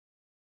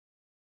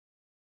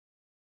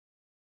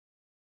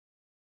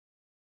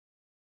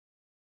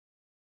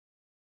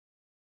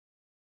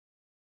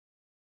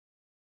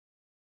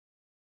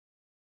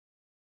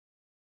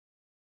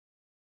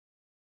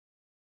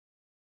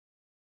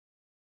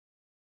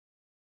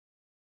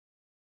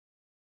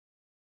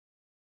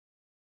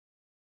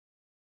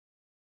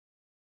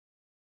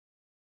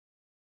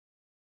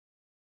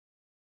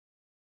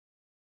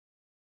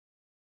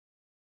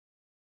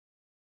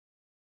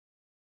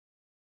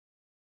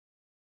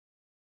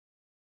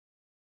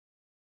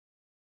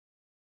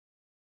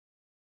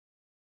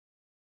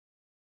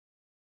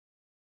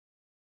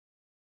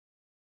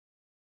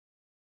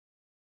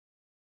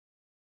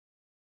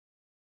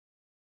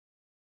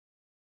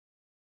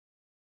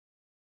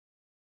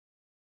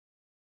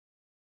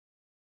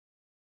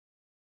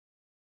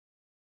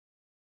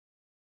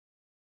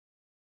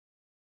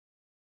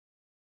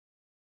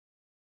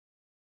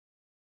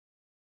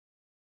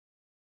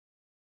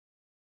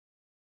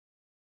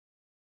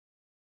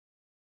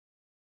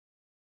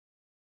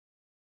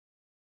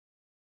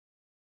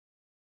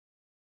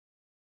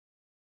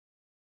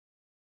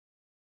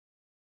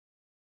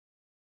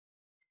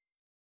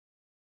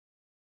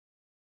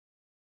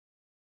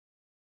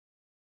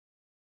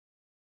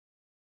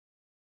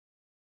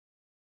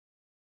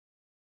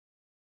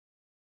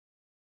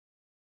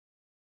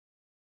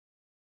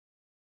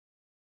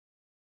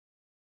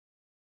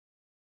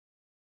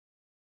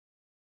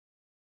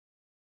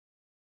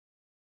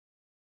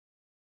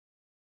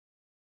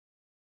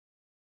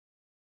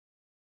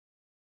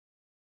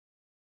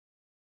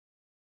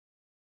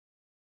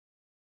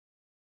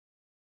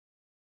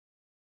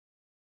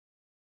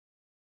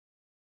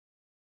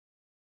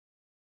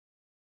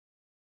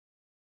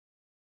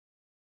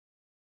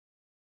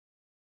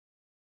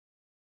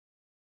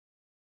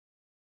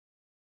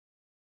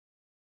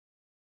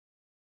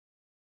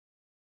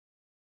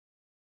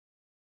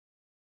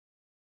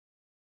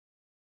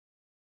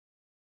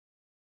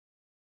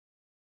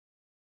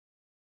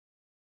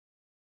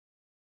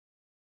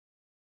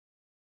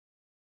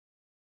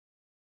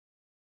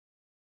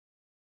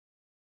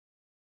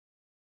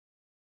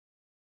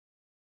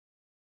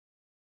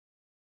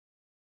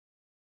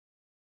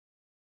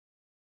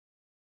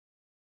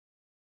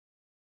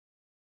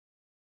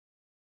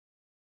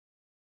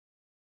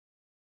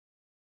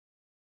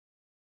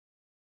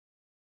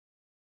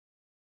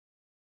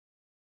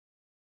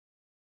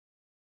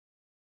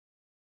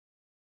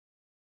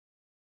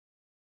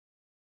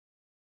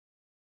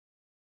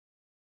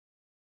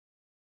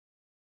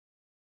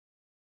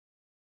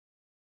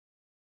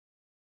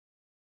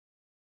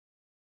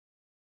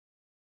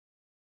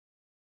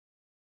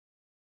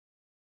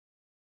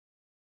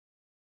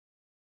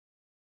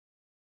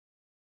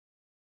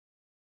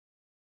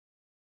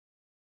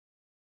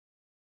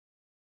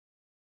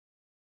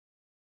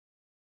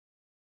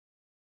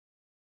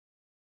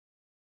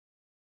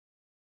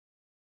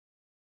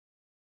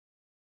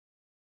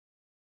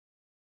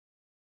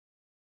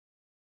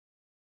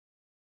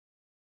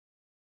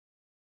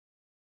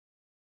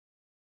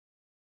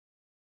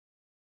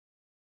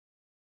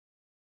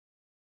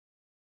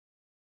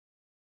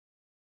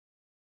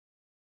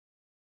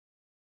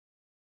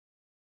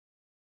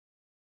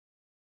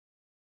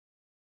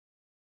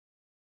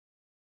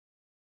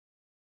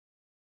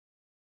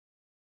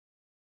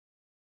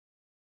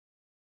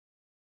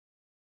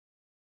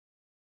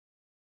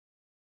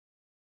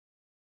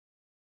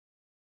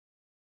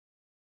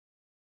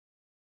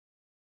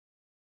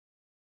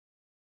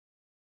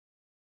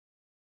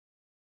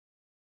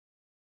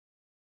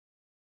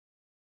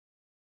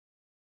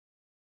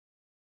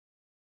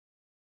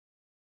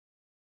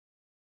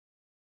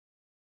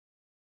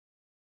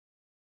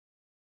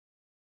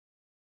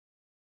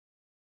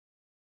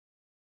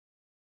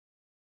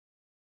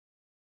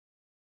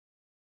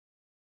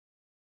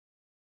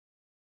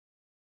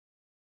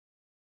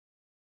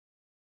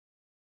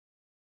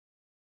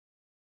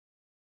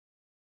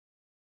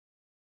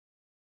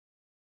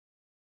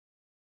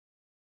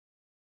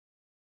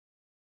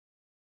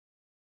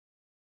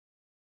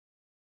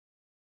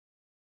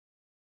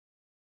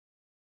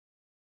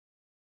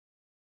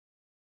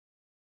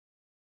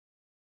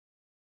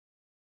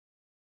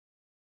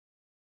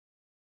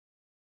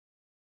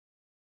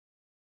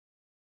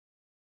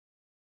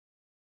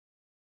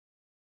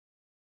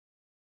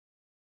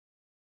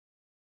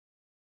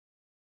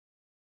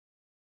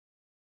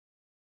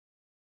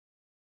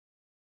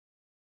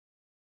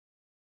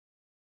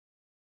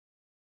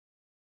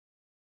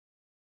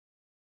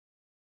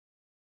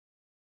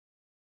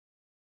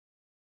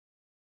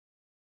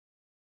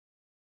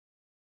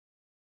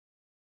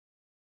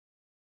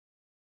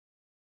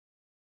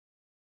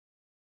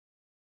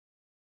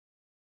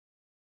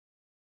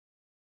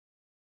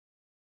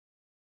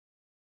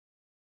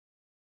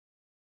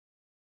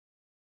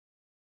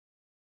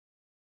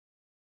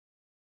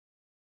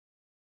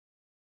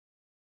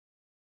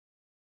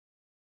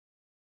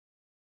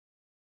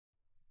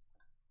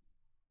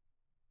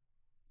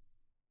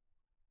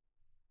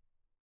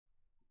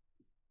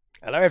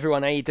Hello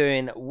everyone, how you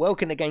doing?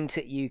 Welcome to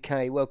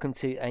GametechUK. Welcome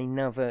to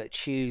another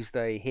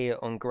Tuesday here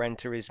on Gran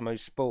Turismo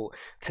Sport.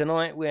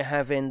 Tonight we're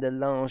having the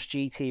last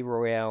GT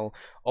Royale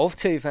of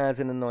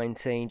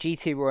 2019.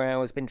 GT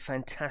Royale has been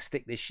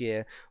fantastic this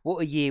year.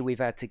 What a year we've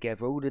had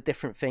together. All the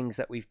different things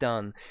that we've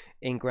done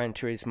in Gran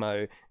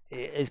Turismo.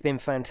 It has been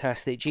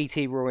fantastic.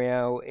 GT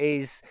Royale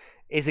is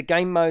a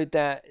game mode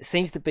that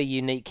seems to be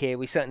unique here.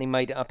 We certainly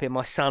made it up here.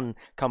 My son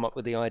come up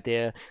with the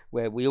idea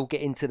where we all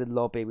get into the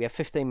lobby. We have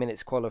 15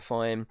 minutes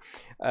qualifying.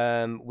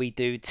 We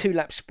do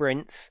 2-lap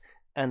sprints,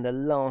 and the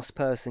last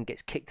person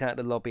gets kicked out of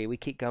the lobby. We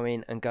keep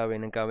going and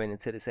going and going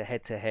until it's a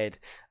head-to-head,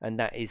 and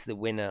that is the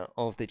winner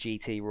of the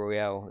GT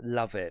Royale.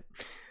 Love it.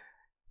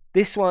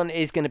 This one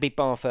is going to be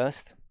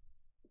Bathurst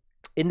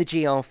in the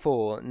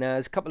GR4. Now,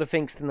 there's a couple of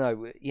things to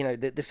know. You know,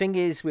 the thing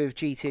is with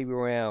GT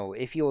Royale,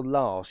 if you're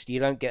last,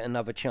 you don't get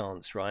another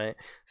chance, right?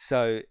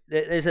 So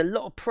there's a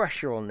lot of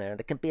pressure on there.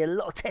 There can be a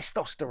lot of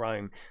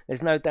testosterone.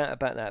 There's no doubt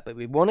about that. But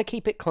we want to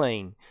keep it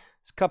clean.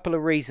 There's a couple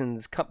of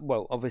reasons.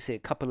 Well, obviously, a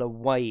couple of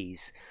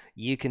ways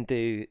you can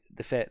do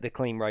the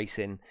clean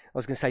racing. I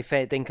was going to say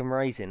fair dinkum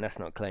racing. That's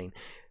not clean.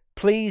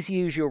 Please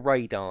use your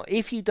radar.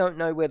 If you don't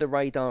know where the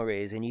radar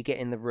is and you get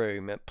in the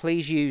room,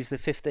 please use the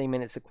 15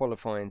 minutes of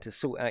qualifying to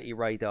sort out your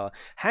radar.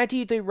 How do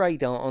you do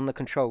radar on the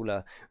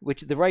controller?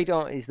 Which the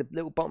radar is the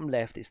little bottom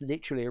left. It's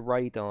literally a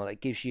radar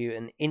that gives you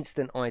an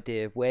instant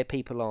idea of where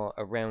people are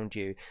around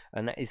you,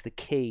 and that is the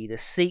key, the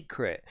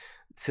secret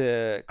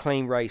to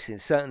clean racing,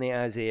 certainly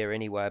as here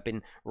anyway. I've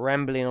been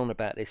rambling on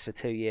about this for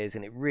 2 years,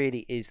 and it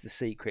really is the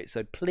secret.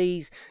 So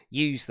please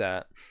use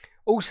that.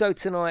 Also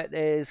tonight,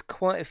 there's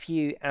quite a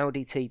few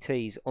Audi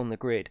TTs on the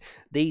grid.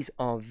 These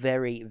are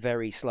very,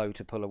 very slow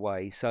to pull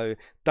away. So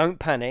don't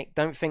panic.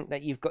 Don't think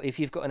that if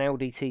you've got an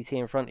Audi TT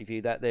in front of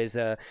you, that there's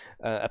a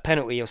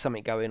penalty or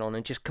something going on,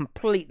 and just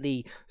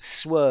completely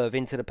swerve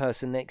into the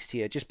person next to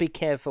you. Just be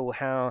careful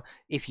how,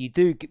 if you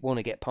do want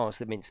to get past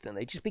them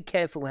instantly, just be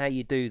careful how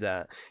you do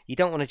that. You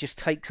don't want to just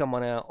take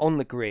someone out on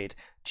the grid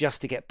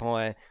just to get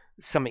by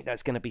something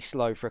that's going to be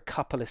slow for a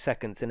couple of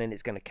seconds, and then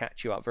it's going to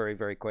catch you up very,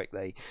 very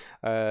quickly.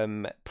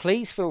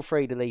 Please feel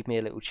free to leave me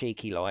a little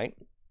cheeky like.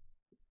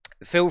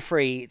 Feel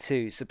free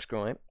to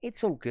subscribe.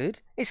 It's all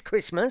good. It's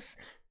Christmas,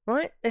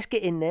 right? Let's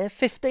get in there.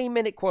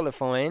 15-minute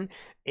qualifying.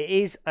 It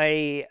is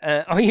a...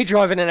 are you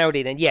driving an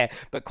Audi then? Yeah,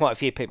 but quite a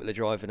few people are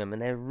driving them,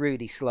 and they're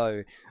really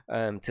slow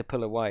to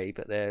pull away,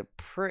 but they're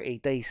pretty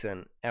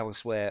decent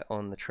elsewhere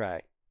on the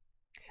track.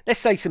 Let's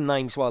say some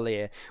names while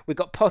here. We've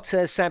got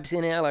Potter, Sabs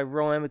in here. Hello,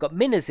 Ryan. We've got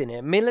Millers in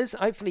here. Millers,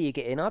 hopefully you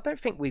get in. I don't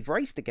think we've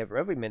raced together,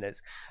 have we,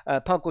 Millers?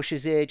 Pugwash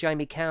is here.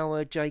 Jamie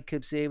Coward.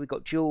 Jacob's here. We've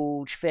got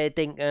George, Fair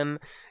Dinkum.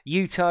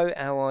 Yuto,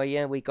 how are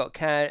you? We've got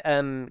Kev,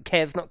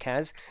 not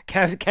Kaz.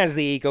 Kaz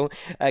the Eagle.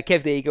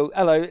 Kev the Eagle.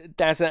 Hello,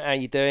 Dazza. How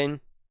you doing?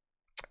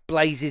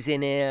 Blaze is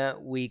in here.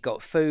 We got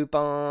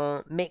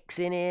Fubar. Mix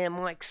in here.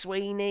 Mike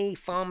Sweeney.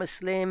 Farmer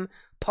Slim.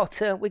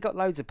 Potter. We got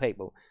loads of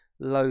people.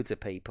 Loads of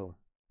people.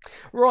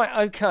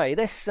 Right, okay,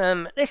 let's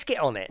get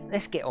on it.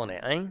 Let's get on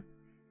it, eh?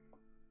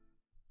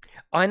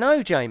 I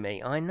know,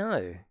 Jamie, I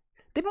know.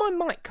 Did my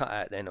mic cut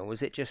out then, or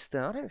was it just...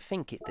 I don't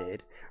think it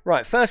did.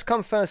 Right, first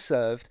come, first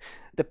served.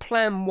 The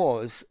plan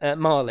was...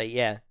 Marley,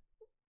 yeah.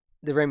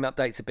 The room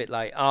update's a bit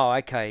late. Oh,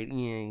 okay,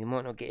 yeah, you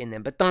might not get in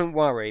then. But don't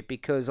worry,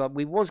 because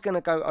we was going to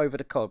go over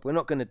the COD. We're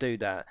not going to do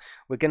that.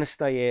 We're going to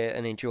stay here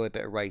and enjoy a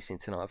bit of racing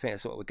tonight. I think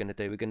that's what we're going to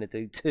do. We're going to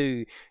do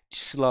 2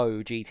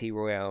 slow GT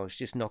Royales.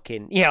 Just knock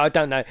in. Yeah, I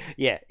don't know.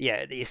 Yeah,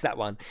 it's that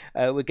one.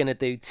 We're going to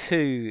do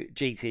 2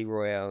 GT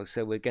Royales.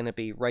 So we're going to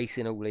be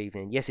racing all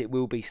evening. Yes, it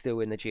will be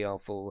still in the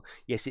GR4.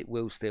 Yes, it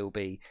will still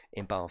be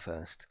in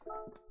Bathurst.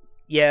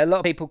 Yeah, a lot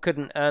of people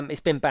couldn't. It's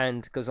been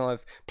banned because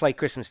I've played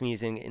Christmas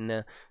music in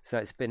there, so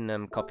it's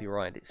been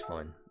copyrighted. It's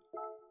fine.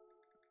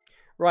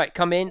 Right,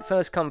 come in.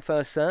 First come,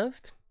 first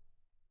served.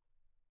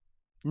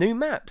 New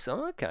maps.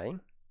 Oh, okay.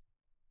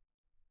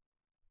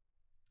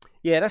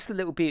 Yeah, that's the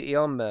little beauty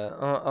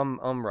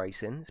I'm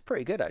racing. It's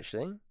pretty good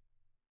actually.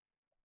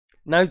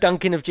 No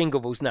dunking of jingle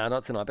balls, no,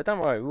 not tonight. But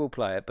don't worry, we'll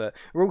play it. But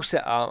we're all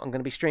set up. I'm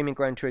going to be streaming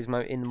Gran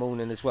Turismo in the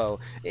morning as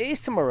well. It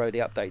is tomorrow the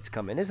updates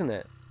come in, isn't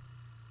it?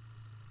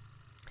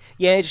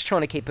 Yeah, just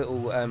trying to keep it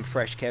all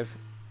fresh, Kev.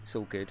 It's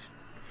all good.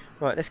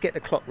 Right, let's get the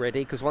clock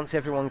ready, because once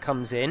everyone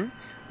comes in,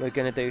 we're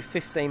going to do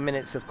 15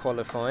 minutes of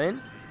qualifying.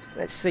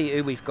 Let's see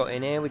who we've got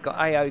in here. We've got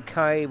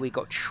AOK, we've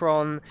got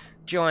Tron,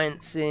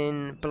 Giants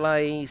in,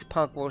 Blaze,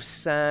 Pugwash,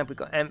 Sab, we've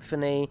got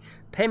Anthony,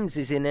 Pems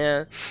is in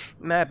there,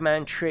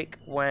 Madman, Trick,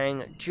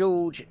 Wang,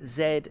 George,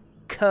 Zed,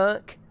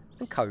 Kirk,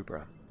 and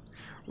Cobra.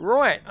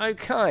 Right,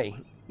 okay.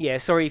 Yeah,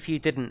 sorry if you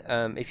didn't,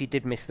 if you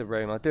did miss the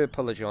room. I do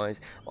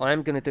apologise. I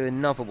am going to do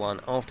another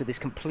one after this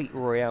complete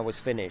Royale was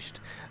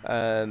finished.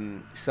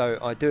 So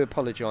I do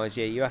apologise.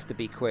 Yeah, you have to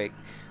be quick.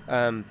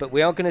 But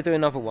we are going to do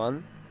another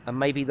one, and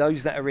maybe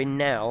those that are in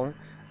now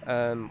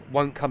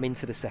won't come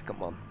into the second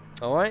one.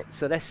 All right.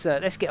 So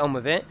let's get on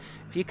with it.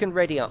 If you can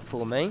ready up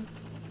for me.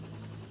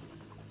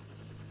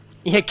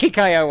 Yeah, kick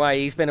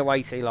away. He's been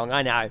away too long.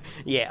 I know.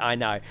 Yeah, I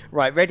know.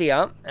 Right, ready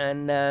up,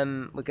 and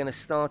we're going to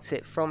start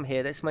it from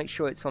here. Let's make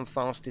sure it's on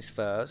fastest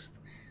first.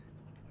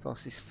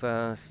 Fastest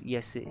first.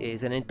 Yes, it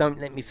is. And then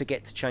don't let me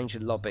forget to change the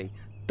lobby.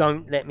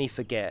 Don't let me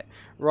forget.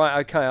 Right,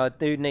 okay. I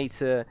do need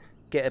to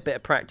get a bit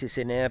of practice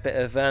in here, a bit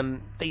of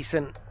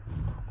decent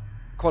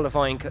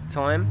qualifying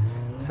time.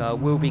 So I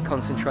will be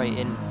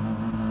concentrating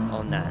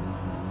on that.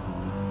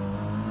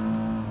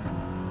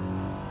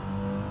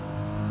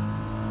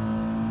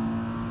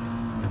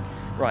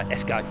 Right,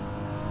 let's go.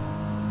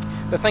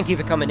 But thank you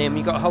for coming in.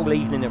 We've got a whole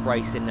evening of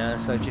racing now,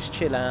 so just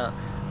chill out.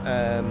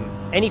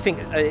 Anything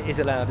is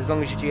allowed as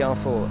long as you're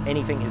GR4.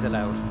 Anything is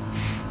allowed.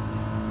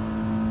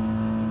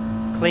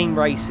 Clean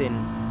racing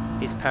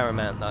is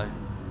paramount though,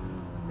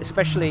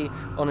 especially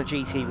on a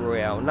GT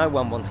Royale. No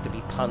one wants to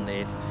be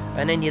punted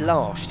and then you're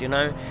last, you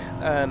know.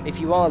 If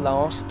you are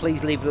last,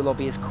 please leave the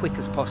lobby as quick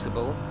as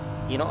possible.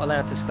 You're not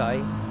allowed to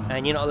stay,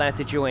 and you're not allowed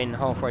to join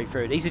halfway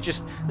through. These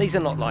are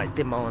not like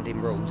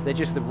demanding rules. They're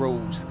just the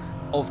rules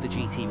of the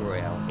GT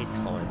Royale. It's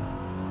fine.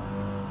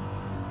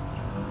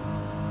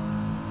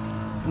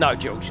 No,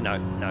 George, no.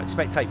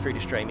 Spectate through the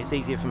stream. It's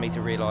easier for me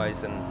to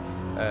realise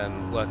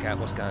and work out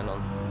what's going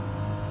on.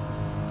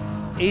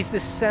 Is the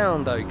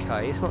sound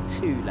okay? It's not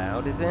too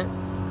loud, is it?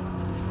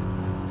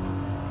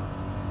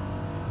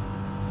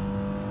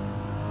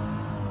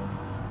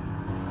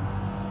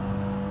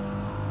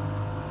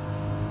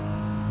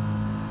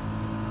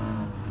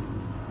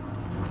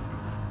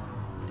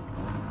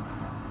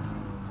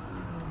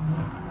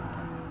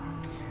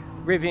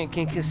 Rivian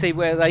can see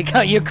where they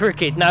cut your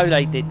cricket. No,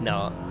 they did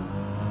not.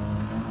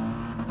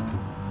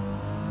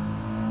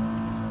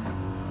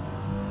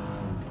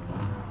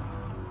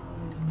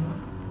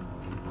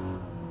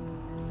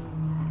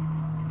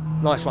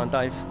 Nice one,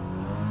 Dave.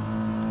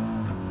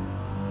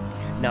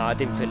 No, I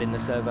didn't fill in the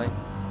survey.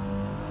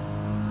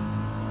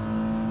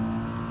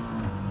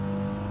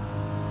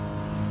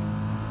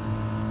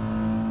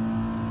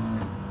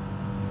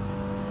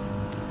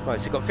 Right,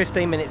 so we've got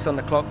 15 minutes on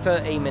the clock,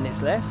 13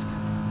 minutes left.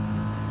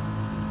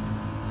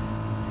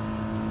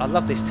 I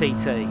love this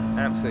TT,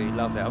 absolutely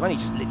love it. I've only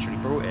just literally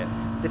brought it,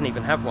 didn't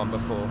even have one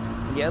before.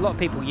 And yeah, a lot of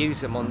people use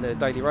them on the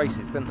daily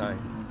races, don't they?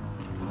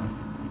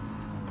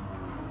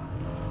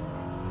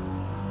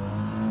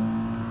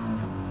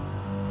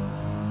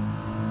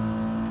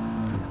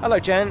 Hello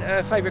Jan,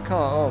 favourite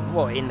car? Oh,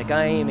 what, in the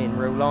game, in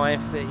real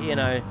life? You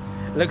know,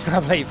 looks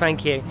lovely,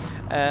 thank you.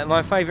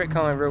 My favourite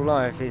car in real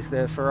life is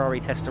the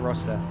Ferrari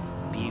Testarossa.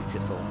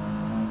 Beautiful.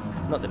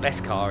 Not the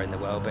best car in the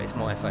world, but it's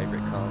my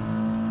favourite car.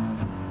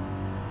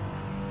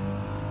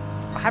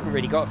 I haven't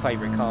really got a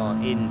favourite car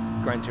in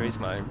Gran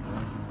Turismo.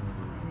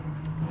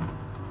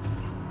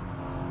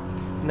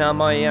 No,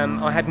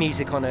 I had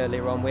music on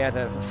earlier on. We had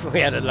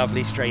a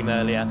lovely stream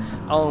earlier.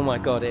 Oh my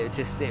god, it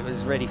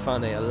was really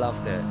funny. I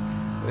loved it.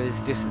 It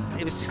was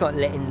just like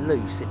letting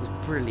loose. It was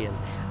brilliant.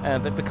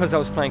 But because I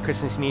was playing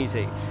Christmas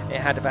music, it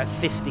had about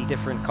 50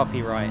 different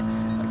copyright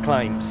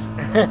claims.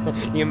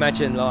 You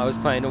imagine, like, I was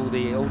playing all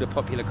the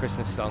popular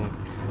Christmas songs,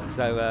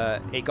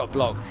 so it got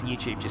blocked.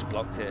 YouTube just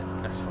blocked it.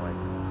 That's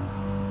fine.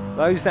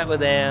 Those that were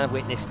there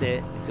witnessed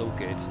it. It's all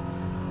good.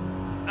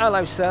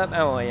 Hello, sir.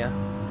 How are you?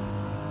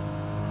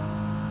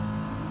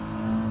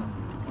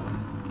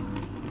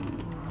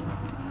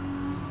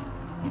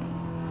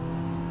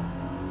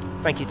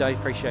 Thank you, Dave.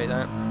 Appreciate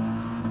that.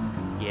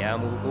 Yeah,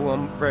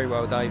 I'm very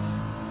well, Dave.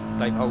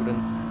 Dave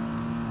Holden.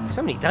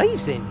 So many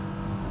Daves in.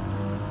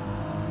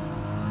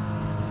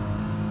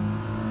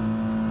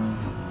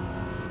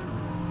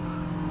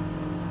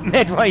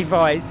 Medway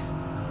Vice.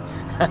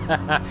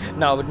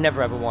 No, I would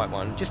never have a white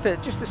one. Just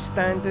a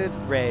standard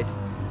red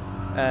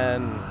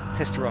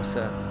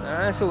Testarossa.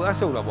 That's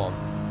all I want.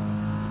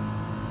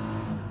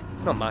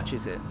 It's not much,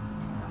 is it?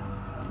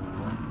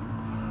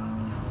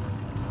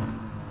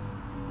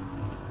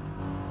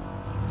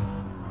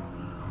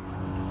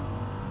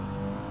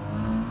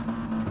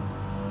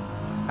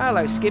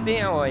 Hello Skippy,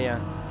 how are you?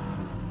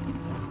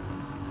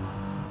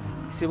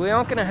 So we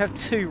are going to have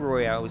 2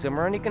 Royales, and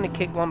we're only going to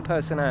kick one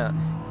person out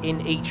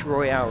in each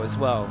Royale as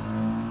well.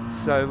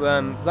 So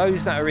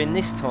those that are in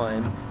this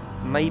time,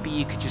 maybe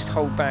you could just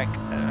hold back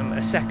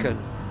a second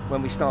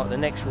when we start the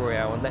next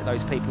Royale and let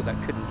those people that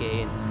couldn't get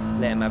in,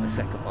 let them have a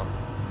second one.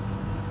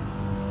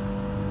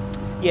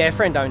 Yeah,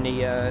 friend only,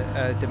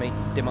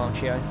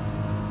 Dimarcio.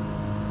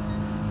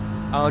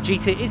 Oh,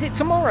 GT, is it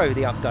tomorrow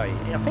the update?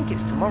 I think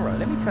it's tomorrow.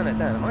 Let me turn it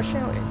down. Am I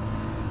shouting?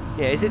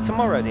 Yeah, is it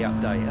tomorrow the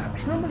update?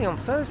 It's normally on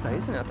Thursday,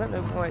 isn't it? I don't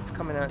know why it's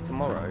coming out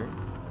tomorrow.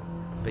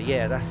 But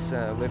yeah, that's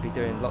we'll be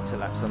doing lots of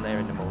laps on there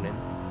in the morning.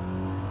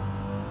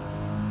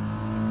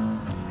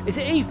 Is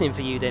it evening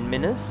for you then,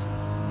 Minners?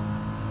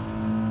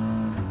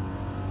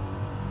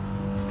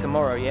 It's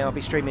tomorrow, yeah. I'll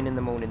be streaming in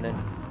the morning then.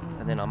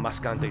 And then I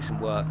must go and do some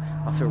work.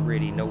 I feel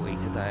really naughty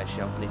today,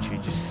 actually. I've literally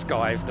just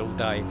skived all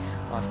day.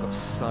 I've got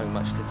so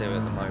much to do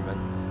at the moment.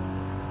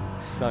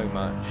 So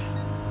much.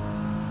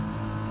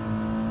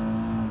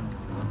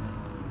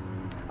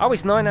 Oh,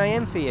 it's 9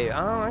 AM for you.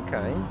 Oh,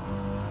 okay.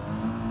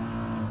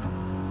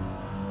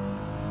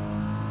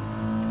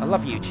 I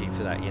love YouTube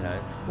for that, you know.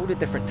 All the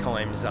different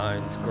time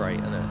zones, great,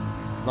 isn't it?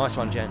 Nice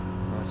one, Jen.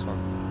 Nice one.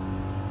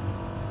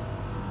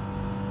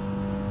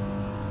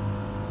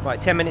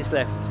 Right, 10 minutes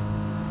left.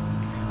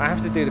 I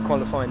have to do the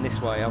qualifying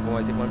this way,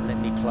 otherwise it won't let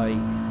me play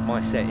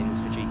my settings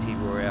for GT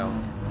Royale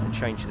and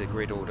change the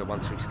grid order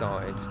once we've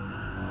started.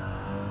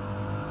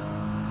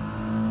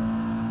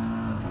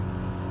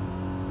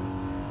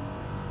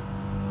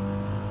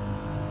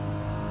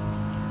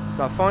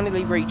 So I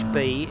finally reached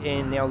B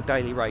in the old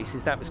daily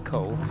races. That was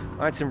cool.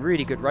 I had some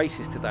really good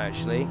races today,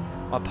 actually.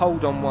 I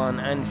polled on one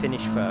and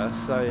finished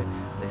first, so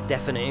there's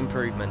definite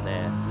improvement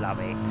there. Love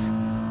it.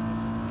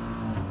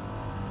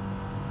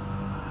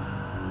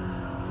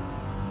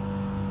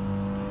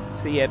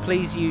 So yeah,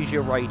 please use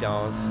your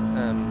radars,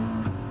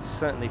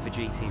 certainly for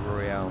GT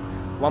Royale.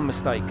 One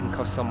mistake can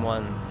cost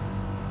someone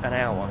an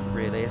hour,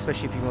 really,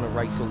 especially if you want to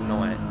race all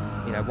night.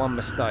 You know, one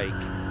mistake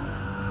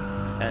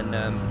and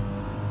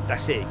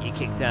that's it, you're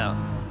kicked out.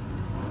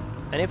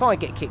 And if I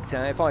get kicked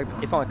out,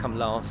 if I come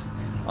last,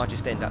 I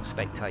just end up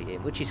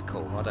spectating, which is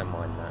cool. I don't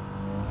mind that.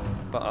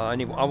 But I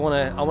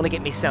want to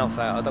get myself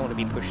out. I don't want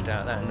to be pushed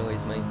out. That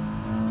annoys me.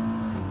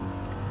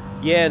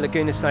 Yeah,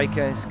 Laguna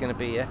Seca is going to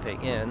be epic.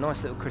 Yeah,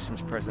 nice little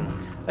Christmas present.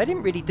 They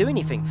didn't really do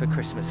anything for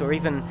Christmas or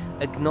even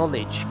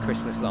acknowledge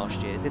Christmas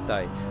last year, did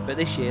they? But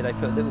this year they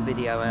put a little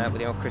video out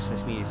with the old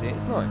Christmas music.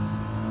 It's nice.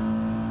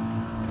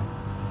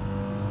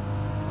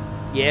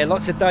 Yeah,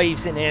 lots of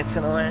Daves in here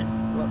tonight.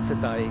 Lots of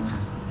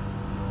Daves.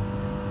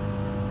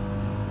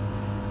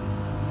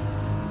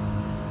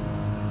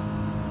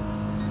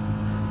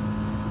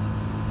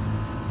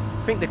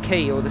 I think the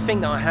key, or the thing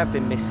that I have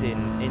been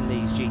missing in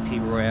these GT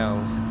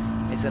Royales,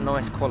 is a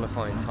nice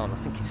qualifying time. I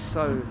think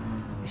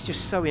it's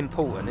just so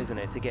important, isn't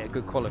it, to get a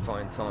good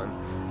qualifying time.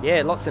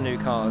 Yeah, lots of new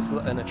cars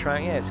and a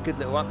track. Yeah, it's a good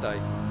little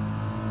update.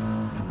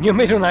 Your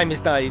middle name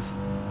is Dave.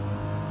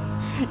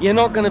 You're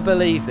not going to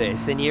believe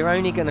this, and you're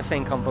only going to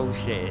think I'm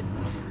bullshit.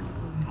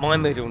 My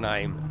middle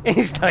name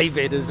is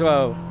David as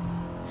well.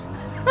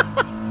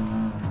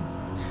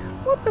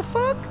 What the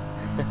fuck?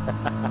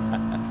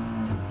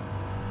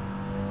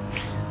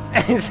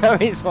 And so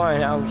it's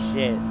fine. Oh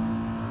shit.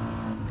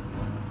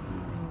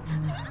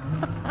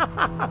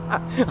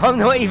 I'm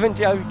not even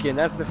joking,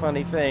 that's the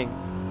funny thing.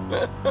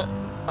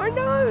 I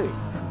know.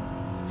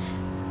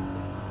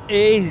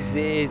 It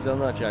is, I'm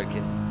not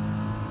joking.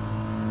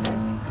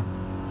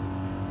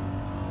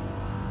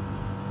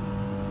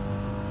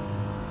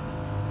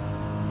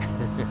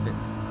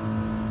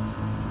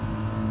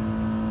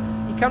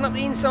 You coming up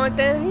the inside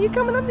there? Are you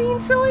coming up the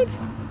inside?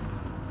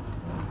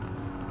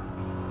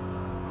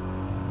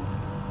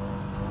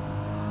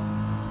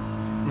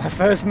 My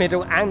first,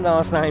 middle and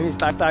last name is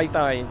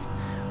Dave.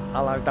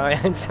 Hello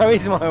Diane, so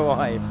is my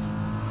wife's.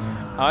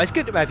 Oh, it's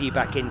good to have you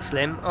back in,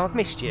 Slim. Oh, I've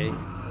missed you.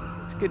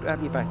 It's good to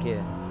have you back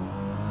here.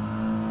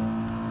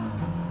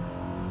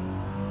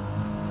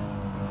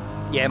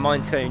 Yeah,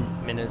 mine too,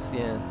 Minners,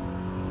 yeah.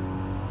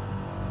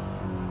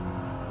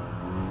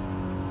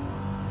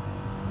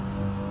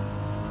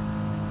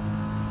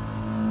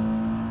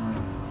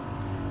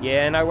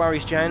 Yeah, no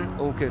worries, Jan.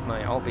 All good,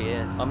 mate. I'll be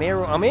here. I'm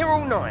here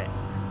all night.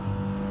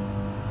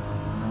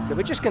 So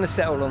we're just going to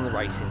settle on the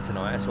racing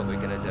tonight. That's what we're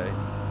going to do.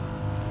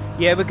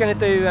 Yeah, we're going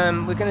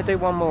to do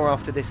one more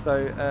after this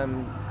though,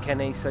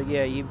 Kenny. So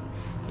yeah, you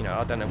know,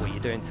 I don't know what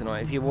you're doing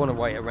tonight. If you want to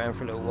wait around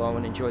for a little while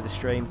and enjoy the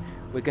stream,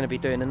 we're going to be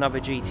doing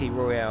another GT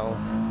Royale,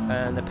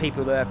 and the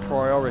people that are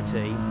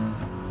priority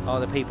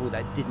are the people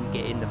that didn't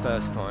get in the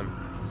first time.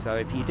 So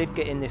if you did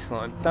get in this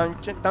time,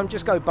 don't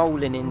just go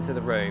bowling into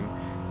the room.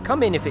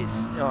 Come in if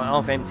it's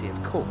half empty,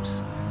 of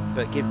course,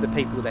 but give the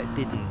people that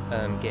didn't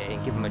get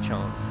in, give them a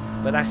chance.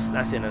 But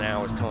that's in an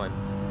hour's time.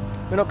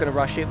 We're not going to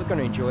rush it. We're going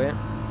to enjoy it.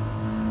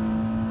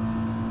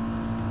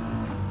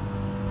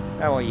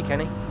 How are you,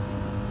 Kenny?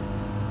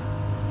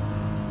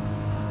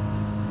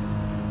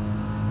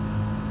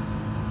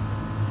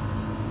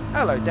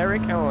 Hello,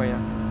 Derek. How are you?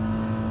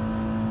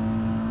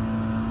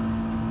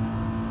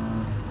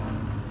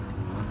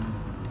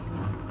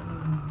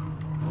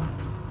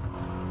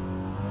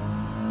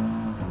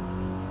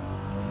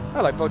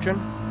 Hello, Bodron.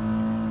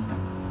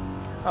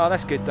 Oh,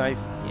 that's good, Dave.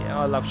 Yeah,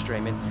 I love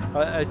streaming.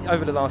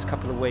 Over the last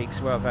couple of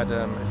weeks where I've had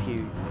a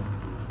few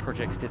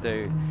projects to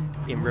do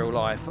in real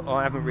life,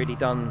 I haven't really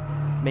done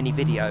many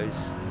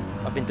videos.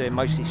 I've been doing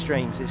mostly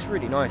streams. It's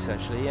really nice,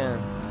 actually, yeah.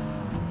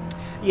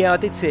 Yeah, I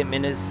did see it,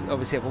 Minners.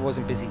 Obviously, if I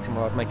wasn't busy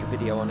tomorrow, I'd make a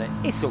video on it.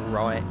 It's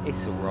alright,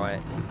 it's alright.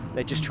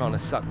 They're just trying to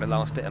suck the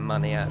last bit of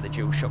money out of the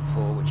Dual Shock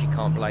 4, which you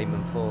can't blame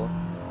them for.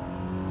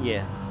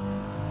 Yeah.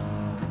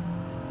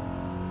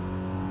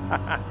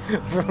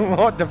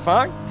 What the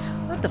fuck?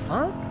 What the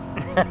fuck?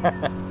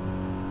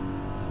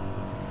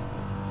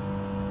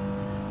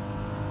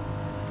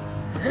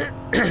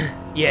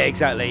 Yeah,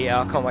 exactly. Yeah,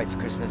 I can't wait for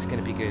Christmas. It's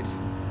going to be good.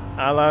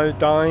 Hello,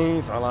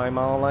 Dave. Hello,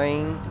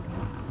 Marlene.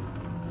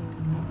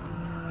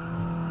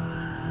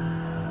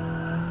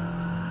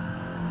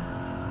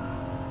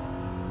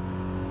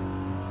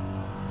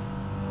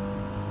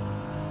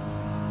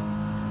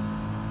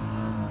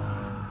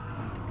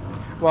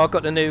 Well, I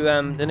got the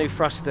new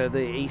thruster,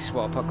 the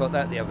E-swap. I got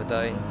that the other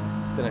day.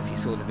 Don't know if you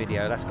saw the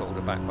video. That's got all the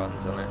back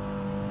buttons on it.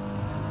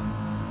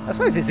 I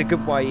suppose it's a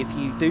good way if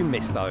you do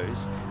miss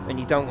those and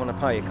you don't want to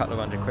pay a couple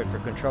of £100 for a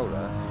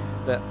controller.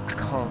 But I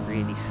can't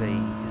really see.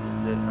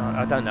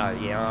 I don't know.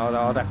 Yeah,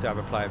 I'd have to have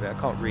a play of it. I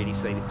can't really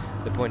see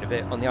the point of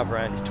it. On the other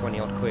hand, it's 20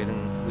 odd quid,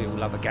 and we all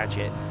love a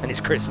gadget, and it's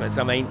Christmas.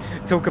 I mean,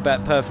 talk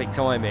about perfect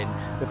timing.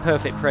 The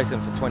perfect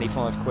present for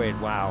 25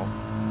 quid. Wow.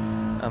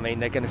 I mean,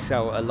 they're going to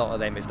sell a lot of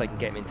them if they can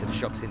get them into the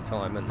shops in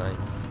time, aren't they?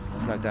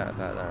 There's no doubt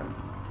about that.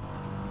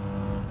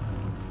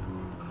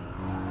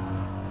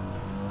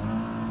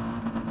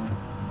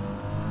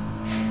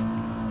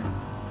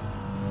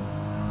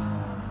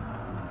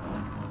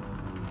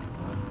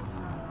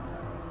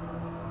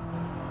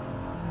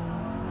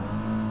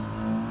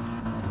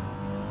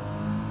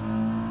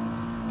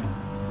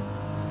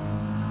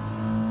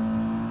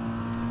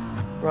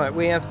 Right,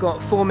 we have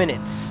got 4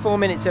 minutes. 4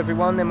 minutes,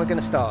 everyone, then we're going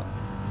to start.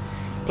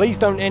 Please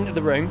don't enter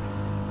the room.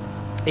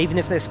 Even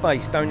if there's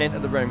space, don't enter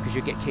the room because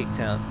you'll get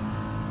kicked out.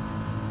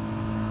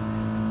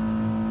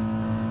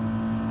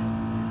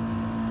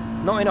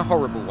 Not in a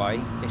horrible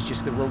way, it's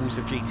just the rules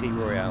of GT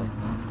Royale.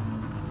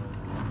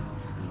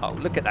 Oh,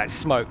 look at that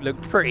smoke.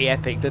 Looked pretty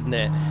epic, didn't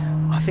it?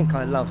 I think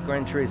I love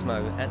Gran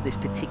Turismo at this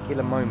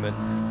particular moment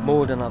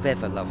more than I've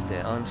ever loved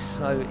it. I'm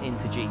so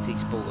into GT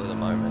Sport at the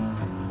moment.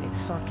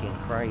 It's fucking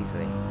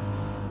crazy.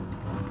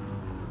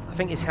 I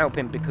think it's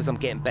helping because I'm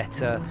getting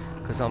better,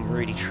 because I'm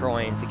really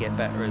trying to get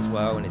better as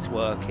well, and it's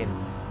working.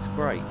 It's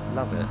great,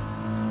 love it.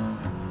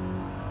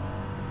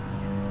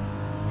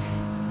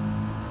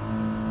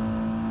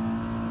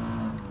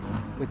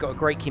 We've got a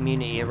great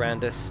community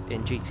around us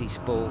in GT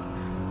Sport.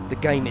 The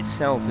game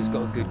itself has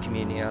got a good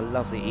community. I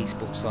love the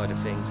esports side of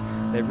things.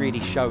 They're really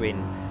showing,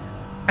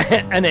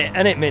 and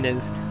it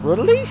Minners,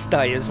 release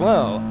day as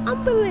well.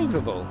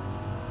 Unbelievable.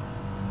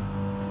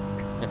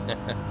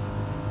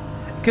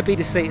 Could be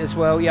the seat as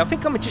well. Yeah, I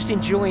think I'm just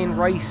enjoying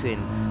racing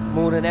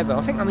more than ever.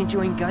 I think I'm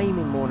enjoying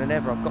gaming more than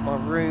ever. I've got my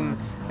room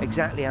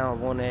exactly how I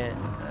want it.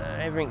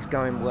 Everything's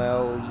going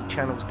well. Your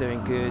channel's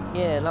doing good.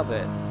 Yeah, love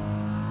it.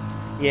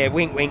 Yeah,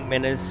 wink wink,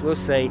 Minners. We'll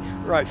see.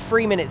 Right,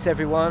 3 minutes,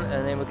 everyone,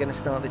 and then we're going to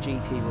start the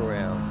GT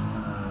Royale.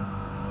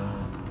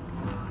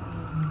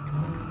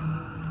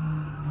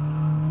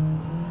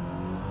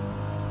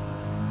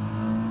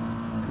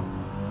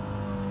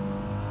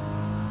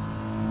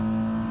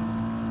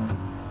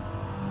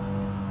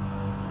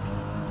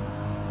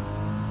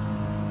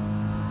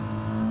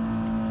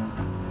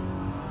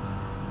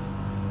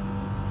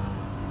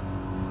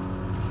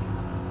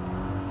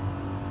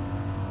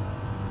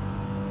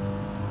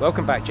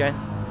 Welcome back, Jan.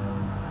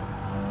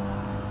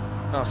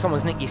 Oh,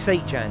 someone's nicked your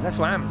seat, Jan. That's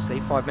what happens,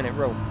 see, 5 minute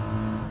rule.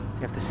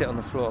 You have to sit on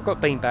the floor. I've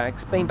got bean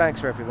bags. Bean bags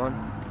for everyone.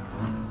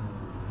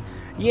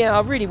 Yeah,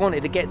 I really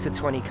wanted to get to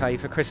 20k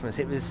for Christmas.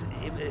 It was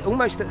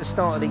almost at the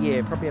start of the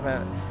year, probably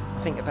about,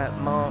 I think about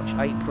March,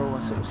 April, I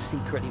sort of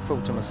secretly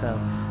thought to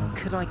myself,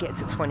 could I get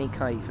to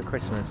 20k for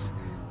Christmas?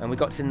 And we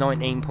got to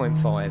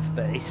 19.5,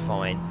 but it's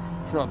fine.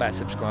 It's not about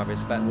subscribers,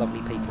 it's about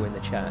lovely people in the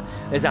chat.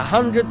 There's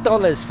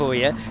 $100 for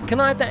you. Can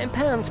I have that in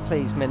pounds,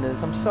 please,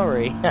 Minners? I'm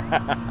sorry.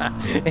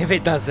 If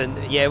it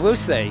doesn't, yeah, we'll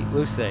see.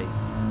 We'll see.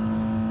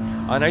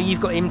 I know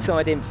you've got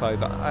inside info,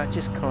 but I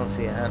just can't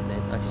see it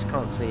happening. I just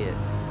can't see it.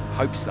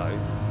 Hope so.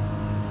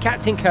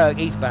 Captain Kirk,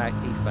 he's back.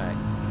 He's back.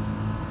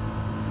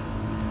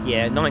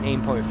 Yeah,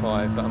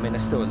 19.5, but I mean,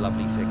 it's still a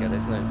lovely figure.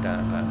 There's no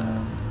doubt about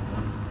that.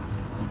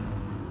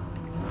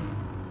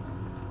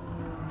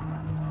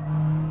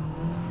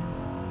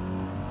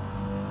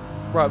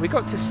 Right, we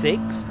got to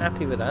 6th.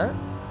 Happy with that.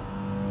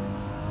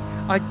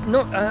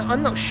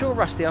 I'm not sure,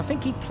 Rusty. I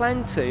think he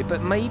planned to,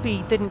 but maybe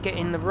he didn't get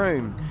in the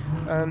room.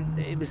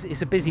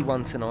 It's a busy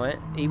one tonight.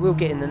 He will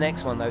get in the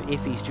next one though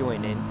if he's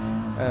joining.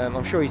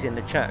 I'm sure he's in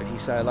the chat if you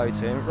say hello to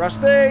him.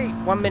 Rusty,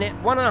 1 minute,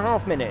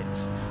 1.5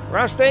 minutes.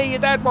 Rusty, your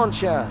dad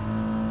wants you.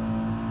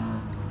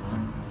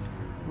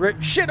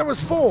 Shit, I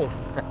was 4.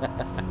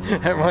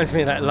 That reminds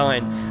me of that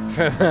line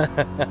from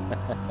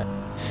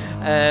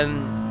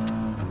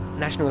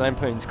National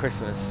Lampoon's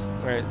Christmas,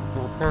 where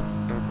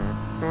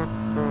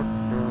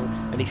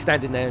and he's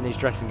standing there in his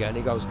dressing gown and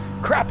he goes,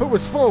 "Crap, it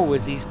was full,"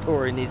 as he's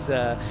pouring his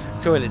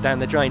toilet down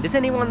the drain. Does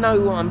anyone know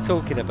what I'm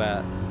talking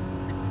about?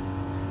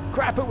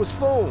 Crap, it was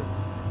full.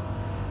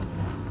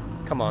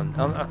 Come on,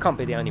 I can't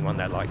be the only one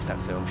that likes that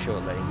film,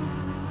 surely.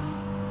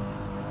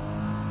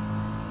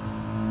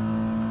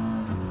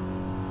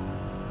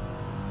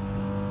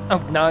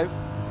 Oh no,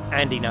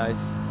 Andy knows.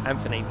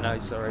 Anthony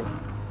knows, sorry.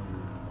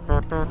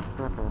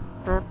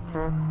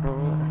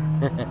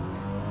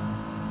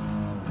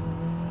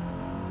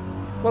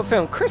 What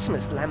film?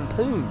 Christmas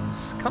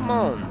Lampoons. Come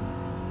on.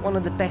 One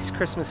of the best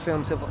Christmas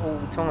films of all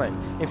time.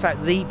 In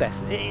fact, the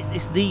best.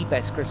 It's the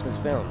best Christmas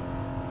film.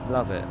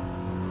 Love it.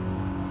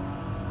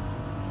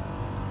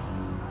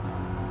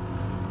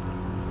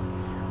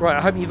 Right, I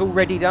hope you've all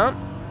readied up.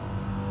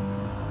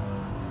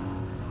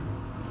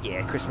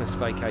 Yeah, Christmas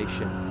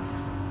Vacation.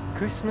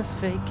 Christmas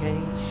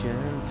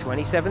Vacation.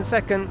 27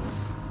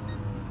 seconds.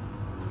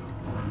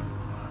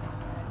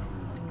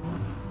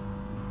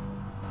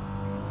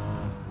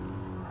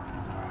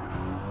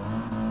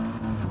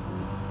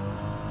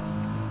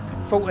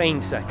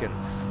 14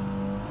 seconds.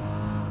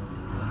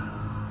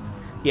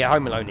 Yeah,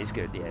 Home Alone is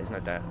good. Yeah, there's no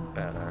doubt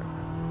about that.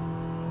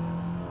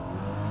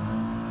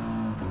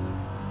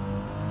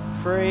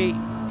 3,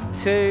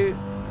 2,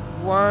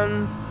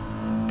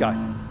 1,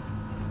 go.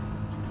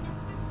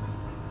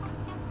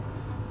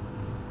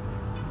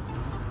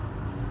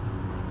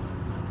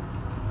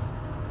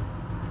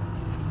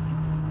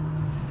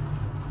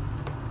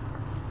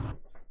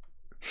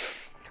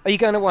 Are you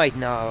going away?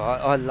 No,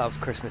 I love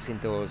Christmas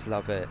indoors,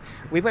 love it.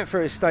 We went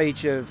through a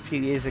stage a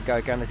few years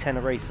ago going to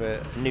Tenerife for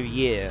New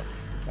Year,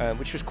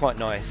 which was quite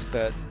nice,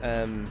 but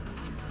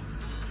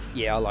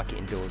yeah, I like it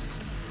indoors.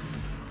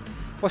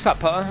 What's up,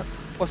 Potter?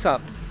 What's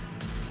up?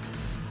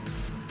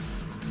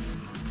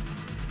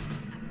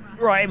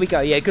 Right, here we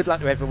go. Yeah, good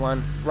luck to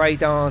everyone.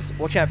 Radars,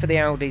 watch out for the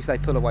Audis, they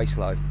pull away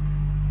slow.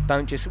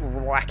 Don't just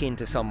whack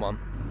into someone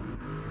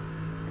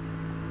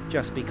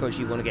just because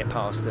you want to get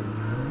past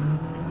them.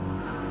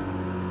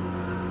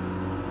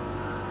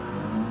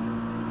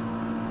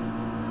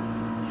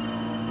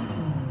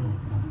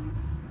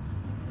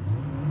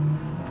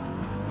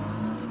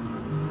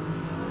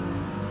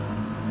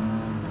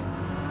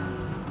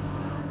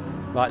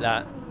 Like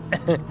that.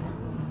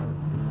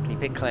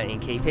 Keep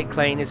it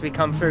clean as we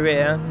come through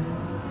here.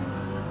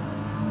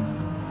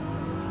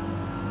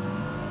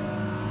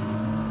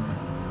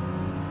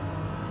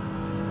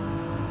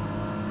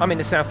 I'm in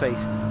the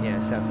southeast. Yeah,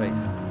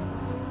 southeast.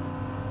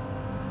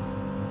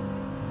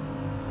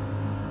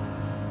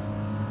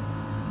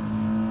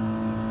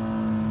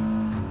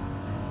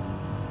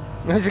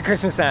 Where's the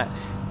Christmas hat?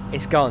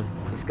 It's gone.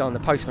 It's gone. The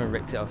postman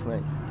ripped it off me.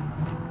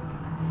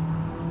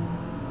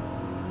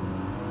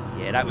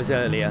 Yeah, that was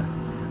earlier.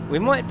 We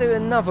might do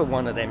another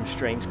one of them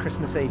streams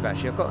Christmas Eve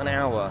actually. I've got an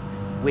hour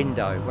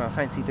window where I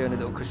fancy doing a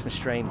little Christmas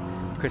stream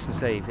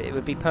Christmas Eve. It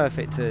would be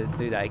perfect to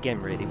do that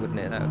again really, wouldn't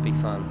it? That would be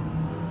fun.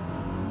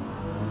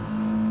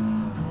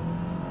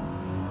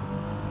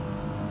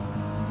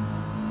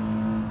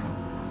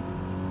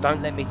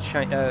 Don't let me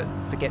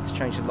forget to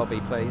change the lobby,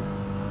 please.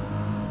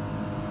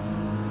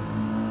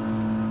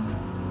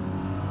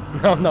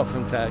 I'm not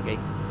from Turkey.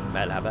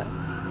 Merhaba.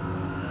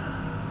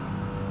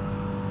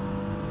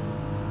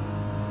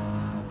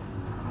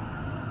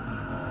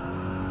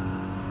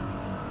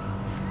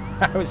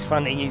 That was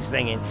funny, you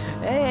singing.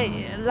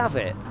 Hey, love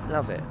it,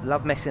 love it.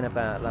 Love messing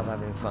about, love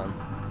having fun.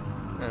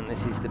 And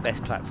this is the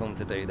best platform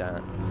to do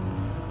that.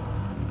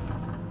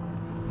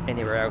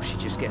 Anywhere else you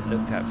just get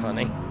looked at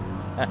funny.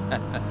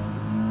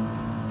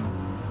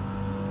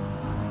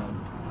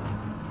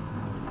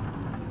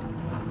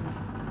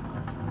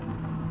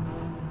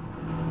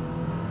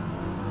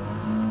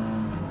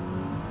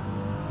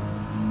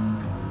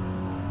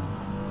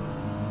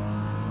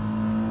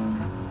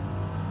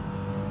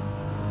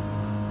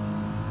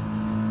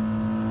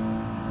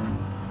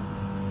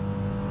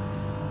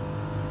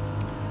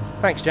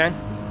 Thanks, Jan.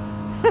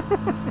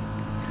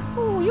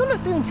 Oh, you're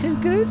not doing too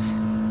good.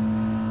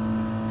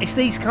 It's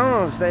these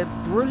cars, they're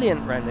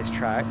brilliant around this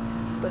track,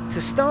 but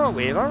to start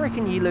with, I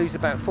reckon you lose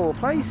about 4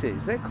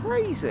 places. They're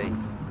crazy.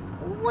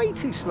 Way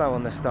too slow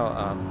on the start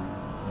up.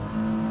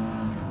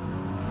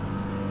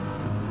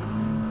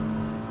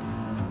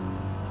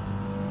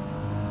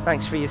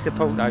 Thanks for your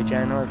support though,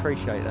 Jan, I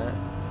appreciate that.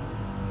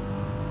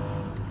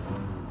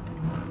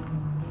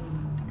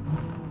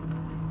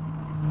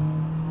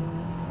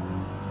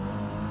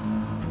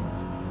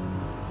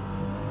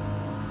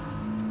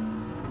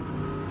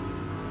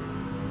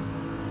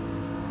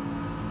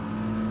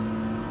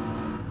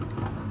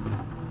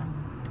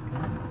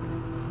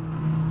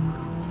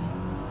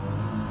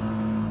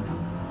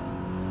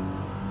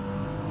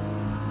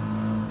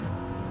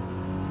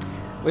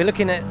 We're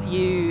looking at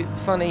you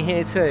funny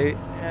here too.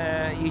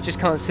 You just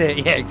can't see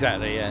it. Yeah,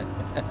 exactly, yeah.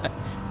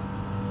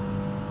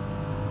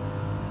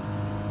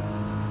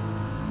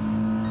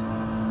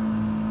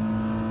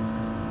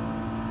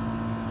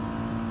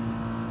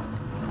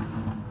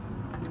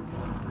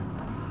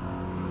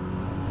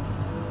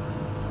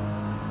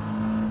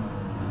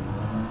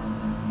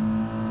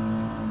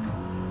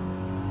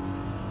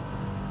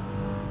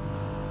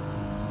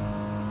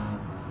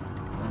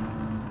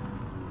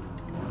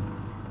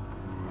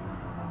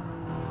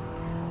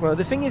 Well,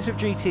 the thing is with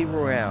GT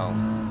Royale,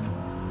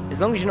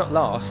 as long as you're not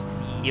last,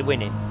 you're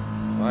winning,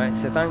 right?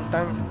 So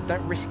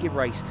don't risk your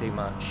race too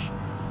much.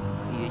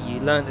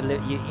 You learn to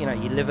live, you know,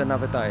 you live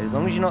another day. As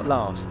long as you're not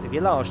last. If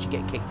you're last, you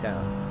get kicked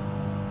out.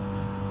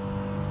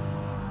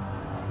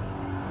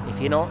 If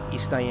you're not, you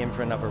stay in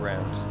for another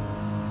round.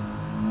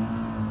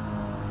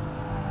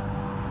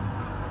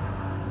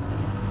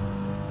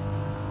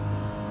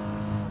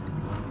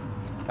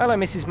 Hello,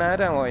 Mrs. Mad.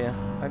 How are you?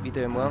 Hope you're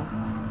doing well.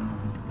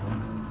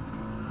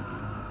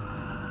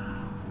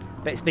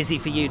 Bet it's busy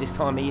for you this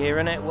time of year,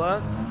 isn't it,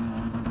 work?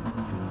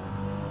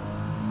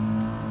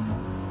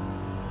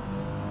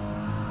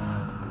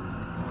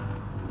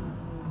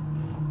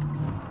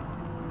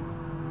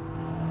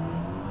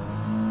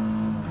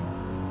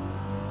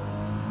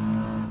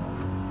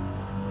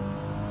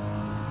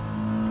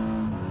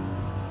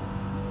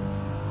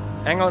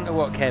 Hang on to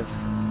what, Kev?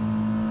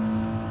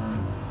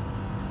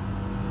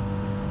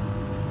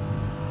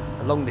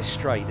 along this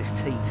straight, this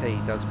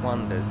TT does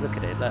wonders. Look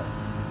at it, look.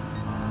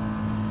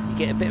 You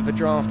get a bit of a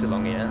draft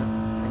along here,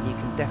 and you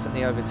can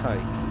definitely overtake.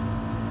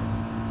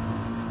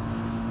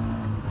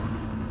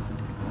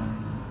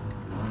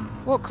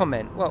 What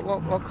comment?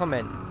 What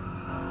comment?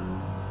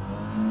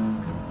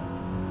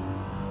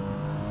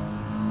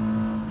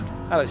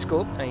 Hello,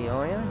 Scorp. How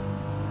are you?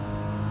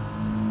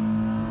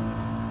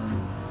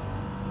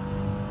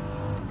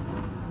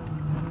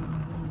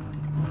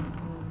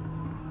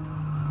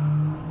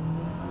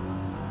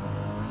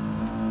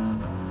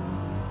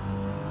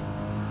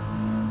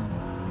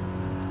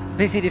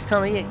 Busy this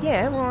time of year?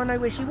 Yeah, well, I know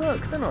where she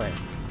works, don't I?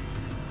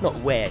 Not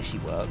where she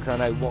works, I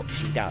know what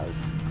she does,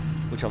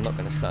 which I'm not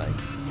going to say.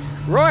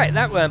 Right,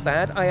 that weren't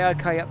bad.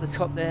 AOK up the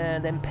top there,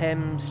 then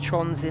Pems,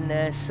 Tron's in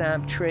there,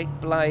 Sam, Trick,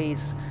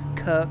 Blaze,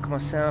 Kirk,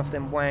 myself,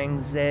 then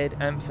Wang, Zed,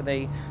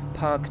 Anthony,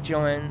 Pug,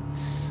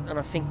 Giants, and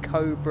I think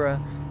Cobra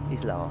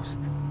is last.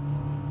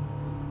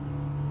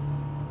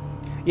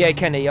 Yeah,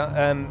 Kenny,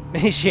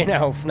 is she an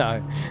elf?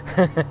 No.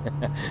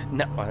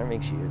 No, I don't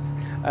think she is.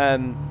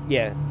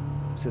 Yeah.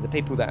 So the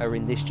people that are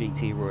in this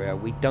GT Royale,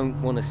 we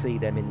don't want to see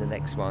them in the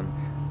next one.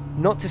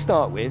 Not to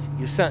start with,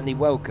 you're certainly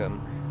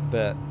welcome,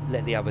 but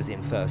let the others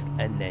in first,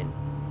 and then.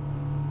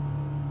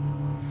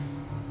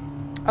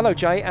 Hello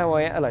Jay, how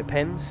are you? Hello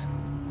Pems.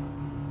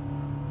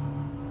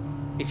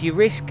 If you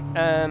risk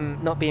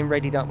not being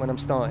readied up when I'm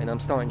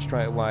starting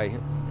straight away.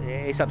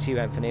 It's up to you,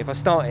 Anthony. If I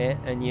start it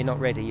and you're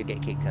not ready, you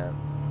get kicked out.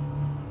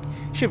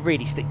 Should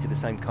really stick to the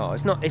same car.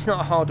 It's not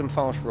a hard and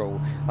fast rule.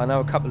 I know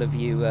a couple of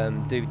you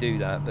do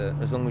that, but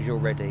as long as you're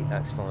ready,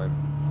 that's fine.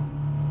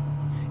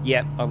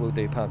 Yep, I will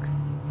do, Pug.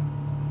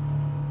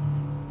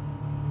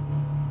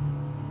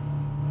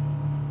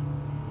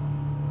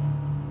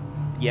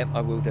 Yep,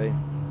 I will do.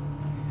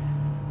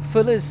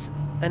 Fuller's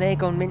an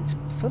egg on mince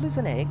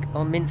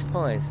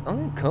pies.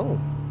 Oh,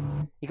 cool.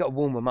 You got to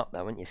warm them up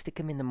though, wouldn't you? Stick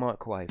them in the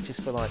microwave just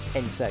for like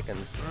 10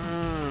 seconds.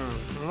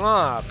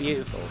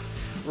 Beautiful.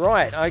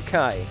 Right,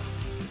 okay.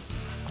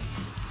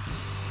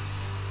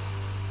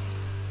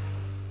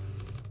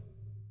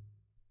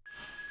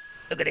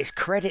 Look at this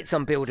credits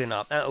I'm building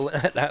up.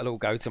 That'll all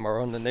go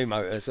tomorrow on the new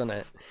motors, won't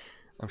it?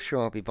 I'm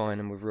sure I'll be buying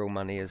them with real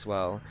money as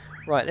well.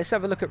 Right, let's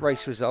have a look at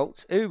race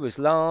results. Who was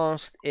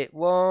last? It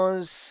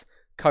was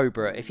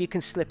Cobra. If you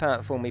can slip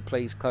out for me,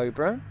 please,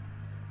 Cobra.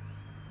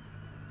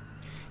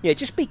 Yeah,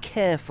 just be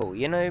careful.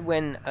 You know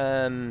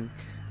when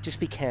just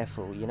be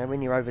careful. You know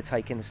when you're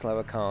overtaking the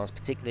slower cars,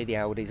 particularly the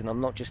Audis, and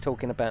I'm not just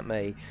talking about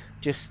me.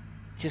 Just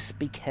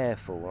be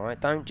careful, alright?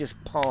 Don't just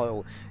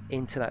pile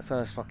into that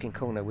first fucking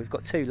corner. We've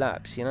got 2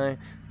 laps, you know?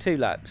 2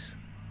 laps.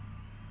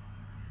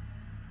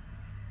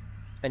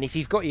 And if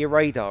you've got your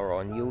radar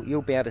on,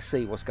 you'll be able to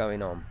see what's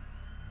going on.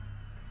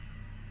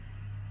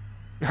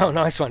 Oh,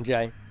 nice one,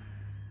 Jay.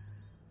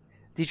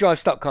 Do you drive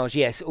stock cars?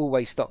 Yes,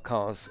 always stock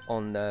cars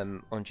on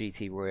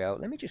GT Royale.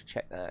 Let me just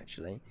check that,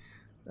 actually.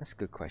 That's a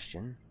good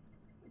question.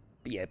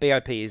 But yeah,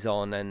 BOP is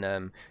on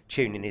and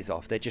tuning is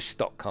off. They're just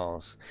stock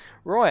cars.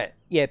 Right.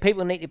 Yeah,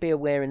 people need to be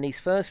aware in these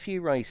first few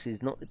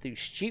races not to do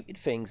stupid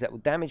things that will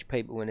damage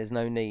people when there's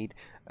no need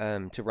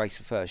to race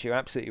for first. You're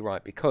absolutely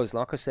right. Because,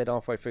 like I said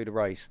halfway through the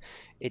race,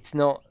 it's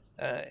not...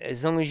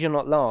 as long as you're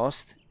not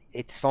last,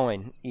 it's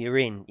fine. You're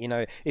in. You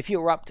know, if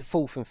you're up to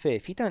 4th and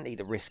 5th, you don't need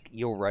to risk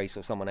your race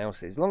or someone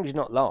else's. As long as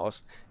you're not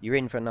last, you're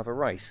in for another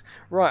race.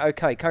 Right,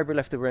 okay, Cobra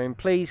left the room.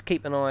 Please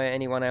keep an eye on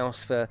anyone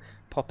else for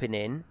popping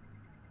in.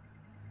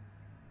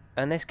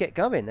 And let's get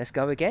going. Let's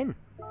go again.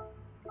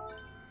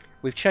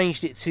 We've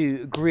changed it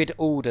to grid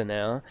order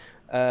now.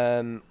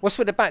 What's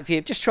with the back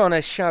view? Just trying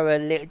to show a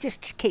little...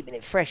 Just keeping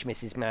it fresh,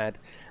 Mrs. Mad.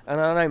 And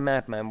I know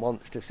Madman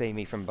wants to see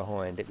me from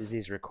behind. It was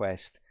his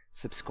request.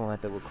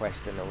 Subscriber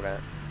request and all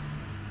that.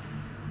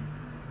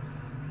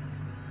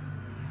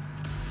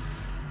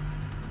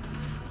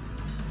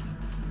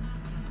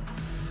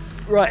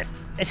 Right,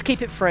 let's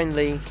keep it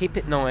friendly, keep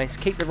it nice,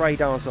 keep the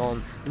radars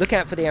on. Look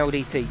out for the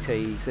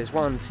LDTTs. There's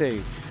 1,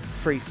 2,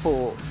 3,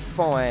 4,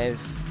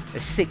 5,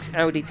 there's 6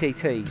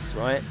 LDTTs,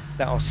 right,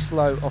 that are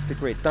slow off the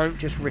grid. Don't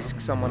just risk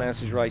someone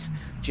else's race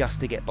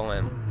just to get by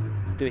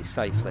them. Do it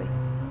safely.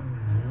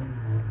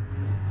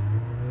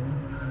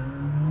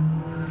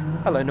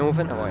 Hello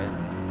Northern, how are you?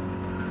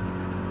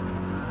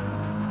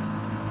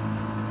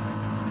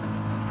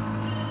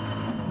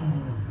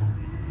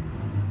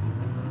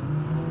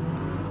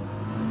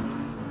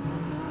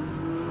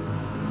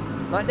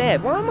 Like there.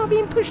 Why am I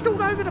being pushed all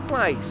over the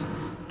place?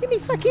 Give me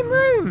fucking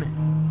room.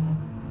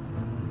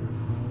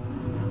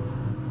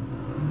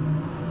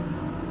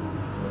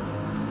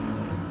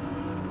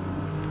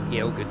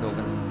 Yeah, all good,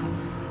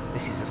 Norman.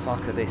 This is a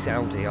fucker, this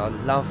Audi. I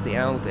love the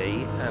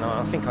Audi, and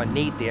I think I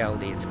need the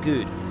Audi. It's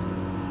good.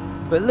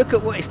 But look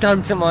at what it's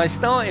done to my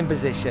starting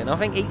position. I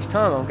think each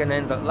time I'm going to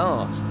end up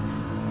last.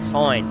 It's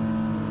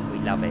fine. We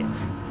love it.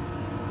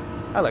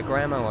 Hello,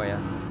 Graham. How are you?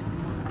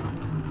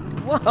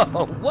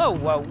 Whoa, whoa,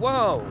 whoa,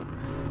 whoa.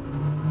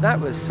 That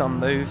was some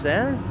move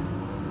there.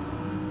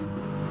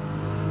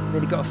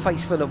 Nearly got a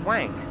face full of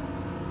Wang.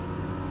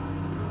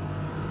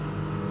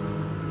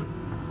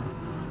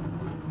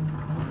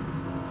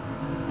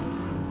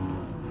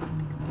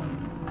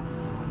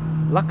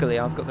 Luckily,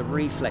 I've got the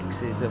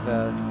reflexes of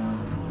a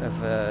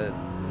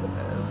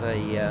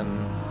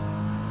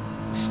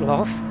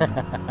sloth,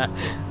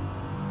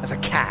 of a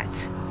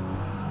cat.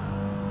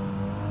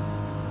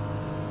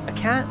 A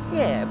cat?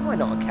 Yeah, why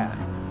not a cat?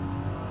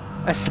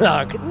 A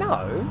slug?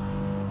 No.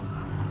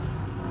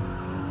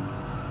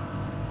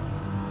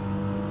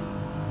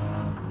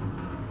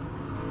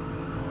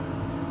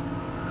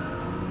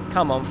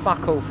 Come on,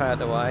 fuck off out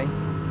the way.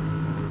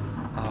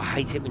 Oh, I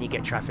hate it when you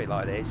get traffic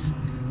like this.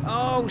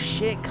 Oh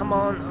shit, come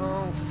on.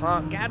 Oh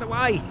fuck, get out of the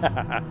way.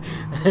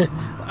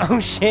 Oh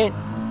shit.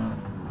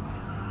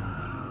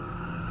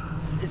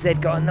 Zed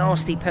got a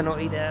nasty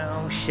penalty there.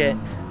 Oh shit.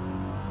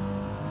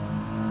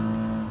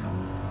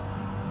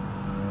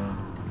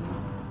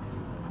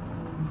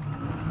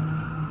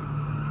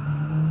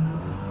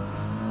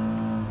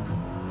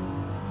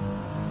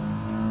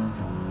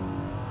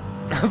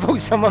 I thought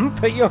someone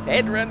put your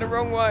head around the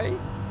wrong way.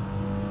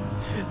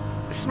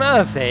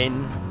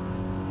 Smurfing.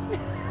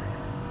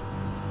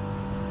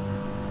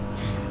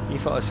 You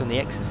thought I was from The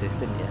Exorcist,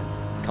 didn't you?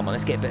 Come on,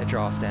 let's get a bit of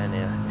draft down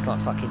here. It's like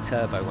fucking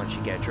turbo once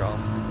you get a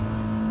draft.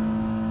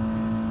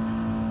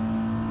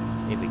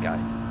 Here we go.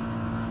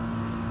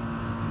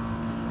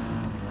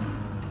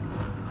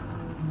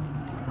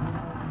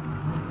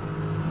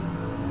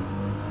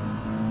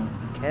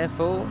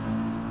 Careful.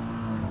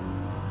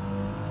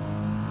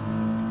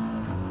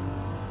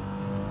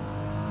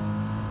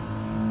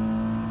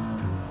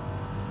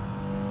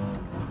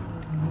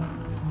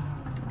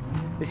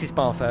 This is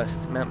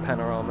Bathurst, Mount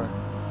Panorama.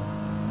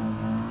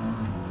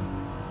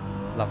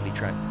 Lovely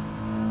track.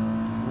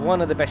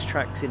 One of the best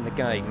tracks in the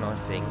game, I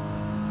think.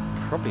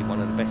 Probably one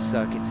of the best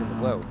circuits in the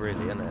world,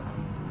 really, isn't it?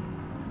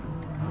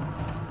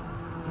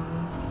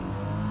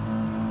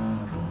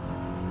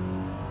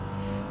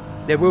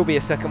 There will be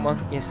a second one.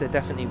 Yes, there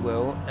definitely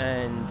will.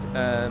 And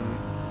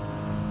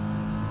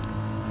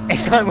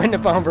it's like when the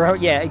Barbara...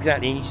 Yeah,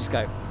 exactly. You just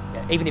go.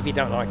 Yeah, even if you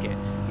don't like it,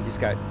 you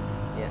just go.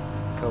 Yeah,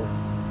 cool.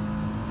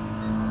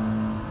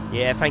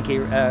 Yeah, thank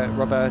you,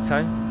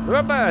 Roberto.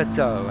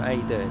 Roberto, how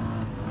you doing?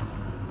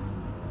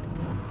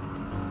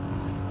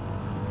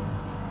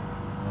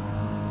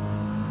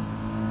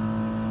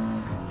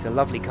 It's a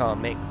lovely car,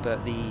 Mick,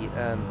 but the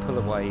pull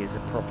away is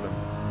a problem.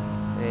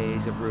 It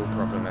is a real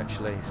problem,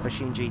 actually,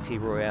 especially in GT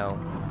Royale.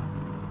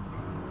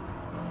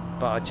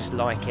 But I just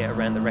like it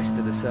around the rest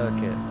of the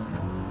circuit.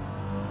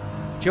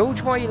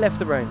 George, why you left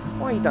the room?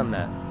 Why you done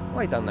that?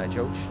 Why you done that,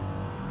 George?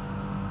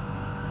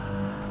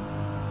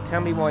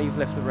 Tell me why you've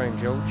left the room,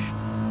 George.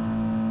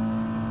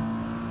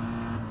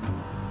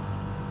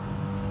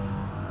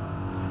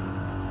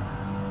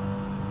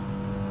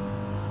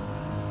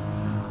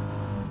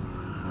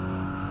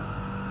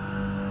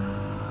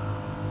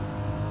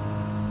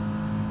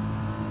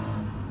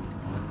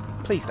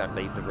 Please don't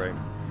leave the room.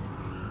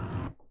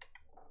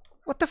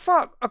 What the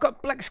fuck? I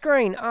got black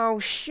screen. Oh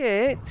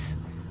shit.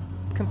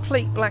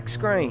 Complete black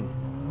screen.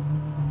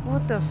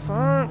 What the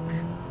fuck?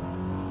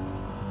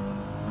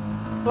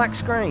 Black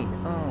screen.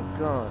 Oh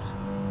god.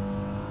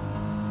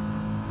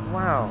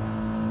 Wow.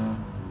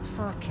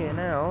 Fucking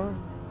hell.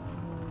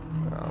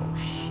 Oh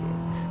shit.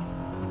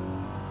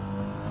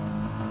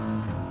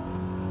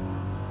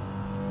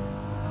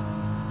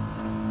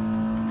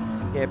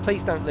 Yeah,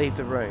 please don't leave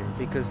the room,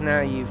 because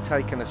now you've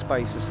taken a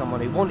space of someone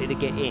who wanted to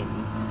get in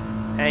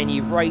and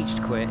you've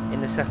raged quit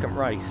in the second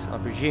race.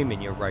 I'm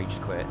presuming you're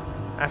raged quit.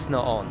 That's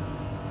not on.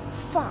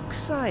 Fuck's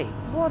sake.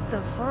 What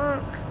the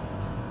fuck?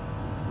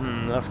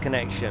 Lost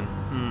connection.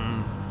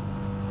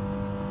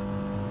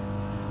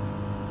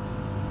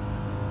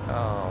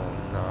 Oh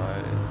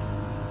no.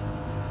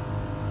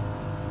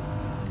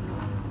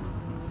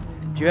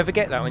 Do you ever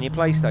get that on your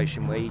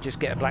PlayStation where you just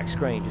get a black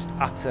screen, just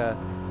utter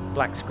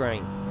black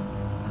screen?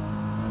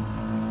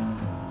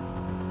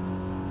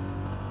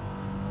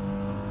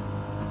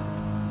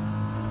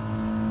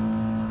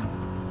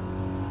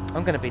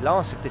 I'm going to be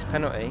last with this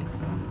penalty.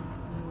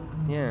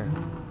 Yeah.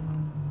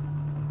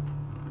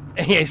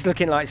 Yeah, it's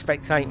looking like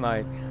spectate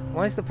mode.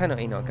 Why is the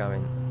penalty not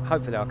going?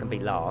 Hopefully I can be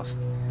last.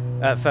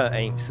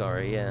 13th,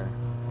 sorry, yeah.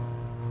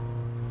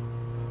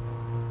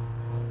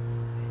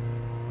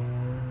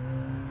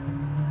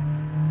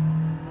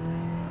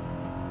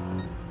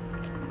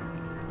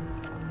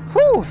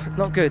 Whew!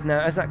 Not good. Now,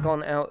 has that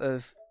gone out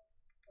of...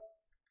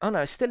 Oh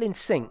no, it's still in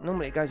sync.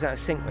 Normally it goes out of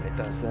sync when it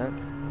does that.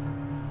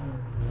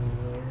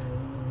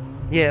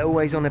 Yeah,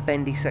 always on a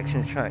bendy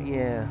section of track.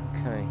 Yeah,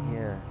 okay,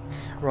 yeah.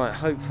 Right,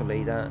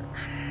 hopefully that...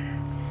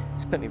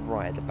 Let's put me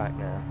right at the back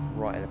now.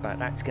 Right at the back.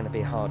 That's going to be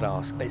a hard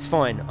ask, but it's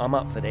fine. I'm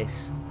up for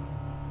this.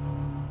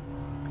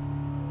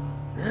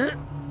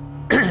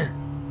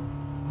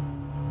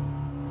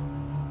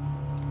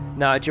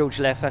 No, George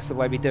left. That's the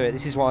way we do it.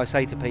 This is why I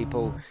say to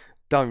people,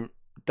 don't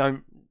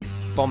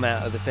bomb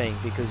out of the thing,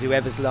 because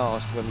whoever's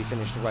last when we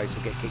finish the race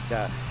will get kicked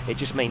out. It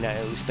just means that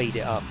it will speed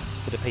it up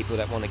for the people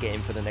that want to get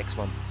in for the next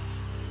one.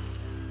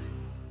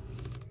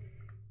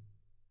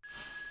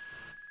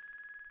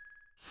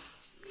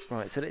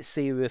 Right, so let's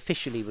see who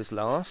officially was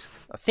last.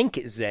 I think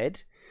it's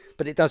Zed,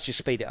 but it does just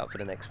speed it up for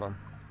the next one.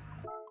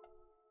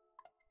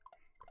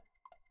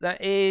 That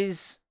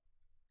is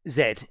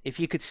Zed. If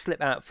you could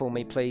slip out for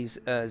me, please,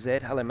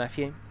 Zed. Hello,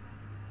 Matthew.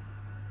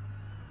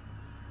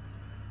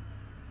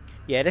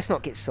 Yeah, let's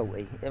not get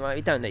salty.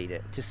 We don't need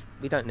it.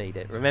 We don't need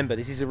it. Remember,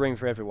 this is a room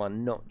for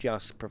everyone, not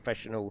just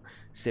professional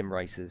sim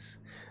racers.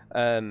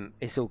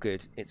 It's all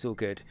good. It's all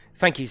good.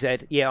 Thank you,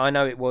 Zed. Yeah, I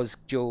know it was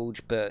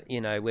George, but, you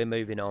know, we're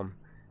moving on.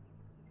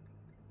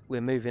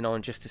 We're moving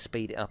on just to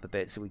speed it up a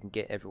bit so we can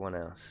get everyone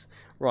else.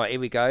 Right, here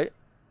we go.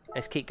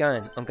 Let's keep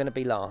going. I'm going to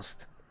be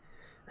last.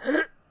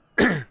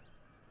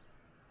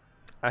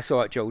 That's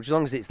alright, George. As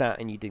long as it's that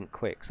and you didn't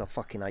quit, because I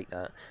fucking hate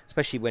that.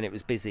 Especially when it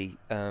was busy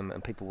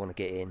and people want to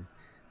get in.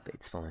 But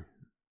it's fine.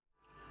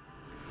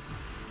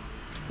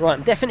 Right,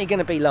 I'm definitely going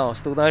to be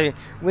last. Although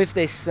with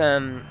this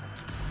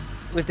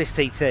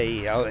TT,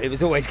 it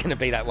was always going to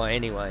be that way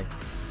anyway.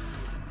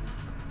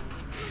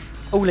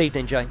 All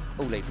evening, Jay.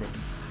 All evening.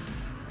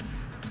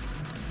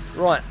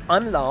 Right,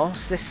 I'm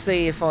last. Let's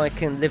see if I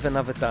can live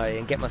another day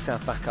and get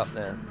myself back up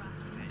there.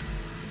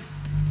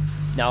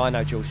 No, I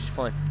know, George. It's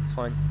fine. It's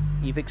fine.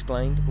 You've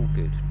explained. All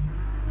good.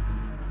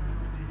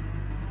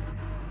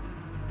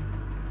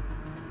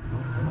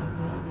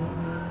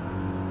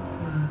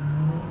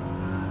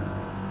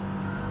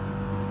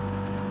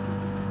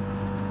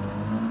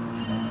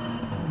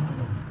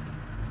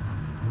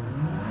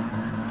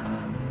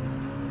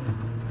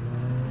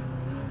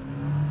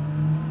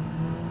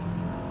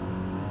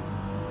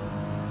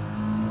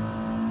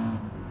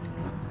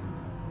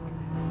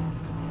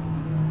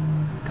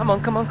 Come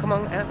on, come on, come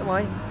on, out of the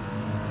way.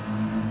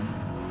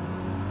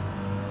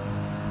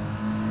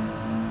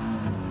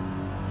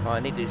 Right, I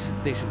need to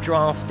do some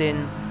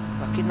drafting.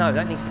 Fucking no,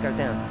 that needs to go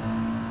down.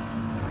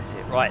 That's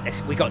it.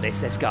 Right, we got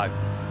this. Let's go.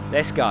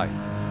 Let's go.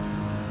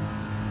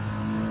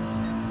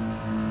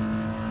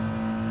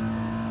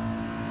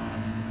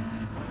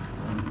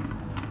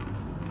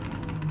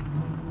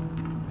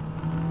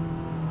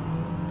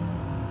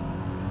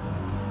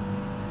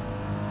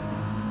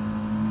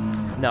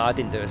 No, I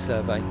didn't do a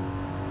survey.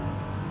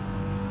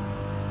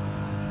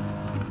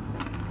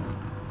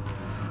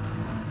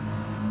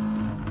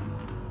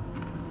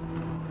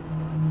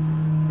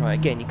 Right,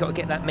 again, you've got to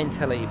get that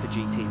mentality for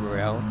GT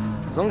Royale.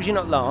 As long as you're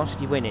not last,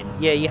 you're winning.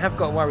 Yeah, you have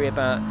got to worry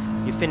about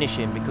your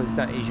finishing because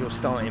that is your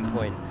starting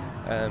point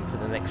for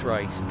the next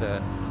race,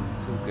 but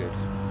it's all good.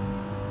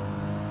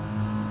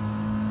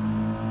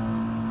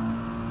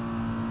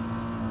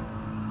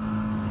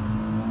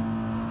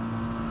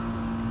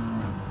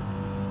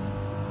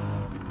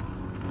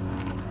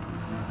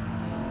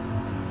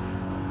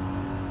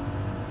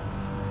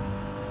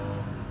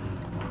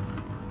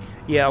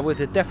 Yeah, I would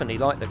have definitely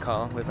liked the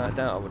car, without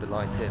doubt I would have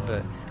liked it,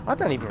 but I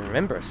don't even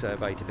remember a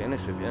survey, to be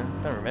honest with you.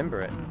 I don't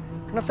remember it.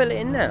 Can I fill it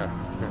in now?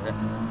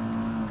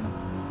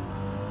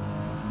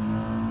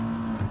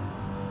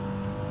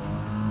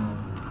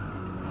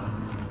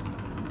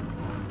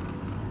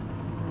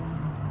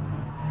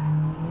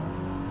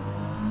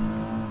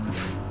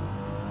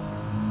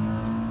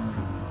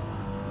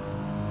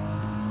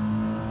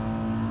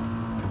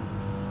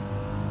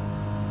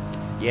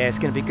 Yeah, it's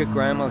going to be good,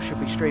 Graham. I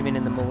should be streaming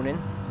in the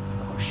morning.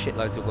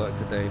 Shitloads of work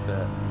to do,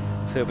 but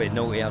I feel a bit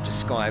naughty. I've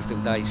just skived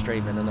all day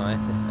streaming tonight.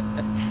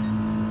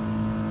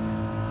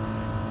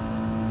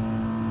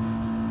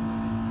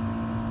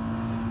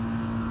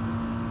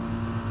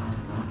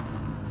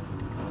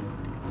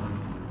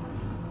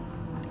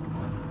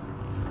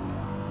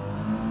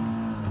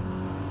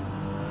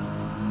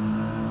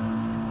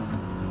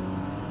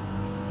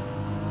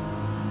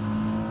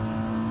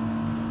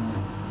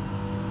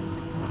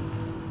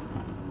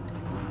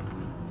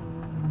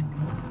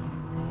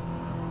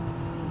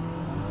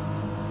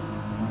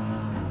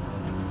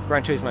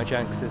 Gran Turismo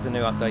Janks, there's a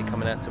new update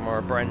coming out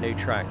tomorrow, brand new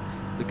track,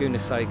 Laguna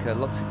Seca,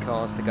 lots of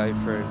cars to go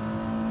through.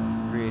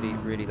 Really,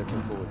 really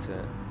looking forward to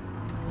it.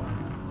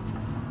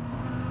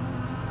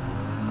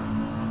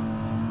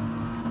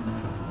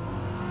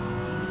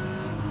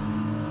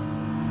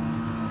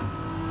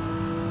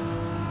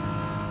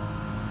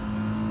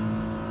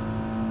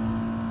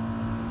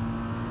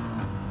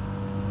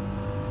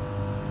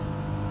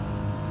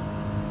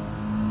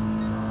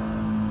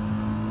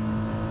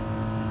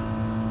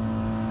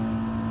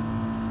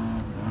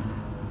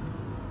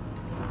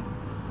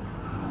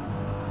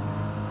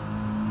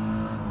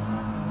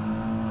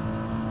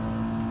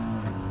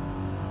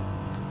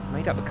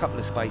 Made up a couple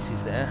of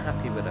spaces there,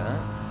 happy with that.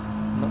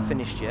 Not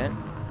finished yet.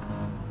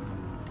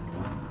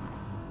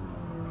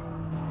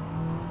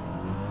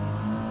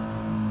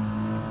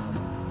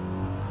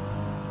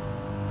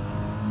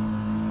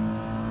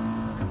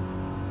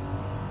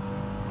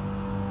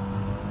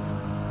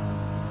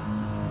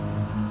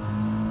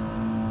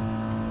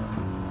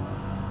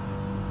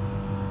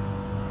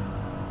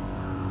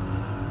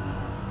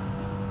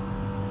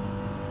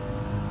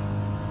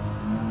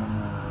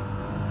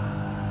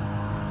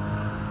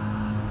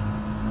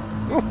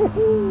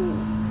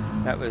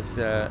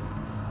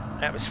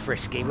 That was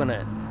frisky, wasn't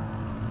it?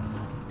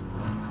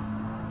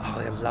 Oh,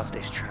 I love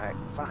this track.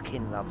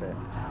 Fucking love it.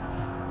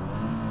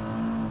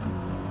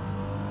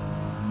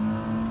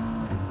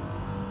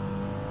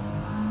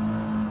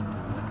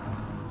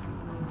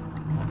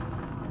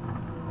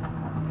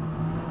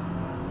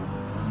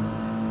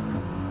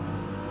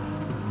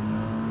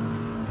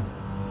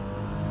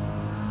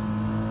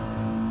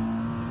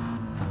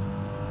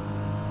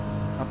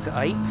 up to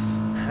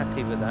 8th.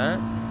 Happy with that.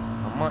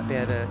 I might be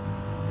able to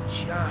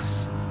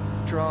just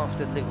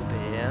draft a little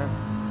bit here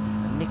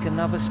and nick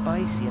another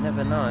space. You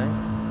never know.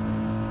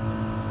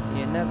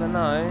 You never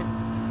know.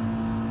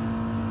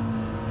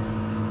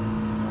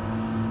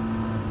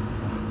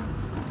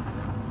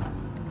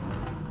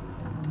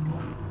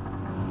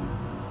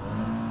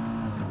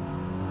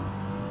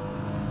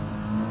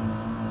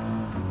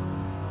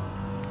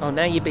 Oh,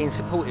 now you're being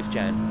supportive,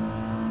 Jan.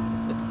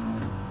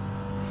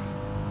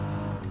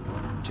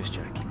 Just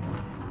joking.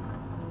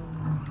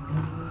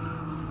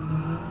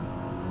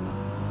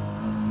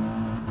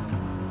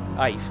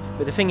 Eighth.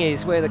 But the thing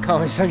is, where the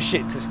car is so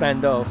shit to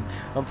stand off,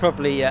 I'm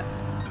probably... got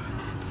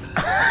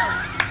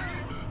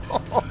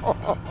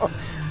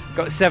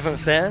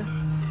 7th there.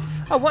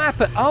 Oh, what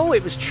happened? Oh,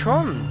 it was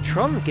Tron.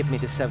 Tron gave me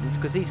the 7th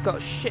because he's got a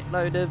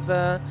shitload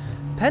of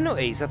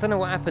penalties. I don't know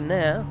what happened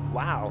there.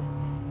 Wow.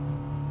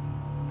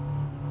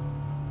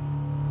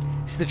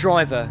 It's the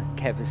driver,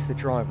 Kev. It's the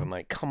driver,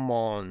 mate. Come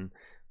on.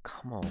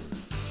 Come on.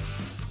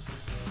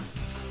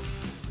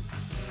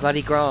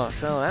 Bloody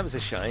grass. Oh, that was a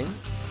shame.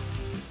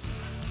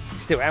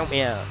 Still helped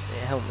me out.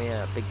 It helped me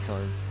out big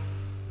time.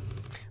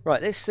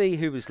 Right, let's see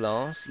who was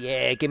last.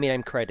 Yeah, give me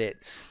them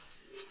credits.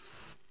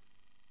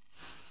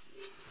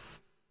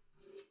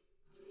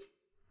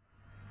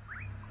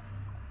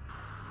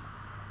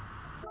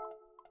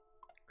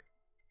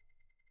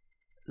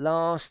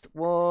 Last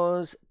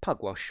was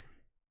Pugwash.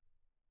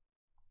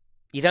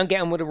 You don't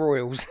get on with the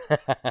Royals.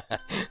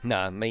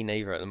 No, me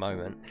neither at the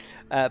moment.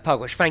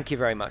 Pugwash, thank you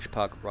very much,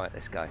 Pug. Right,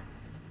 let's go.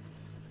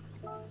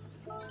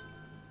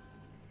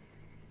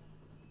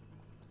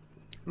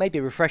 Maybe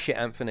refresh it,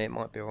 Anthony. It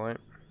might be alright.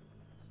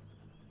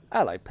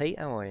 Hello, Pete.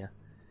 How are you?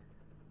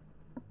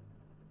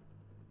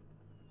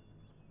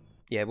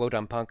 Yeah, well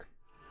done, Pug.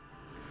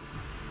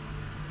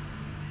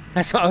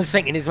 That's what I was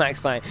thinking, is Max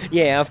playing.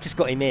 Yeah, I've just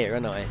got him here,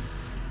 haven't I?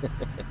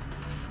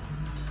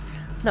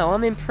 No,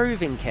 I'm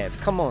improving, Kev.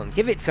 Come on,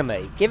 give it to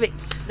me. Give it.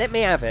 Let me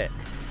have it.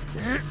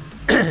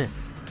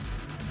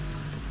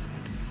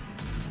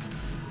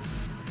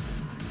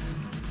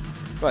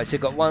 Right, so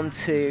we've got 1,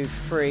 2,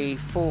 3,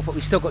 4, 5.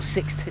 We've still got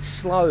 6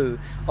 slow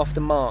off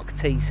the mark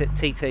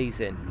TTs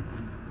in.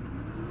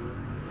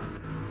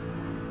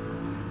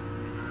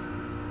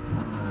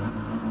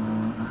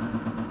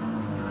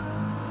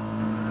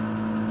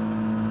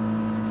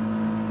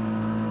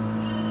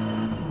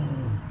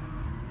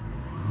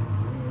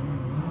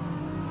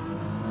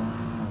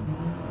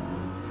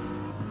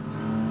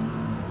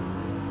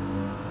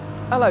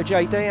 Hello,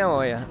 JD. How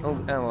are you? Oh,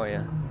 how are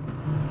you?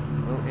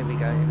 Oh, here we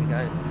go. Here we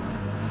go.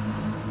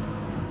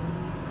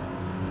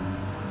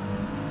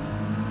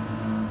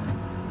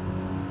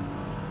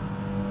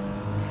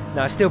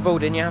 No, still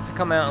building. You have to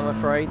come out, I'm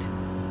afraid.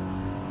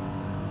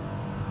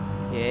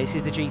 Yeah, this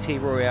is the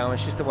GT Royale.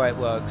 It's just the way it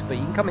works. But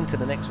you can come into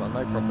the next one,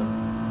 no problem.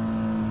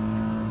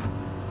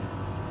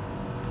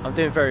 I'm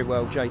doing very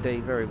well,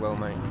 JD. Very well,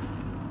 mate.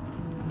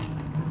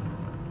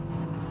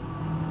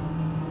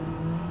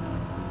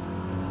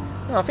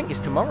 No, I think it's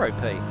tomorrow,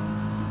 Pete.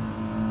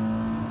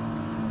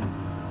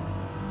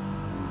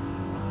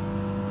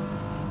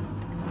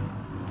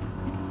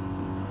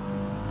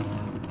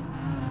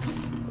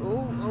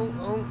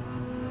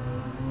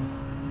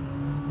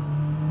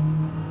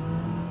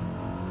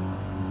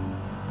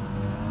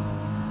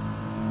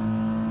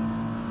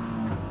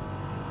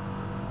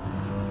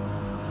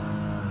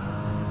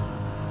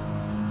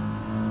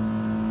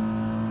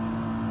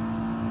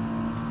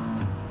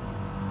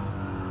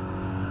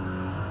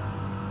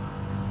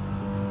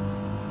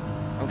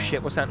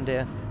 Shit, what's happened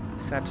here?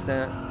 Sab's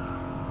there.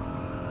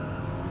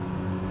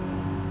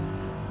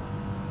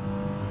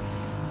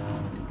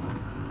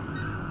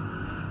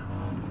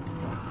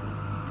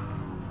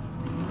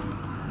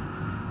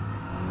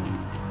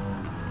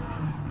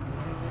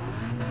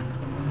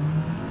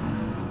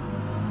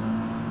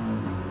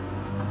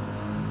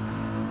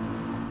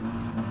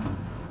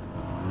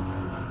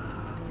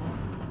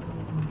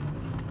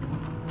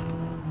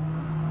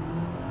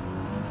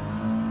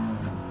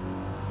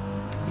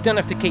 You don't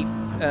have to keep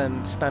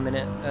spamming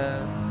it,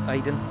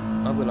 Aidan.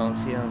 I will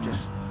answer you. I'm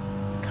just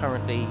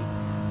currently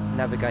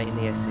navigating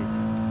the S's.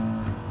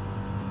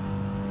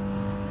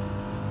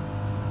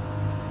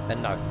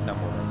 And no, no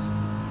more of those.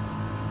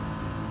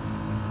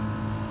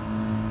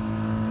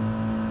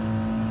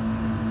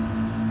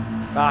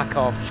 Fuck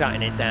off,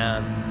 shutting it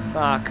down.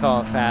 Fuck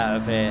off out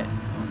of it.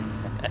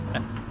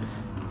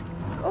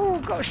 Oh,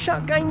 got to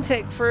shut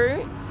GameTech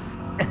through.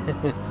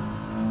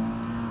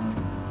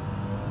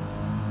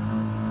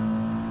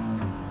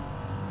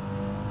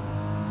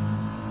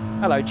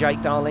 Hello,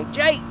 Jake, darling.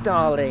 Jake,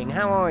 darling,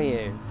 how are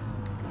you?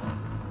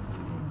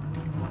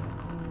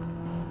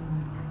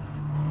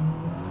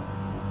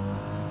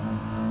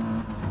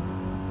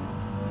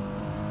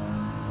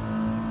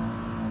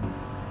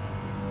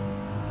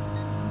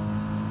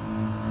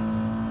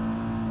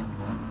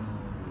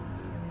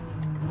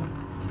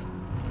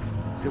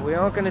 So we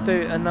are going to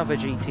do another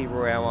GT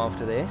Royale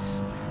after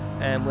this.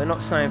 And we're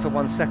not saying for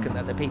 1 second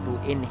that the people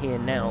in here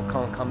now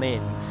can't come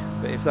in,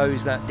 but if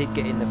those that did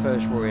get in the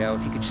first Royale,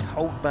 if you could just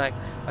hold back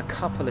a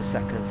couple of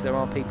seconds, there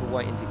are people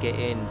waiting to get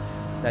in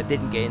that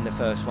didn't get in the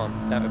first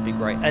one, that would be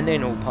great. And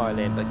then all pile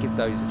in, but give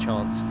those a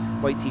chance.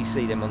 Wait till you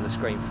see them on the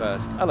screen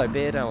first. Hello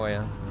Beard, how are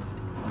you?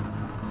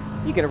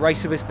 You gonna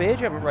race with us, Beard?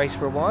 You haven't raced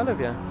for a while, have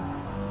you?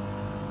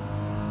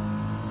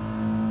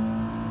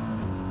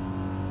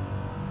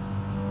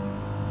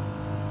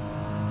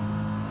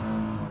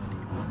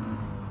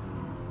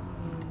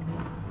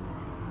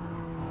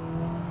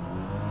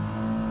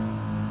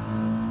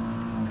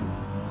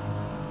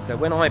 So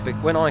when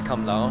I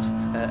come last,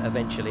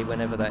 eventually,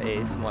 whenever that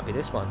is, might be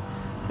this one,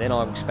 then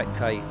I will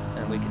spectate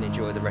and we can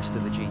enjoy the rest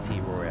of the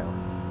GT Royale.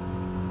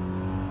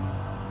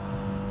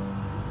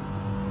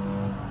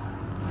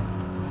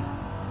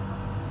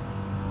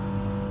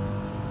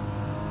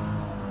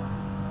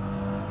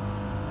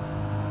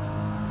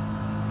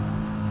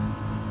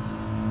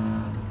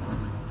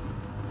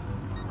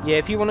 Yeah,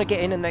 if you want to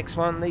get in the next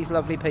one, these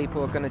lovely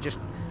people are going to just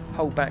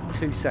hold back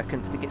 2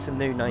 seconds to get some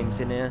new names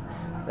in here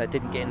that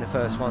didn't get in the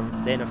first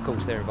one. Then, of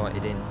course, they're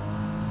invited in.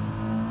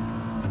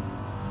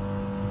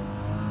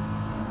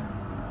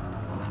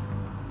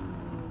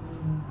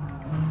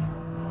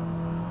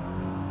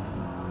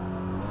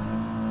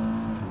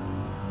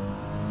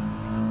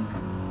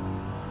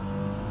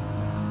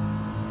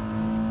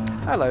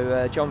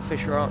 Hello,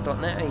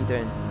 JohnFisherArt.net. How you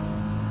doing?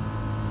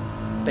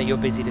 Bet you're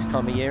busy this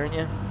time of year, aren't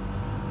you?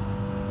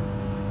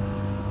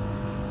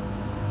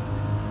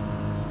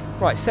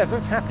 Right,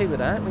 7th, happy with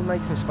that. We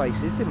made some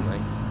spaces, didn't we?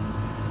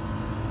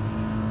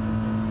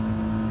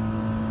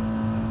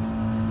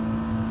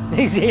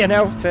 Is he an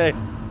elf too?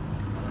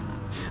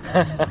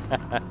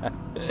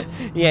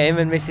 Yeah, him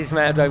and Mrs.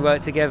 Mando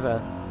work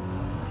together.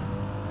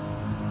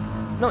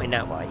 Not in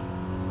that way.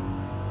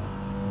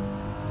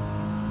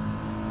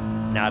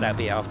 No, that'll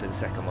be after the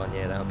second one.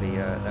 Yeah, that'll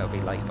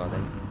be late by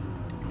then.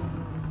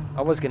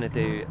 I was going to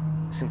do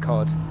some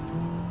COD,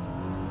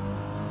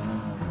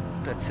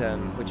 but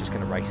we're just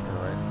going to race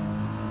tonight.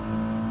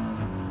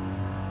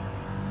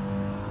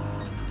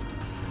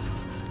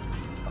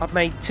 I've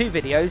made 2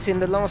 videos in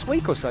the last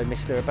week or so,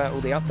 mister, about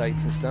all the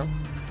updates and stuff.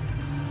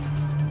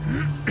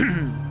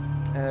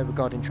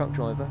 Regarding truck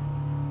driver.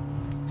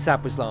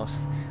 Sab was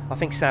last. I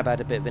think Sab had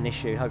a bit of an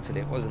issue.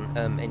 Hopefully it wasn't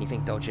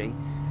anything dodgy.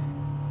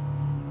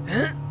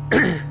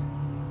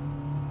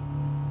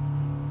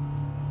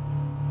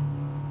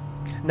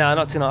 No,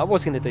 not tonight. I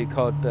was going to do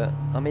COD, but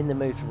I'm in the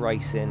mood for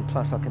racing.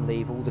 Plus I can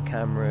leave all the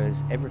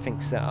cameras, everything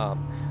set up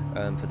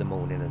for the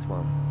morning as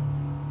well.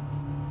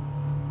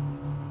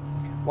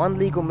 One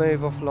legal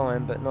move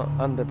offline, but not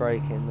under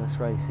braking. That's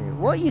racing.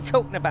 What are you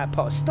talking about,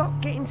 Potter?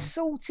 Stop getting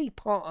salty,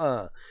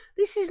 Potter.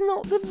 This is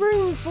not the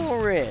room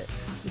for it.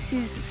 This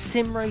is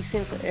sim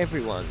racing for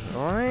everyone,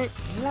 alright?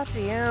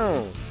 Bloody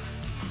hell.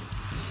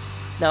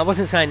 No, I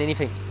wasn't saying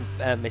anything,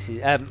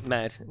 Mrs.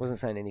 Mad. I wasn't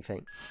saying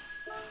anything.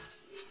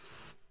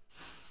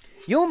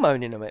 You're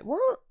moaning on it.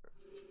 What?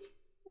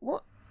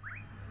 What?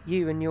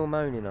 You and you're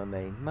moaning on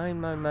me.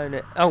 Moan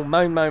at... Oh,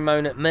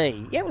 moan at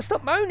me. Yeah, well,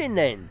 stop moaning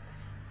then.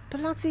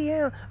 Bloody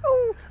hell.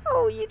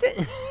 Oh, you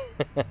did.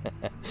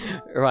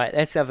 Right,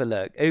 let's have a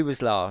look. Who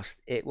was last?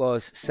 It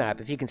was Sab.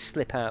 If you can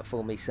slip out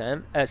for me,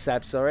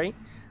 Sab, sorry.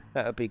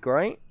 That would be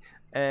great.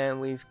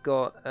 And we've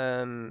got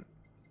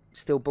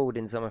Still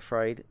Baldings, I'm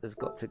afraid, has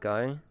got to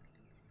go.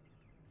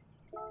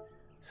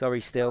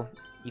 Sorry, Still.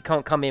 You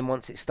can't come in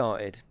once it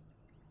started.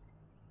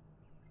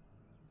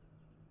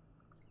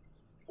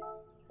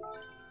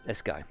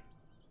 Let's go.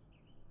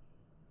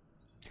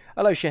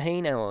 Hello,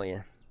 Shaheen. How are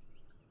you?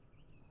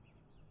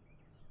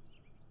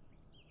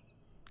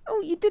 Oh,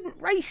 you didn't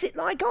race it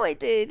like I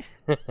did.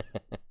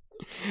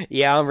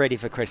 Yeah, I'm ready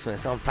for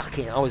Christmas. I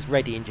was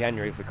ready in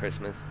January for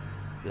Christmas.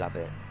 Love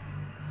it.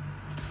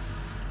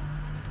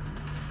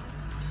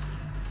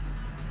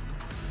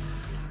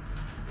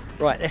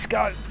 Right, let's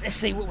go. Let's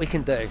see what we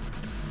can do.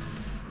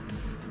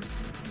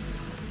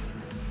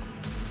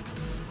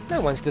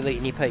 No one's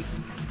deleting your peak.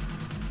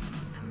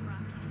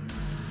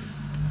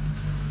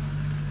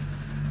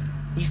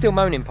 You still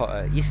moaning,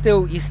 Potter? You're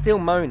still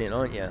moaning,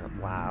 aren't you?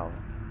 Wow.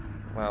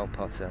 Wow,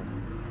 Potter.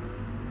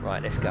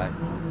 Right, let's go.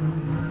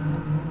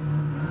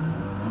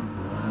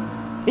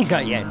 He's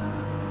like, yes.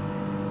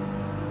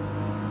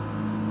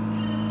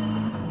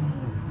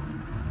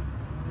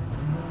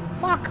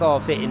 Fuck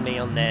off hitting me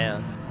on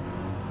there.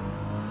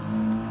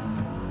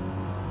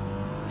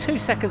 2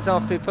 seconds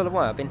after we pull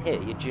away, I've been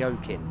hit. You're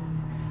joking.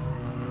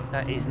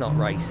 That is not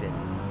racing.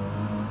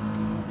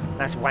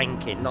 That's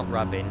wanking, not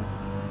rubbing.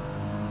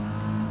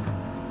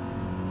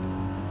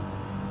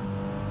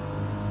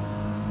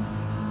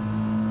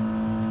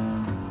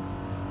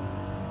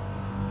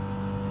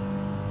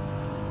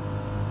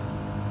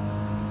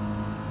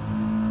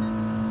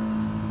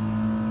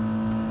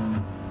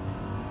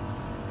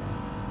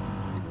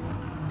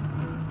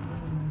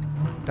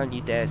 Don't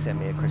you dare send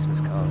me a Christmas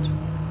card,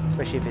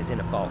 especially if it's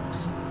in a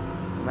box.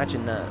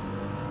 Imagine that.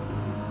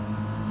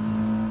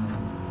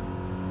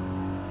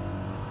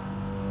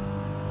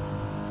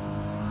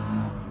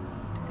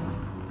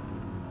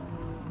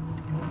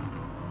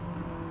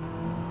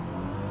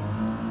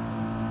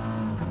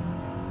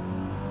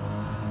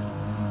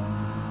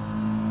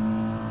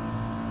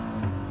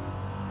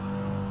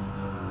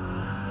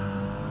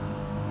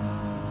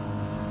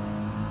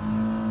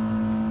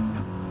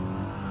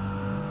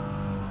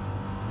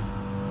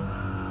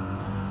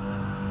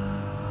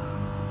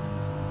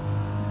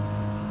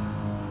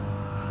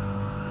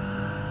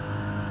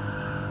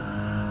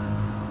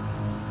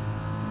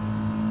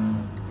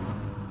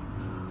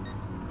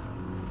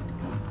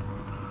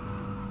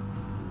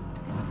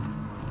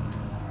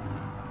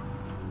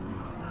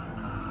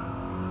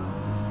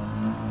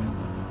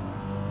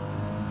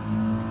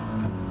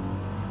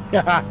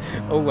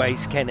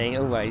 Always, Kenny,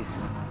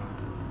 always.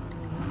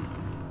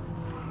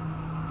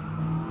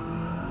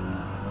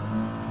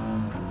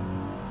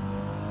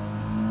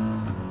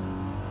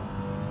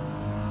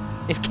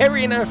 If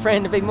Kerry and her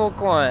friend had been more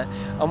quiet,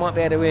 I might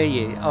be able to hear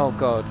you. Oh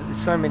God,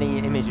 so many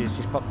images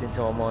just popped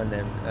into our mind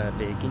then,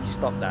 Big. Can you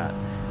stop that?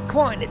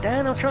 Quieten it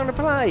down, I'm trying to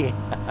play.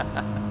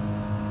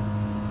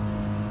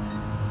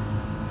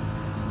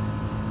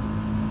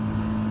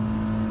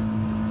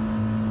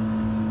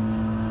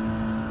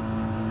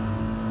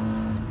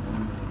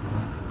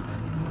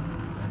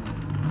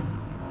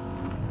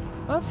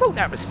 I thought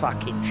that was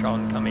fucking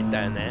Tron coming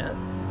down there.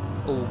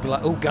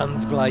 All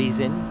guns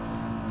blazing.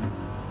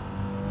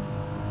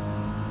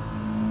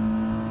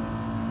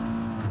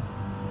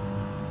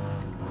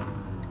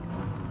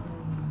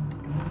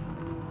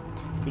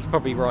 He's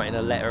probably writing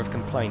a letter of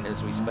complaint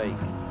as we speak.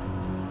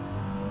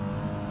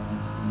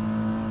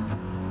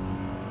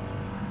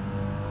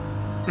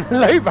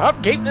 Loop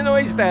up, keep the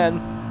noise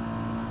down.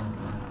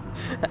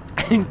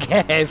 And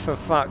care, for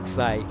fuck's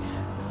sake.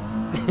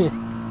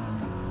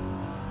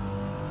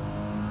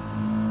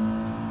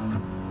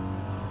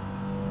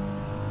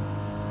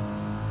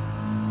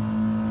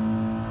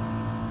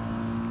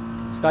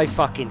 Stay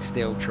fucking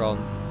still, Tron.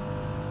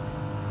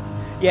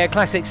 Yeah,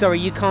 Classic, sorry,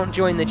 you can't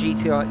join the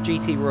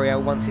GT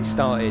Royale once it's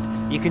started.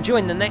 You can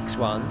join the next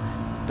one,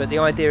 but the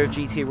idea of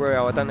GT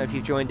Royale, I don't know if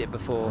you've joined it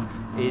before,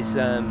 is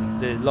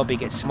the lobby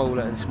gets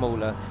smaller and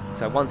smaller.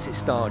 So once it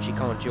starts, you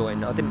can't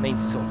join. I didn't mean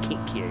to sort of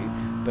kick you,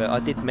 but I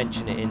did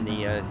mention it in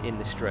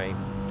the stream.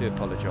 Do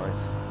apologise.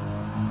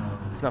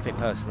 It's nothing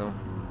personal.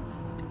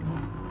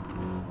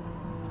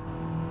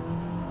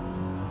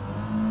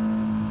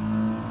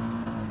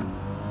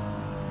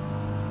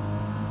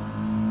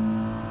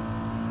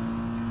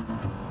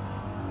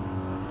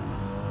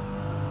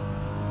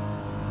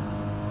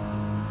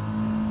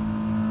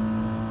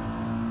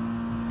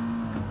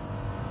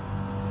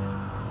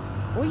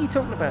 What are you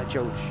talking about,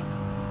 George?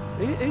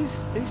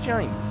 Who's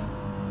James?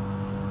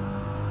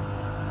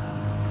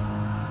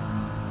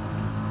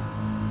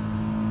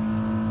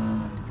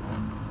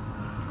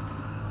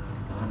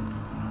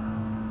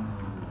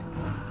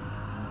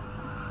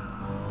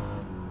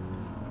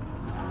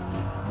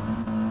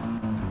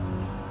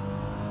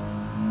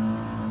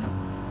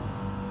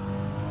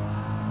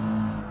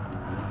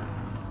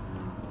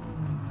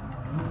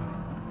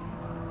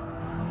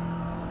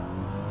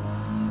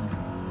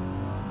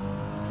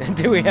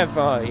 Do we have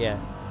fire? Yeah.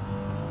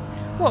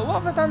 What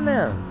have I done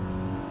now?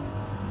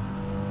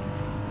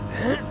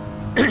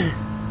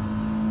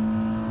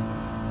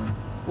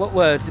 What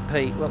word,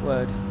 Pete? What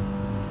word?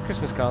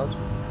 Christmas card.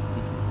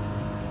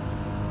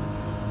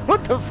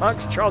 What the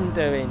fuck's Tron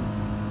doing?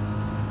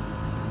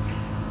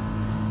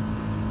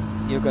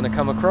 You're gonna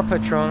come a cropper,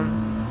 Tron.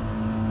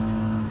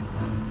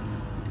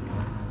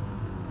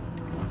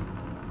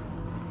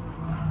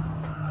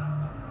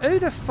 Who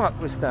the fuck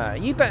was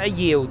that? You better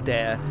yield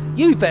there.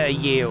 You better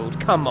yield.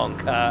 Come on,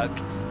 Kirk.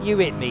 You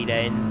hit me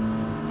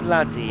then.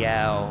 Bloody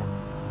hell.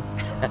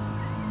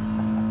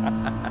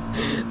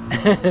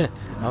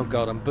 Oh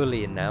God, I'm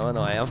bullying now, aren't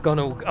I? I've gone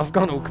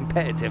all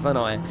competitive, haven't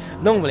I?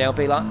 Normally I'll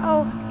be like,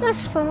 oh,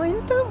 that's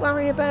fine. Don't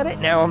worry about it.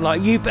 Now I'm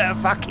like, you better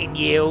fucking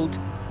yield.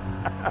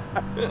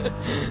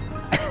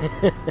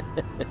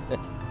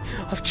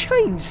 I've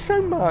changed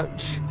so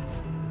much.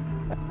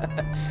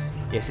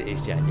 Yes, it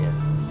is, Jan. Yeah.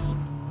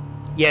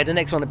 Yeah, the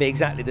next one will be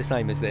exactly the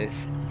same as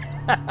this.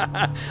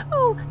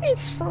 Oh,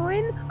 it's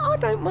fine. I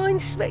don't mind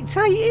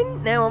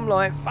spectating. Now I'm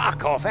like,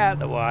 fuck off, out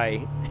the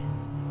way.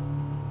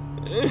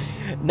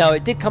 No,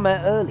 it did come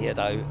out earlier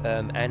though,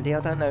 Andy. I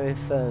don't know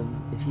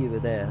if you were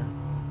there.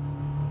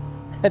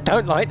 I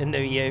don't like the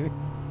new you.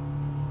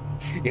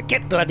 You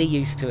get bloody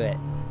used to it.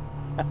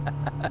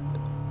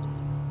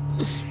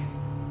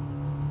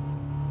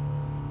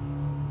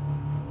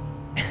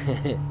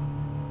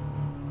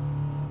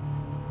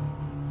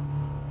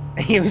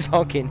 He was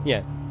hocking,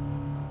 yeah.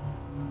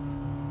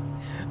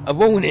 A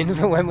warning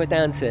for when we're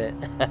down to it.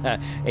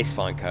 It's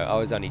fine, Kurt. I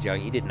was only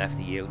joking. You didn't have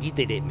to yield. You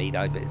did hit me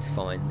though, but it's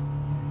fine.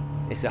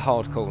 It's a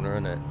hard corner,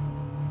 isn't it?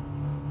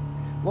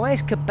 Why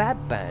is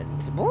kebab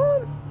banned?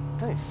 What? I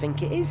don't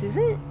think it is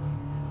it?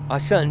 I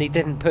certainly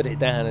didn't put it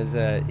down as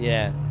a...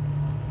 yeah.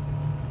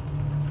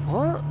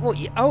 What? What?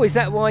 Oh, is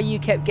that why you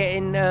kept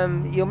getting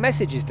your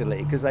messages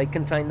deleted? Because they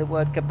contain the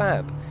word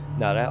kebab?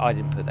 No, I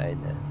didn't put that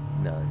in there.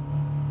 No.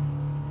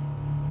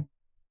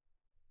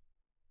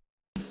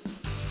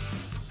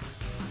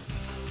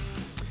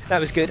 That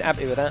was good.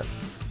 Happy with that.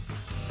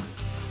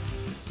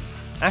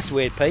 That's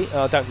weird, Pete.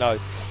 Oh, I don't know.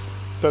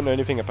 Don't know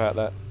anything about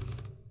that.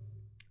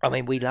 I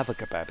mean, we love a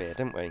kebab here,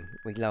 don't we?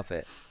 We love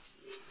it.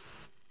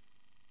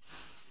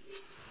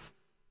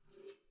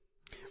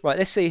 Right,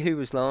 let's see who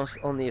was last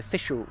on the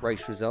official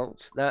race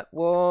results. That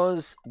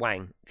was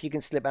Wang. If you can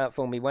slip out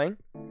for me, Wang.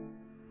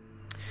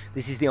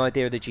 This is the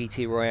idea of the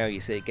GT Royale, you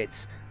see. It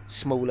gets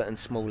smaller and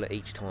smaller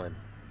each time.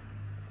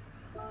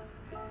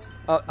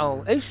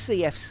 Oh, who's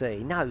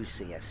CFC? No,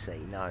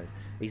 CFC, no.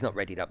 He's not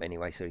readied up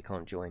anyway, so he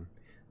can't join.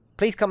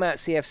 Please come out,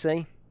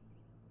 CFC.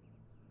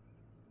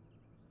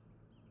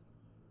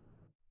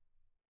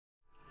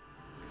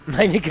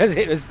 Maybe because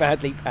it was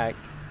badly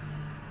packed.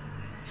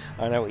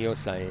 I know what you're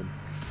saying.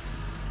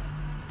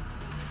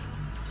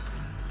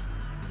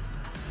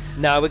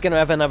 No, we're going to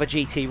have another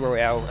GT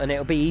Royale, and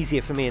it'll be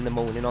easier for me in the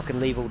morning. I can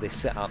leave all this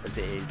set up as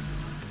it is.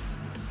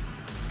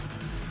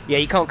 Yeah,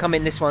 you can't come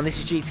in this one. This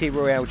is GT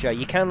Royale, Jay.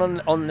 You can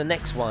on the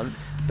next one,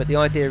 but the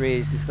idea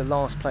is the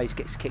last place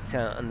gets kicked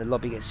out and the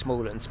lobby gets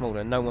smaller and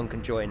smaller, and no one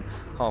can join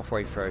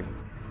halfway through.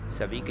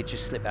 So if you could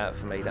just slip out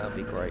for me, that would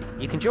be great.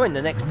 You can join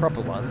the next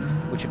proper one,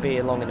 which will be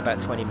along in about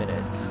 20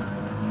 minutes.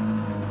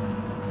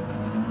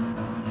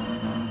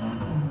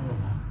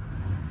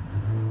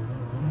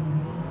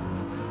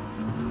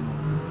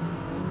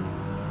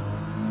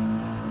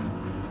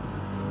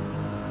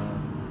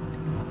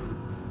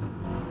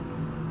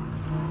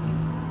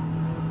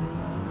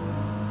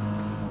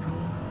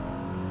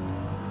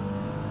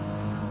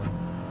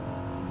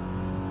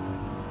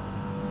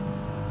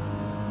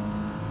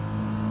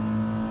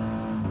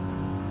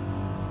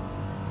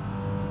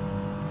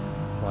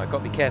 Right, got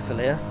to be careful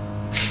here.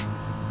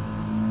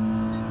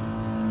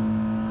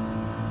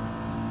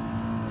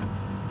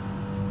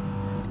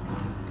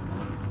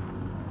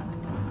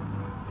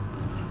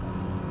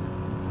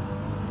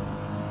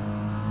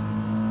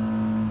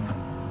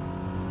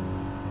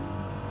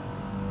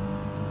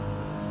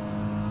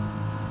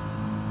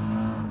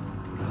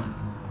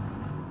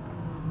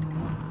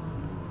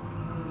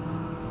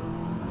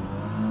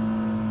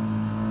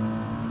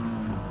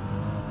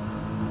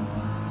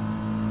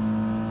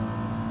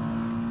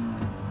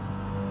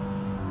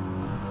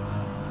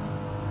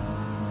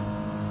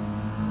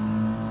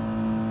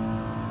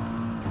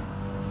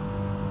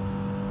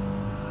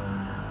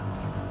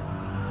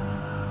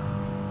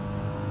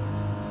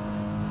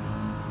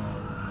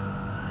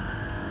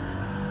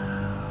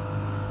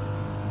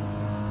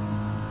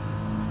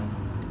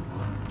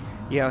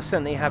 Yeah, I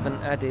certainly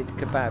haven't added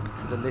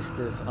kebab to the list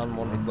of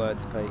unwanted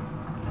words, Pete.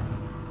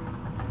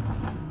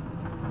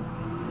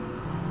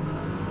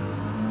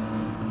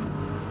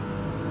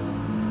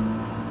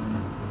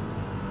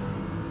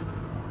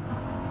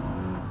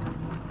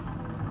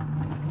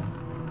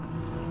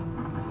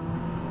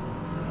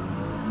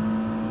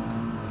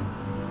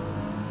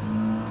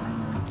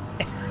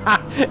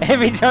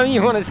 Every time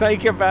you want to say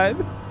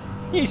kebab,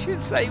 you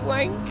should say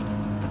wank.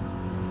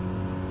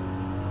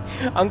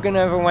 I'm gonna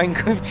have a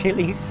wank with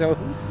chili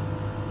sauce.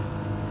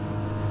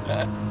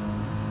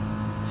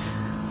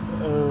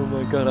 Oh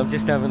my god, I'm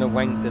just having a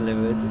wank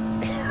delivered.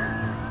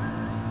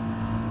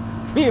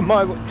 Me and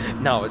my...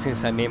 No, I was gonna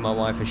say me and my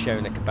wife are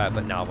sharing a kebab,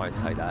 but no, I won't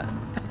say that.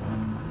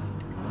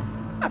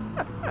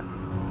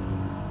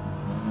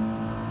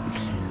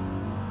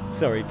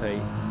 Sorry,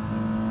 Pete.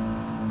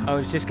 I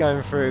was just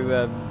going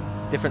through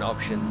different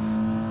options.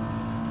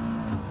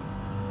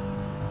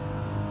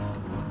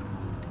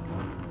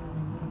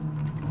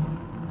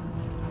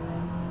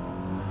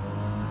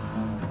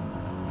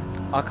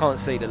 I can't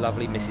see the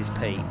lovely Mrs.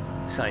 P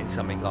saying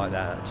something like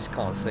that. I just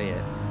can't see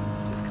it.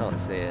 Just can't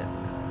see it.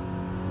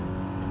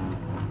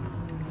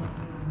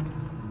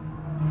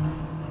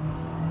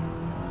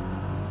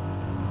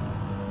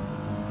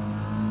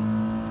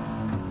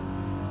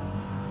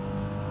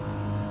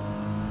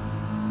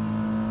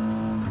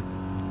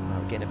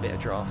 We're getting a bit of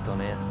draft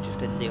on it.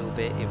 Just a little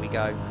bit. Here we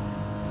go.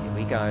 Here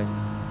we go.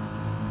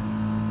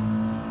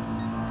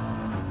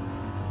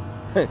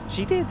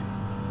 She did.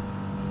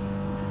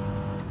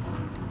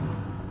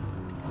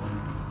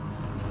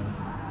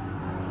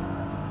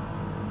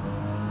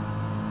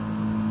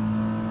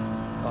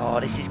 Oh,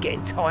 this is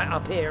getting tight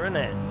up here, isn't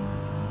it?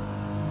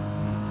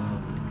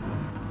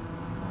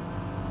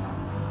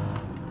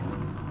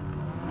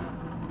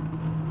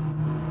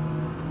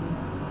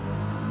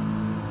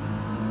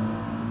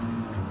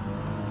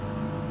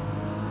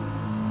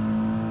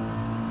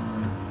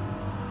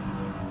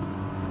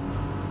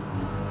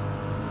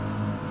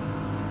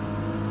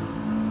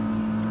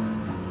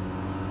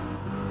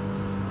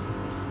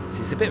 So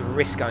it's a bit of a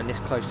risk going this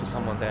close to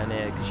someone down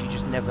there because you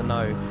just never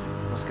know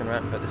what's going to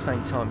happen. But at the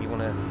same time, you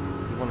want to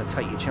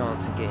take your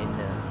chance and get in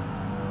there.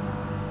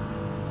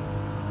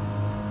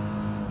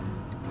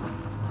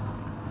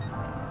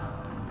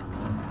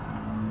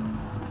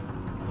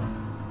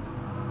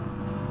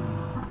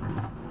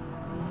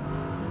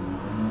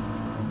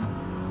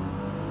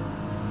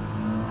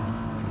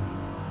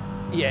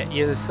 Yeah,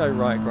 you're so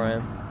right,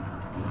 Graham.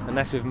 And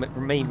that's with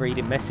me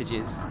reading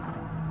messages.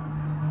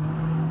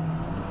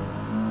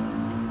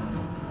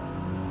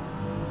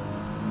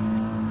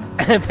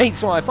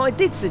 Pete's wife, I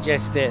did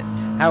suggest it.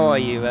 How are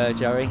you,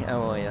 Joey?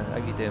 How are you?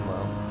 Hope you're doing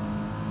well.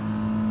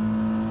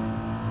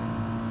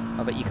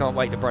 I bet you can't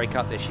wait to break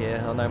up this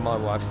year. I know my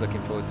wife's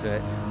looking forward to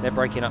it. They're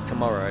breaking up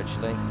tomorrow,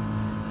 actually.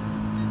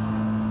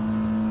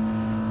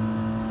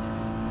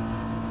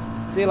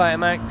 See you later,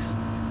 Max.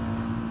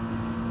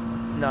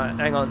 No,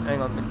 hang on.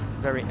 Hang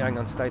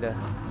on, stay there.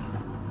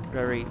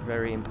 Very,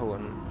 very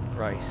important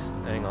race.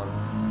 Hang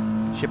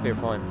on. Should be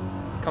fine.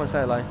 Come and say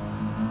hello.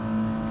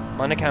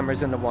 Mind the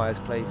cameras and the wires,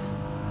 please.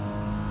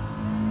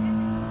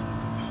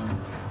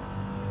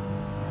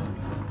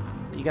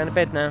 You going to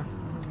bed now?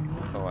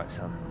 Alright,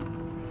 son.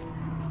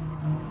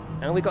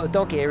 And we got a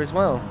dog here as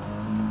well.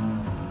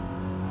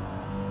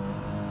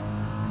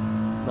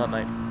 Right,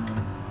 mate.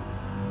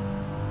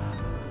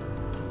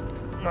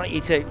 Right,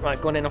 you two. Right,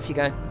 go on in, off you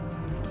go.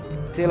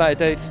 See you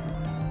later, dude.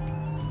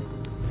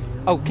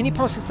 Oh, can you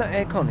pass us that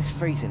aircon? It's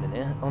freezing in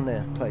here. On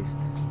there, please.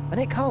 Isn't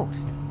it cold?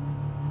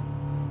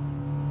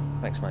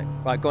 Thanks, mate.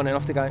 Right, go on in,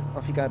 off you go.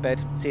 Off you go to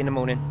bed. See you in the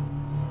morning.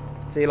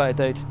 See you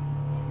later, dude.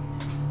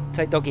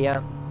 Take doggy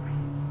out.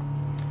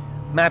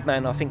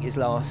 Madman, I think, is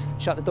last.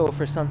 Shut the door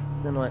for us, son.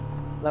 Good night.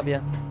 Love you.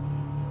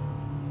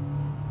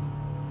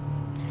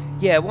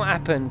 Yeah, what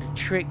happened?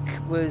 Trick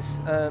was,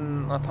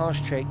 I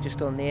passed Trick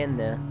just on the end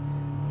there.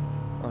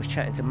 I was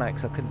chatting to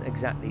Max. I couldn't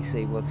exactly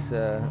see what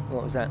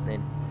was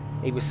happening.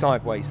 He was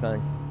sideways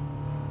though.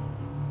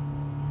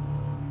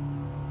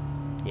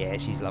 Yeah,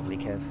 she's lovely,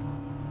 Kev.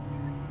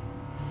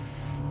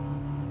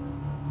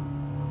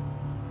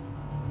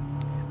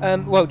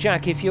 Well,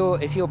 Jack, if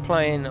you're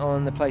playing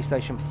on the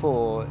PlayStation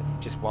 4,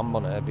 just one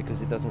monitor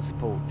because it doesn't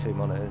support 2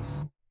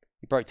 monitors.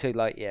 You broke too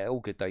late. Yeah, all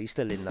good though. You're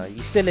still in though.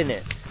 You're still in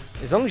it.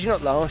 As long as you're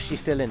not last, you're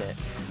still in it.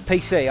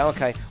 PC,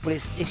 okay. Well,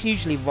 it's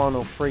usually 1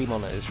 or 3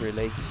 monitors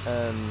really.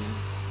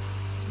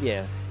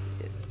 Yeah,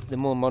 the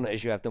more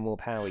monitors you have, the more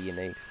power you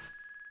need.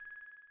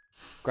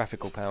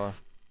 Graphical power.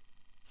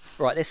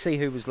 Right, let's see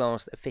who was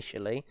last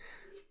officially.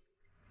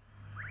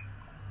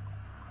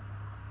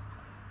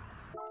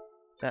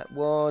 That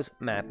was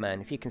Madman,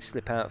 if you can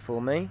slip out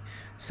for me.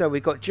 So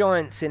we've got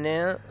Giants in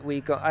there,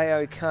 we've got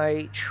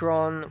AOK,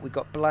 Tron, we've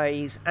got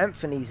Blaze,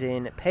 Anthony's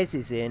in, Pez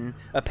is in,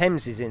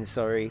 Pems is in,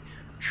 sorry,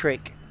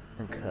 Trick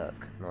and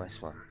Kirk.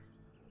 Nice one.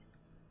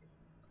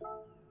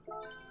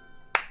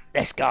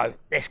 Let's go,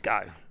 let's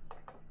go.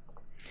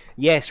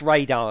 Yes,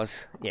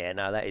 radars. Yeah,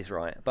 no, that is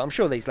right. But I'm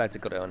sure these lads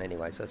have got it on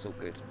anyway, so it's all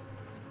good.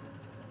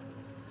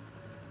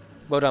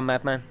 Well done,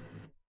 Madman.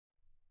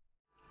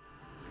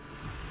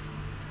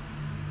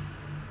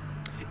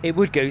 It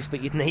would, Goose,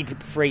 but you'd need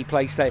free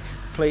PlayStation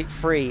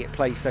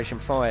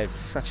 5.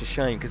 Such a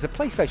shame, because the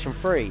PlayStation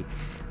 3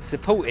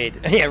 supported...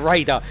 yeah,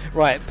 radar.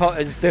 Right,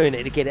 Potter's doing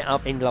it to get it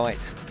up in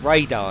light.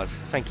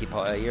 Radars. Thank you,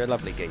 Potter. You're a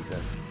lovely geezer.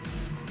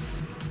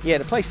 Yeah,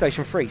 the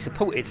PlayStation 3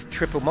 supported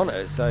triple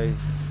monitors, so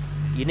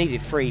you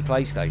needed 3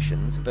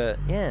 PlayStations, but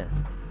yeah.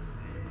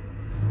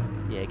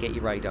 Yeah, get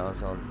your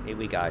radars on. Here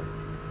we go.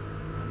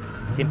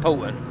 It's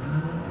important.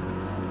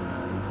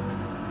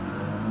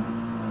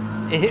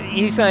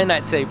 You saying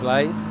that too,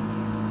 Blaze?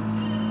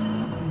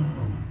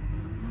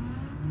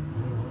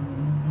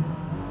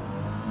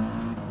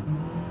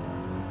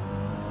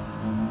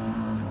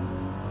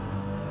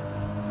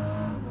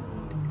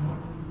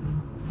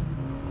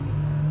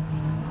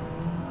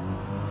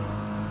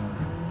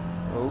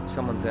 Oh,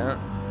 someone's out.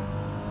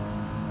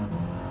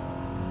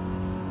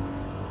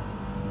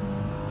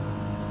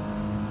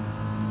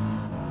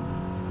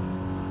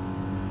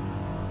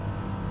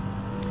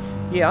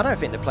 Yeah, I don't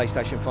think the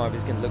PlayStation 5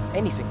 is going to look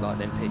anything like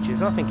them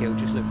pictures. I think it'll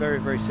just look very,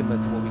 very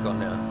similar to what we got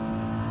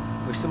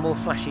now, with some more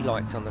flashy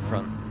lights on the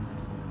front.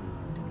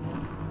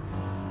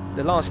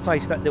 The last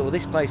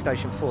this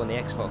PlayStation 4 and the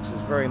Xbox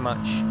was very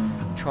much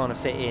trying to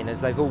fit in,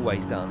 as they've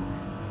always done,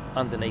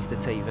 underneath the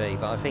TV.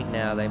 But I think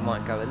now they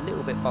might go a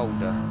little bit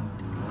bolder.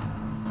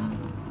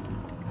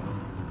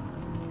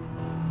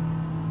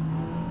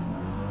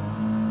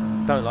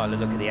 Don't like the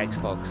look of the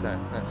Xbox.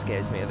 That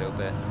scares me a little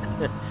bit.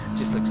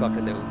 Just looks like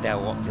a little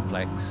Dell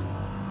Optiplex.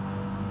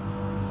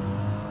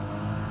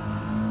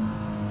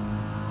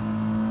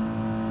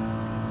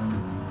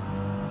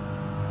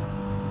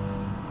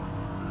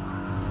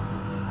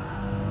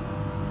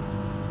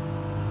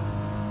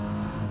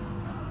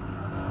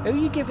 Who are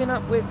you giving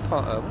up with,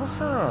 Potter?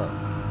 What's up?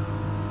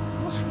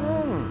 What's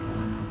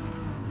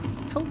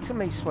wrong? Talk to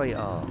me,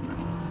 sweetheart.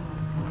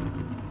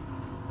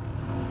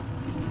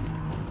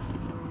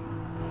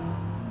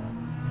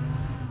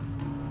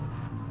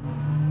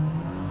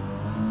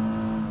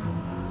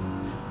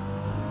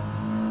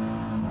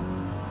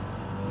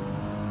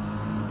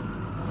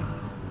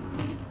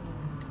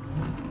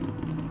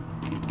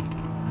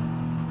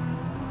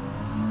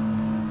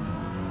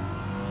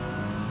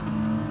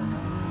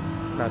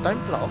 No,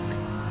 don't block.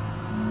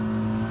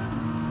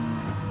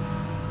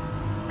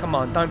 Come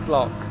on, don't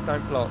block.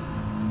 Don't block.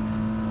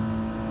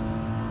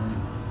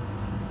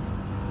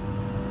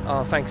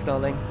 Oh, thanks,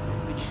 darling.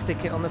 Did you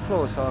stick it on the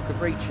floor so I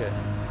could reach it?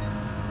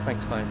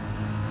 Thanks, Bone.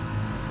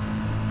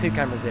 2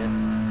 cameras here.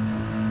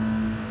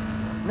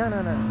 No,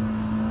 no, no.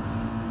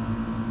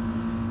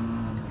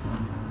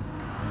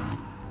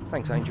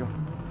 Thanks, Angel.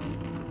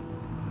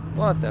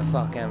 What the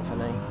fuck,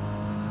 Anthony?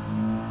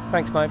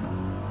 Thanks, Bone.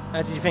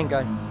 How did you think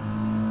go?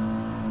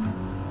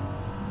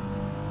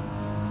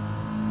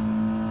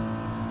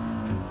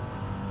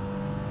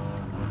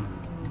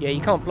 Yeah,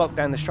 you can't block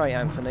down the straight,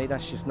 Anthony.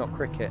 That's just not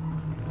cricket.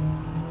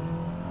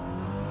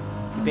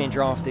 You're being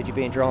drafted,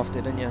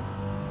 aren't you?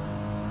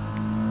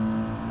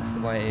 That's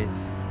the way it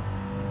is.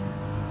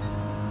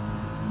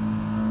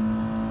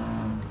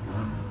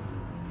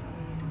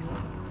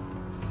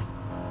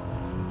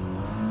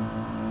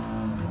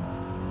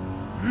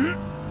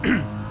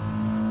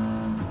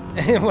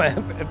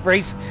 A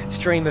brief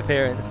stream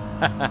appearance.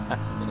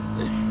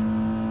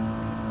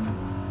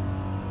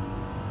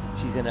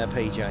 She's in her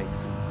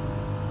PJs.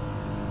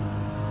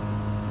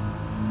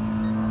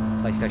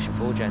 PlayStation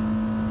 4 gen.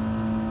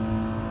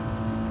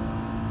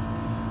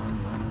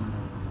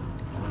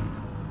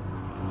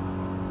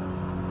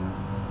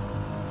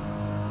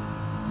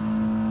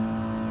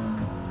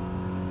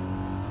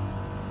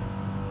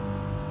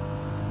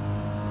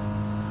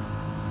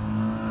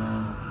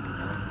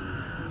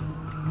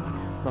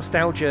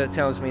 Nostalgia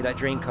tells me that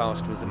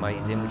Dreamcast was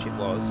amazing, which it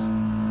was.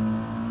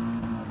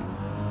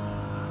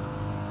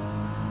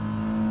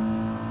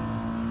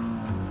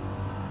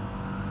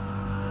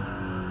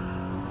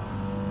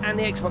 And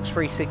the Xbox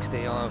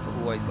 360 I've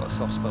always got a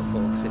soft spot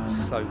for because it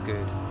was so good.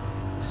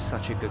 It was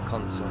such a good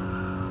console.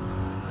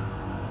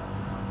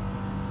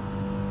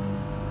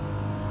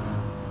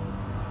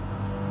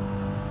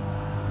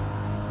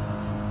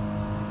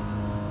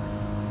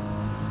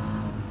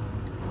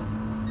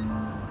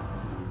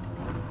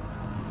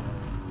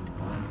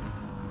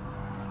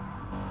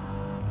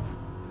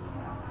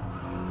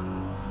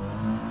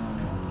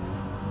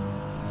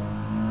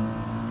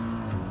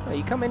 Are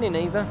you coming in,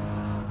 Eva?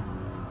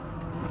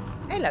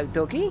 Hello,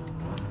 doggy.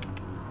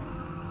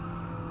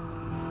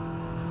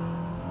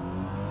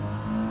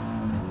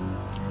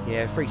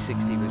 Yeah,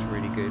 360 was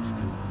really good.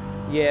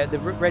 Yeah, the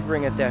Red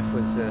Ring of Death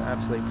was an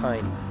absolute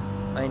pain.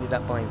 I ended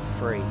up buying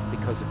 3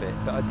 because of it,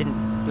 but I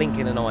didn't blink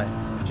in an eye.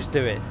 Just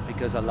do it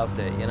because I loved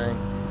it, you know.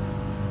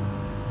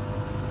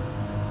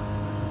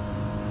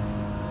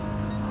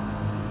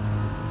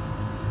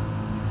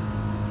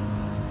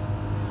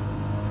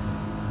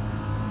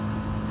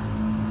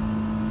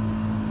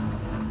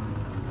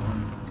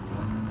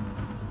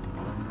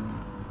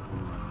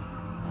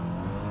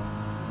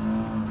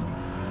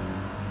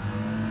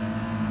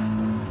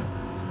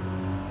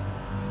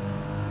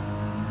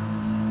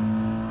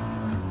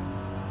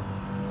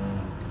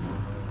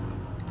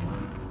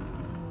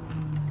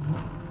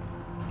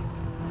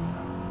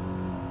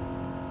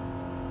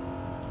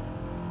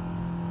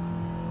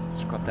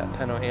 Scrub that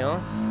penalty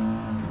off.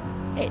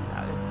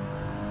 Hello.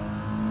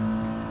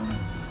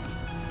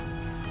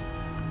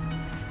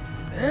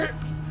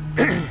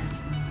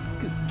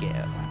 Good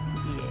girl.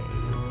 Yeah,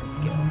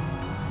 good girl.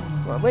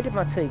 Right, where did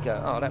my tea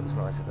go? Oh, that was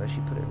nice of her. She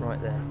put it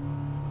right there.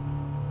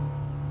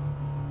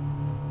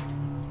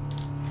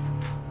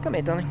 Come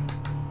here, darling.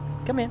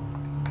 Come here.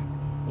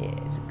 Yeah,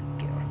 it's a good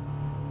girl.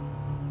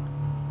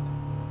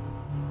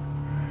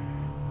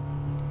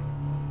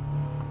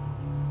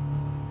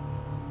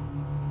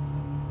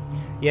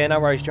 Yeah, no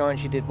worries,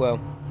 Giant. You did well.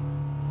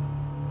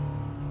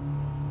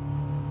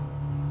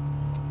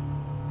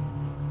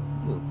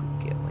 You're a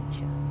good girl, aren't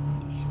you?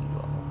 Yes, you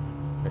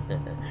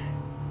are.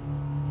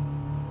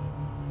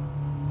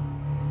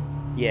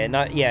 Yeah,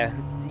 no, yeah,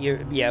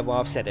 yeah. Well,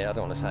 I've said it. I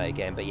don't want to say it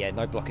again, but yeah,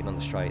 no blocking on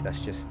the straight. That's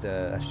just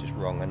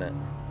wrong, isn't it?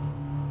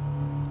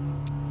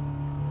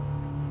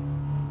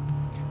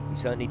 You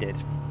certainly did.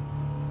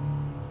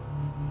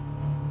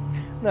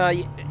 No,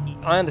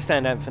 I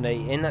understand,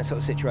 Anthony. In that sort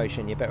of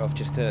situation, you're better off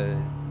just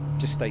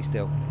stay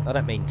still. I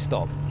don't mean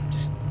stop,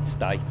 just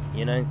stay.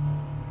 You know.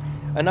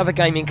 Another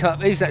gaming cup.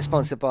 Who's that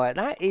sponsored by?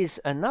 That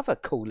is another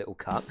cool little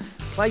cup.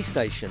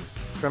 PlayStation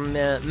from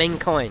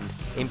Mankind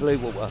in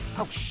Bluewater.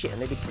 Oh shit! I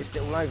nearly pissed it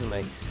all over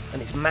me, and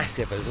it's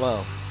massive as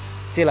well.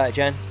 See you later,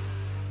 Jan.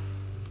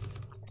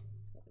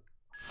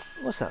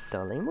 What's up,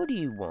 darling? What do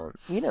you want?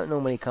 You don't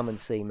normally come and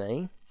see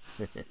me.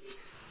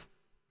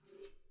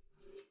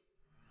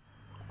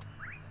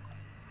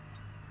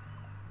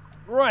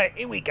 Right,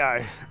 here we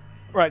go.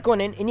 Right, go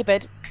on in your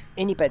bed.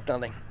 In your bed,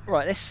 darling.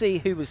 Right, let's see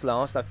who was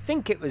last. I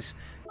think it was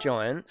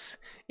Giants.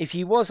 If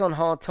you was on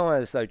hard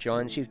tyres, though,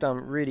 Giants, you've done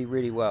really,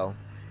 really well.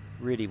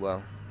 Really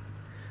well.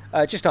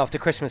 Just after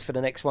Christmas for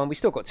the next one. We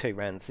still got 2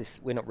 rounds.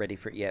 We're not ready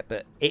for it yet,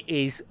 but it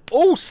is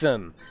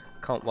awesome.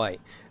 Can't wait.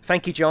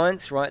 Thank you,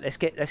 Giants. Right, let's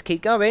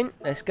keep going.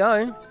 Let's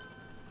go.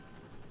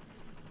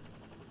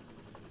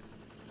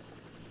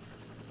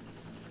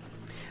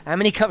 How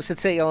many cups of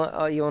tea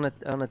are you on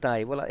a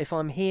day? Well, if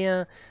I'm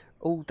here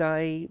all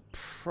day,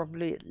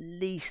 probably at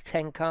least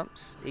 10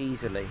 cups,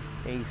 easily.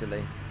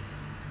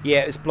 Yeah,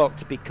 it was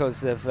blocked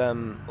because of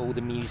all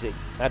the music.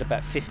 I had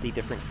about 50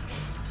 different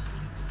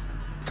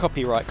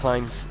copyright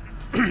claims.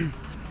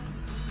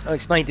 I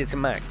explained it to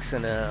Max,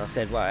 and I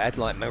said, well, I had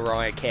like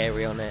Mariah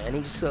Carey on it, and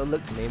he just sort of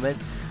looked at me and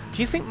went,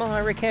 "Do you think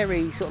Mariah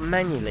Carey sort of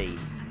manually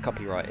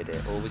copyrighted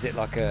it, or was it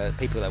like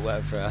people that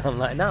work for her?" I'm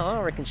like, no,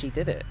 I reckon she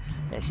did it.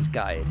 Yeah, she's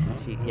gutted.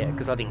 Yeah,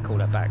 because I didn't call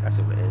her back. That's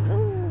all it is.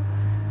 Ooh.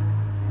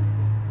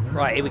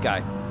 Right, here we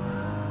go.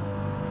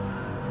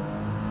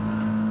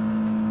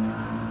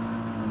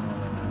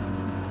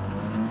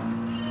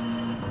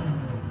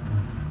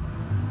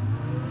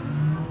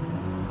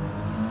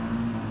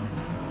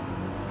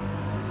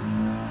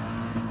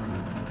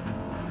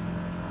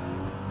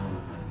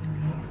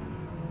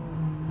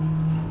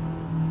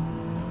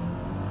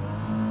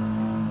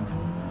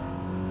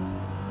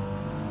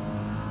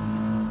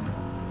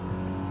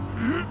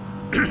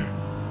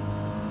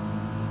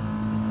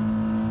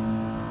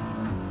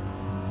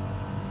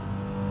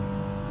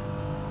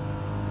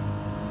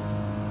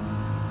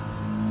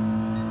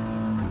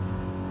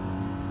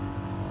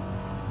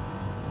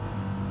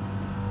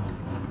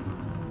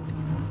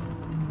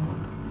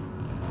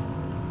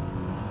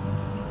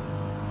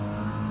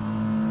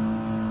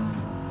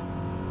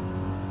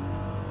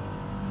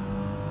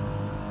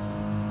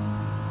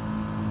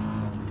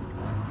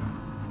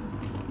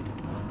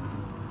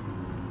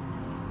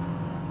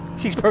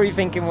 She's probably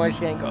thinking why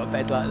she ain't got a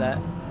bed like that.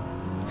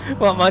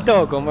 What, my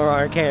dog or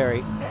Mariah Carey?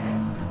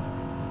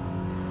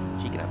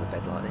 She can have a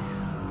bed like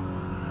this.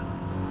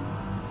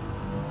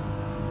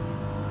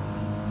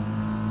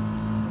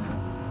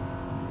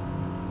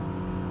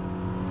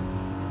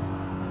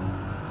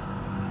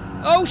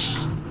 Oh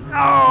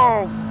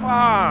oh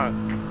fuck!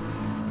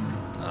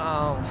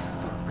 Oh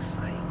fuck's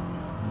sake!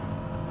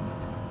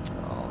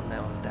 Oh,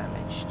 now I'm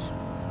damaged.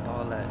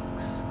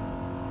 Bollocks.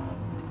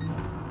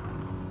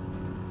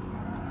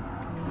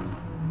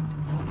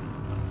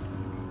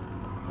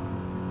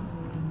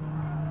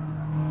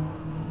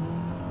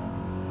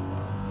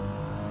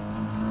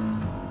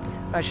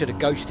 I should have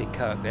ghosted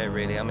Kirk there,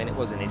 really. I mean, it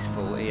wasn't his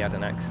fault. He had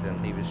an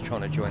accident. He was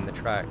trying to join the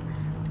track,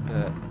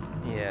 but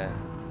yeah,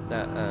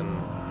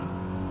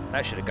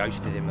 that should have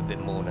ghosted him a bit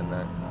more than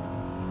that.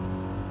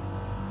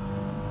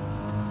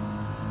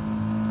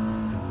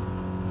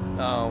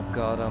 Oh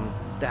god, I'm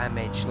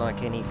damaged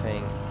like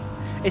anything.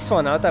 It's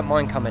fine, I don't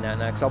mind coming out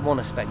now because I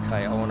want to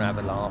spectate, I want to have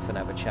a laugh and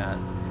have a chat.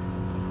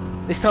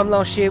 This time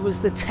last year was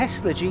the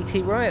Tesla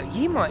GT ROYALE.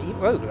 You might,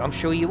 oh, I'm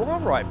sure you are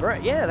right,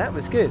 Brett. Yeah, that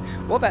was good.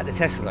 What about the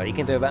Tesla? You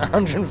can do about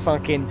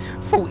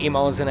 140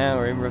 miles an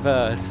hour in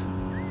reverse.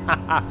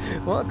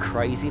 What a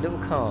crazy little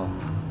car.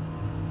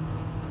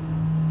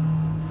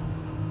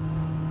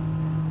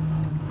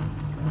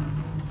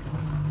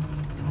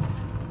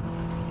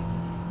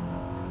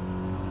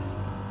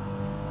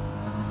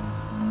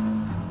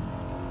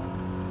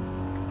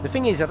 The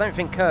thing is, I don't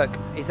think Kirk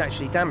is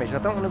actually damaged. I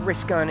don't want to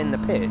risk going in the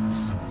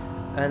pits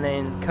and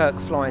then Kirk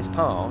flies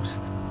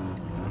past.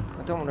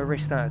 I don't want to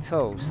risk that at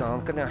all, so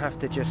I'm going to have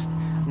to just...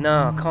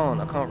 No, I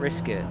can't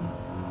risk it.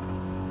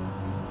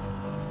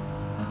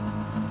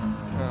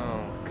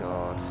 Oh,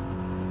 God.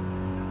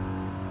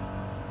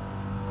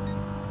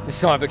 The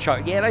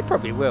Cybertruck, yeah, they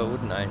probably will,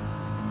 wouldn't they?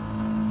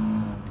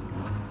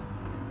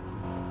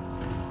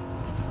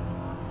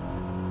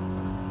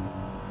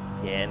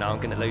 Yeah, no, I'm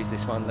going to lose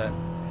this one, look.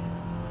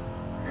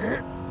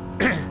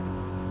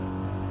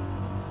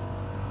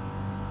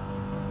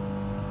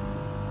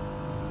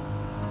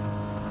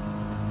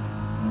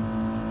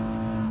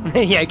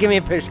 Yeah, give me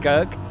a push,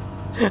 Kirk.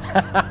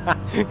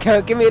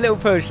 Kirk, give me a little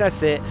push,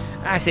 that's it.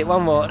 That's it,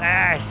 one more,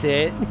 that's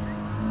it.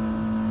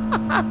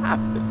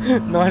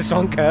 Nice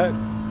one, Kirk.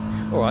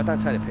 Alright, don't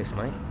take the piss,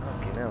 mate.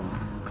 Fucking hell.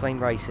 Clean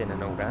racing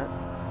and all that.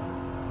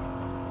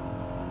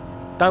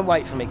 Don't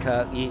wait for me,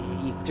 Kirk. You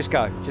just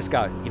go,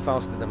 You're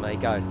faster than me,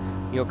 go.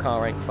 Your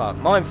car ain't fucked.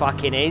 Mine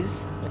fucking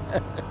is.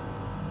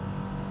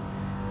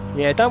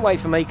 Yeah, don't wait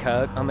for me,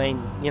 Kirk. I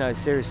mean, you know,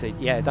 seriously.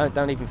 Yeah,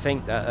 don't even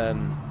think that.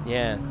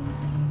 Yeah.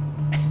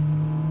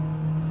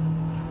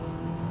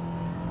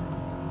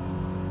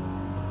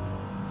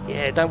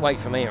 Yeah, don't wait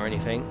for me or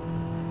anything.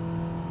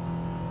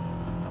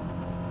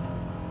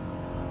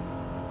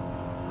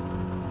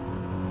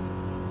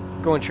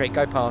 Go on, Trick.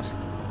 Go past.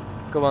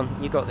 Go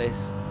on. You got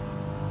this.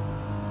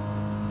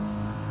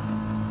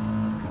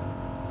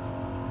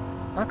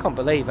 I can't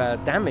believe how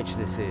damaged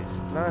this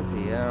is.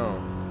 Bloody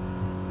hell.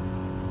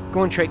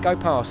 Go on, Trick, go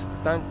past.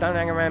 Don't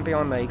hang around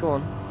behind me. Go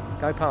on.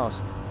 Go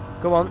past.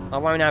 Go on. I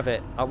won't have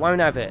it. I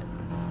won't have it.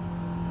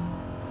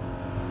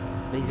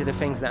 These are the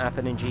things that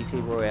happen in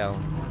GT ROYALE.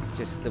 It's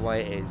just the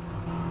way it is.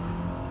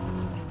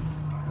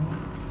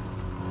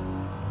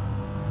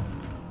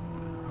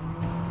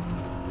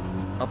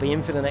 I'll be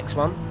in for the next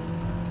one.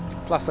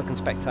 Plus I can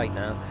spectate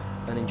now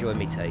and enjoy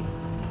me tea.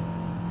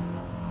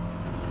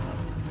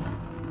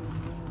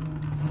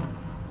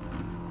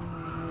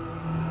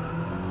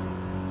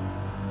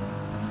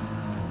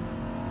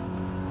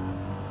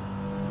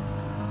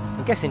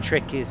 I'm guessing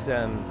Trick is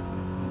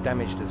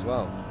damaged as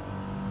well.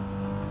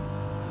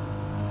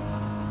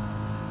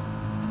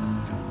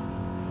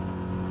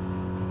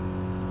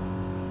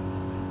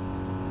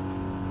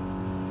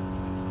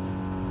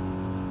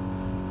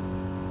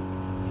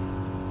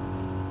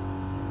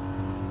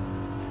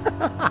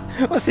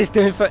 What's this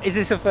doing for? Is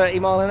this a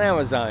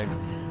 30-mile-an-hour zone?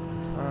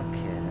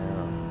 Fucking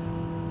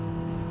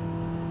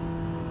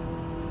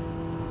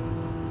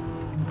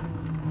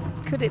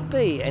hell. Could it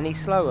be any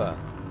slower?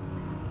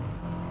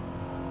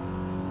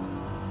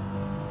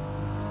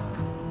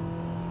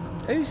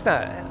 Who's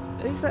that?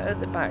 Who's that at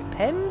the back?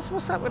 Pems?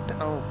 What's that with...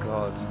 Oh,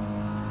 God.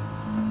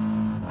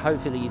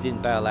 Hopefully you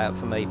didn't bail out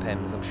for me,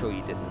 Pems. I'm sure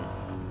you didn't.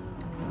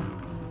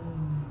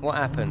 What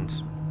happened?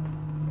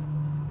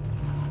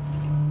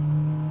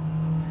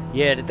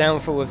 Yeah, the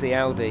downfall of the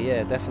Audi.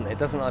 Yeah, definitely. It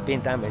doesn't like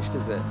being damaged,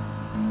 does it?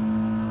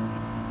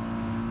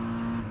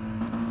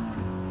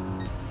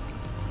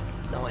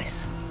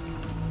 Nice.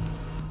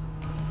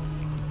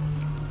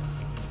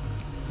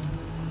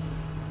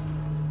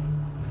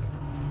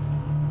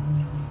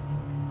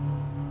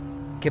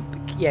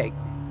 Yeah,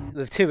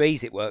 with 2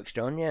 E's it works,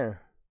 John, yeah.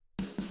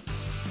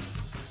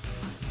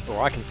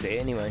 Or I can see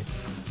it anyway.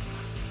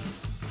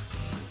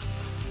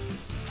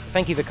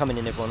 Thank you for coming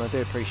in, everyone. I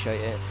do appreciate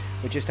it.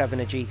 We're just having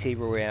a GT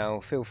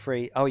Royale. Feel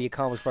free. Oh, your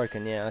car was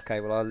broken. Yeah,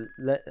 okay. Well,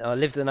 I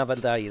lived another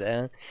day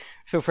there.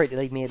 Feel free to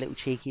leave me a little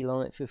cheeky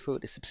like. Feel free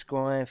to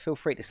subscribe. Feel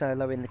free to say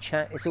hello in the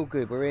chat. It's all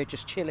good. We're here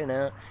just chilling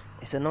out.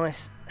 It's a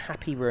nice,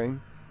 happy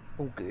room.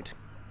 All good.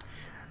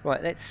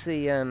 Right, let's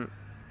see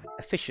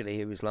officially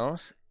who was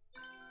last.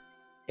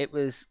 It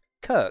was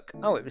Kirk.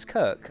 Oh, it was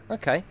Kirk.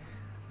 Okay.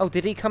 Oh,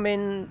 did he come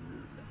in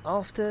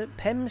after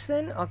Pems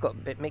then? I got a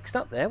bit mixed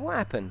up there. What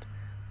happened?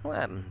 What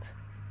happened?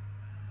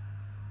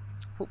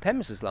 I thought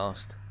Pems was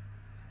last.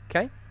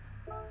 Okay.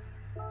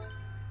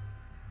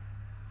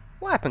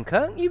 What happened,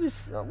 Kirk? You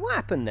was... what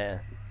happened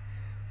there?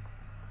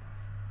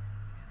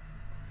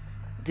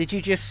 Did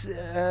you just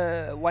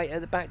wait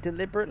at the back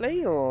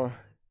deliberately, or...?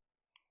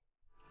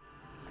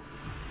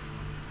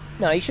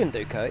 No, you shouldn't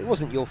do, Kirk. It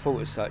wasn't your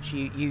fault as such.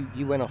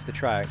 You went off the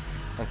track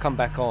and come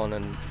back on,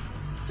 and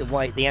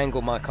the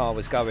angle my car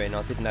was going,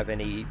 I didn't have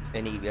any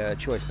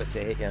choice but to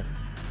hit you.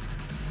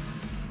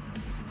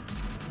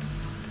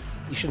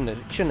 You shouldn't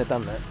have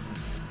done that.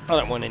 I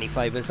don't want any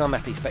favours. I'm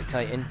happy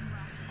spectating.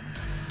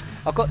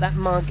 I've got that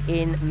mug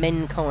in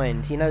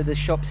Menkind. You know the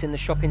shops in the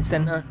shopping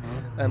centre,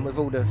 with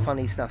all the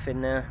funny stuff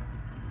in there,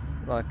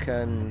 like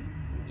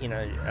you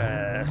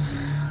know,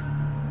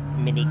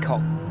 mini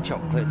cock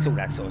chocolates, all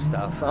that sort of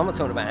stuff. I'm not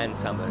talking about Ann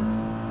Summers.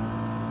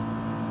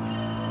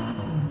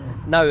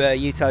 No,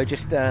 Yuto,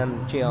 just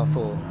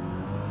GR4.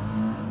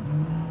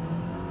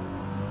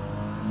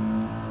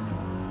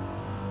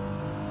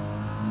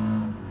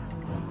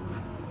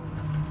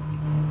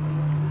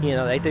 You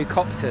know, they do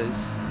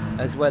copters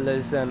as well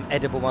as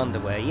edible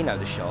underwear. You know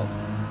the shop.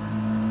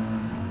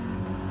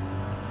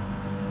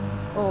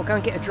 Oh, go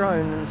and get a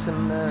drone and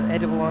some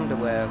edible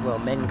underwear. Well,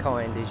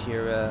 Menkind is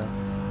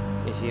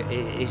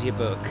your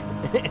book.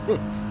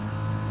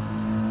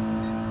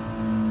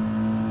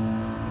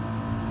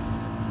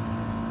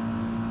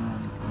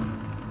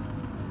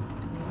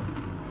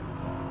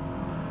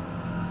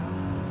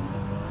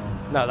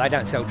 No, they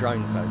don't sell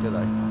drones though, do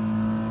they?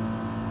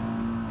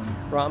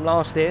 Right, I'm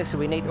last here, so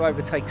we need to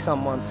overtake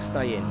someone to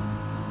stay in.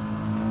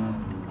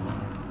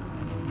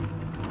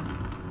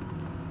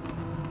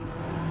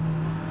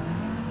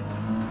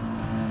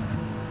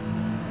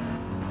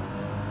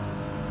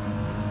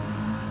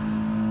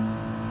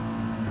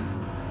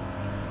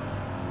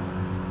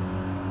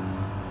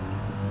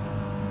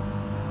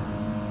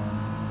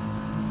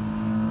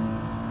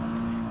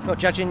 Not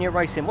judging your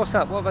racing. What's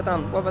up? What have I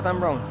done? What have I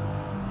done wrong?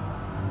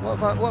 What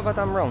have I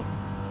done wrong?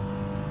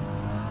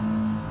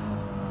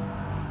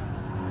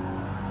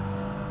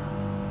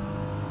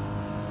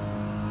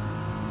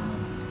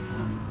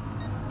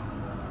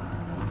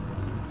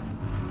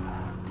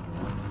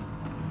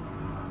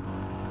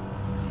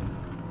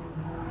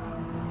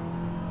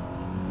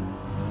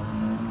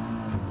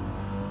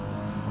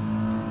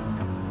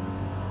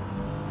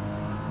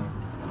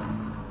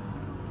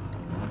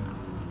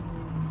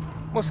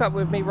 What's up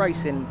with me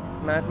racing,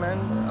 madman?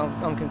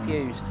 I'm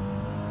confused.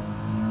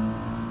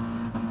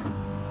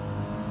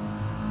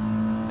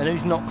 And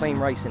who's not clean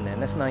racing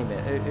then? Let's name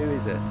it. Who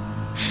is it?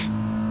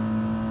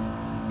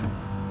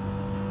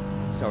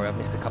 Sorry, I've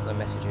missed a couple of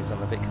messages.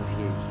 I'm a bit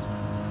confused.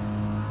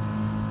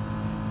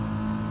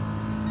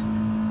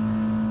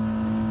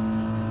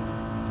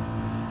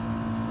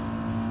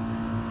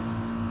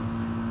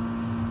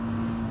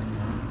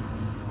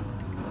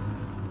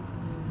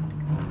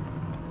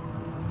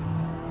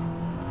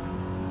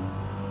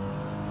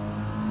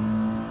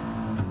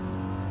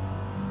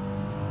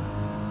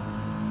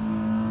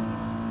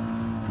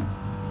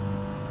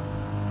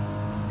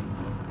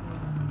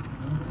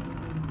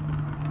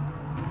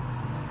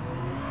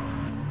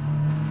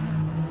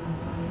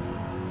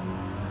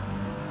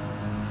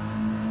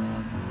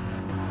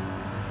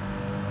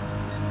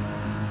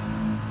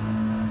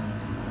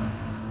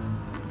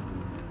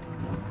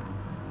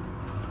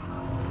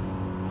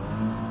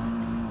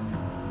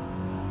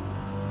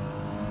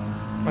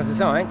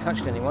 So I ain't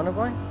touched anyone, have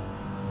I?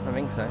 I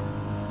think so.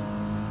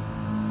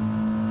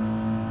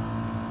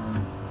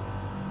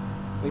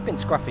 We've been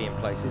scruffy in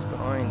places, but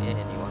I ain't hit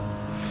anyone.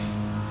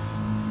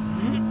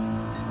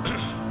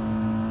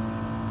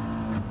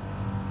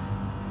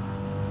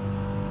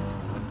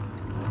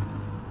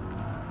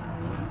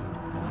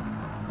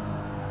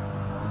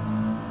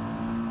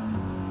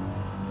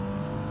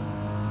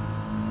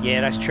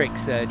 Yeah, that's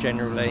tricks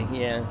generally,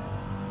 yeah.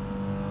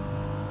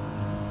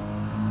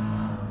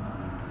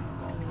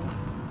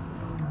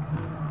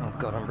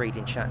 God, I'm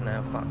reading chat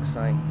now, fuck's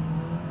sake.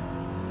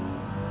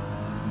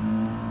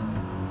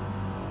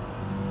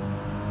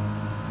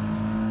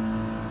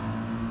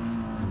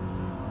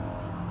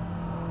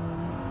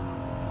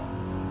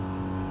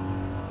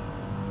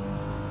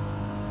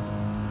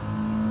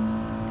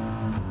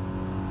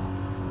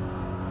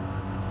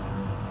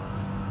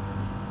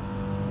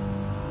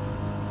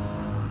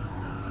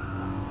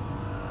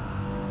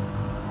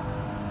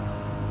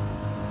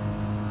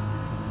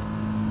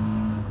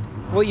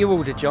 What you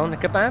ordered, John? A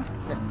kebab?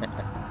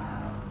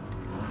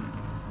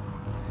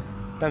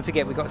 Don't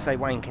forget, we've got to say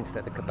wank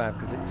instead of kebab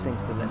because it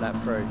seems to let that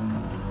through.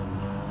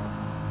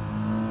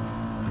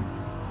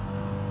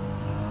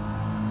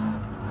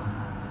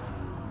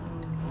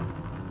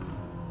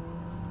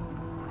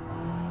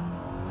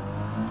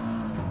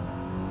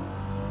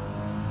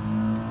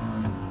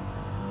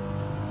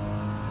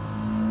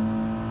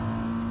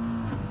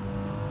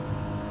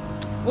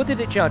 What did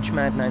it judge,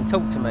 Madman?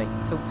 Talk to me.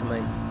 Talk to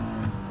me.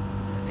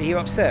 Are you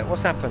upset?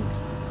 What's happened?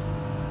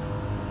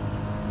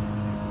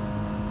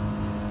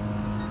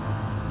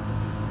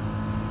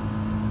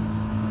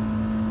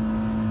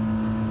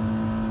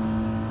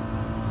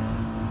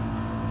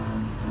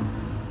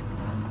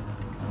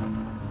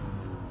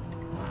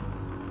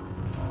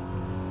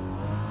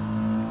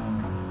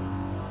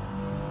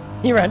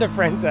 You're at a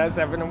friend's house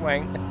having a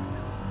wank.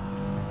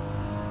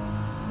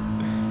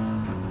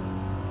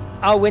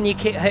 Oh, when you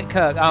hit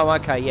Kirk. Oh,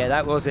 okay, yeah,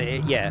 that was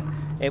it. Yeah,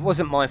 it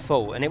wasn't my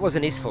fault, and it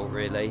wasn't his fault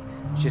really.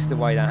 It's just the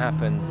way that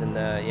happened, and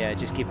yeah,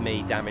 just give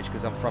me damage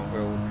because I'm front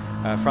wheel,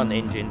 front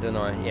engine, don't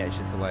I? Yeah, it's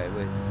just the way it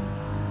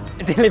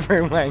was.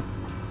 Delivering wank.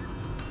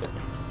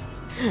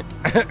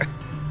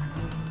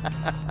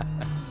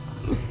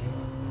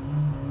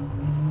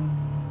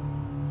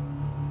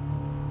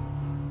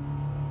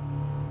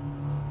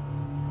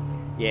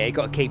 Yeah, you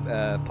got to keep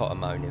Potter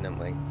moaning, haven't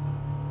we?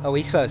 Oh,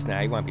 he's first now.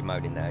 He won't be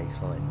moaning now. He's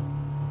fine.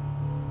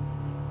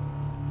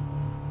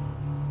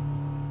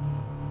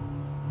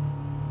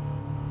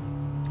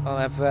 I'll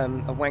have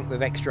a wank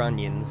with extra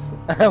onions.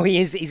 Oh, he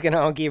is. He's going to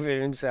argue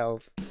with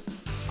himself.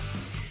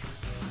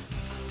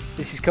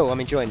 This is cool. I'm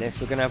enjoying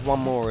this. We're going to have one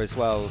more as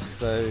well.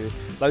 So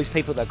those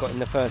people that got in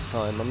the first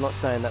time, I'm not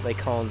saying that they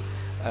can't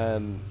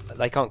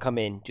come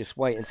in. Just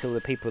wait until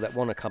the people that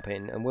want to come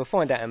in, and we'll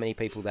find out how many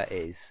people that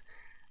is.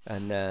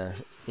 And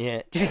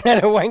yeah, just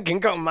had a wank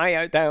and got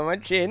mayo down my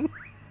chin.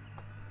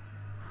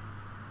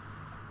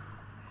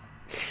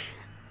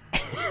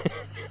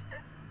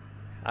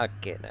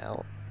 Okay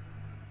now.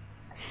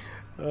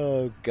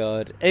 Oh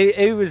god,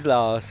 who was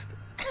last?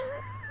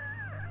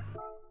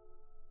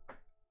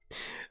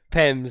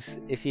 Pems,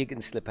 if you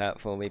can slip out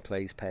for me,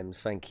 please, Pems.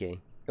 Thank you.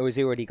 Or is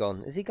he already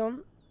gone? Is he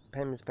gone?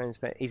 Pems.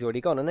 He's already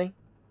gone, hasn't he?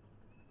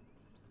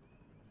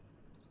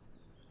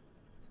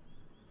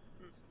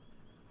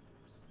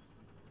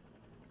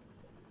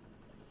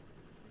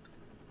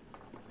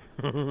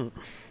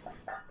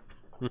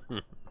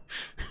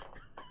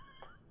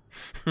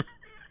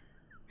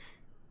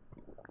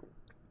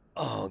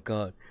 Oh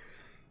god.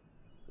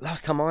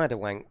 Last time I had a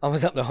wank, I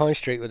was up the high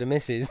street with the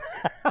missus.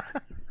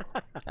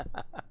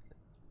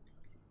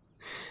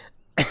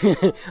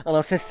 And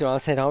I said to her, I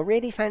said, I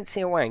really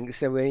fancy a wank,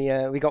 so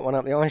we got one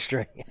up the high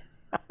street.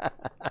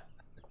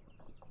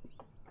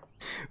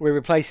 We're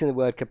replacing the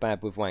word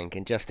kebab with wank,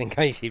 and just in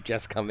case you've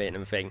just come in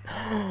and think,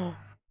 oh,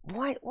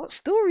 what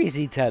story is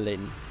he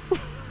telling?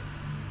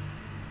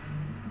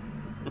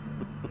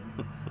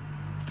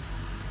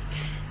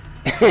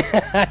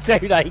 Do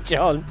they,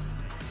 John?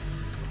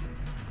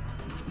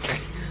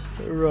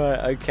 Right,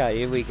 okay,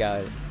 here we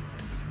go.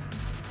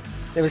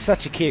 There was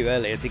such a queue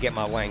earlier to get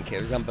my wank,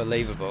 it was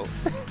unbelievable.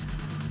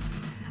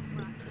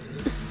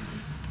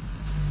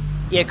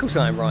 Yeah, of course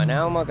I am right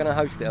now. How am I going to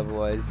host it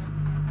otherwise?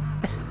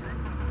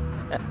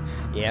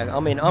 Yeah,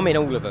 I'm in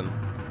all of them.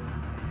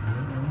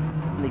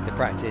 Need the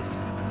practice.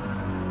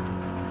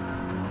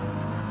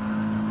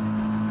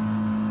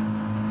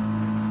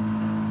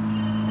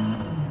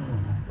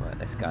 Right,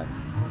 let's go.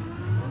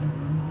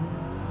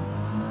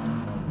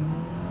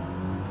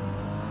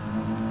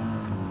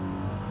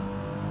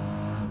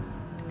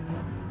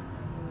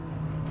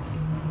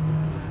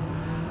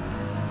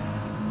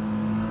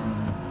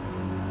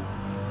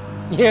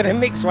 You had a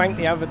mixed wank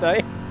the other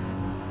day.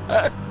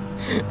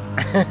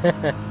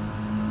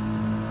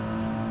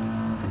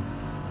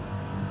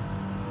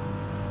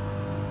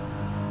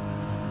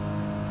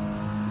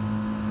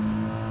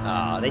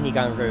 Ah, then you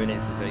go and ruin it,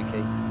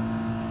 Suzuki.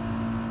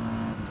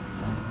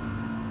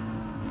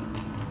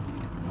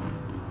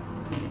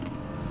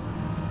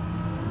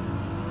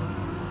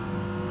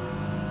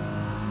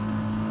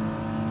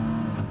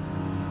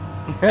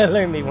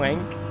 Hello, me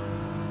wank.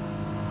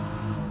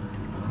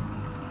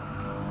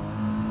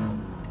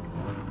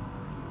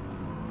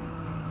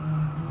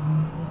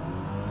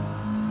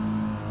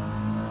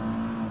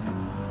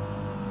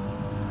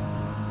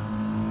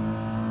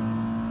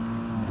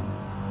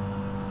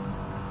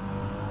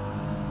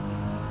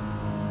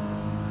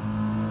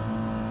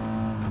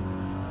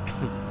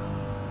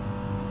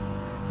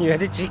 You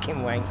had a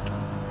chicken wank.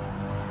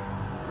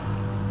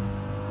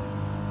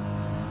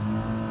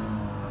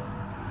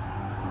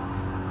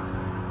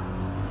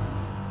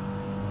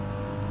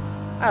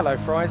 Hello,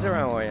 Fraser,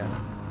 how are you?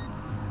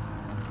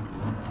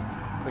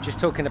 We're just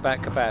talking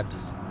about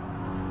kebabs.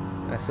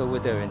 That's all we're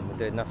doing. We're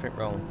doing nothing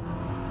wrong.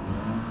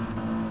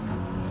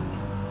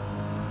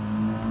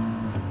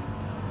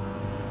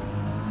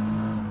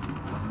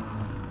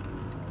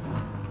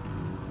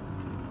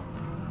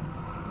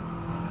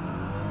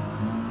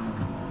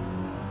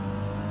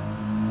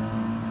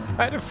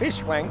 I had a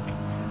fish wank.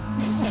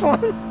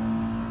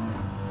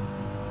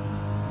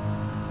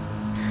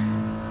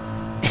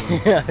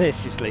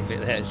 Let's just leave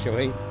it there, shall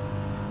we?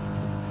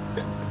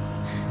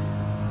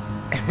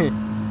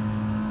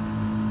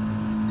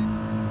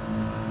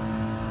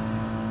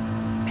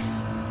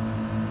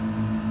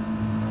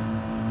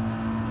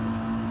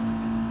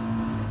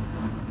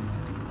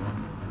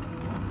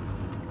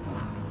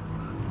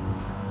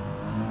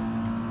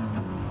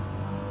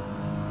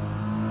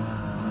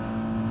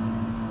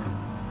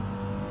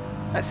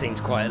 That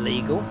seems quite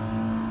illegal.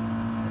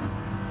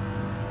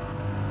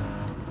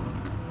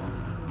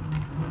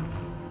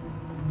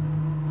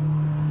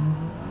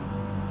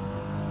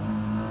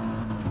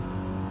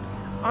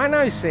 I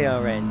know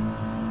CRN.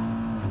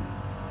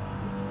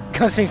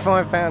 Cost me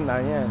 £5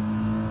 though, yeah.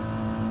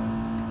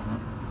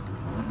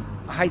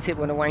 I hate it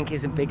when a wank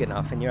isn't big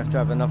enough and you have to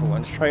have another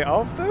one straight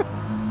after.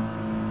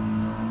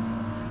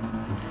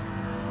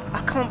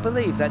 I can't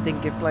believe that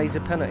didn't give Blaze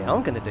a penalty.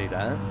 I'm going to do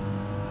that.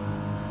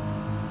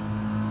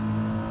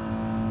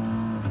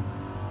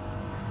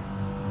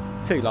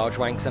 Two large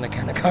wanks and a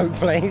can of Coke,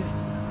 please.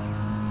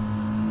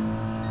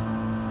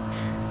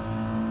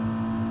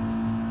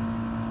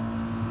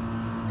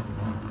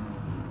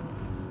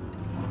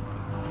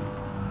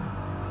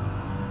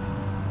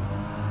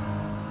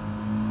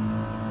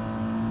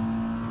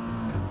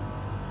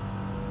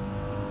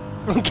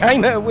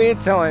 Came at a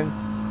weird time.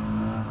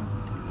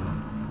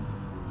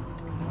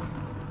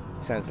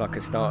 Sounds like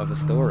a start of a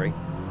story.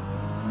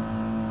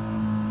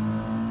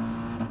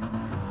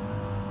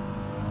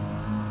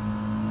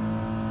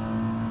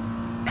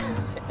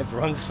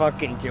 Everyone's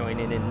fucking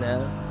joining in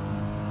now.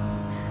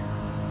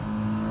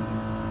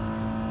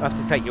 I have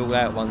to take you all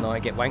out one night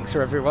and get wanks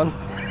for everyone.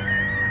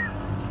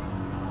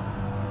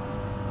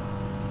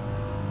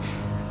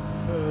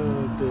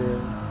 Oh dear.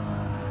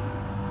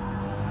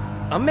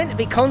 I'm meant to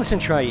be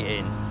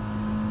concentrating.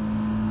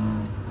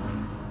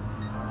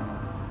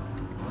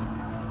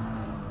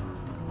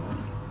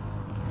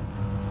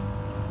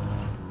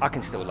 I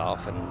can still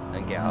laugh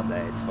and get up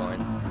there, it's fine.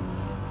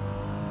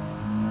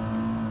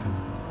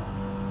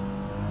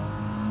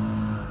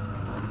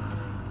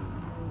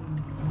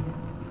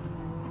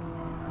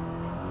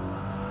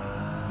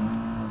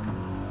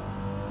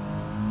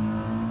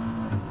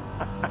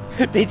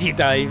 Did you,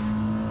 Dave?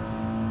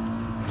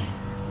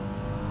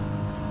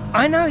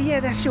 I know, yeah,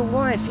 that's your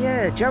wife,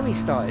 yeah. Joey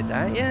started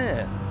that,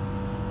 yeah.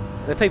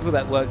 The people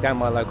that work down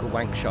my local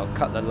wank shop,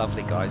 couple of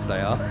lovely guys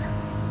they are.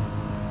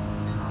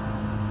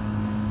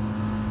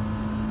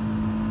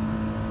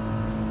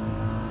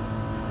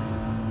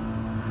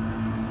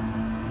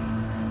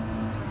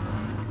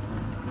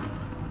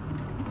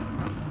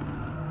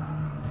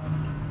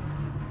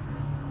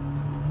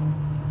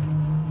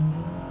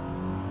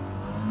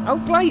 Oh,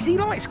 Blaze, he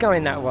likes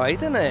going that way,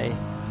 doesn't he?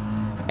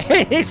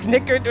 Isn't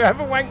it good to have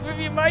a wank with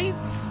your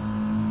mates?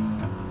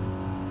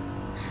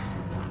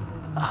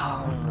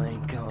 Oh my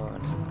god.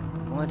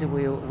 Why do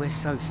we all... We're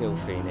so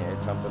filthy in here,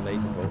 it's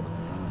unbelievable.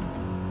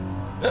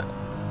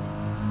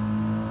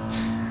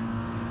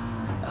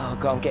 Oh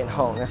god, I'm getting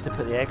hot. I have to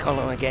put the aircon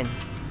on again.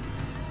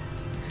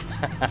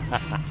 I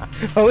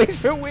always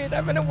feel weird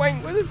having a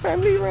wank with a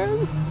family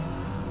around.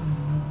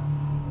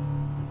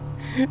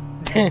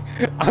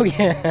 Oh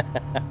yeah.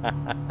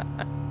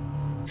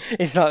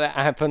 It's like that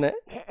app, isn't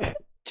it?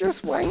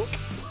 Just wank.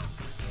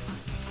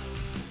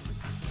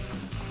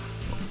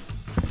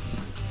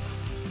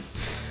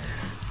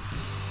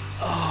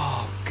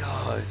 Oh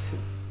god.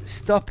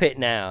 Stop it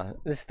now.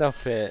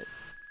 Stop it.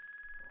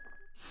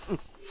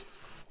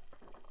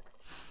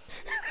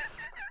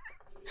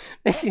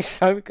 This is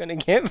so gonna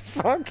get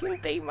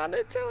fucking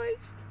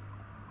demonetized.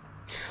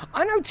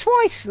 I know,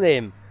 twice,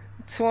 Slim.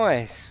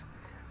 Twice.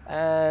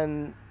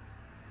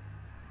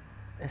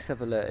 Let's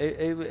have a look.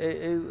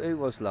 Who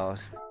was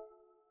last?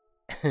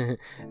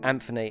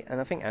 Anthony,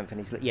 and I think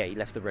Anthony's... Yeah, he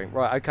left the room.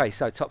 Right, okay,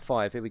 so top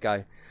 5. Here we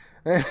go.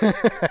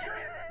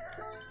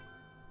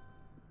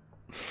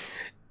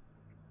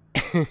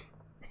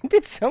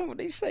 Did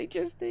somebody say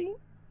Justine?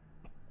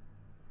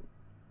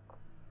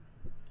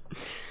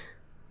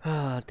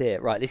 Oh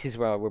dear. Right, this is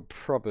where I would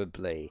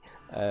probably...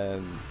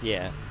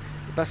 yeah.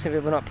 Busting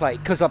will not play...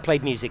 Because I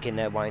played music in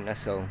there, Wayne,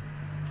 that's all.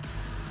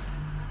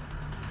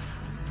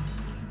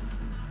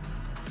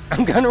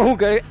 I'm going to all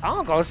go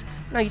Argos.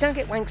 No, you don't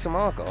get wanks from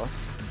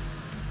Argos.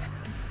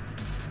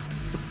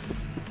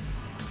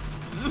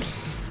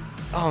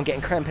 Oh, I'm getting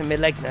cramp in my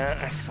leg now.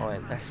 That's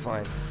fine. That's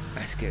fine.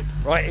 That's good.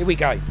 Right, here we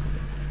go.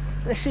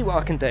 Let's see what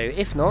I can do.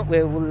 If not,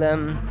 we'll.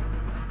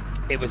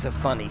 It was a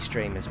funny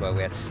stream as well.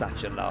 We had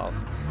such a laugh.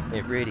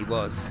 It really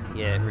was.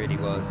 Yeah, it really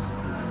was.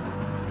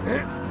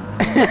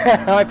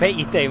 I bet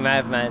you do,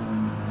 madman.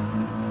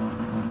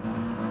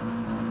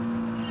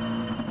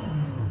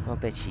 I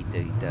bet you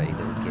do, dirty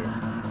little kid.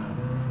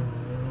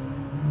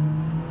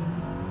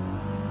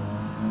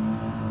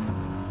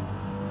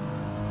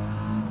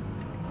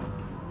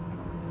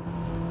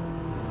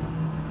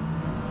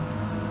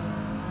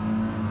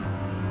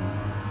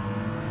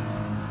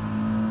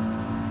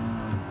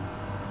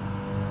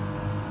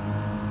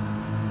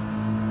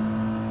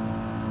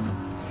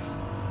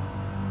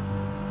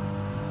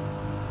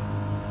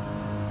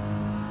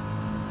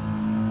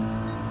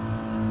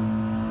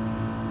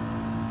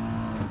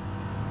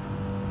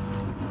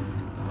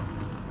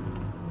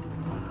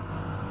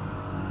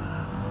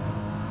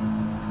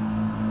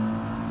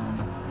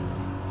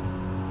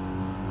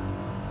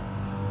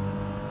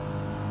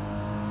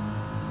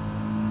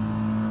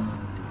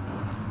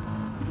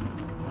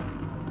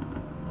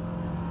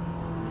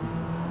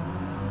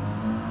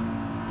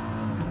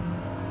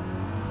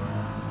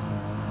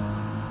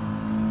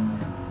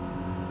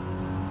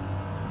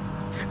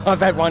 I've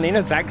had one in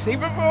a taxi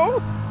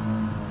before.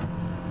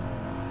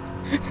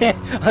 Yeah,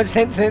 I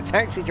said to the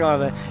taxi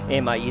driver,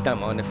 "Here, mate, you don't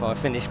mind if I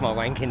finish my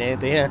wanking here,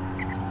 do you?"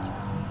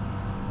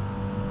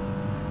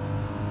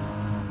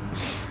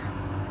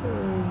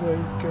 Oh my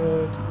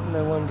god!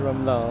 No wonder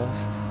I'm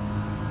last.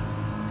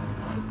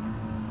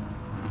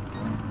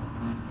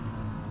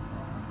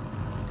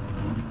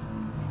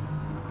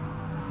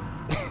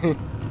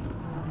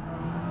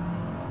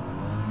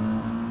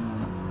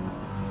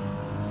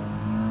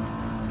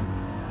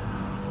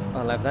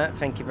 I'll have that,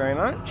 thank you very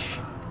much.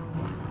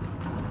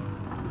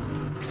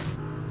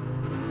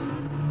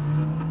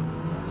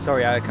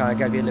 Sorry, okay, I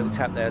gave you a little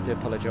tap there, I do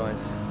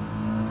apologise.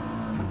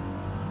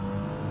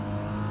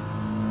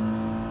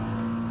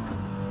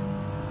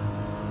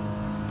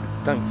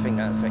 Don't think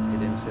that affected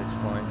him, so it's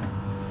fine.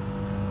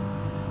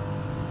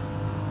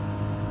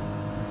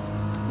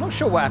 Not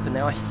sure what happened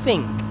there. I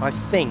think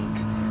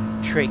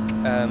Trick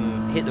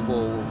hit the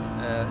wall,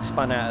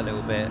 spun out a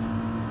little bit,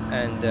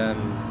 and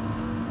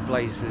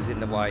Blaze was in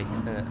the way,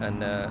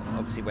 and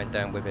obviously went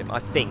down with him. I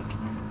think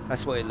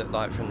that's what it looked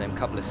like from them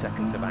couple of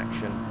seconds of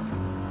action.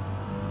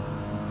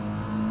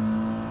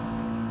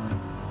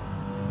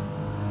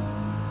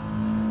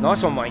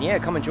 Nice one, Wayne. Yeah,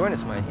 come and join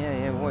us, mate.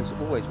 Yeah,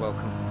 always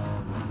welcome.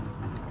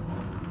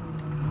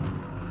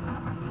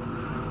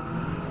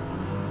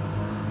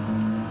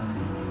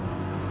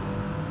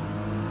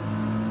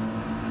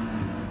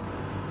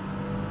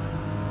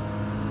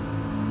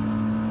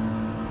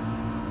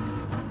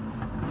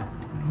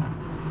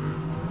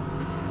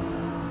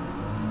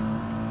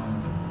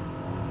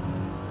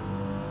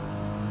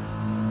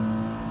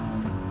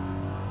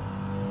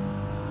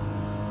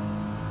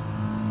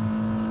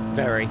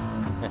 Very.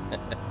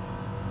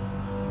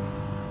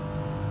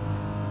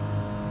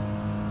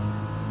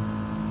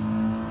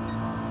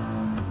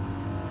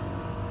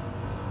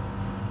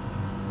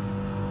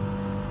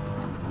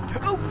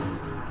 Oh!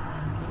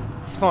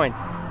 It's fine.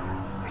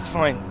 It's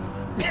fine.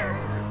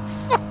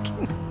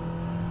 Fucking.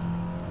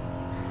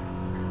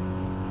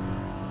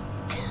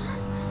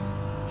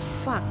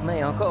 Fuck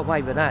me, I got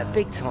away with that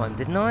big time,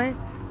 didn't I?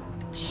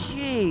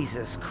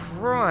 Jesus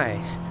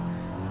Christ.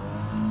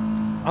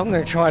 I'm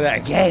going to try that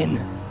again.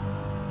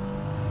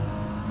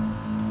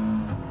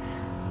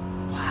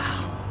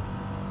 Wow.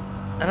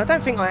 And I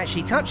don't think I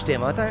actually touched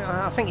him.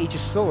 I think he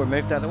just saw and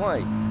moved out of the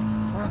way.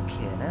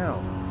 Fucking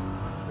hell.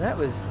 That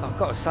was... I've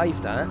got to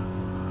save that.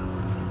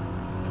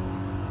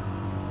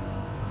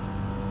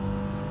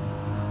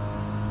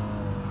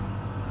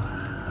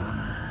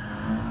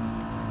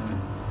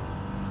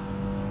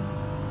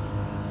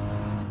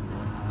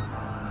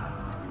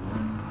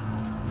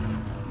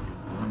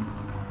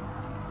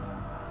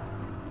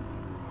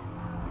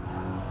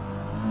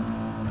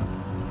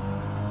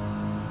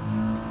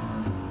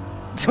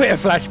 Twitter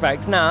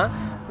flashbacks. No,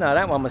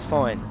 that one was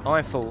fine.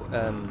 I thought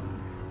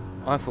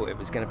it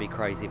was going to be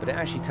crazy, but it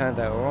actually turned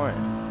out all right.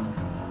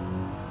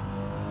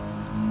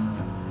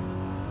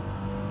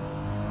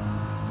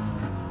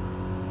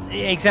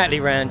 Yeah, exactly,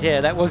 Round.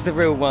 Yeah, that was the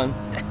real one.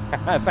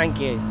 Thank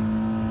you.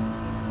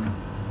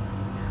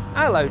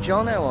 Hello,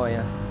 John. How are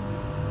you?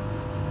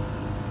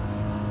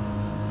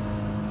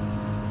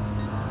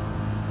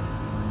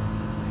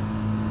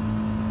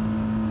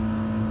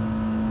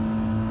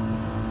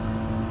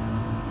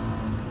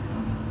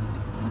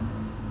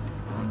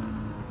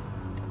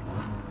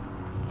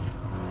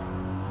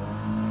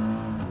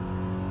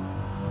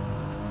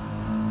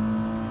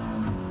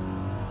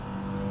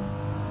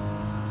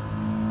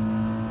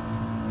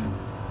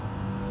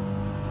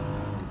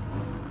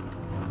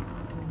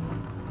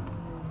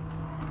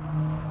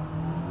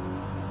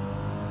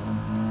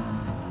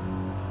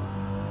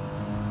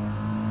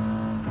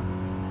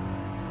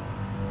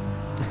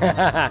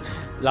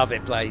 Love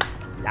it, Blaze.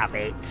 Love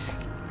it.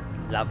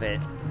 Love it.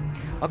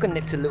 I've got to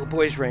nip to the little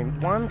boy's room.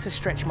 One, to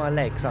stretch my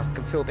legs. I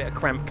can feel a bit of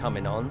cramp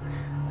coming on.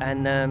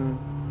 And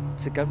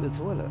to go to the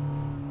toilet.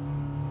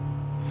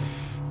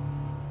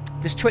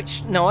 Does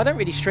Twitch... No, I don't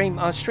really stream.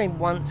 I stream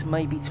once,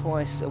 maybe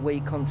twice a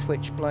week on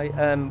Twitch,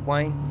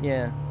 Wayne.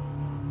 Yeah.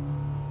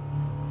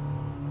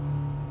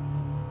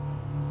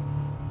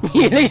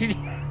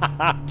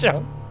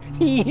 John,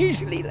 you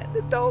usually let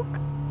the dog...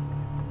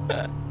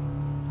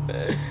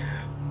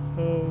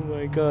 Oh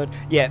my god.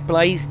 Yeah,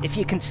 Blaze, if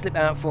you can slip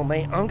out for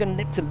me, I'm going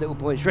to nip to the little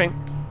boy's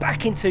room.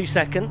 Back in 2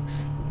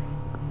 seconds.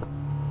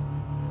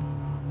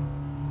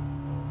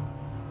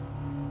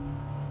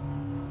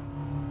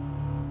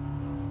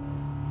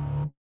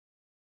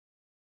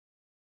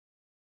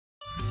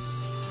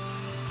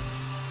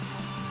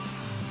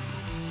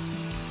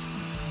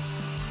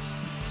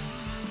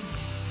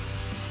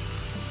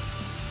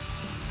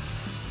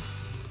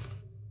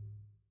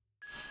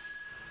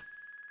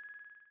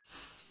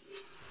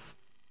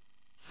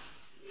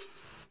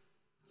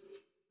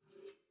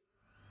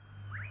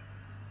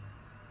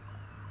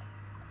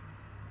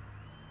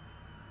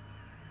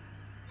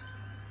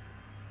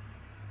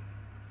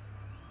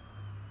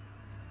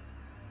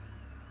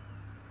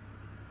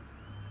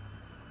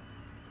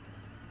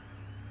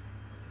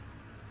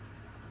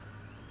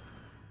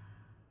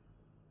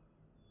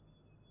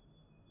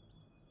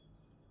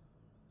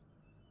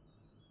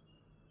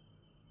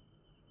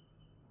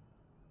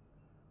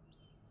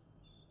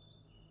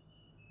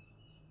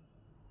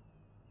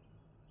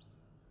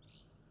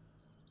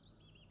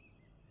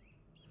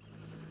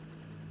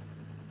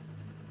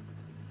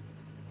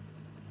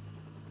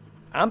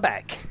 I'm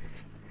back.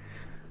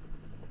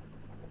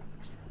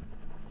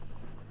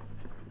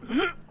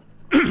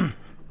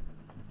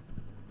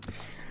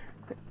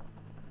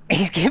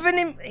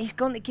 He's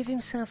gone to give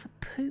himself a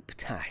poop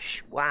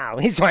tash. Wow,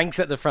 his wank's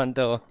at the front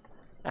door.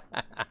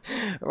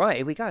 Right,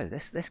 here we go.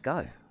 Let's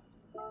go.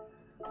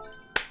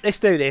 Let's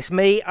do this.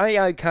 Me,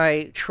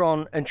 AOK,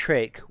 Tron, and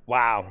Trick.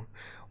 Wow.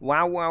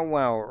 Wow, wow,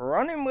 wow.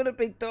 Running with the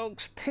big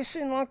dogs,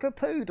 pissing like a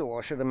poodle,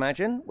 I should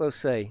imagine. We'll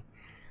see.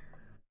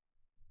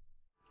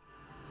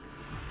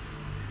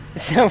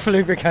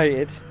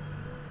 Self-lubricated.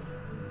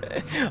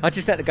 I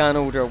just had to go and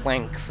order a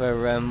wank for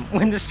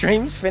when the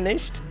stream's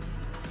finished.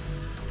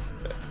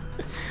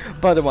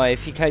 By the way,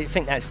 if you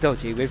think that's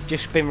dodgy, we've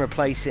just been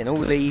replacing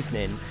all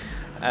evening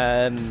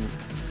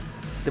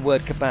the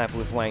word kebab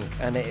with wank,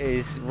 and it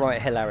is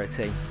right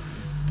hilarity.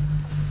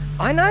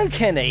 I know,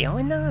 Kenny,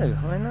 I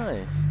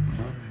know.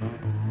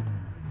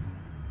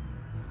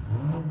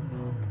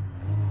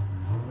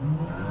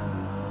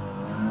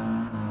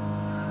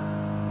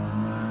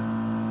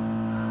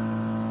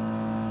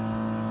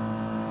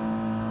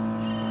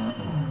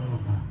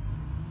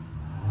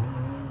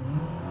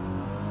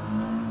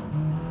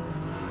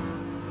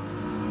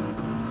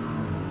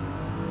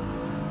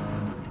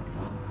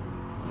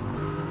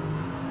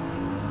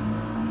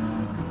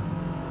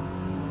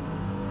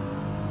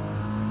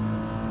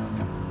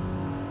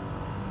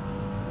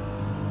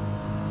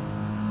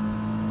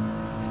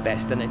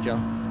 Best, isn't it, John?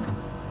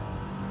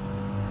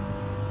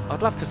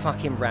 I'd love to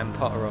fucking ram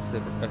Potter off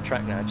the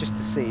track now just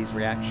to see his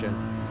reaction.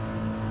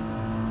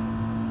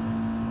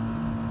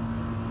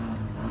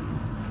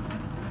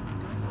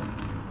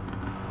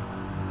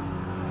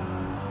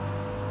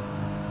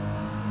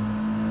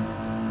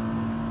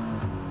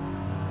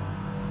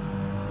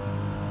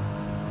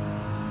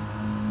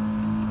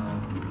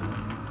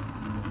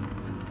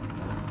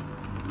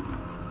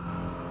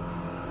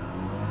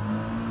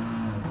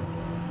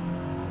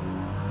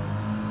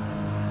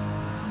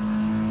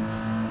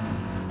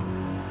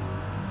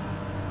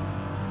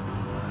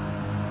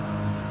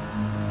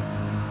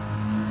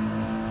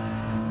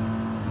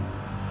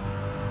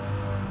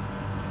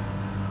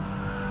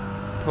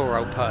 Poor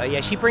old Potter.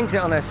 Yeah, she brings it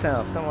on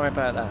herself. Don't worry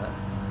about that.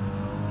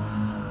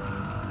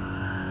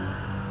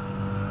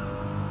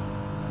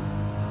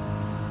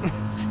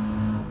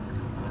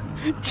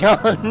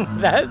 John,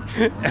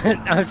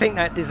 I think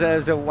that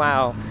deserves a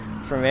wow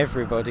from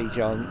everybody,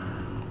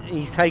 John.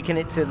 He's taken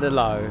it to the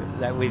low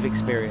that we've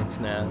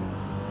experienced now.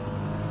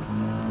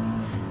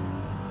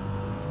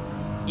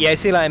 Yeah,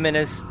 see you later,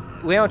 Minners.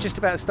 We are just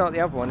about to start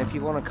the other one if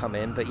you want to come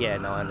in, but yeah,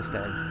 no, I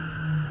understand.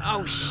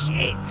 Oh,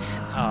 shit.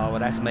 Oh, well,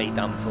 that's me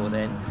done for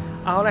then.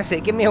 Oh, that's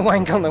it. Give me a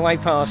wank on the way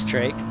past,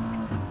 Trick.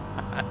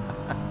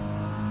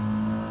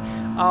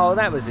 Oh,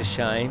 that was a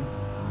shame.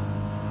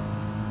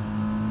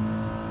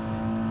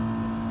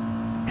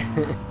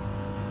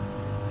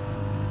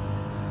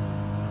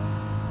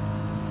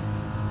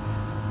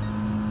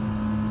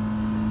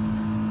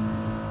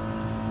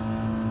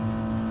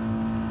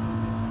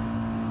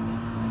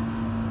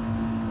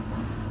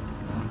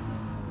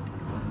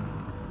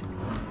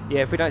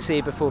 Yeah, if we don't see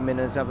you before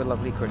Minners, have a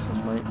lovely Christmas,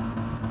 mate.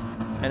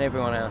 And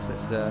everyone else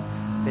that's, if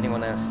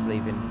anyone else is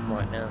leaving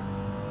right now.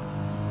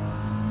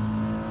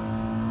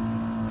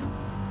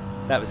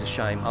 That was a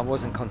shame. I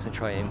wasn't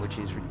concentrating, which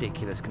is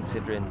ridiculous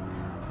considering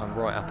I'm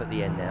right up at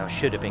the end now.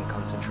 Should have been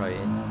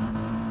concentrating.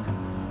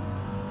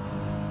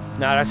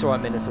 No, that's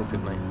alright, Minners, all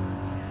good, mate.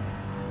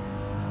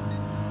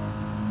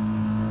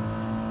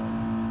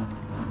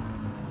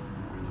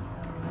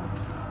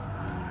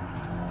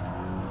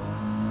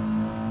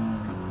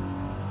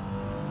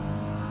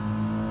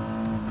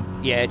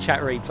 Yeah, chat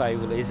replay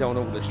is on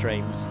all the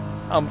streams,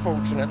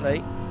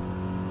 unfortunately.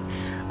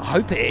 I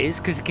hope it is,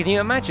 because can you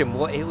imagine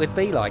what it would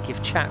be like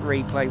if chat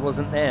replay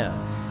wasn't there?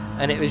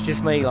 And it was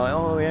just me like,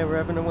 oh yeah, we're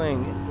having a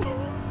wank.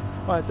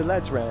 I had the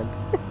lads round.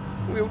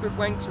 We ordered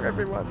wanks for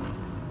everyone.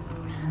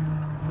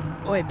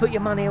 Oi, put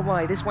your money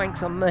away, this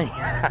wank's on me.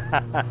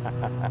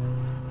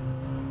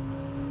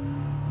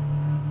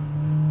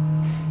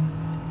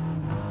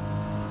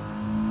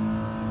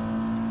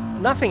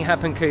 Nothing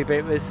happened, Kuba,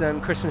 it was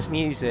Christmas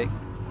music.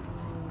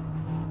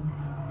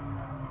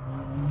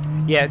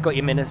 Yeah, got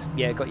your Minners.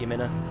 Yeah, got your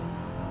Minner.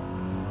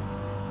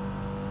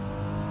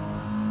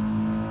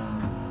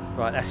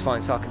 Right, that's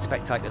fine, so I can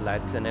spectate the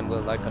lads and then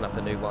we'll open up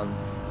a new one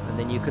and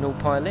then you can all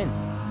pile in.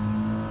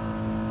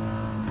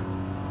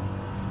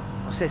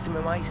 I says to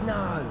my mates,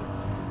 no,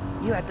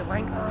 you had the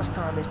wank last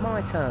time, it's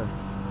my turn.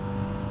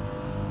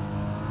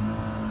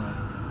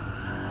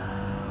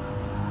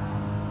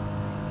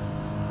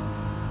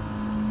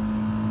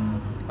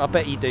 I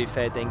bet you do,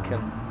 fair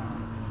dinkum.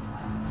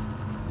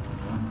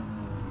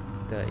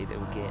 Dirty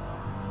little git.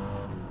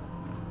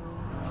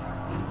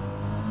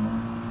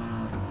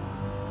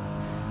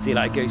 See you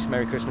later, Goose.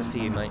 Merry Christmas to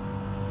you, mate.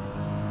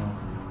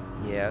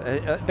 Yeah,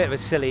 a bit of a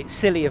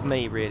silly of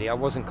me, really. I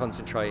wasn't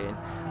concentrating.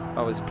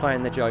 I was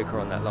playing the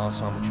Joker on that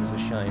last one, which was a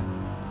shame.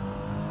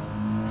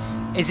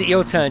 Is it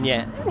your turn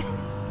yet?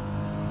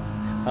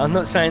 I'm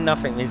not saying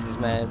nothing, Mrs.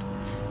 Mad.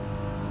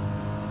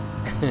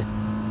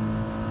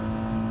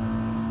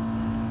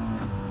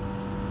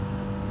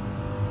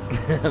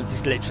 I'm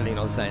just literally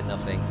not saying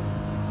nothing.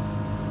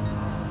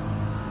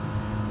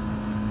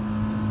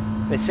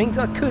 There's things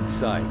I could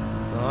say,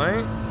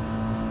 alright?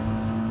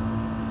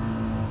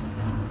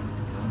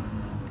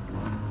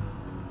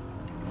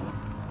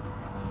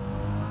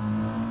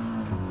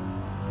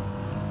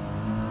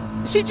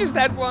 She just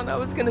had one. I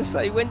was going to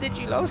say, when did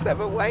you last have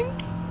a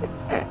wank?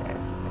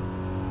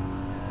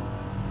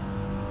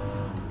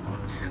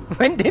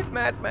 When did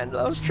Madman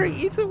last treat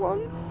you to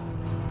one?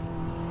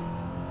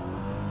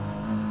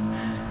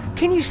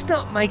 Can you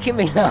stop making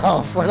me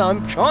laugh when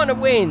I'm trying to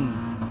win?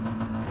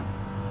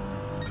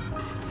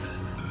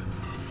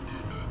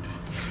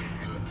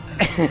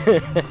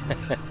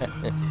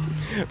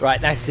 Right,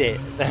 that's it.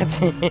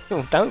 That's it.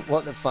 Don't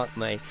what the fuck,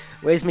 mate.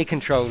 Where's my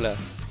controller?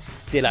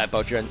 See you later,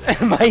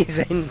 Bodron.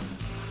 Amazing.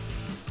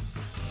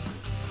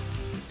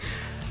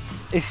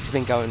 This has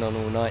been going on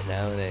all night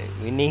now, isn't it?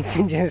 We need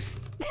to just...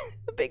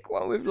 a big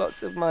one with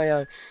lots of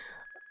mayo.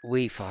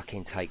 We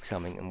fucking take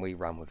something and we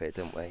run with it,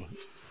 don't we?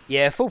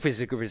 Yeah, 4th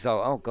is a good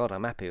result. Oh, God,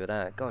 I'm happy with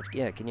that. God,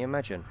 yeah, can you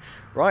imagine?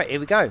 Right, here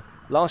we go.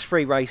 Last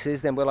 3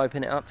 races, then we'll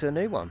open it up to a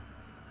new one.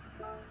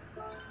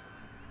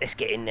 Let's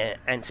get in there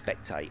and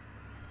spectate.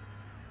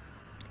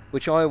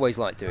 Which I always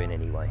like doing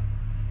anyway.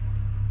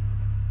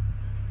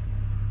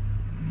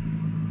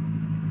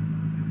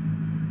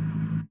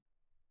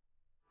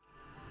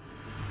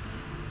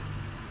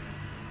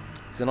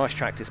 It's a nice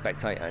track to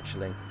spectate,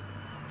 actually.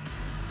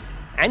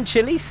 And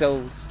chili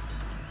sauce.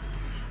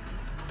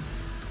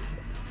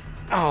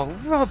 Oh,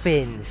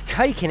 Robin's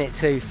taking it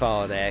too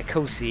far there. Of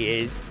course he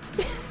is.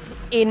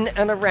 In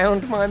and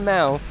around my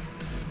mouth.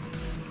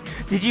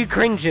 Did you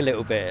cringe a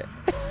little bit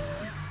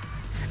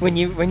when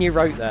you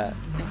wrote that?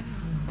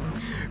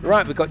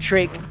 Right, we've got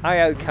Trick,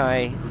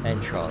 AOK,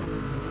 and Tron.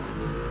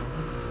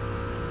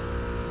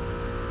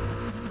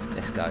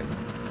 Let's go.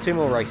 2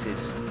 more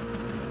races.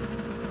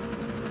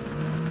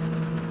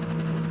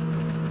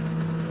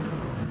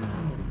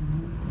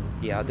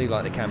 Yeah, I do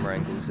like the camera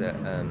angles at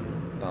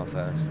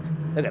Bathurst.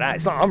 Look at that,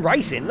 it's like I'm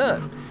racing,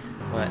 look!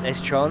 Right,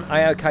 there's Tron.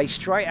 AOK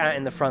straight out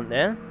in the front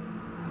there.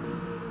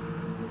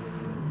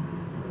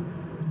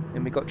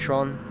 And we've got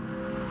Tron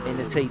in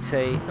the TT.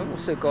 And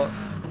also got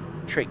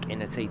Trick in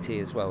the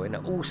TT as well, in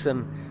an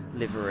awesome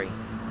livery.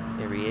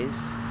 Here he is,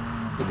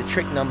 with the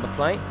Trick number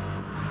plate.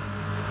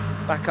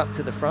 Back up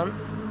to the front.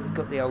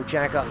 Got the old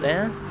Jag up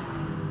there.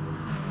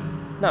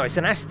 No, it's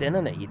an Aston,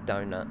 isn't it, you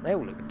donut? They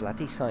all look the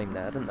bloody same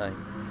now, don't they?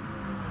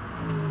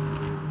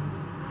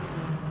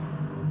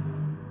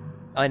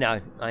 I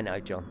know,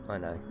 John, I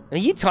know.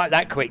 And you typed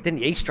that quick, didn't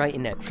you? He's straight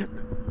in there.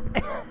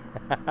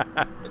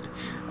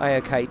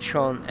 Okay,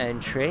 Tron and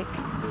Trick.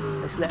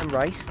 Let's let them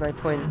race, no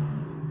point.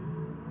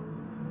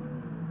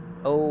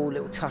 Oh,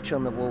 little touch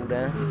on the wall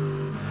there.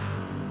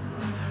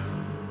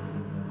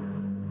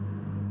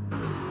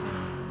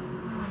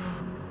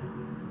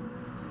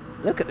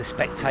 Look at the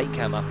spectate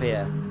cam up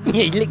here.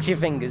 He licks your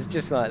fingers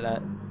just like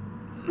that.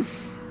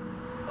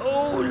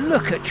 Oh,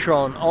 look at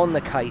Tron on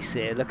the case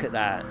here. Look at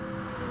that.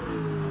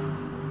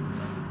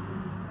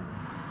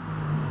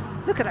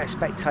 Look at that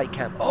spectate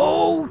cam.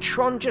 Oh,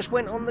 Tron just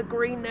went on the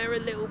green there a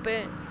little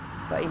bit.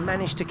 But he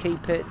managed to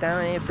keep it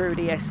down here through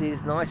the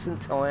S's nice and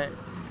tight.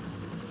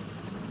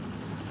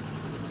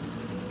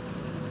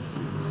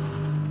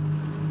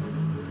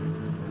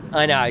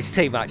 I know, it's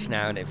too much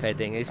now, isn't it,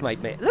 Fedding? It's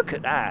made me... Look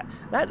at that.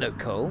 That looked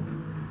cool.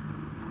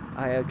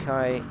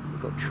 Okay,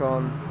 got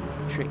Tron.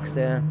 Tricks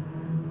there.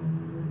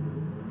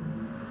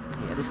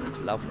 Yeah, this looks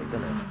lovely,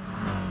 doesn't it?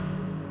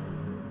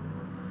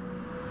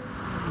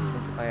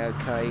 It's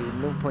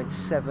AOK,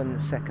 0.7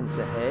 seconds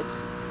ahead.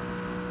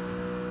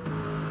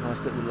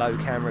 Nice little low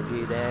camera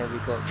view there.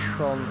 We've got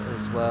Tron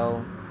as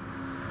well.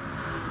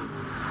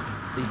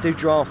 These do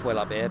draft well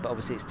up here, but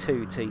obviously it's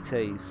 2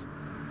 TTs.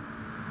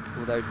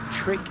 Although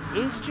Trick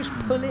is just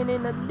pulling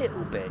in a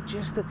little bit,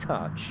 just a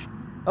touch.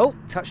 Oh,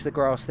 touch the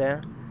grass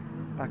there.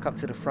 Back up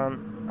to the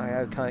front.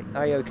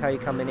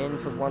 AOK coming in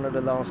for one of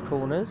the last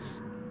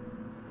corners.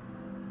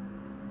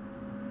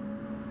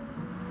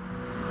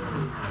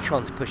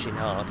 Tron's pushing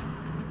hard.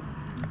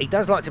 He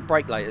does like to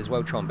brake late as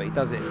well, Tron, but he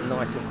does it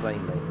nice and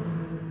cleanly.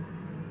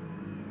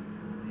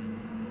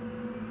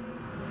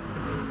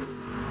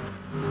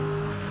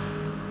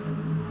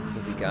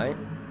 Here we go.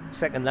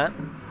 Second lap.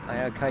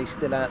 AOK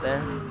still out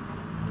there.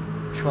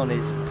 Tron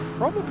is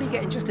probably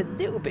getting just a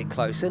little bit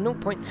closer.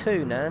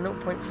 0.2 now,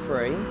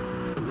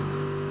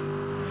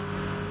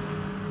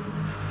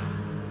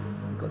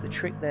 0.3. Got the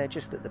Trick there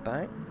just at the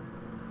back.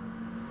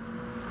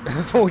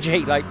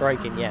 4G late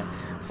braking, yeah.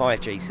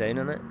 5G soon,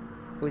 isn't it?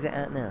 Or is it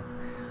out now?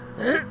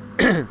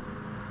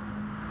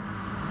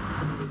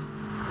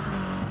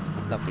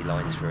 Lovely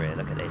lines through here.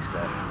 Look at this,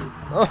 though.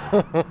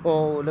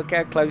 Oh, look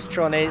how close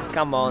Tron is.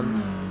 Come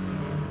on.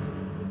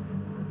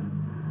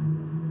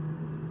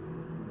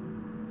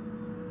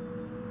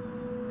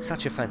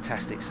 Such a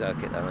fantastic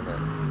circuit, though, isn't it?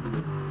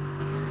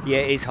 Yeah,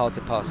 it is hard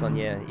to pass on.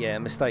 Yeah, a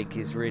mistake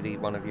is really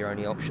one of your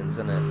only options,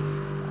 isn't it?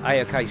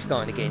 AOK's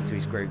starting to get into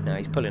his groove now.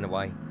 He's pulling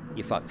away.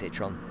 You fucked it,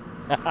 Tron.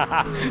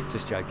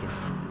 Just joking.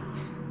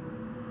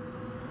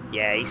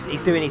 Yeah,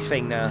 he's doing his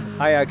thing now.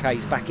 AOK,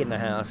 he's back in the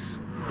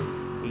house.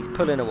 He's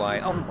pulling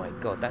away. Oh my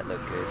god, that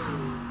looked good.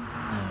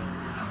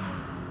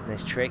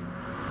 There's Trick.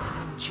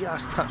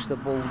 Just touched the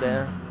ball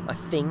there. I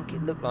think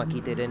it looked like he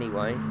did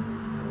anyway.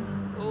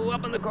 Oh,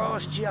 up on the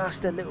grass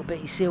just a little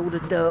bit. You see all the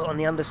dirt on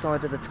the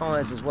underside of the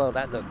tyres as well.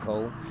 That looked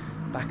cool.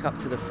 Back up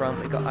to the front.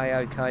 We've got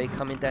AOK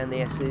coming down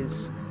the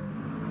S's.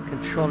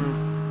 Can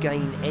Tron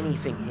gain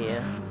anything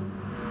here?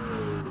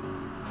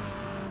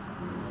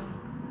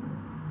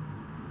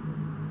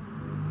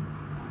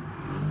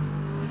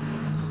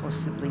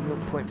 Possibly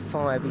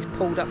 0.5. He's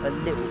pulled up a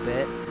little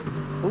bit.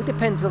 All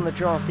depends on the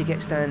draft he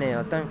gets down here.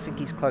 I don't think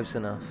he's close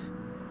enough.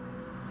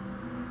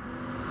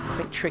 I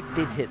think Trick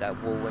did hit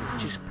that wall and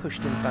just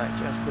pushed him back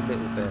just a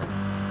little bit.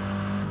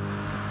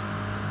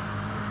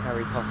 There's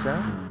Harry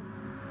Potter.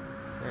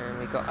 And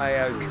we've got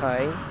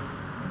AOK.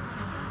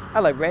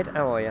 Hello Red,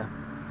 how are you?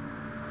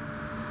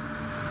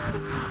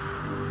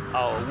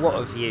 Oh, what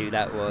a view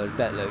that was.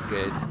 That looked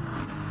good.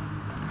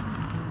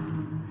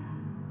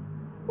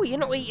 Well, you're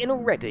not eating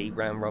already,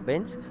 Round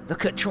Robbins.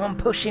 Look at Tron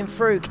pushing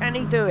through. Can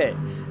he do it?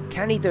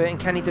 Can he do it, and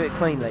can he do it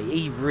cleanly?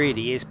 He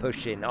really is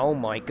pushing. Oh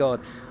my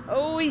god.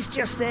 Oh, he's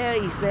just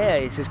there. He's there.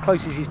 It's as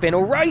close as he's been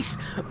all race.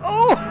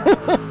 Oh,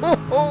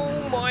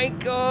 oh my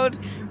god.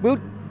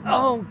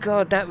 Oh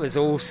god, that was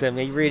awesome.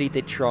 He really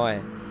did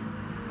try.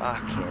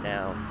 Fucking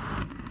hell.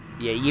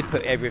 Yeah, you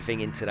put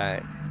everything into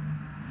that.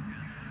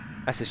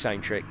 That's a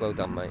shame, Trick. Well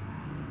done, mate.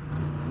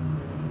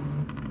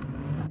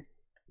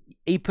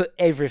 He put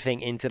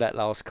everything into that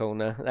last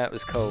corner. That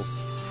was cool.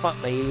 Fuck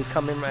me, he was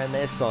coming round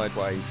there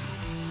sideways.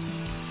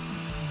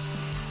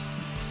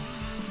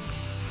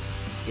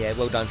 Yeah,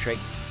 well done, Trick.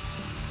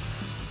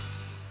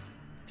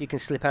 If you can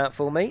slip out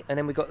for me, and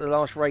then we've got the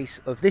last race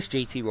of this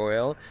GT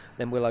Royale,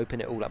 then we'll open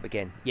it all up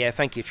again. Yeah,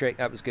 thank you, Trick.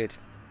 That was good.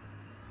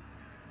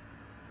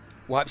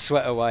 Wipe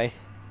sweat away.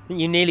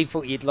 You nearly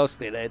thought you'd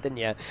lost it there, didn't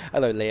you?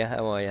 Hello, Leah.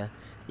 How are you?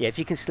 Yeah, if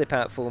you can slip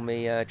out for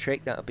me,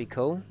 Trick, that would be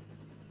cool.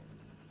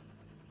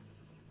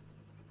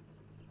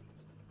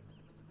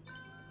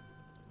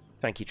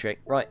 Thank you, Trick.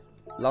 Right,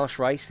 last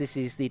race. This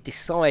is the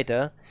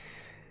decider.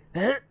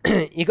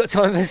 You got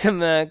time for some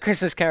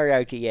Christmas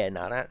karaoke? Yeah,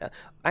 no.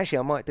 Actually,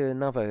 I might do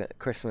another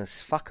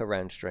Christmas fuck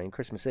around stream.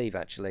 Christmas Eve,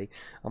 actually.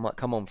 I might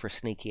come on for a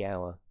sneaky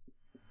hour.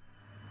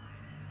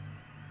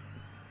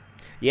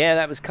 Yeah,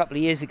 that was a couple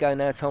of years ago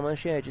now,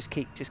 Thomas. Yeah, just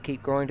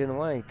keep grinding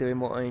away, doing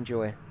what I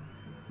enjoy.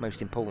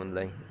 Most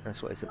importantly,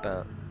 that's what it's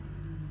about.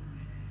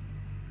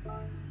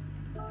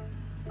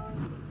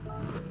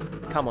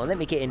 Come on, let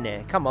me get in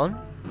there. Come on.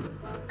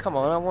 Come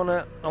on, I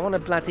wanna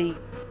bloody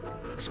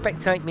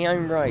spectate my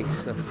own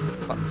race. For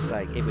fuck's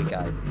sake, here we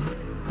go.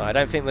 Right, I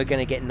don't think we're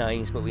gonna get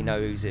names, but we know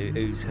who's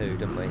who,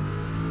 don't we?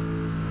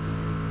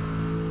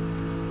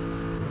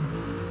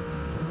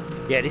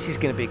 Yeah, this is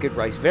gonna be a good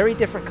race. Very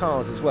different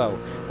cars as well.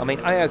 I mean,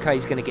 AOK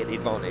is gonna get the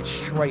advantage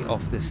straight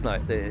off the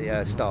start,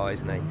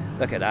 isn't he?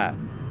 Look at that.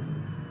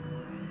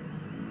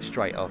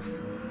 Straight off.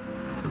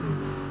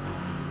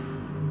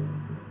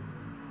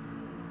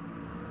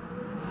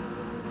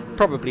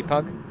 Probably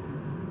Pug.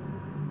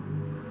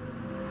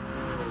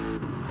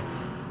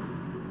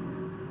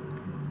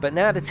 But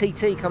now the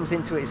TT comes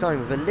into its own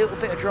with a little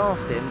bit of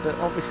drafting, but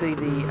obviously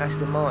the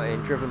Aston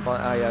Martin, driven by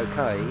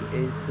AOK,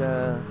 is...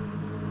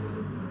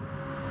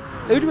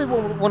 Who do we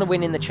want to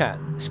win in the chat?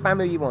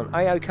 Spam who you want,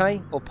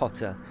 AOK or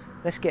Potter?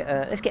 Let's get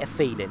a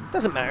feeling.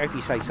 Doesn't matter if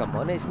you say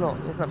someone. There's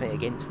nothing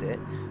against it.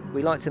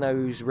 We like to know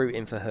who's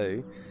rooting for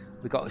who.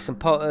 We've got some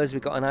Potters.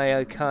 We've got an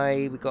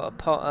AOK. We've got a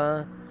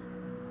Potter.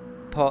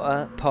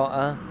 Potter.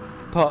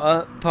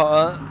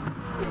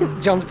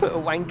 John's put a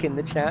wank in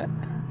the chat.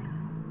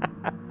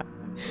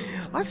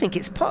 I think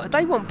it's Potter.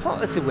 They want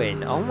Potter to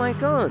win. Oh my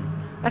god.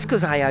 That's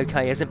because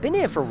AOK hasn't been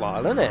here for a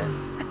while, isn't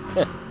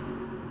it?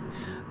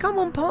 Come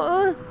on,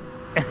 Potter.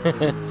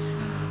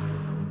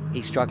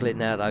 He's struggling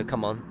now, though.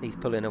 Come on. He's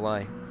pulling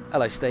away.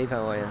 Hello, Steve.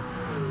 How are you?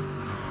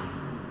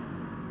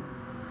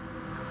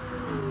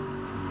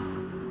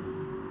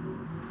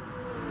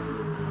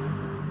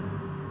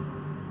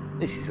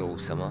 This is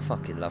awesome. I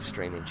fucking love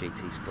streaming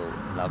GT Sport.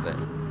 Love it.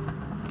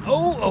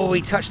 Oh,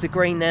 he touched the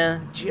green there.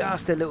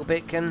 Just a little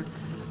bit. Can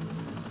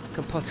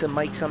Potter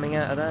make something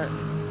out of that?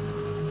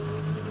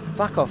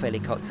 Fuck off,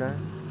 helicopter.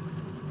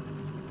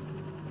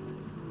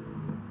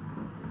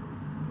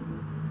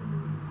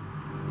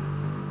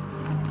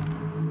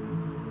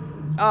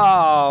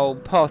 Oh,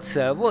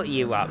 Potter, what are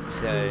you up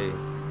to?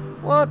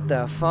 What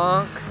the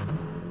fuck?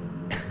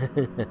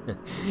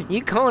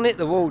 You can't hit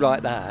the wall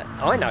like that.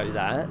 I know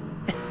that.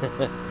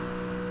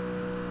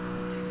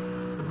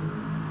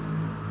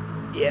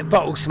 Yeah,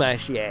 bottle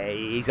smash. Yeah,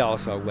 his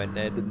arsehole went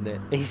there, didn't it?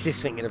 He's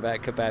just thinking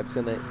about kebabs,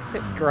 isn't it?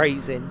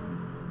 Grazing.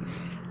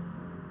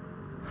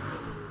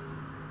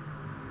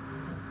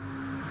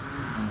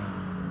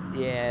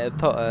 Yeah,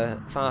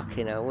 Potter.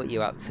 Fucking hell, what are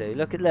you up to?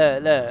 Look.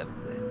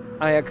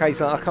 AOK's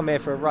like, I come here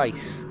for a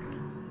race.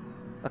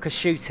 Like a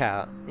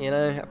shootout, you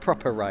know? A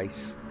proper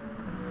race.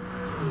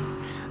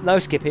 No,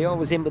 Skippy, I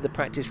was in with the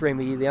practice room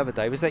with you the other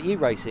day. Was that you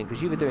racing?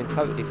 Because you were doing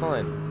totally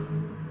fine.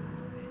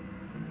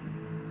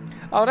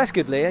 Oh, that's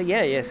good, Leah.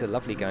 Yeah, yeah, it's a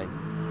lovely game.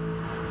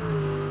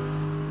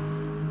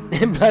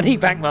 Bloody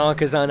back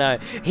markers, I know.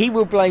 He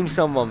will blame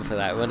someone for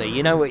that, won't he?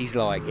 You know what he's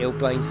like. He'll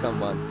blame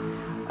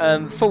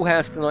someone. Full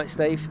house tonight,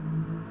 Steve.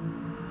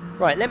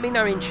 Right, let me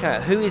know in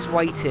chat who is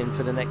waiting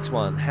for the next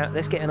one.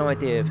 Let's get an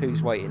idea of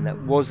who's waiting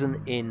that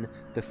wasn't in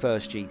the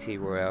first GT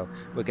Royale.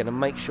 We're going to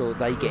make sure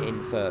they get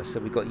in first. So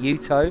we've got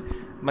Yuto.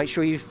 Make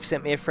sure you've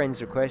sent me a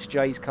friend's request.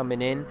 Jay's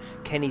coming in.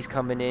 Kenny's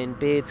coming in.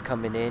 Beard's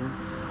coming in.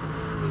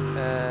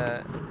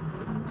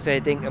 Fair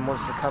Dinkum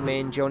wants to come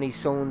in. Johnny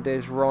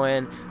Saunders,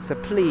 Ryan. So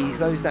please,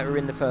 those that were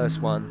in the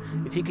first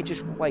one, if you could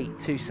just wait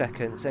 2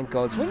 seconds. And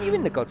Gods, weren't you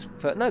in the Gods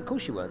first? No, of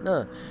course you weren't.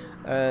 No.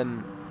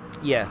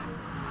 Yeah.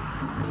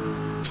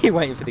 You're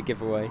waiting for the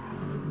giveaway.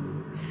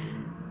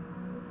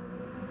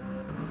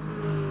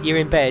 You're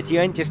in bed. You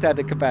ain't just had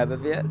a kebab,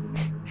 have you?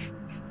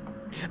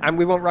 And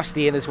we want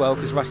Rusty in as well,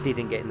 because Rusty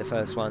didn't get in the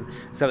first one.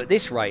 So at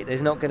this rate,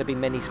 there's not going to be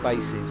many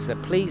spaces. So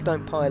please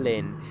don't pile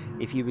in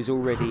if you was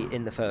already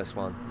in the first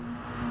one.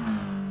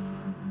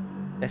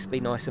 Let's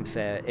be nice and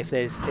fair. If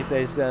there's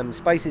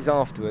spaces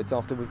afterwards,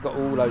 after we've got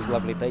all those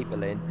lovely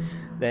people in,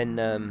 then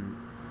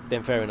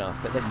fair enough.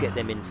 But let's get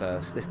them in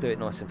first. Let's do it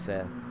nice and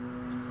fair.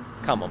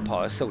 Come on,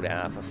 Potter, sort it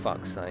out for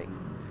fuck's sake.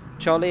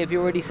 Charlie, have you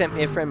already sent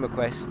me a friend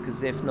request?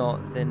 Because if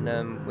not, then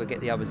we'll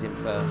get the others in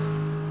first.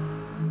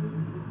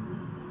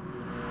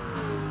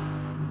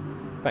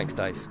 Thanks,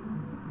 Dave.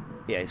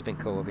 Yeah, it's been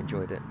cool. I've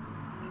enjoyed it.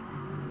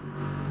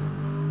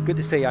 Good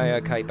to see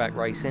AOK back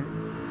racing.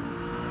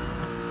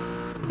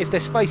 If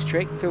there's space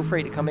trick, feel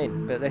free to come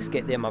in. But let's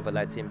get them other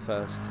lads in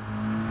first.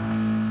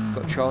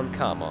 Got Tron?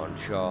 Come on,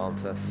 Tron,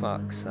 for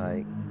fuck's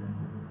sake.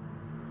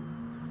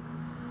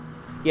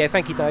 Yeah,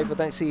 thank you, Dave. I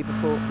don't see you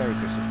before. Merry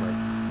Christmas, mate.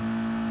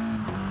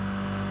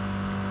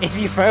 If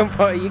you found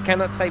Potter, you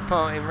cannot take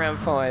part in round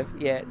 5.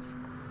 Yes.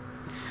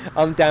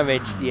 I'm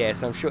damaged.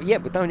 Yes, I'm sure. Yeah,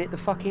 but don't hit the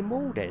fucking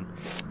wall then.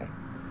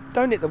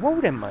 Don't hit the wall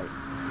then, mate.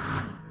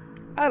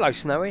 Hello,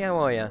 Snowy. How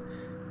are you?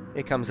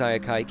 Here comes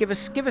AOK. Give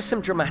us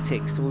some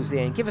dramatics towards the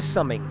end. Give us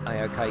something,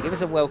 AOK. Give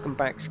us a welcome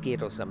back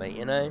skid or something,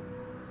 you know?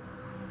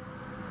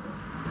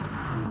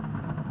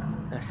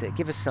 That's it.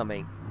 Give us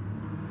something.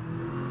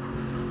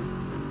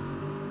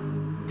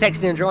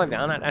 Texting and driving,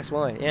 I know, that's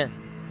why, yeah.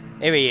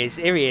 Here he is,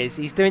 here he is.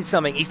 He's doing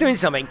something, he's doing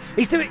something.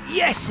 He's doing,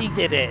 yes, he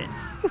did it.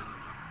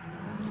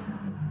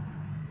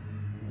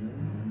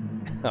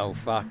 Oh,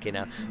 fucking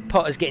hell.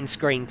 Potter's getting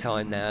screen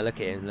time now,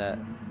 look at him, look.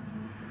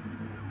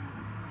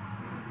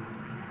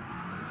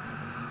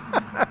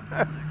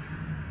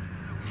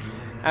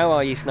 How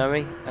are you,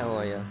 Snowy? How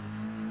are you?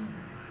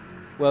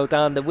 Well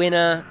done. The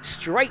winner,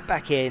 straight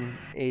back in,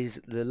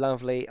 is the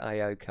lovely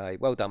AOK.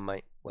 Well done,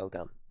 mate. Well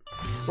done.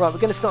 Right, we're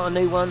going to start a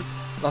new one.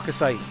 Like I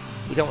say,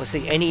 we don't want to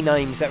see any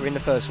names that were in the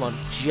first one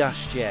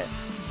just yet.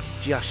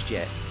 Just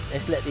yet.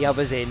 Let's let the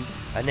others in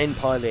and then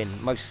pile in,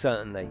 most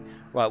certainly.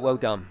 Right, well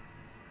done.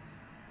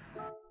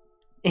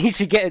 He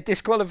should get a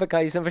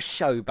disqualification for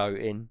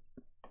showboating.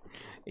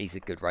 He's a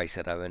good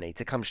racer though, isn't he?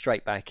 To come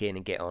straight back in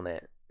and get on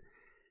it.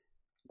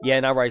 Yeah,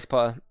 no worries,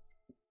 Potter.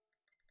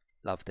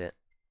 Loved it.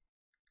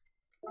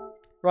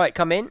 Right,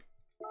 come in.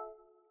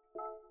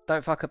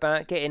 Don't fuck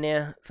about. Get in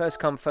here. First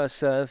come, first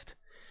served.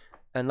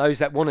 And those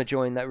that want to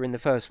join that were in the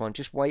first one,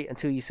 just wait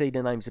until you see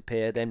the names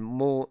appear. Then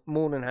more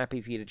than happy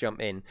for you to jump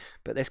in.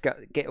 But let's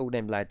get all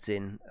them lads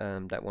in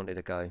that wanted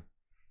to go.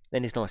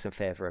 Then it's nice and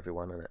fair for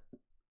everyone, isn't it?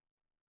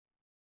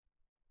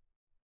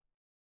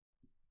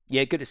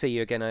 Yeah, good to see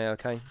you again,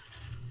 AOK.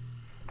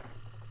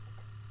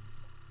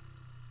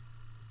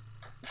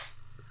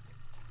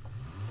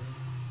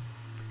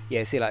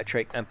 Yeah, see you later,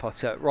 Trick and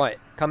Potter. Right,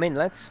 come in,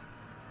 lads.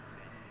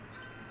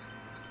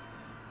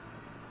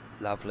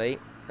 Lovely.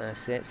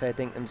 That's it. Fair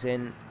Dinkum's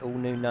in. All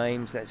new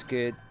names. That's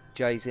good.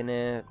 Jay's in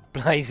here.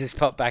 Blazer's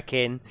popped back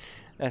in.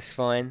 That's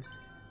fine.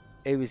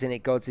 Who was in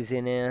it? Gods is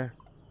in here.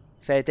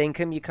 Fair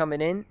Dinkum, you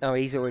coming in? Oh,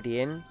 he's already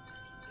in.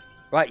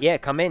 Right, yeah,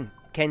 come in.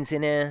 Ken's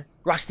in here.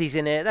 Rusty's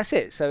in here. That's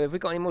it. So if we've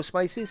got any more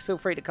spaces, feel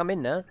free to come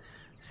in now.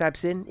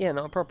 Sab's in. Yeah,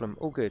 not a problem.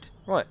 All good.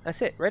 Right,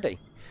 that's it. Ready.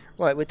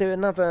 Right, we'll do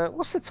another...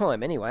 What's the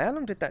time anyway? How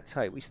long did that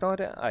take? We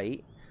started at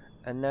 8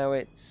 and now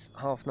it's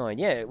 9:30.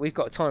 Yeah, we've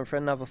got time for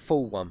another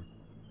full one.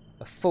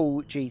 A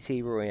full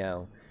GT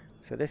Royale.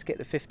 So let's get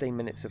the 15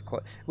 minutes of...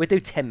 We'll do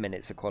 10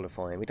 minutes of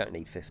qualifying. We don't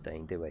need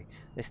 15, do we?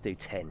 Let's do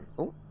 10.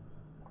 Oh.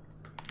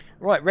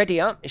 Right,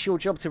 ready up. It's your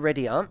job to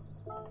ready up.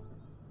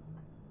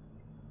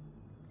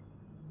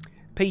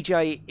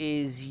 PJ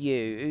is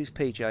you. Who's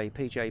PJ?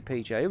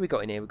 PJ. Who we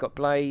got in here? We've got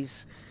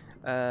Blaze.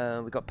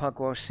 We've got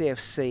Pugwash.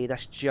 CFC.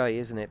 That's J,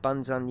 isn't it?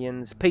 Buns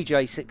Onions.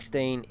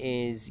 PJ16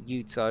 is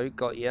Yuto.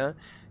 Got ya.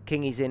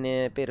 Kingy's in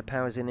here. Beard of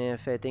Power's in here.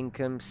 Fair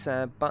Dinkum.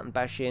 Sab. Button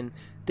Bashing.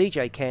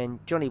 DJ Ken.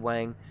 Johnny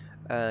Wang.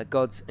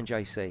 Gods and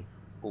JC.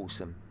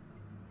 Awesome.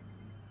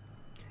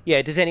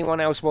 Yeah, does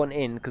anyone else want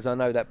in? Because I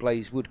know that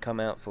Blaze would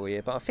come out for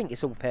you. But I think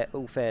it's all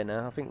fair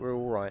now. I think we're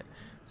all right.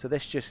 So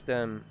let's just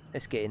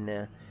let's get in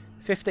there.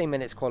 15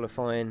 minutes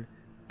qualifying.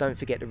 Don't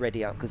forget to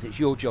ready up because it's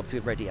your job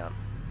to ready up.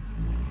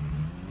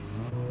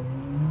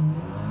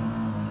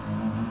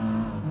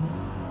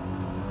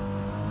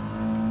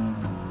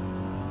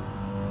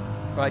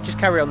 Right, just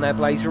carry on there,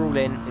 Blaze. We're all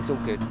in. It's all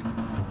good.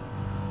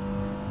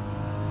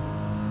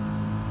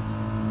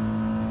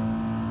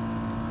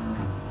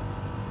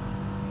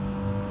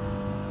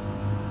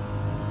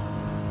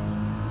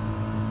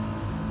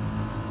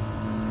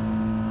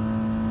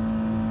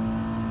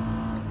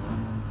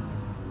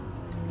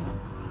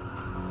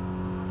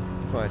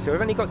 Right, so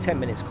we've only got 10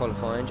 minutes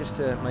qualifying, just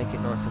to make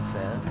it nice and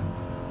fair.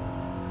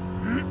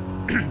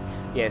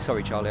 Yeah,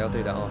 sorry Charlie, I'll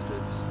do that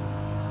afterwards.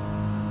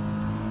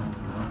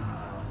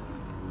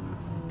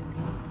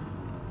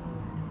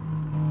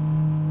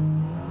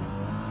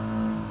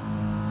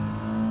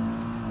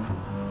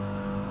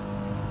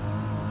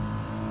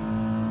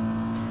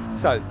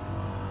 So,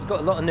 we've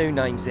got a lot of new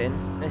names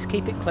in. Let's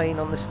keep it clean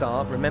on the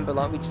start. Remember,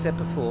 like we just said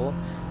before,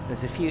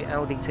 there's a few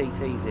Audi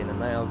TTs in and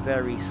they are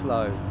very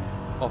slow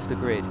off the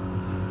grid.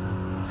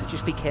 So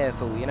just be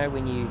careful, you know,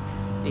 when you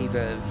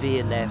either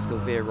veer left or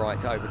veer right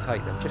to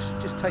overtake them.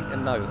 Just take a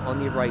note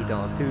on your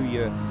radar of who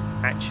you're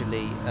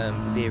actually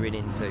veering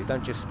into.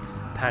 Don't just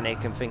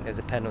panic and think there's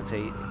a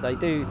penalty. They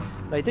do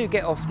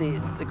get off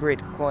the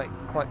grid quite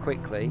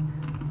quickly.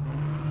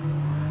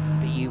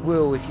 But you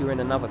will, if you're in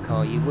another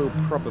car, you will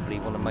probably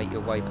want to make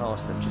your way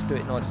past them. Just do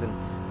it nice and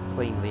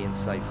cleanly and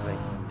safely.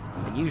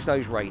 And use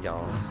those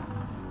radars.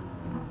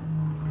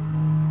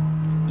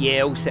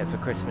 Yeah, all set for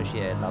Christmas,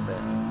 yeah, love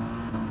it.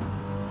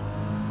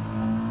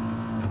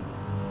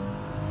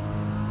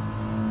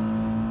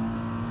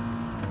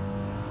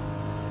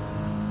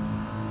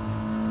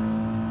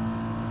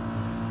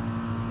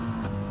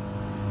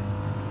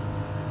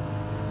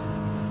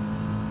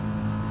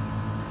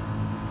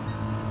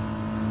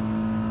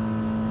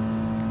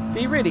 Do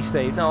you really,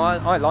 Steve? No,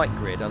 I like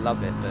grid, I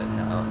love it, but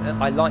no,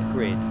 I like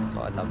grid,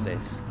 but I love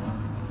this.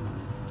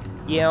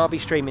 Yeah, I'll be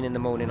streaming in the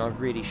morning. I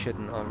really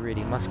shouldn't. I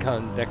really must go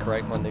and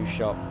decorate my new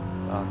shop.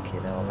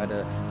 Fucking hell, I've had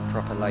a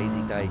proper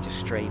lazy day, just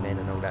streaming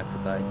and all that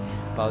today.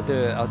 But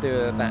I'll do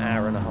about an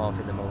hour and a half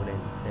in the morning,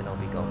 then I'll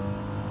be gone.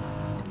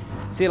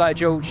 See you later,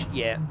 George.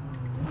 Yeah,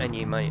 and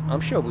you, mate.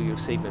 I'm sure we'll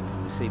see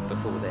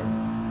before then.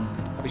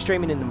 I'll be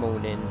streaming in the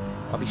morning.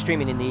 I'll be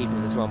streaming in the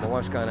evening as well. My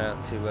wife's going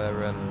out to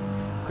her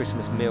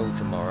Christmas meal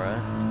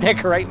tomorrow.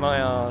 Decorate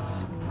my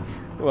arse.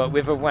 What,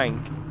 with a wank?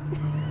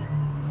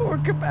 Or a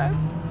kebab?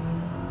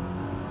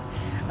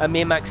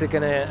 Me and Max are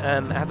going to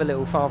have a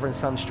little father and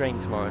son stream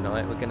tomorrow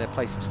night. We're going to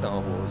play some Star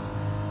Wars.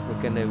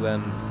 We're going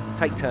to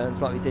take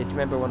turns like we did. Do you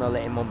remember when I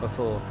let him on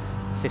before?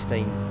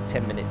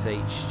 10 minutes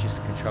each,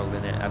 just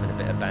controlling it, having a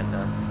bit of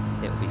banter.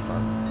 It'll be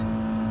fun.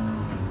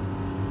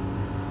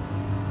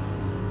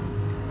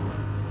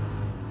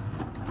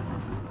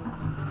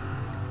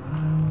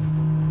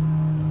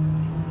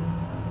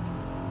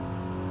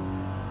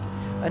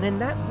 And then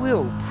that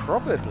will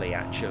probably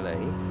actually,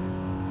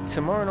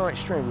 tomorrow night's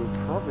stream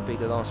will probably be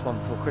the last one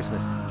before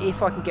Christmas.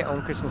 If I can get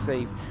on Christmas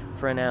Eve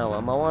for an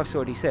hour. My wife's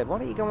already said, why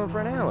don't you go on for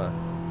an hour?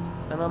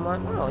 And I'm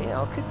like, well, yeah,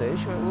 I could do.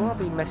 She went, well, I'll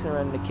be messing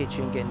around in the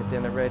kitchen, getting the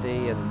dinner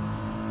ready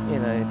and, you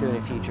know, doing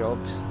a few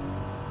jobs.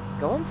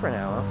 Go on for an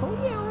hour. I thought,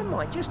 yeah, I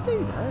might just do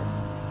that.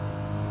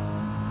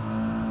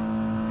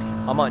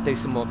 I might do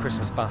some more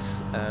Christmas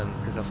bus,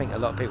 because I think a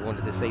lot of people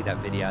wanted to see that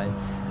video.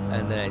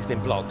 And it's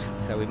been blocked,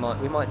 so we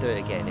might do it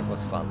again. It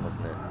was fun,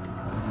 wasn't it?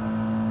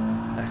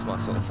 That's my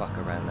sort of fuck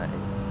around, that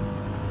is.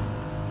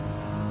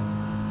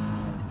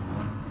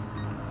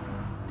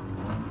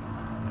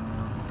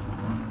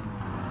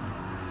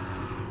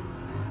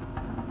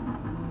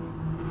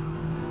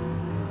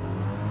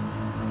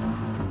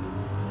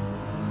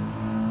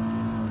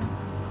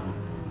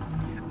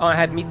 I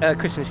had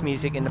Christmas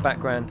music in the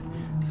background,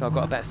 so I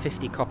got about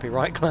 50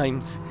 copyright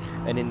claims,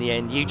 and in the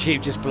end,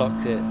 YouTube just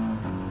blocked it.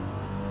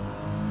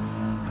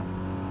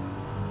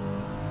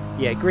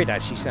 Yeah, grid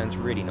actually sounds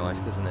really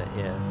nice, doesn't it?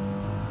 Yeah.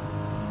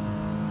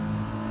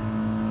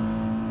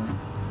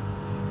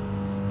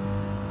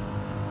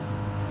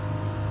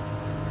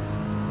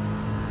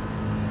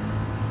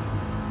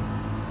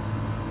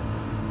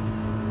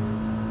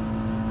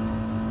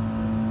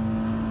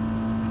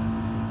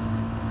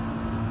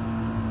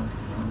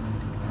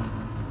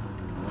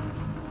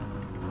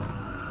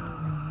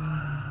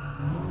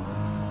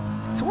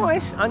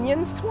 Twice?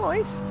 Onions?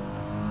 Twice?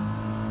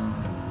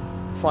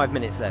 5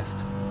 minutes left.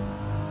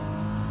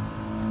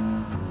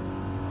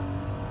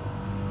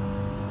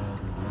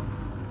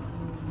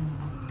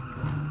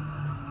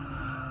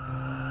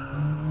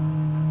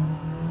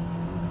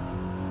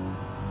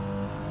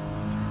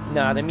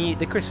 No,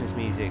 the Christmas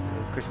music,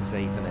 Christmas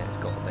Eve, and it's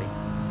got to be.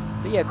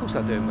 But yeah, of course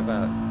I'll do them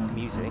without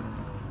music.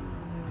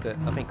 But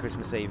I think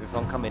Christmas Eve, if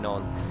I'm coming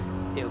on,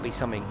 it'll be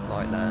something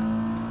like that.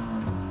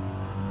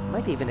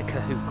 Maybe even a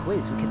Kahoot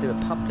quiz. We could do a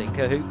public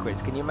Kahoot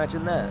quiz. Can you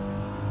imagine that?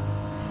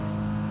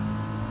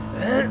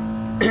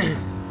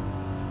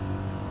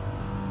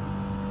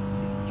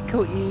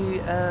 Caught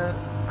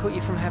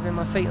you from having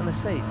my feet on the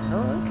seats.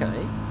 Oh,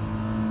 okay.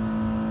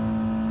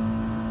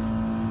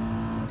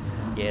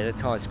 Yeah, the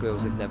tyre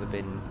squeals have never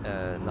been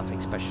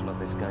nothing special on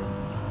this game.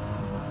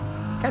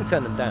 Can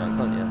turn them down,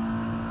 can't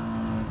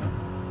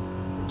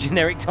you?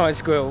 Generic tyre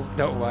squeal,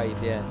 dot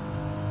wave, yeah.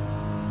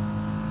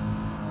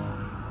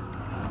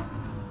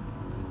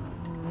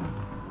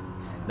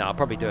 No, I'll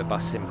probably do a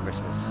bus sim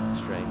Christmas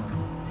stream.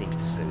 Seems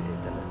to suit it,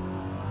 doesn't it?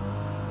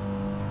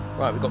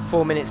 Right, we've got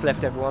 4 minutes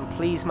left, everyone.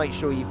 Please make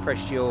sure you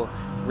pressed your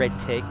red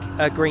tick,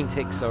 green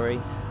tick, sorry.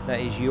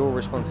 That is your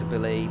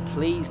responsibility.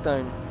 Please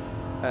don't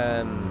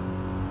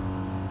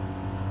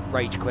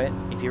rage quit.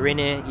 If you're in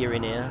here, you're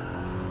in here.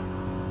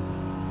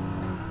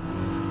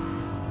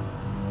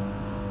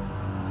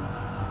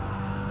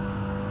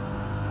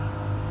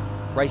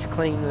 Race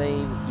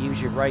cleanly, use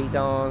your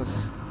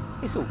radars.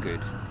 It's all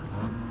good.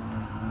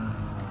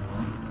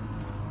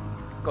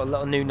 Got a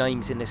lot of new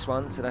names in this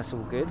one, so that's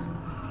all good.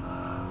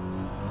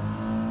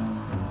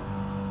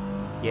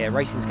 Yeah,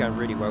 racing's going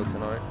really well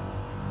tonight.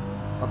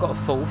 I got a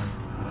 4th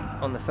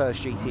on the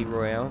first GT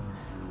Royale,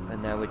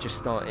 and now we're just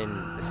starting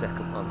the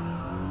second one.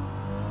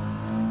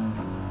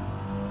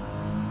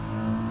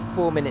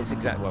 4 minutes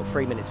exact, well,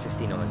 3 minutes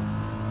 59.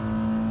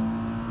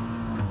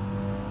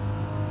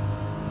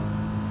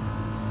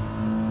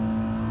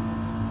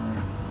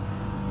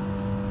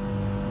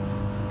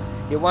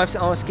 Your wife's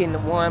asking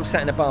why I'm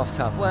sat in a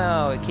bathtub.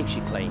 Well, it keeps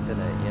you clean, doesn't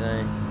it, you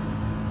know?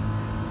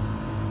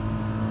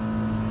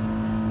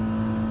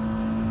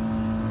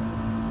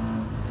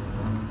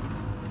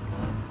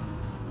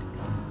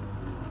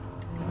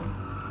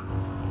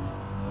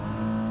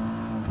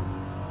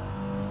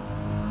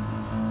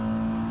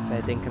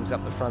 Fair dinkum's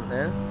up the front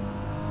there.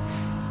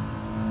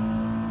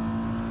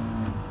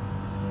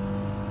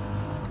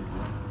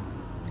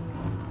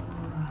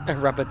 A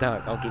rubber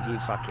duck. I'll give you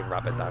fucking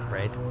rubber duck,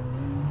 Red.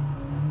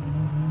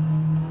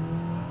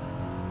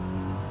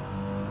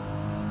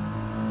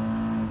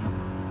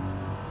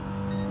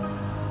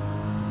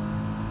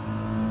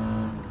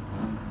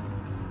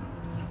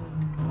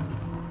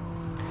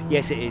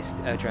 Yes, it is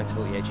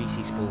transport, yeah,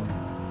 GC Sport.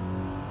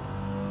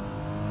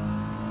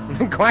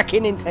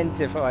 Quacking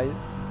intensifies.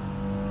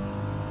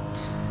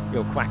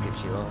 You're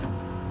quackers, you are.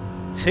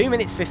 2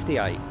 minutes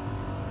 58.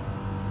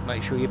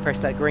 Make sure you press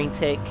that green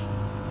tick,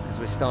 because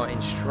we're starting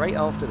straight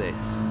after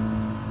this.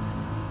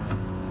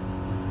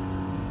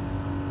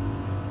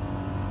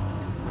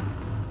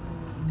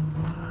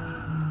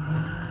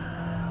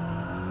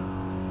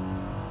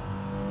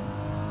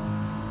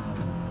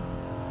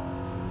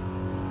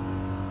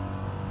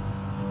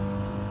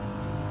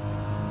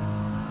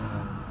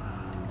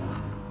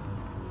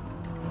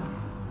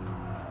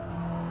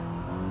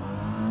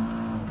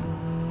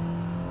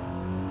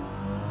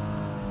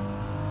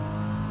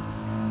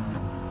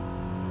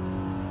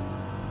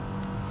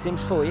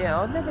 Sims 4, yeah,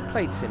 I've never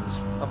played Sims.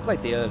 I've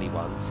played the early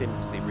one,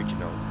 Sims the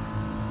original.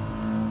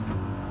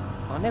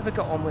 I never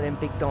got on with them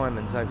big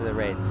diamonds over the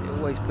reds. It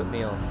always put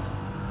me off.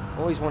 I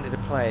always wanted to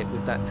play it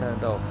with that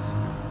turned off,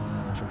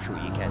 which I'm sure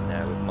you can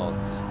now with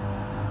mods.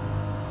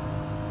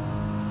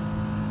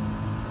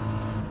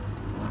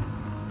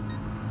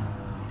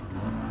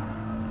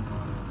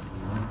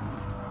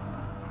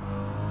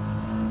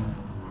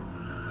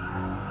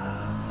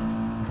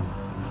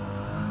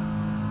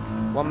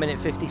 One minute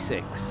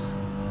 56.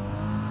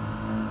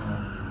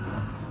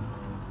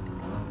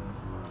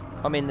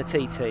 I'm in the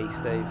TT,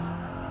 Steve.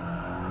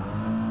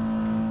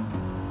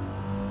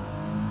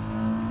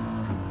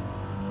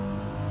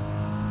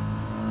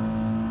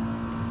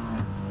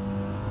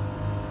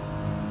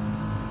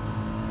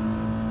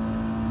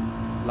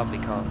 Lovely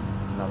car,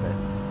 love it.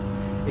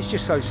 It's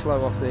just so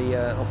slow off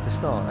the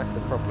start. That's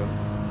the problem.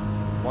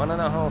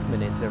 1.5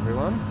 minutes,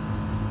 everyone.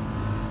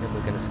 Then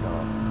we're going to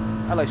start.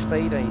 Hello,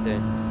 Speed. How you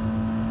doing?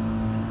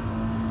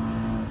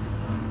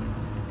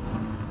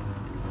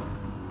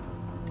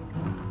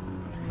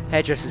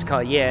 Hairdresser's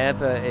car, yeah,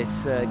 but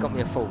it's got me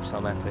a 4, so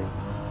I'm happy.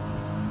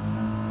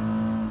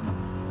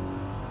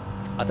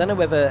 I don't know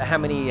how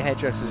many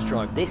hairdressers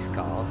drive this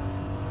car.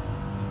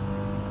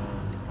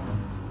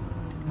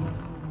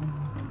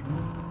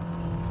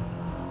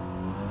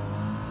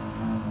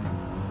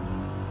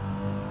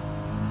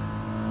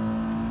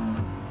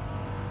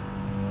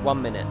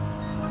 One minute.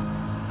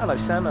 Hello,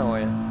 Sam, how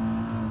are you?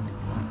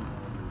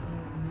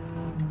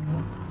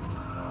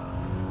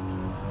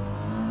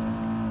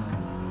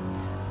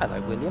 Hello,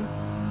 William.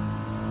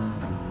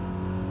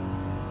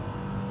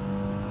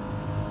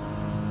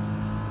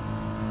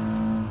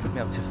 Put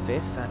me up to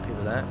 5th, happy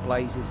with that.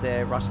 Blaze is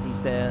there,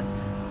 Rusty's there,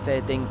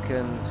 Fair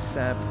Dinkum,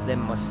 Sab, then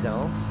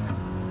myself.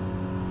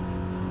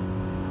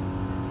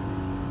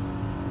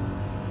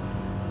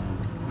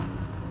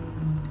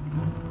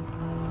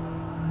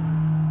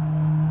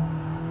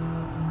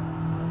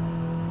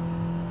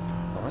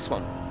 Nice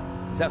one.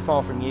 Is that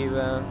far from you?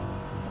 I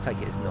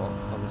take it as not.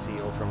 Obviously,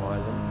 you're from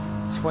Ireland.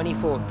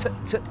 24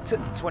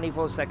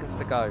 seconds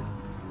to go.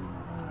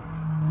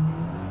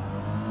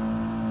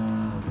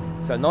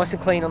 So nice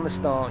and clean on the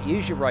start.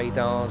 Use your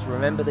radars.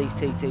 Remember, these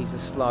TTs are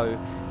slow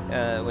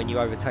when you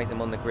overtake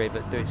them on the grid,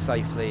 but do it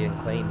safely and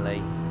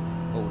cleanly.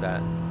 All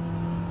that.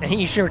 And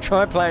you should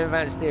try playing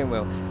without a steering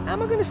wheel. How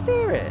am I going to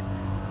steer it?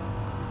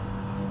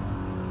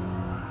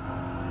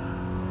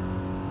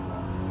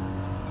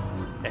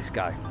 Let's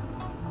go.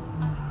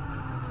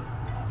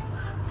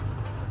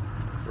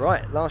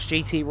 Right, last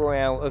GT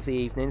Royale of the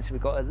evening, so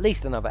we've got at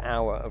least another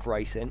hour of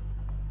racing.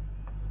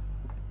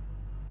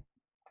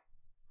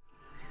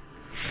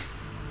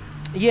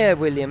 Yeah,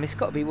 William, it's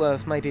got to be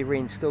worth maybe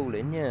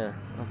reinstalling. Yeah,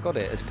 I've got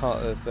it as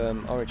part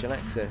of Origin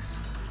Access.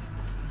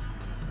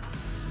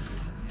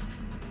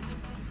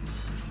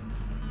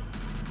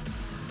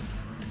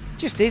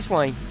 Just is,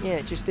 Wayne. Yeah,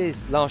 it just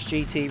is. Last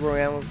GT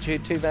Royale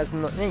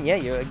 2009. Yeah,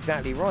 you're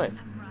exactly right.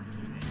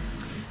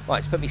 Right,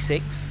 it's put me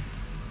 6th.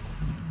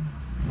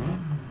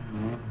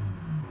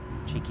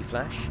 Cheeky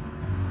flash.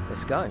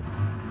 Let's go.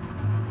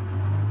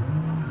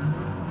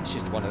 It's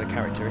just one of the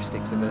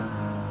characteristics of it.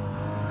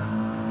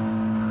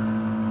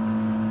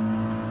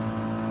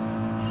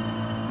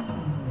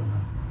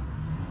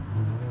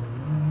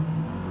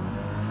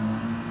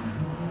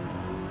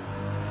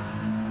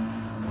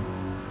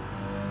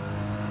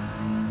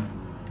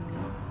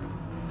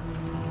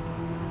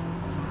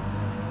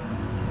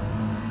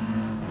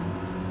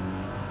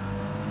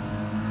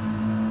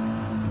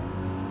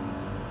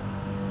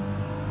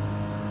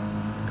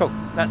 Cool.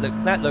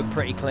 That looked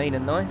pretty clean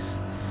and nice.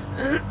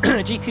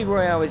 GT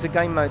Royale is a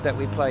game mode that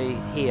we play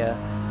here,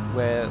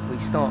 where we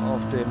start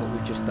off doing what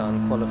we've just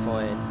done,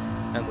 qualifying,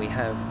 and we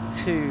have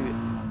two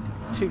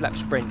lap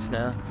sprints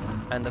now,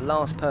 and the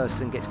last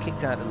person gets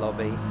kicked out of the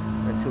lobby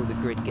until the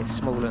grid gets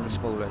smaller and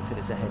smaller until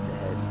it's a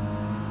head-to-head.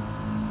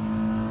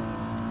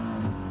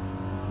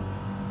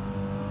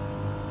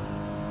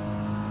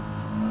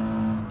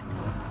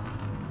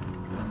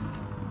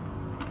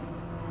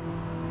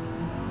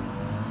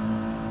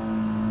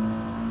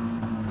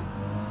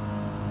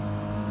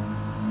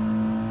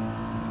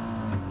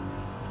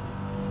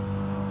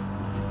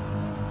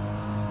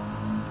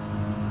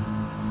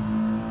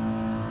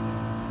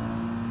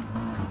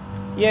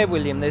 Yeah,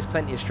 William, there's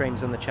plenty of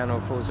streams on the channel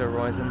of Forza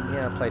Horizon.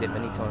 Yeah, I played it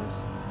many times.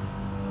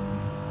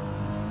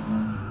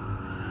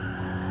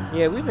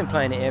 Yeah, we've been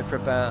playing it here for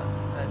about,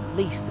 at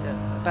least,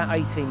 about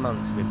 18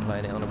 months we've been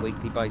playing it on a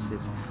weekly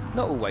basis.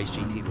 Not always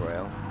GT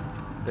Royale,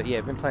 but yeah,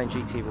 we've been playing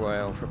GT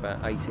Royale for about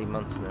 18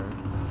 months now.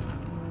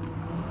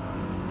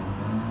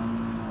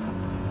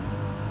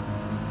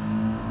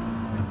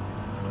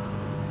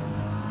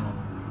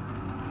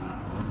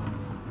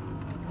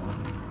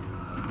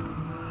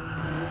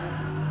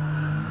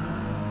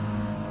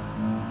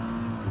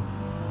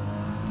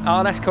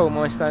 Oh, that's cool,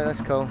 Moisto,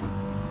 that's cool.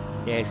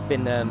 Yeah, it's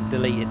been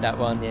deleted, that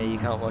one. Yeah, you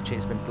can't watch it,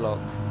 it's been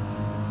blocked.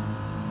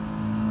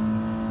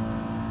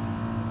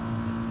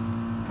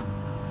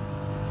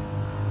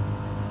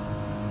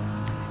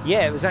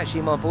 Yeah, it was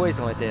actually my boy's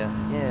idea.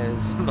 Yeah, it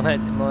was my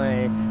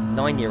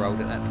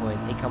 9-year-old at that point.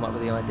 He come up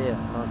with the idea,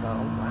 and I was like,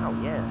 oh wow,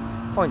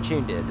 yeah.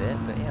 Fine-tuned it a bit,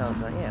 but yeah, I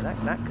was like, yeah,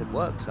 that could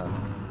work, son.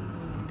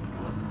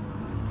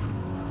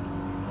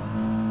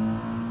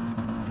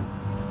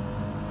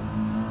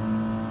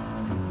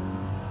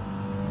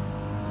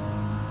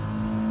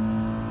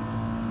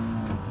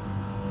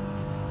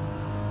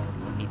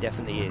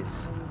 Definitely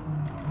is.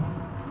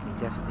 He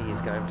definitely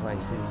is going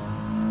places.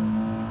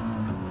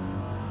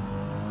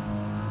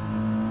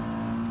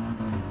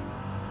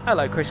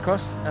 Hello,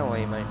 Crisscross. How are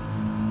you, mate?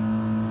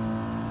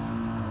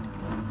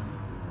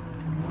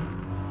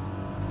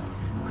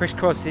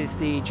 Crisscross is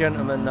the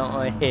gentleman that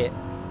I hit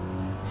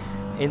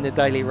in the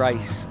daily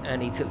race,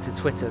 and he took to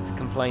Twitter to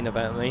complain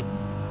about me.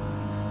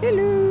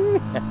 Hello.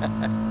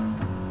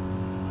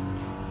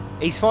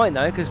 He's fine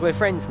though, because we're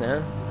friends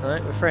now.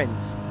 Alright, we're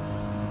friends.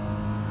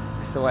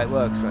 That's the way it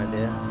works around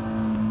here.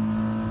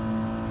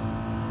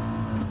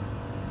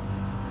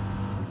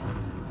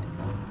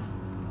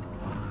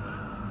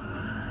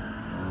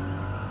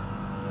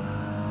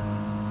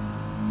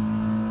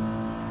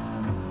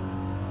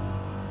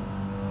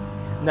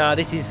 No,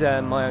 this is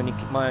my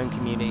own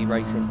community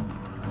racing.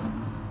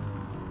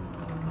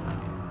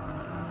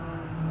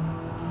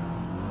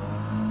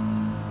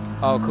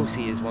 Oh, of course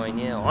he is, Wayne.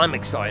 Yeah, I'm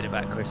excited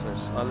about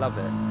Christmas. I love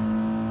it.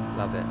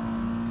 Love it.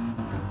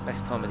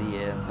 Best time of the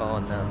year,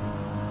 bar none.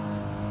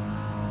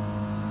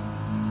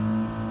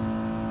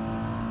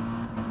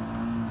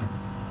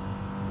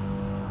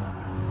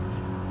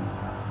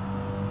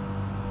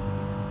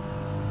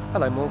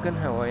 Hello Morgan,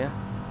 how are you?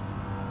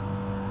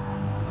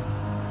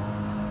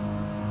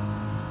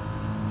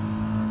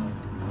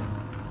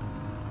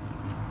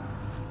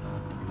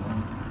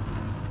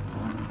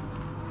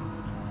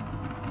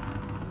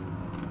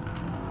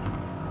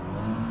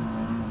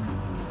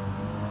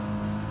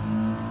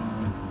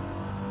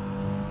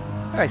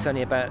 It's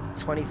only about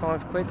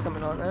 25 quid,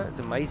 something like that. It's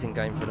an amazing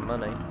game for the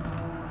money.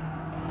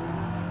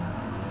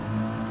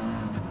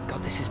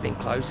 God, this has been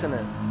close, isn't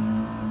it?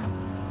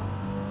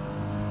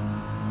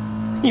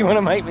 You want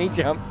to make me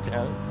jump,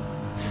 Joe?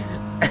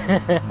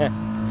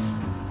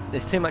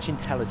 There's too much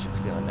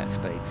intelligence behind that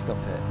speed. Stop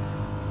it.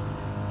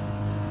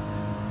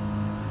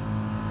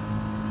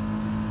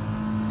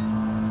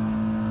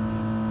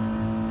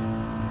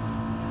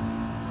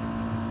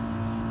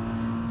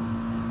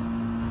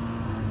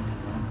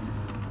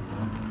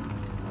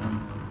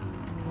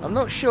 I'm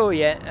not sure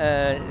yet,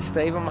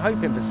 Steve. I'm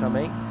hoping for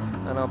something,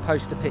 and I'll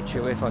post a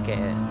picture if I get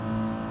it.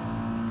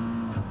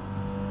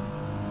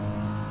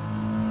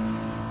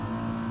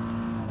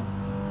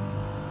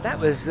 That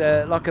was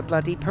like a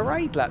bloody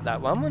parade lap,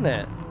 that one, wasn't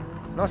it?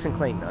 Nice and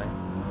clean, though.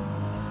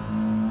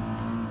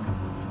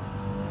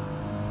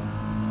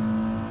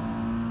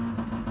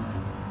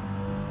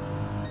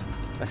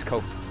 That's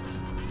cool.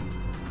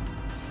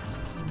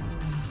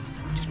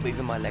 Just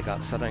moving my leg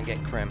up so I don't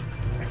get cramp.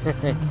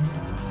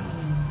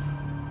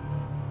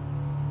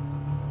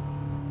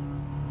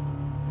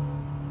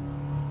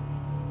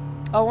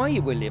 Oh, are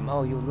you, William?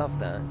 Oh, you'll love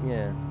that.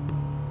 Yeah.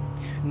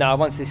 No,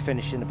 once this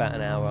finished in about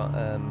an hour,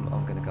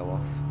 I'm going to go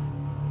off.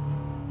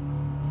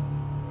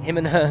 Him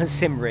and her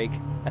sim rig.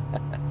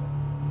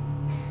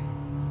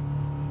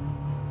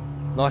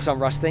 Nice one,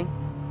 Rusty.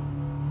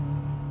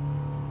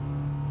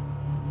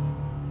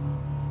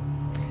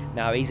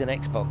 No, he's an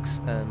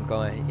Xbox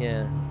guy,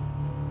 yeah.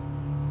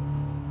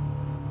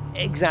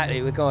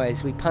 Exactly, we're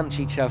guys. We punch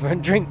each other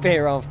and drink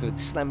beer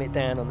afterwards, slam it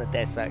down on the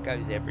desk so it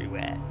goes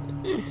everywhere.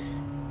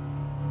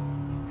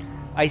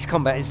 Ace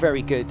Combat is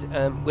very good.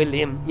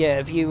 William, yeah,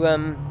 have you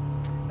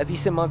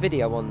seen my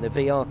video on the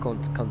VR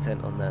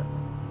content on that?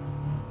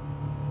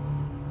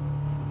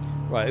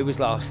 Right, who was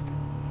last?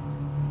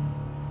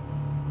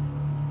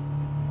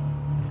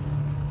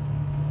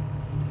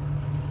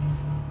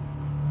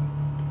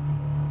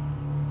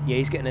 Yeah,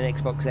 he's getting an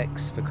Xbox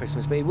X for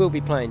Christmas, but he will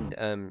be playing.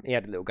 He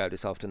had a little go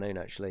this afternoon,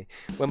 actually.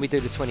 When we do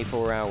the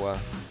 24-hour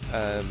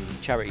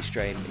charity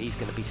stream, he's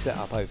going to be set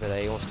up over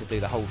there. He wants to do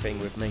the whole thing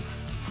with me.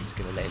 I'm just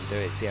going to let him do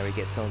it, see how he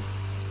gets on.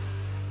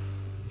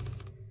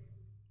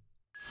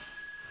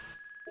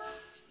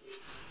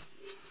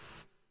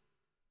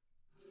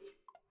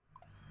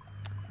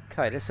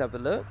 Okay, let's have a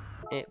look.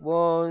 It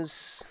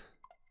was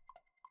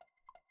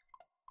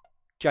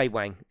J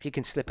Wang. If you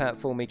can slip out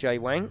for me, J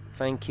Wang.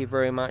 Thank you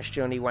very much,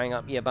 Johnny Wang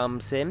up your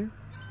bum sim.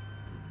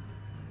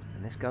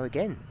 And let's go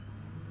again.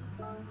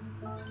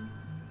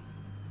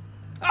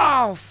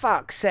 Oh,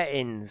 fuck,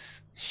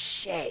 settings.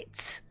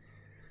 Shit.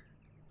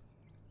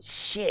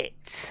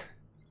 Shit.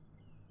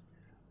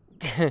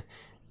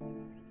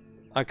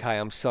 Okay,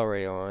 I'm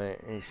sorry, alright.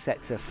 It's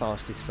set to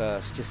fastest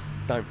first. Just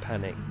don't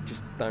panic.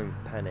 Just don't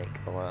panic.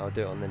 Alright, I'll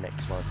do it on the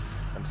next one.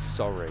 I'm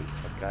sorry,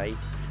 okay?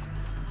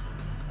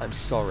 I'm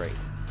sorry.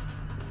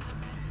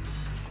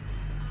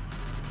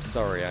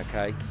 Sorry,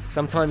 okay?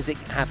 Sometimes it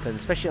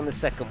happens, especially on the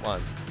second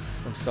one.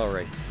 I'm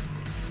sorry.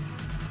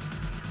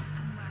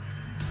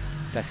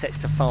 So that sets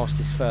to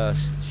fastest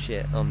first.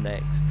 Shit, I'm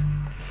next.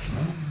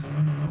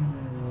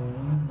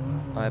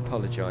 I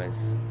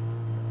apologise.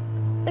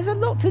 There's a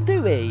lot to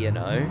do here, you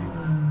know.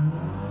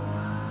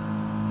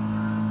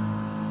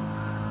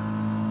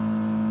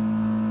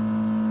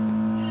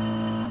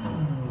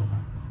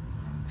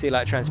 See you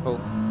later,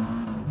 transport.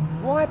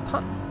 Why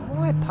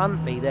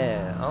punt me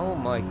there? Oh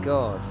my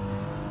god.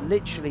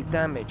 Literally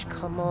damaged.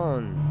 Come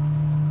on.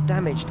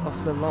 Damaged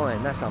off the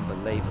line. That's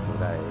unbelievable,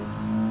 that is.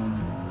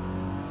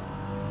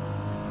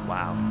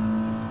 Wow.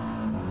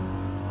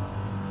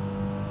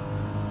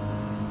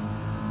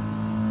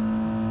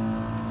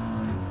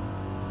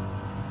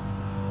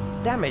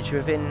 Damage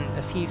within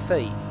a few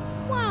feet.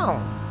 Wow.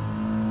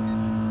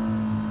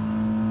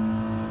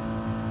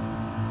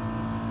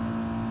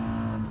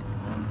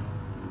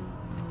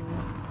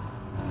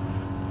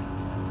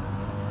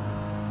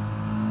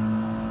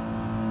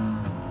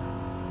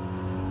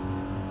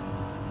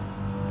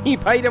 You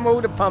paid them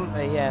all to pump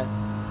me, yeah.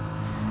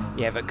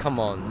 Yeah, but come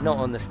on, not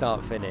on the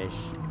start finish.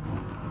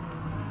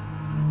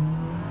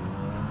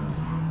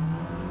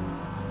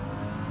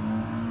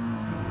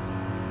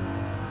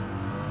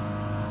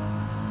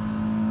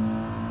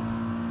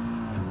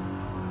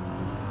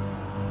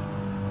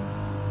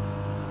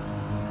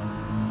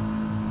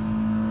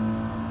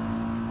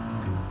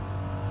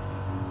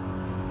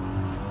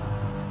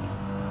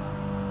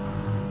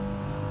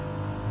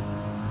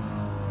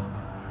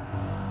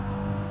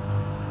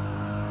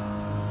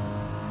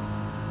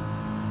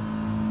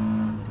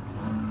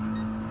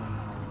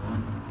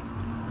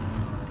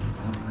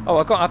 Oh,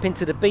 I got up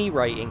into the B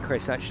rating,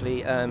 Chris,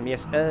 actually,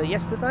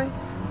 yesterday?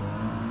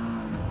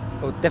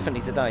 Or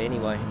definitely today,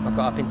 anyway. I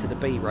got up into the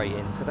B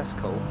rating, so that's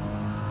cool.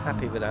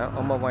 Happy with that.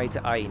 On my way to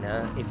A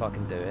now, if I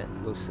can do it.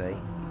 We'll see.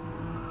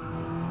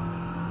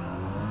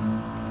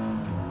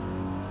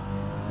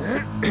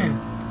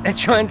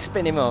 Try and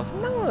spin him off.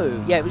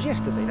 No! Yeah, it was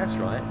yesterday, that's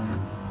right.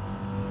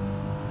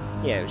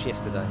 Yeah, it was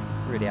yesterday.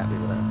 Really happy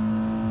with that.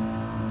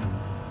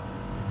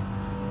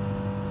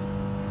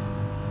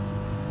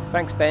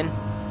 Thanks, Ben.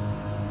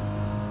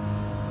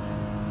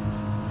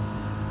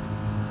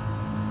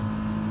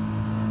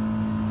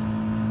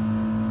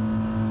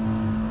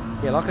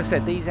 Yeah, like I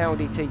said, these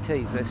Audi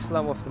TTs, they're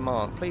slow off the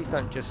mark. Please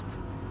don't just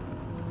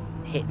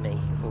hit me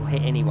or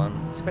hit anyone,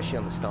 especially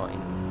on the starting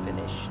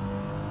finish.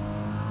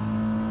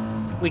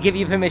 We give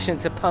you permission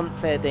to punt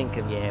Fair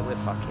Dinkum. Yeah, we'll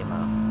fuck him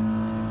up.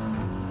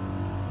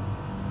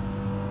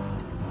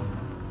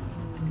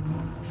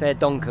 Fair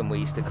Donkum, we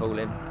used to call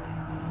him.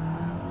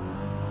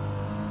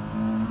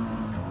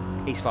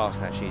 He's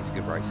fast, actually. He's a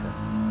good racer.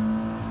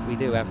 We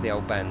do have the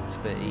old bands,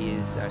 but he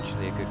is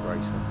actually a good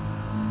racer.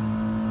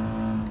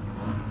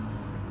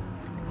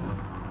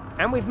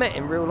 And we've met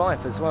in real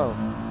life as well.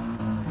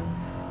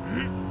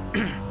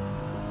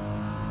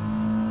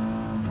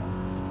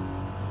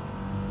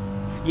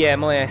 Yeah,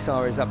 my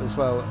SR is up as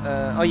well.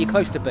 Are you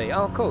close to B?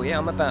 Oh, cool. Yeah,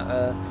 I'm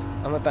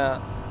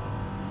about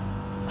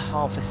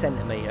half a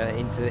centimetre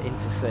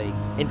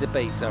into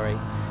B, sorry.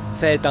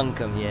 Fair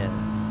Duncan, yeah.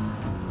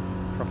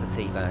 Proper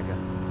teabagger.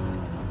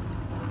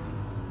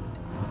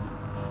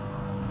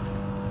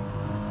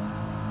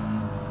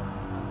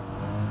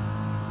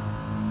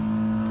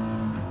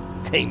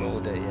 Team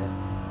order, yeah.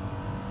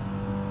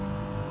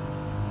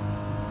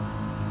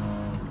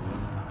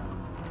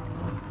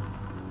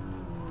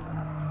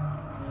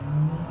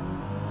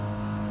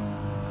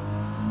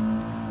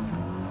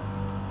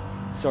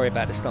 Sorry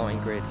about the starting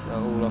grid.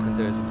 All I can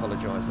do is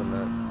apologise on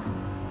that.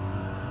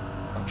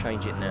 I'll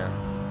change it now.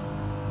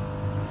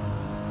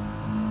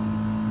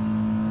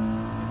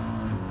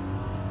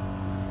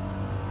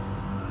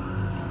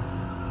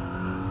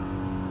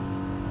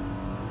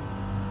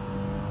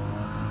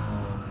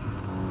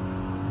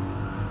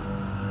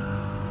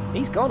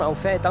 He's gone, old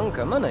Fair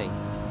Dunker, hasn't he?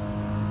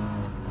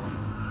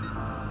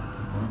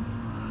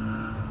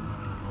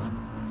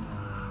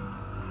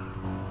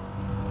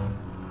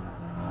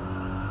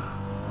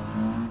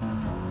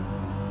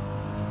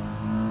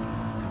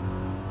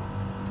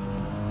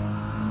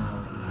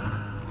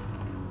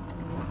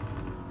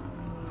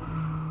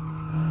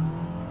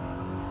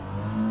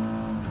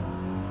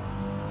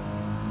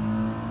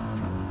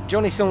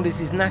 Johnny Saunders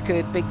is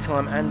knackered big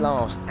time and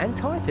last, and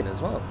typing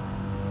as well.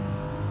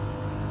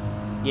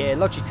 Yeah,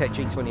 Logitech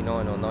G29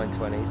 or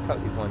 920 is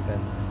totally fine, Ben.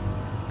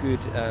 Good,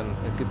 a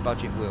good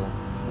budget wheel,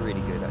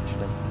 really good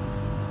actually.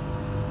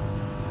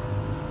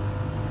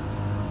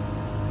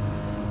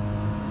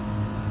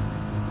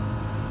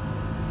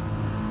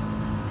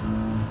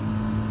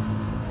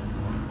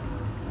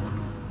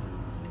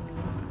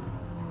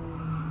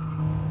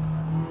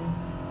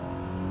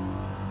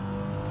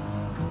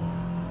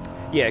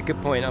 Yeah,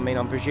 good point. I mean,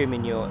 I'm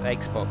presuming you're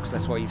Xbox,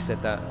 that's why you've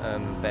said that,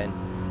 Ben.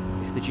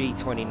 It's the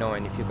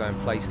G29 if you're going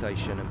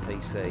PlayStation and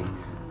PC.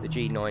 The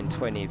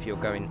G920 if you're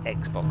going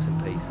Xbox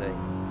and PC.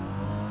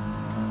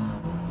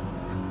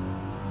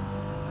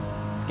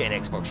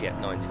 Getting Xbox, yeah,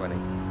 920.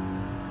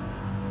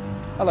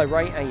 Hello,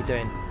 Ray, how you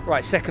doing?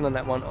 Right, second on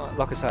that one.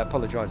 Like I say, I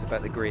apologise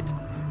about the grid.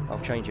 I'll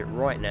change it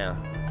right now.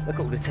 Look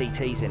at all the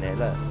TTs in there,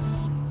 look.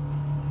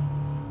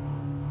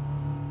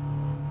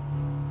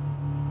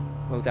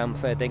 Well done,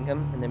 Fair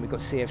Dinkum. And then we've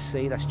got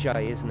CFC, that's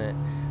J, isn't it?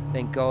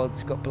 Then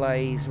God's got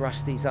Blaze,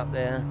 Rusty's up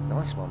there.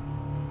 Nice one.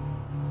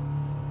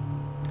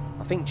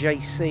 I think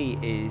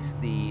JC is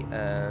the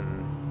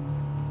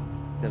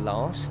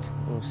last.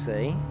 We'll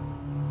see.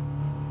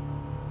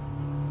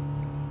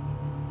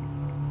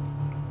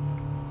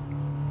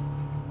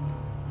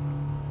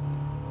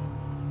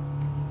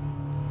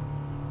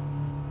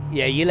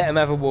 Yeah, you let him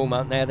have a warm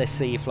up now. They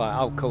see you fly.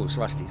 Oh, of course,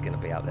 Rusty's going to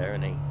be up there,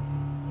 isn't he?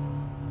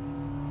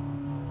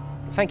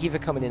 Thank you for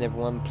coming in,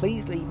 everyone.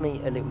 Please leave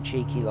me a little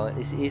cheeky like.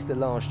 This is the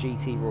last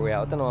GT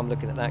Royale. I don't know why I'm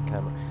looking at that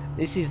camera.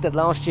 This is the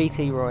last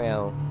GT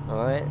Royale,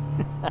 alright?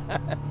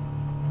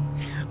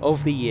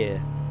 Of the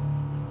year.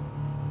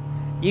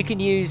 You can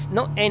use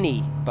not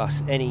any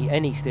bus,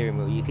 any steering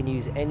wheel. You can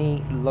use any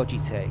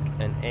Logitech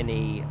and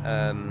any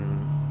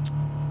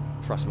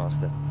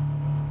Thrustmaster.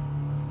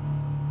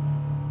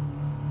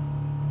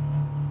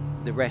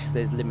 The rest,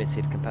 there's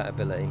limited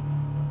compatibility.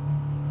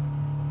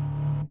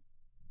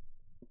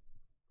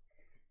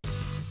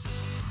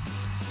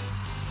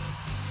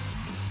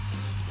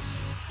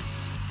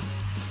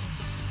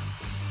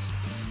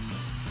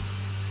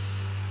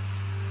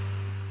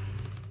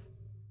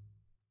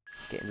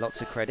 Getting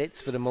lots of credits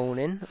for the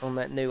morning on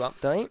that new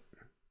update.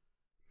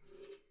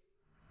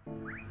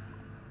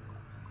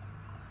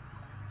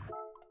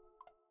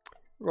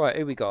 Right,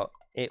 who we got?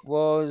 It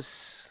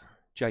was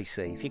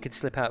JC. If you could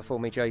slip out for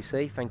me,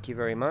 JC, thank you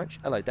very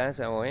much. Hello, Daz,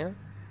 how are you?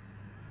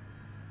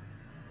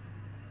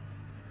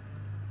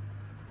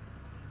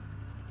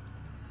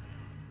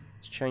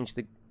 Let's change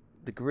the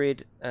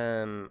grid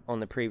on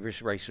the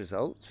previous race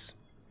results.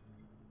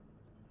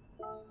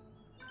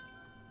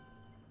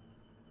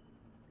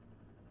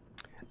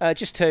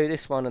 Just two,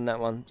 this one and that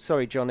one.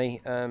 Sorry,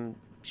 Johnny.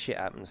 Shit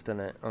happens, doesn't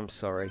it? I'm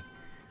sorry.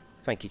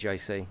 Thank you,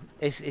 JC.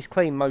 It's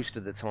clean most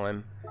of the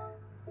time.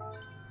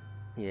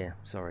 Yeah,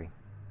 sorry.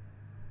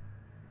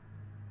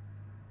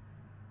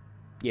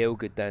 Yeah, all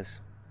good, Daz.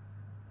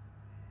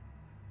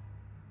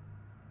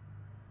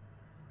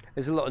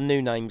 There's a lot of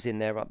new names in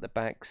there up the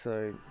back,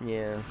 so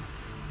yeah.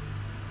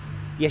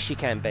 Yes, you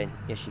can, Ben.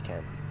 Yes, you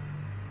can.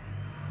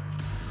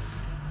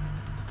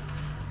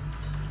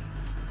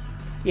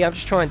 Yeah, I'm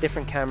just trying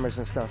different cameras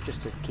and stuff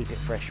just to keep it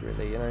fresh,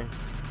 really, you know.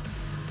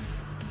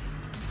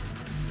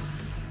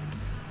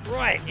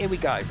 Right, here we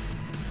go.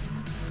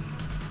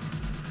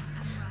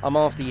 I'm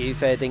after you,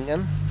 Fair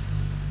Dinkum.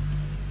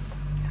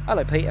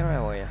 Hello, Peter,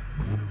 how are you?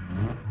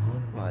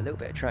 Right, a little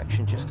bit of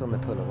traction just on the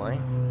pull away.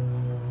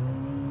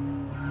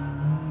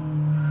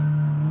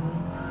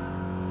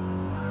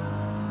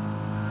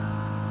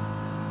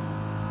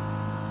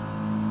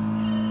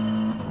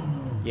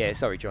 Yeah,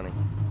 sorry, Johnny.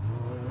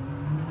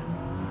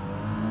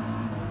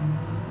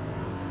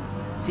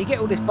 So you get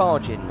all this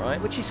barging,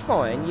 right, which is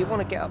fine. You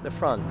want to get up the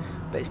front,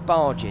 but it's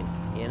barging,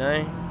 you know.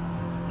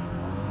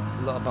 It's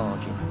a lot of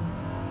barging.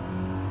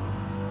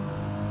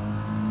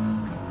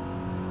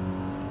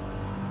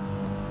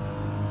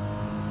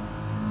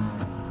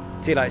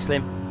 See you later,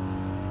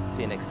 Slim.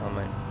 See you next time,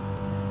 mate.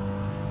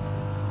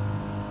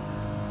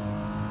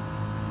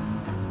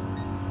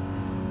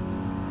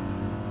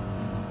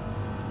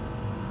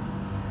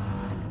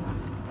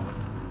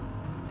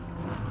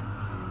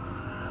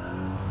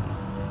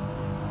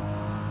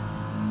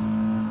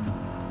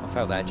 I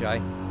felt that,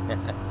 Jay.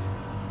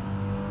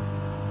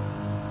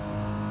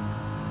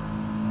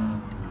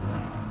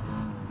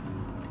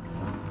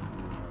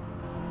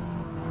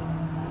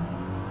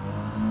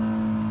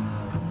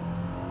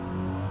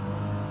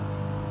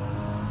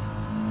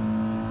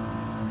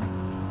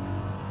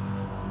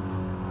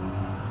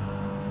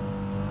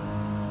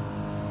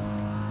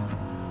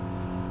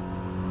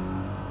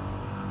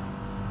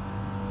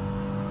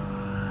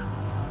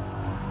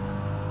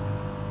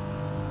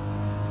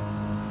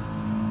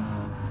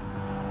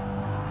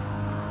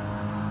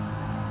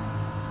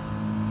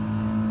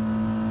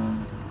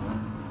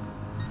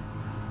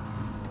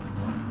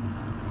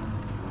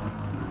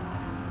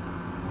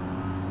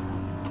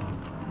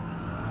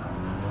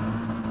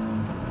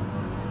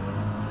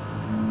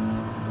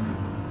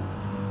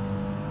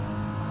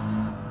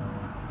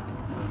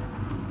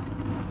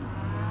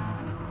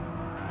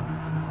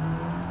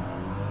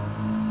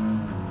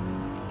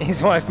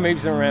 His wife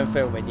moves him around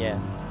filming, yeah.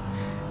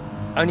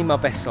 Only my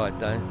best side,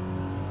 though.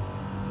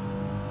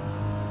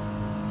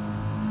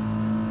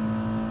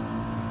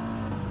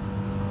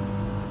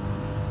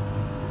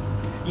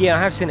 Yeah,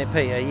 I have seen it,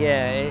 Peter.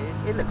 Yeah,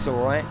 it looks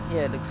alright.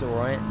 Yeah, it looks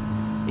alright.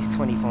 It's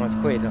 25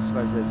 quid. I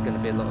suppose there's going to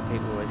be a lot of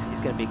people. It's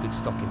going to be a good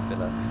stocking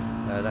filler.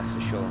 That's for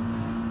sure.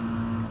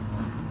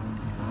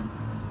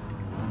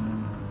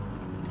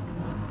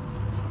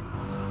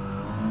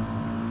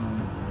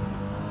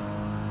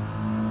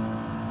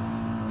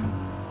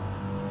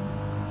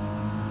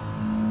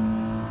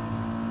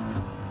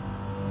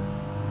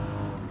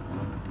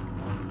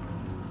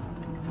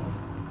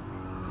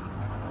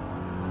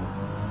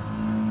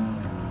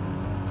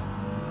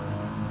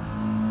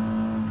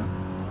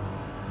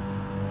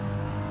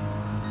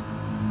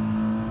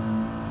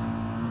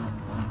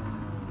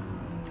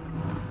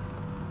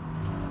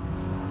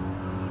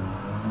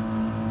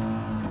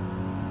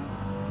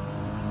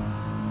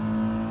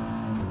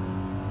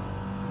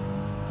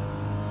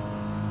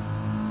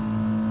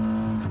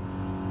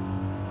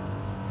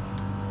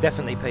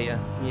 Definitely, Peter.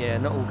 Yeah,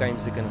 not all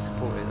games are going to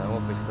support it though,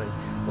 obviously.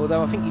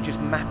 Although I think you just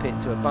map it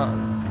to a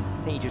button.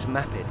 I think you just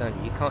map it, don't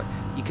you?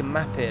 You can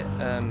map it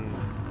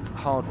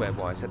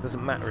hardware-wise. So it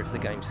doesn't matter if the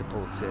game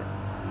supports it.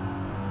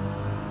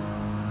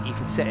 You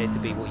can set it to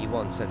be what you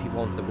want. So if you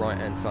want the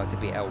right-hand side to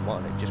be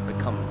L1, it just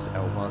becomes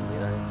L1. You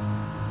know.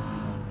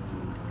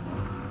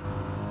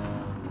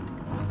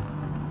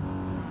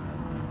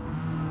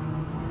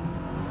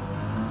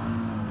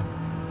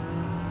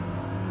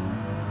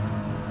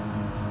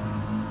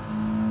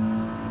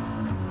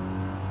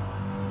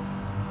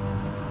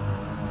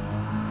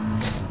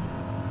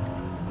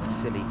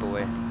 Silly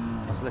boy.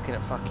 I was looking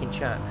at fucking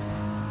chat.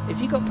 If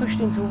you got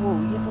pushed into a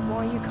wall, yeah, but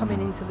why are you coming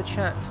into the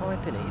chat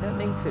typing it? You don't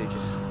need to.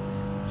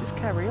 Just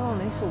carry on.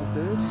 It's all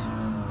good.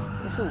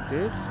 It's all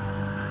good.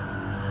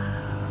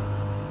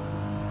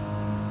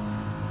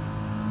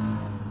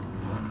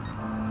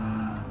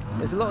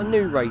 There's a lot of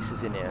new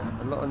racers in here.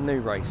 A lot of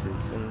new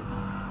racers, and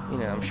you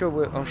know, I'm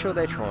sure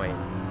they're trying.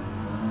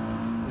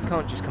 We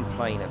can't just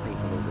complain at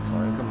people all the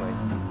time, can we?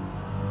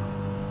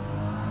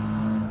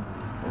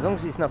 As long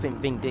as it's nothing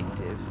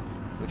vindictive,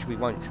 which we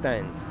won't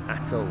stand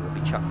at all, we'll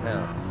be chucked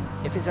out.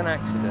 If it's an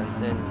accident,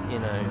 then, you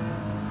know,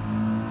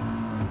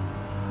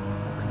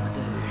 what can I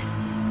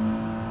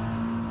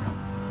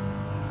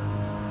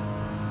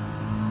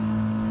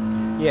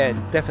do? Yeah,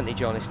 definitely,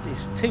 John. It's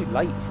too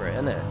late for it,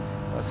 isn't it?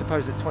 I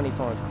suppose at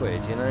 25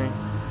 quid, you know?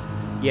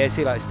 Yeah,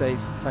 see you later, Steve.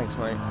 Thanks,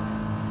 mate.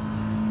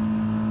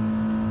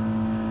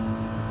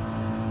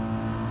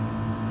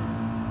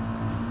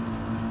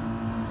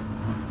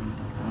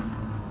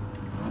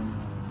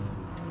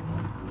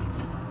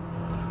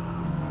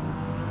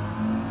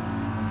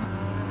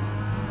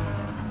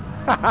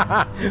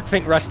 I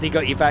think Rusty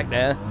got you back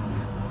there.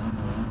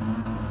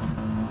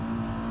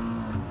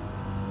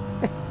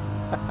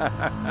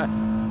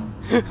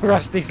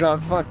 Rusty's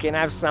like, fucking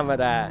have some of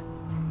that.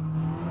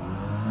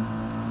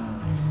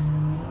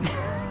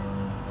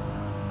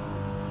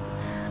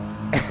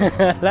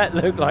 That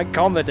looked like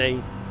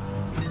comedy.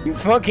 You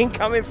fucking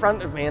come in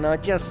front of me and I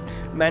just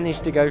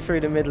managed to go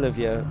through the middle of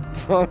you.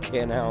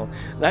 Fucking hell.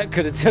 That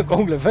could have took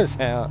all of us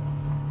out.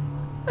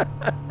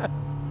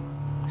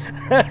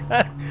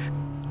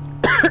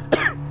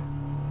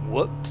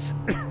 Whoops.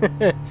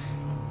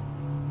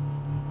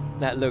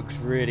 That looks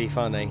really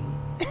funny.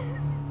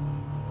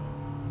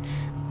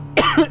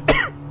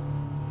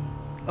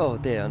 Oh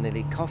dear, I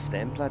nearly coughed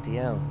then, bloody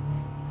hell.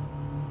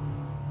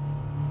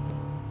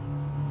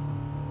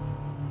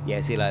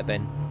 Yeah, see you later,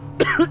 Ben.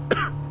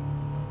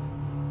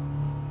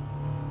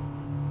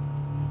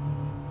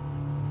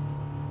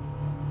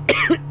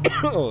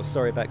 Oh,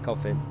 sorry about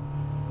coughing.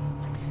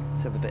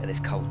 Let's have a bit of this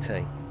cold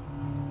tea.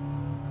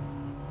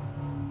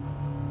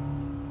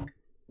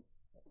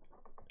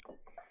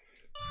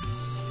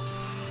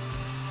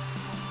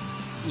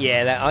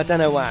 Yeah, that, I don't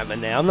know what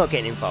happened there. I'm not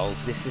getting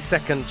involved. This is the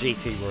second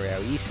GT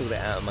Royale. You sort it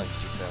out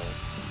amongst yourselves.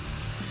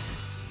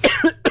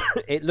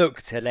 It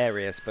looked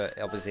hilarious,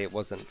 but obviously it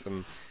wasn't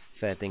from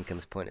Fair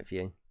Dinkum's point of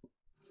view.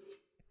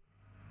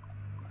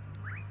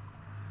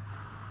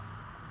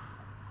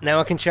 Now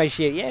I can chase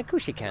you. Yeah, of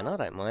course you can. I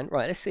don't mind.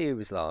 Right, let's see who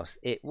was last.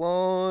 It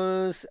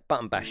was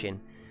Button Bashing.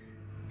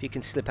 If you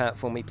can slip out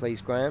for me,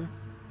 please, Graham.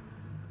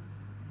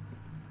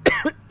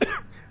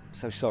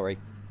 So sorry.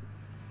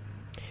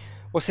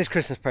 What's this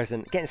Christmas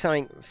present? Getting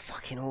something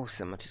fucking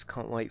awesome. I just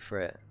can't wait for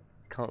it.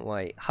 Can't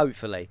wait.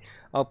 Hopefully.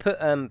 I'll put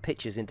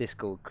pictures in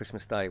Discord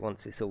Christmas Day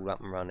once it's all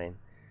up and running.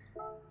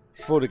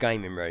 It's for the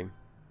gaming room.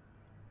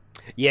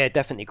 Yeah,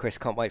 definitely, Chris.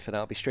 Can't wait for that.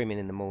 I'll be streaming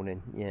in the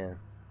morning. Yeah.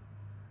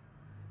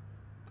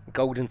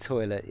 Golden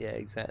toilet. Yeah,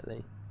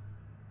 exactly.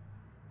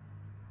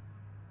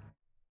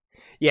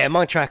 Yeah,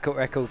 my track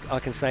record, I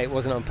can say it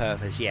wasn't on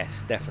purpose.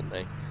 Yes,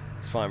 definitely.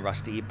 It's fine,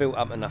 Rusty. You built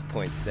up enough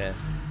points there.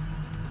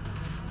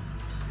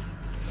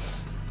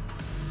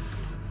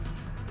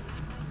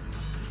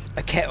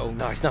 A kettle.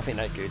 No, it's nothing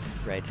that good.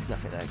 Red, it's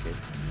nothing that good.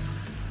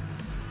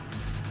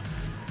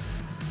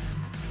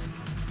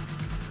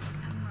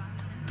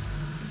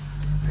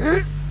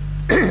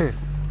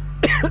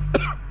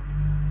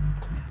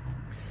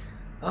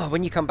 Oh,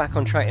 when you come back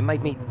on track, it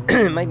made me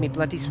made me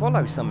bloody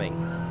swallow something.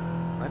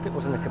 I hope it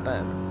wasn't a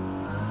kebab.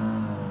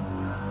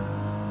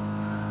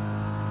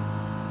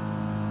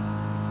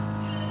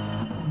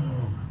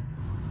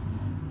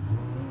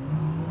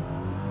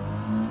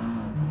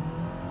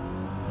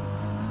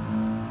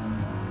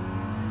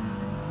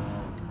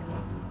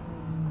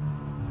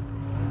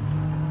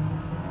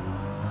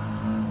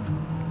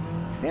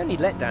 It's the only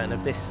letdown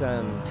of this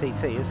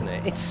TT, isn't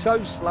it? It's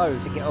so slow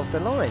to get off the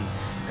line.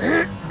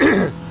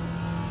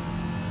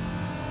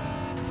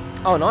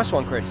 Oh, nice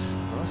one, Chris.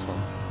 Nice one.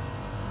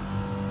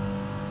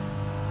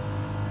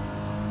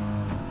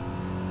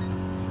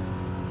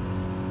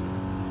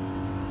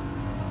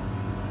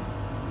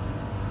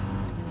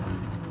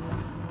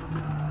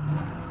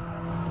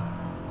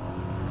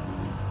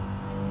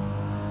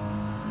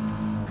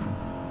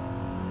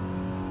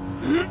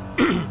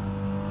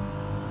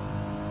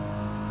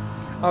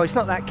 Oh, it's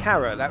not that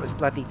carrot. That was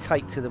bloody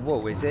taped to the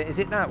wall, is it? Is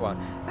it that one?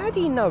 How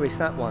do you know it's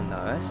that one,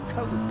 though? That's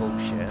total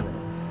bullshit, isn't it?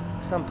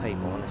 Some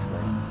people, honestly.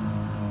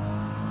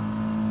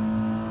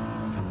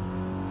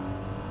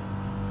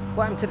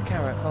 What happened to the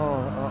carrot?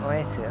 Oh, I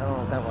ate it.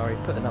 Oh, don't worry.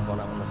 Put another one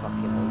up on the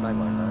fucking wall. They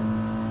won't know.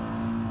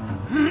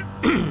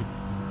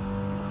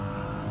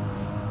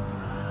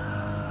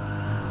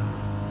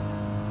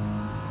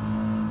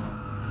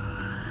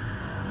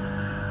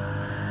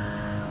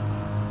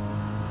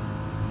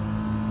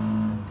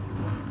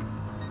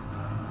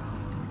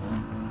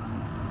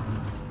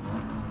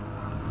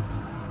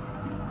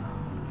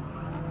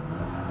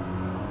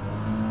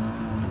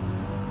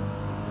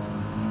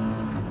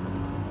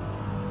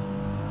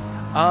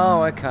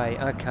 Oh, okay,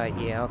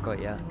 yeah, I got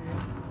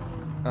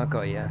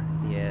you.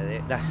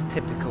 Yeah, that's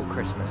typical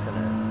Christmas, isn't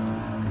it?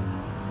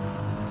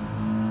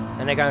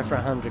 And they're going for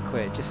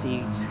 £100, just so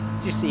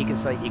you can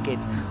say to your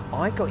kids,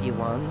 I got you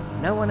one.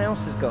 No one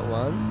else has got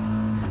one.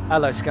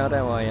 Hello, Scud,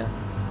 how are you?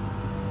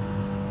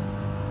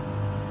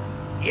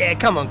 Yeah,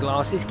 come on,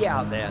 Glasses, get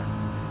out there.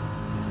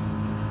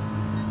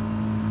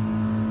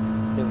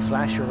 Little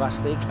Flash or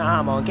Rusty,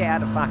 come on, get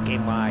out of the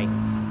fucking way.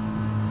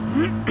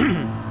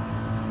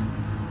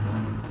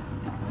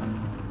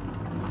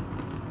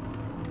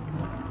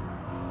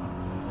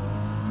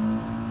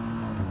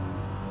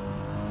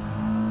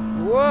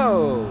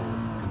 Whoa!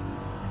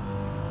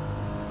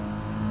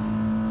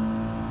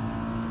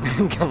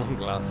 Come on,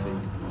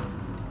 Glasses.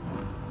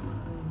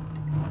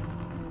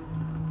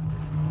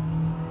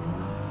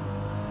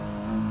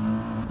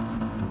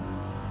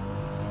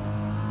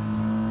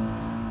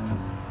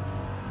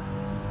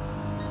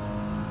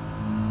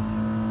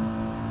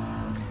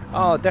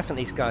 Oh,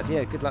 definitely, Scud.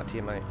 Yeah, good luck to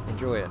you, mate.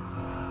 Enjoy it.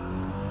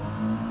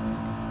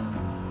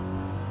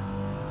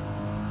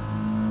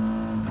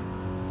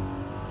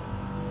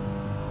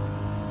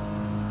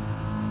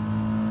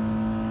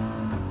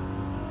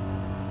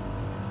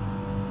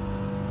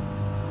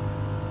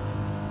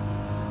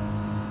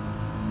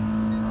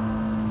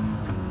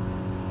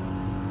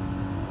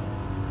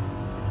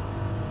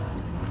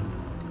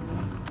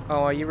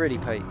 Oh, are you really,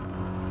 Pete?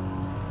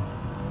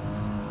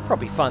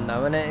 Probably fun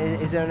though, and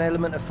is there an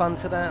element of fun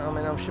to that? I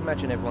mean, I should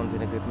imagine everyone's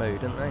in a good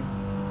mood, aren't they?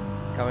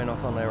 Going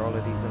off on their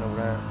holidays and all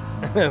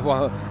that,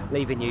 while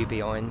leaving you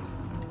behind.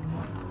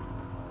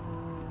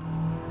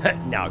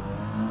 No.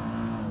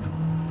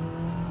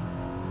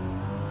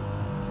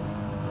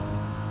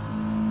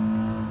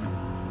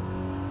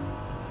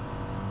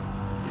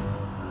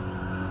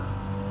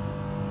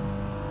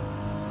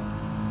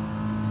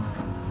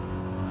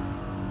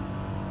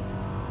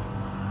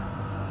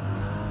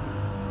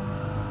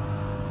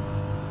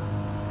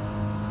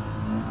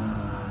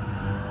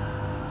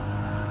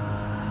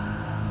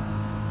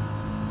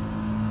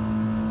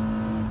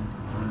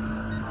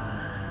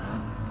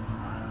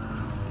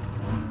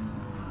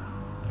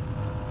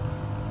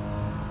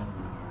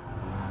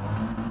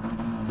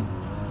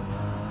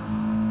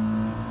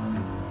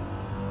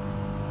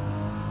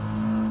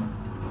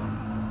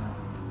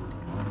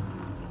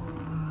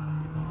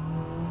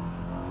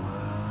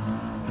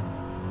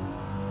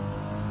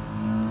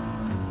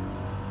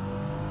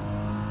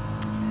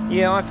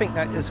 Yeah, I think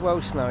that as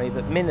well, Snowy.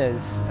 But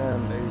Minners,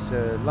 who's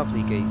a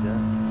lovely geezer,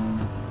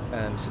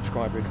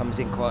 subscriber who comes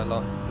in quite a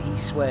lot, he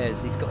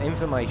swears he's got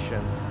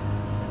information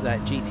that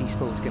GT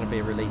Sport's going to be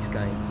a release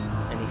game,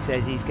 and he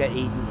says he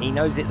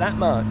knows it that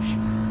much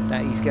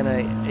that he's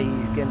gonna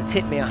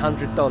tip me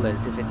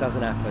 $100 if it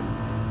doesn't happen.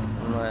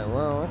 I'm like,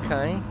 well,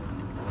 okay.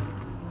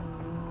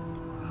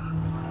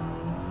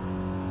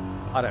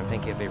 I don't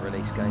think it'll be a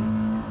release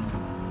game.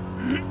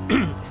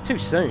 It's too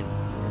soon.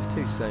 It's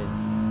too soon.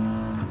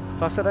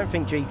 Plus, I don't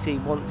think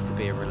GT wants to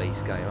be a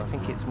release game. I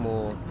think it's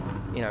more,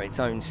 you know, its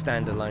own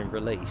standalone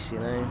release, you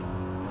know.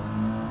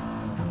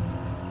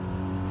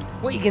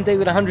 What you can do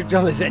with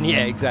 $100 then?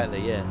 Yeah, exactly,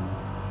 yeah.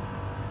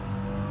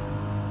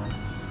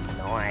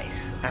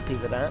 Nice. Happy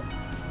with that.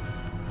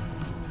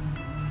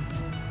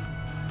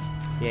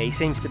 Yeah, he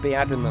seems to be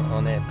adamant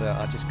on it, but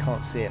I just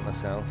can't see it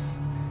myself.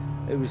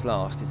 Who was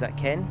last? Is that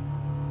Ken?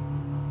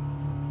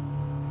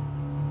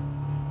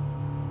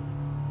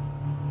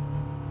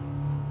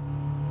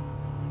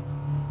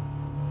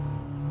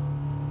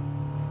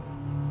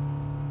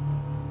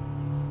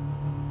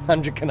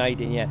 $100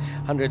 Canadian, yeah.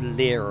 100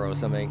 lira or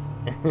something.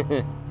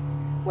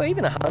 Well,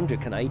 even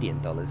 100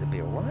 Canadian dollars would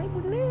be alright,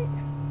 wouldn't it?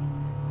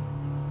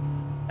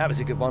 That was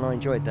a good one, I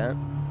enjoyed that.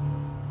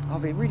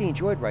 I've really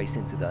enjoyed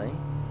racing today.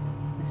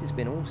 This has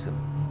been awesome.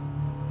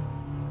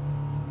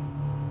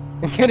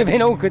 It could have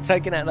been awkward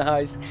taking out the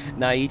hose.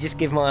 No, you just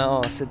give my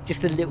arse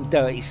just a little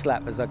dirty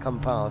slap as I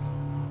come past.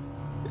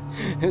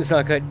 It was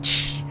like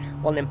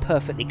one of them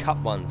perfectly cut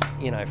ones,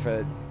 you know,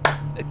 for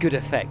a good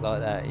effect like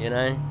that, you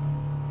know?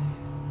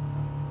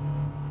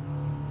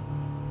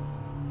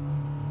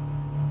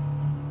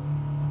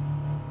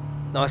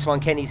 Nice one,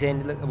 Kenny's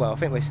in. Look, well, I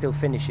think we're still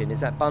finishing. Is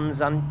that Bunzins?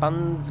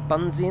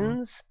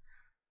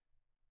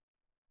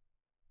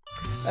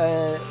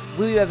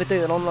 Will you ever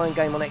do an online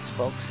game on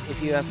Xbox?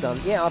 If you have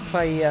done, yeah, I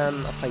play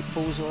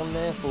Forza on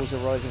there, Forza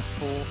Horizon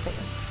 4. I think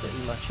that's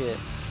pretty much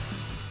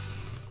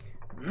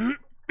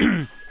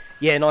it.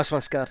 Yeah, nice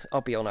one, Scud. I'll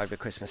be on over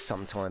Christmas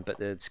sometime, but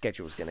the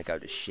schedule's going to go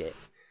to shit.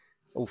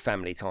 All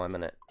family time,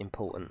 innit?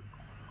 Important.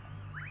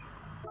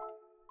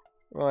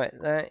 Right,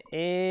 that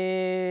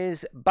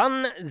is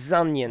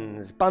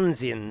Bunzians.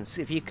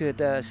 If you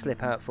could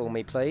slip out for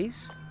me,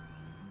 please.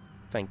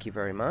 Thank you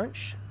very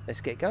much. Let's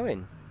get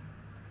going.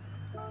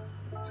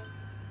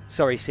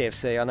 Sorry,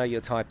 CFC, I know you're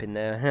typing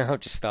there.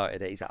 I've just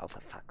started it. He's like, oh, for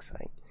fuck's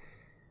sake.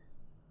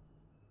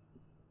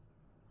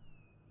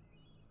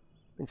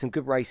 Been some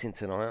good racing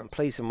tonight. I'm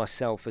pleased with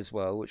myself as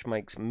well, which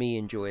makes me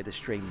enjoy the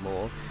stream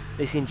more.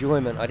 This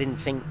enjoyment, I didn't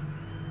think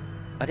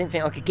I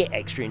could get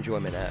extra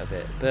enjoyment out of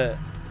it, but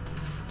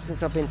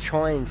since I've been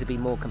trying to be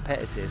more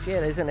competitive,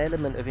 yeah, there's an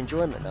element of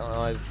enjoyment that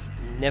I've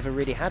never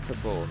really had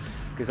before,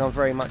 because I'm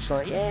very much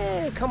like,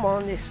 yeah, come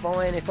on, it's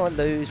fine, if I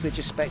lose, we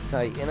just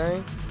spectate, you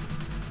know?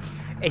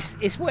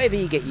 It's whatever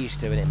you get used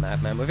to, isn't it,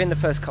 Madman? Within the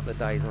first couple of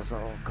days, I was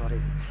like, oh god,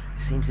 it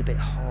seems a bit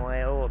high,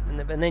 and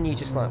then you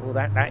just like, well,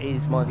 that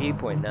is my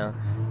viewpoint now.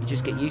 You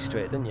just get used to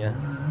it, don't you?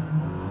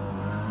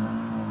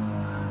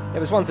 There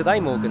was one today,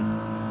 Morgan.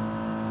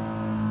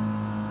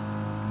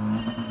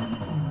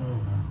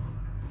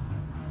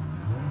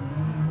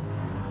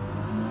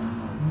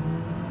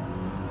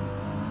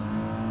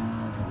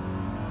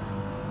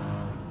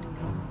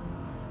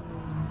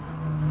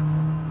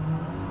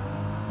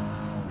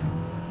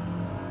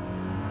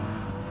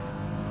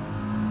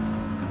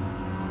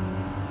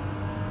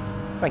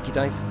 Thank you,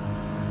 Dave.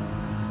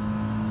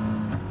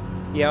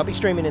 Yeah, I'll be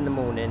streaming in the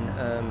morning.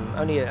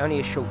 Only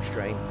a short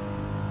stream,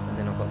 and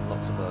then I've got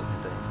lots of work to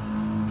do.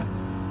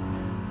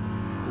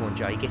 Come on,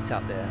 Jay, get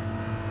up there.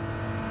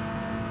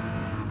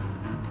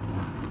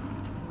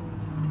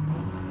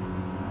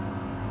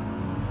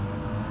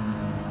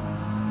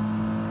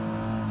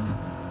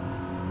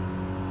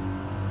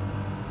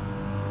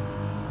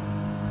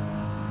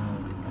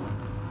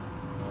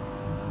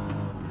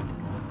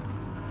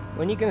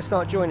 When are you going to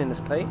start joining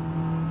us, Pete?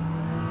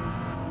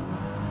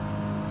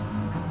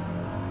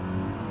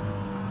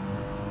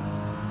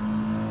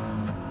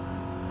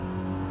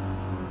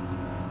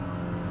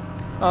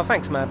 Oh,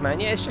 thanks, Madman.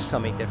 Yeah, it's just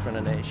something different,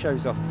 and it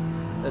shows off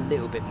a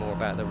little bit more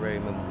about the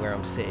room and where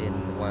I'm sitting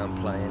and the way I'm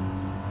playing.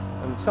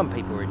 And some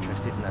people are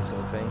interested in that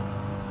sort of thing.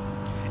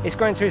 It's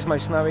Gran Turismo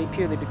Snowy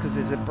purely because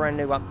there's a brand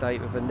new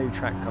update with a new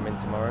track coming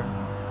tomorrow,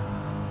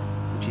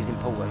 which is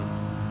important.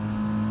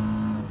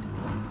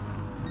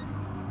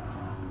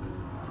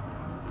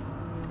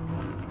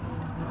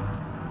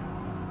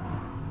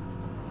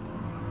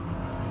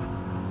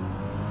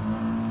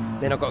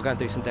 Then I've got to go and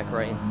do some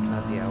decorating.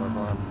 Bloody hell,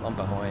 I'm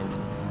behind.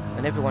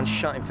 And everyone's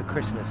shutting for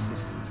Christmas.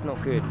 It's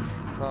not good.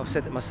 Like I've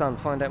said to my son,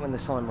 find out when the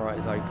sign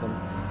writer's open.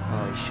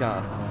 Oh, he's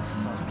shut. Oh,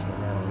 fucking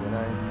hell, you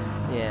know?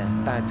 Yeah,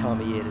 bad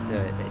time of year to do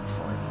it, but it's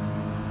fine.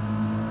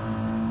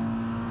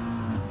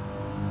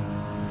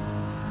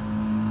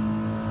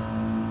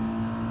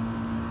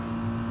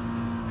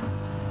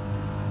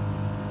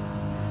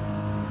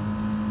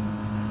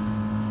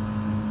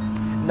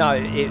 No,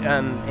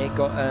 it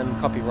got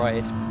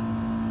copyrighted.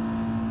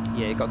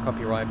 Yeah, it got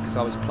copyrighted because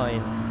I was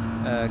playing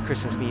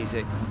Christmas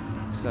music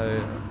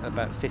so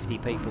about 50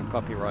 people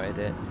copyrighted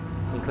it,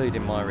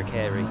 including Myra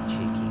Carey.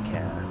 Cheeky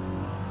cat.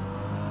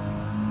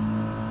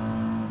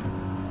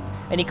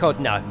 Any COD?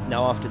 No.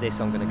 No, after this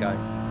I'm going to go.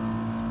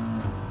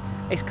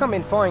 It's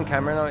coming fine,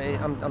 Cameron.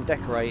 I'm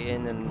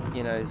decorating, and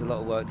you know, there's a lot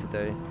of work to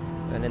do,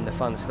 and then the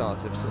fun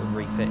starts of sort of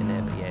refitting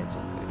it, but yeah, it's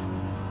all good.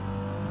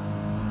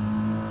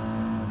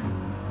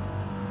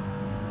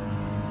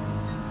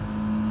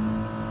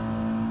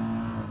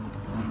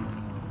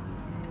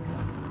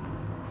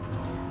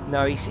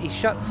 No, he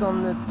shuts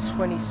on the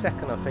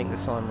 22nd, I think, the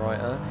sign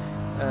writer,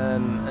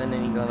 and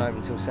then he's gone open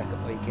until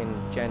second week in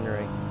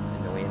January.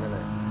 Annoying, isn't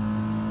it?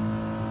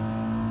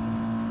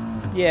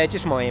 Yeah,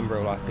 just my in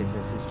real life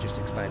business is just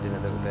expanding a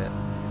little bit,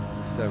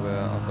 so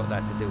I've got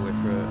that to deal with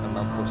for a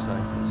month or so.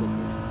 It's all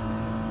good.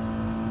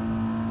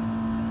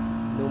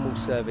 Normal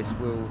service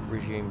will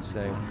resume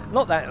soon.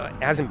 Not that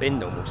it hasn't been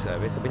normal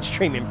service. I've been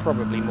streaming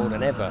probably more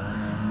than ever.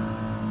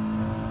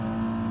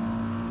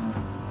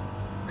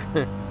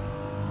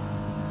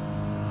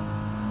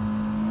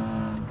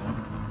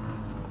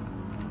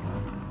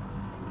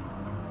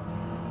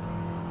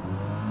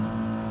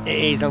 It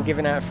is, I'm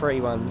giving out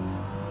free ones.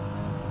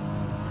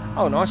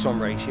 Oh, nice one,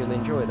 Reese, you'll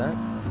enjoy that.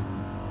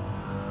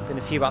 Been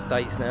a few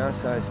updates now,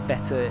 so it's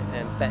better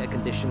and better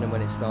condition than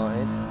when it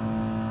started.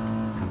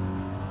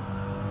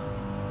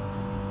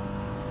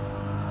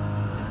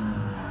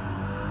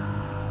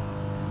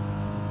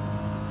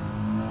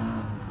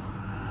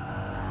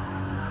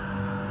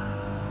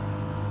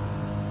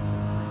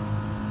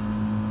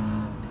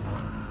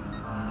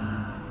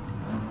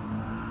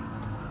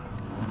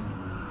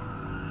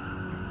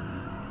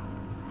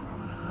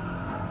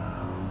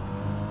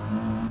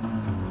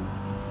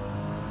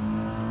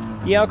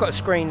 Yeah, I've got a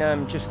screen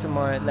just to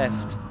my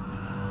left.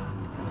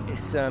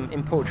 It's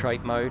in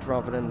portrait mode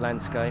rather than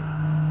landscape,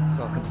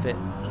 so I can fit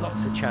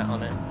lots of chat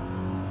on it.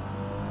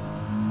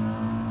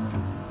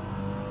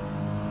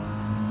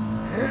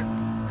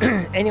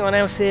 Anyone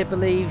else here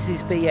believes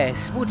is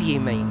BS? What do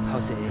you mean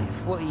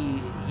positive? What are you...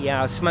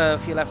 Yeah,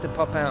 Smurf, you'll have to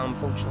pop out,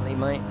 unfortunately,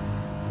 mate.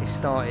 It's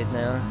started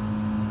now.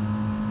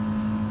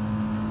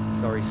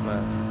 Sorry,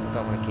 Smurf. I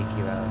don't want to kick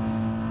you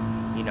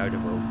out. You know the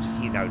rules.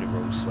 You know the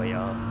rules,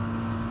 sweetheart.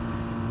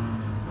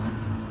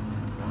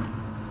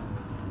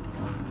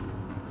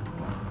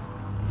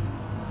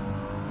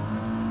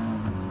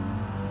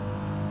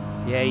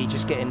 Yeah, you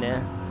just get in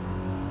there.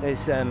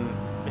 There's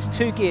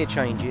 2 gear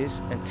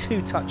changes and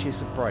 2 touches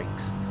of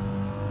brakes.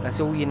 That's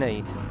all you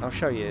need. I'll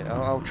show you.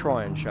 I'll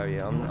try and show you.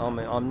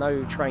 I'm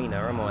no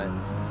trainer, am I,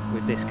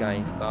 with this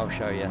game? But I'll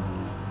show you.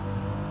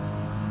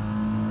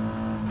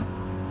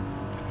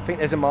 I think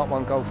there's a Mark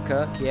 1 Golf,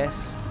 Kirk.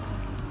 Yes.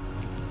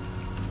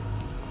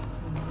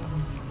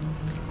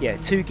 Yeah,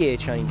 2 gear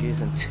changes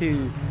and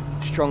 2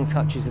 strong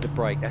touches of the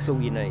brake. That's all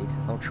you need.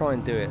 I'll try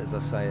and do it as I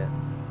say it.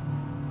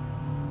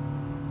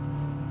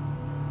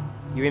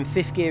 You're in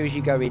 5th gear as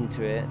you go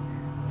into it,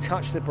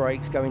 touch the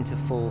brakes, go into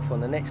 4th,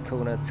 on the next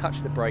corner,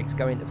 touch the brakes,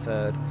 go into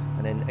 3rd,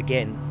 and then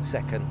again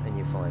 2nd, and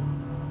you're fine.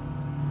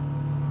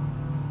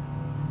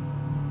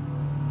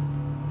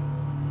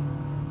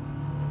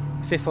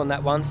 Fifth on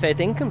that one, fair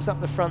dinkum's up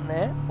the front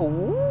there.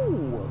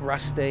 Ooh,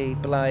 Rusty,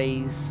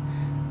 Blaze,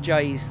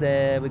 Jay's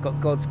there, we've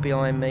got Gods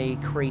behind me,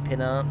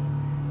 creeping up.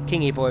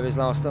 Kingy Boy was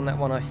last on that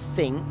one, I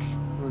think,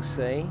 we'll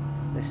see.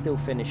 They're still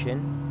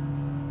finishing.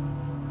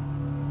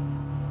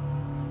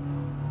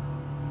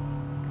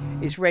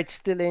 Is Red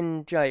still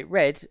in, Jay?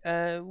 Red?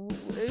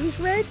 Who's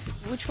Red?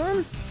 Which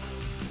one?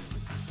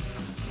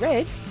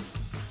 Red?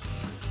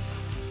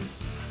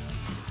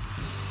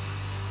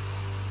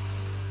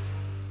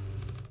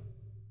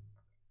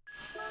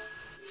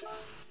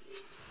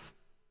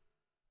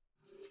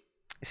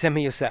 Send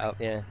me your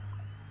setup, yeah.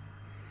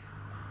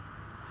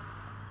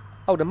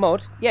 Oh, the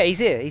mod? Yeah, he's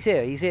here, he's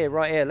here,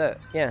 right here, look.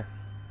 Yeah,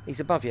 he's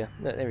above you.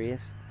 Look, there he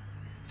is.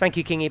 Thank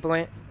you, Kingy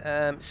Boy.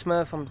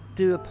 Smurf, I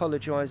do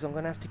apologise. I'm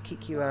going to have to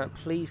kick you out.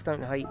 Please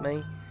don't hate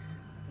me.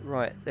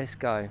 Right, let's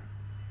go.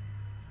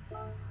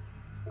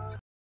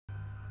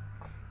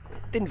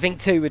 Didn't think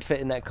 2 would fit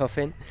in that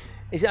coffin.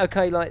 Is it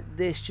okay like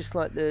this, just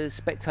like the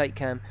spectate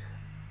cam?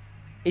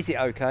 Is it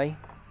okay?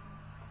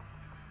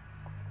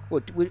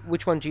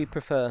 Which one do you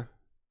prefer?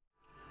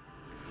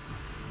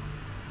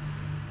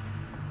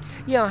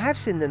 Yeah, I have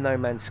seen the No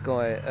Man's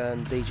Sky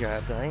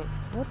DJ update.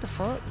 What the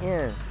fuck?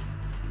 Yeah.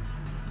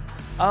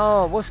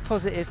 Oh, what's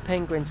Positive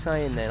Penguin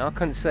saying then? I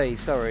couldn't see,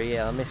 sorry,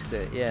 yeah, I missed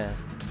it, yeah.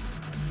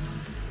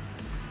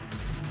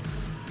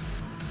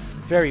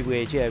 Very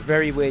weird, yeah,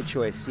 very weird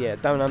choice, yeah,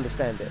 don't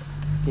understand it.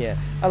 Yeah.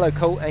 Hello,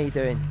 Colt, how you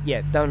doing?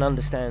 Yeah, don't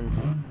understand.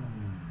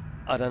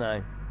 I don't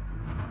know.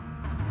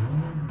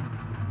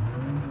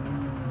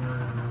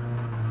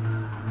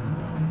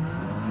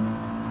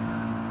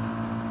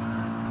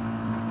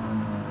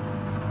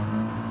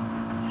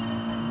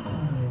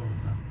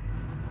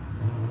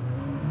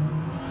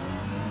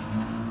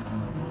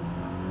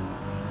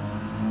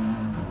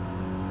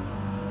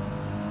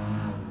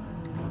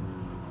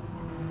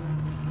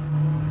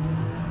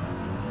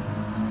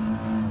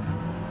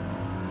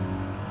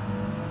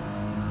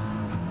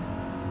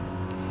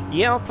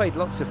 Yeah, I played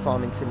lots of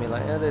Farming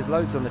Simulator. There's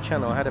loads on the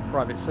channel. I had a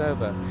private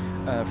server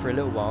for a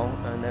little while,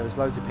 and there was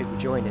loads of people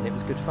joining. It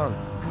was good fun.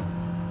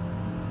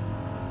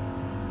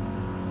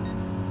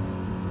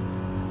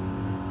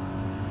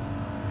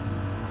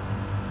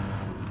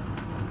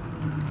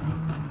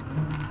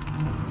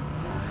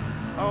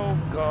 Oh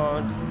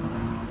God!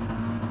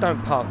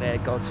 Don't park there,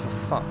 gods, for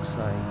fuck's sake!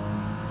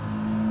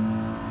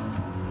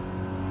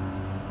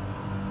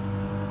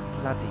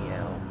 Bloody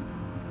hell!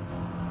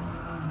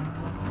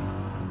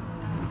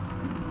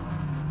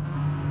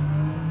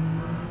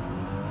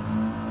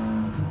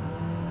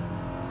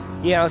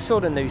 Yeah, I saw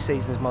the new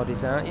season's mod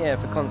is out, yeah,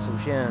 for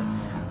consoles, yeah.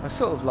 I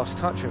sort of lost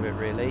touch with it,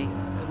 really.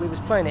 We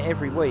was playing it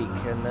every week,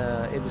 and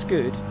it was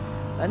good.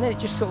 And then it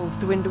just sort of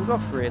dwindled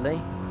off,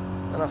 really.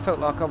 And I felt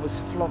like I was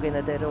flogging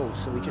a dead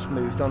horse, so we just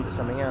moved on to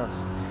something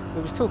else.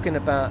 We was talking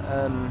about,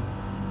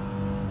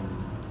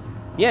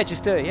 yeah,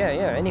 just do it, yeah,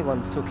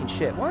 anyone's talking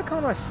shit. Why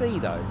can't I see,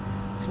 though?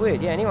 It's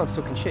weird, yeah, anyone's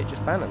talking shit,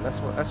 just ban them.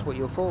 That's what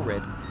you're for,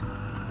 Red.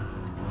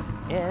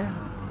 Yeah,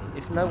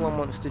 if no one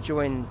wants to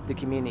join the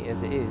community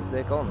as it is,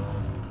 they're gone.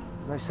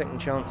 No second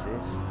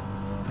chances.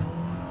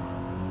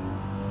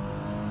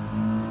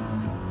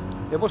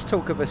 There was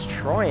talk of us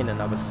trying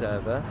another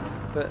server,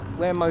 but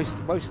where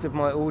most of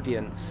my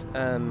audience,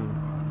 I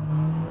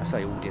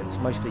say audience,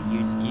 mostly you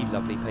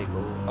lovely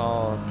people,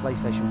 are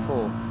PlayStation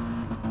 4.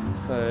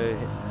 So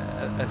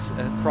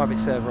a private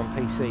server on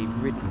PC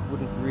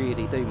wouldn't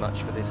really do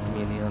much for this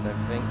community, I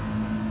don't think.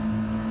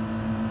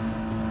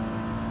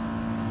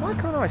 Why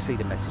can't I see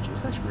the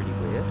messages? That's really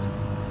weird.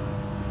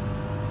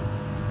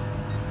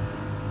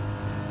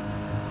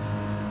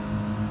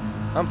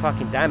 I'm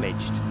fucking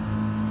damaged.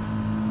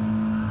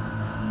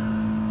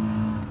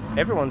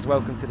 Everyone's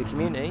welcome to the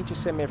community.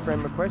 Just send me a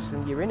friend request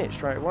and you're in it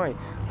straight away.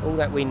 All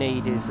that we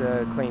need is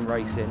clean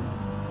racing.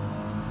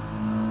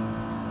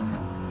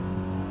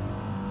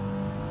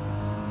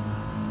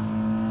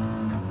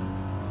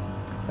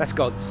 That's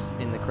Gods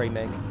in the cream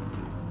egg.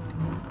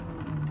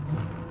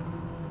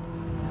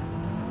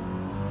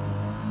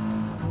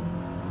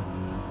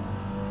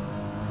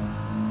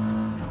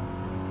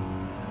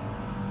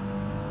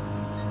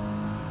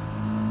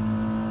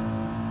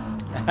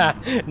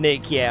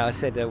 Nick, yeah, I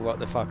said what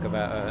the fuck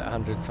about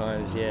 100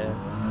 times, yeah.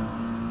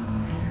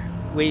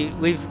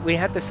 We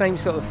had the same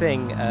sort of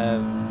thing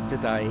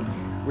today.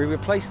 We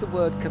replaced the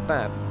word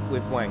kebab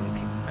with wank,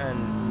 and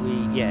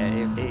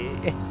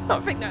I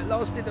think that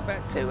lasted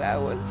about 2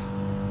 hours.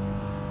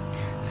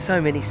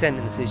 So many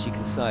sentences you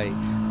can say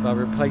by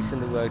replacing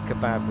the word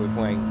kebab with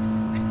wank.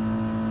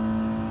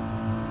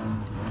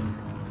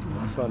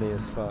 It's funny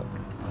as fuck.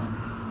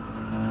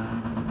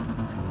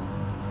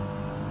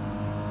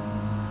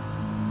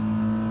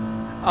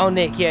 Oh,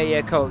 Nick,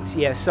 yeah, cool.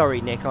 Yeah, sorry,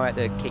 Nick, I had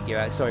to kick you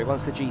out. Sorry,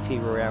 once the GT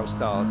Royale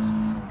starts,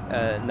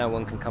 no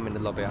one can come in the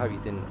lobby. I hope you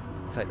didn't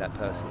take that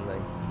personally.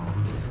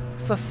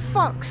 For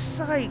fuck's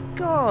sake,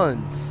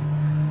 God!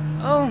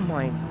 Oh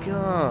my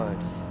God!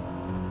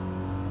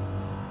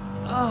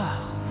 Oh,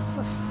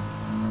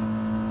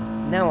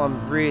 now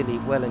I'm really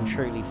well and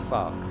truly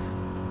fucked.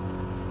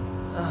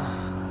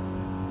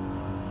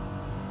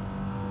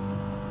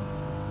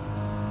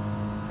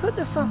 Put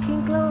the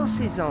fucking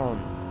glasses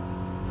on.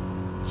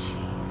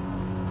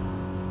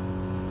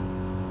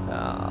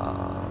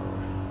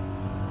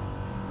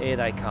 Here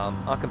they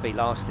come. I can be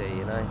last here,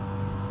 you know.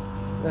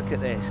 Look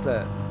at this,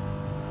 look.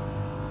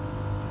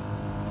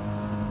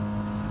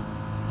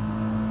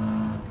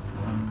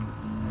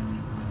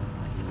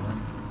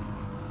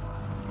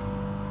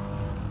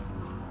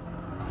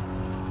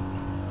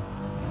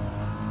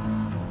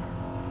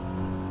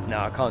 No,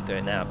 I can't do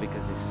it now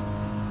because this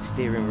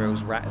steering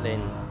wheel's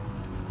rattling.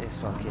 It's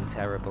fucking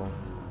terrible.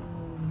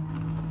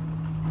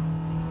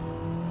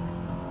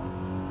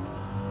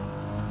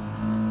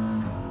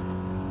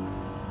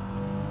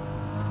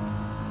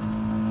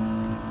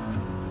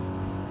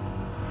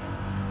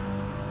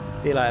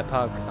 See you later,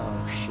 Pug.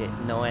 Oh shit,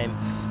 9th,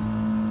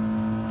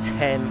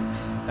 10th.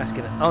 That's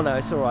gonna. Oh no,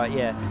 it's alright,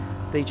 yeah.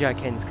 DJ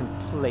Ken's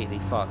completely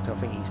fucked. I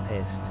think he's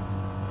pissed.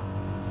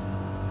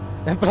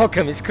 And block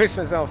him, it's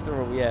Christmas after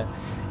all, yeah.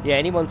 Yeah,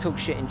 anyone talk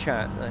shit in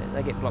chat,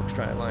 they get blocked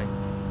straight away.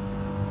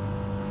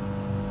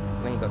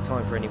 We ain't got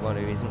time for anyone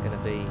who isn't going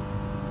to be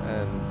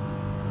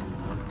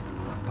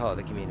part of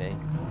the community.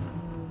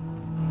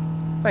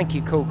 Thank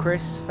you, Cool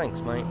Chris.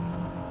 Thanks, mate.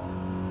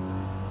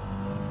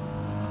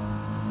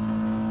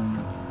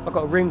 I've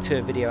got a room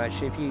tour video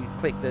actually. If you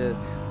click the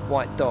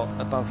white dot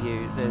above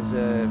you, there's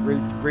a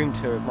room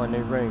tour of my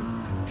new room,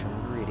 which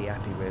I'm really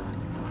happy with.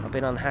 I've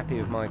been unhappy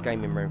with my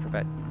gaming room for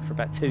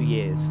about 2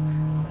 years,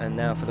 and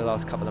now for the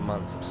last couple of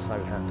months I'm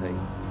so happy.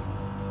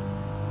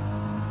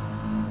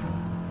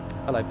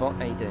 Hello bot,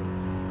 how you doing?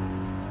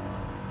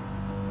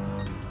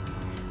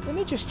 Let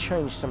me just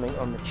change something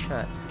on the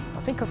chat.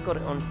 I think I've got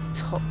it on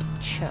top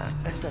chat.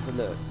 Let's have a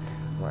look.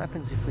 What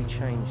happens if we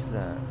change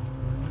that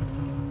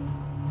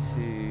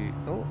to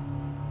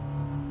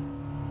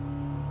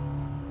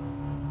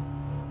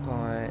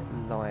by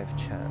live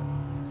chat?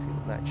 See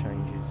what that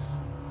changes.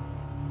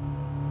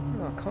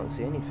 Oh, I can't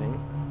see anything.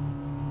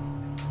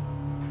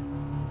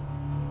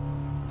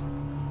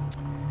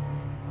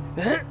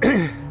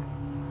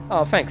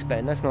 Oh, thanks,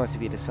 Ben. That's nice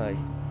of you to say.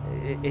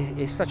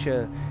 It's such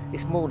a...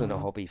 It's more than a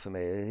hobby for me.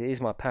 It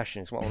is my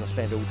passion. It's what I want to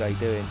spend all day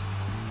doing.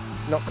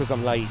 Not because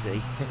I'm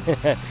lazy.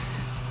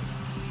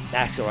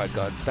 That's alright,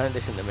 Gods. Don't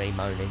listen to me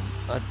moaning.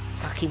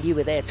 Fucking you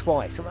were there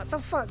twice. I'm like, for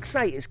fuck's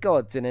sake, it's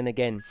Gods. And then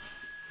again...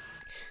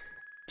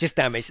 Just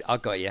damage. I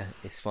got you.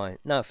 It's fine.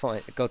 No,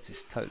 fine. Gods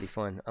is totally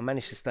fine. I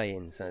managed to stay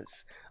in, so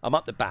I'm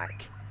up the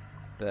back.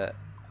 But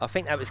I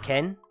think that was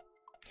Ken.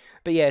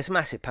 But yeah, it's a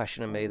massive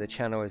passion of me. The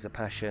channel is a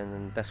passion,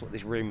 and that's what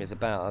this room is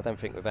about. I don't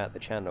think without the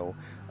channel,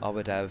 I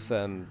would have.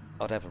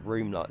 I'd have a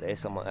room like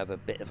this. I might have a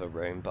bit of a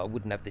room, but I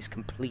wouldn't have this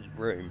complete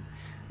room.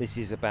 This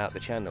is about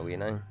the channel, you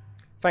know.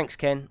 Thanks,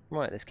 Ken.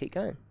 Right, let's keep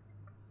going.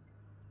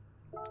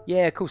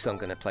 Yeah, of course I'm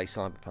going to play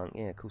Cyberpunk.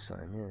 Yeah, of course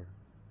I am. Yeah.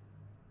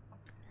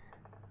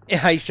 Yeah,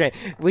 hey, straight.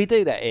 We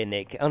do that here,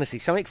 Nick. Honestly,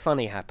 something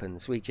funny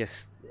happens. We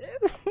just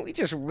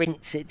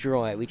rinse it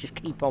dry. We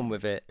just keep on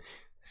with it.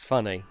 It's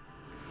funny.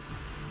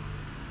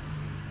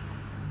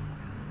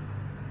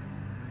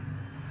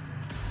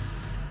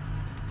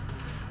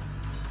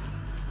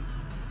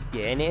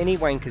 Yeah, any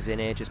wankers in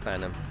here, just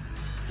ban them.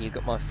 You've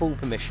got my full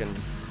permission,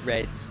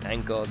 Reds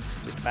and Gods,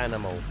 just ban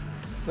them all.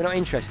 We're not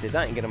interested,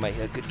 that ain't going to make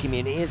a good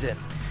community, is it?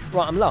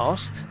 Right, I'm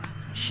last.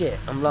 Shit,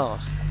 I'm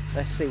last.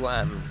 Let's see what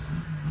happens.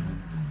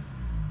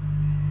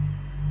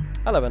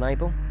 Hello,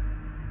 Enable.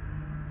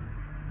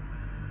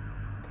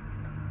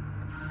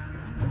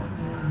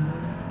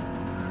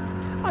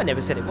 I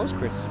never said it was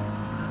Chris.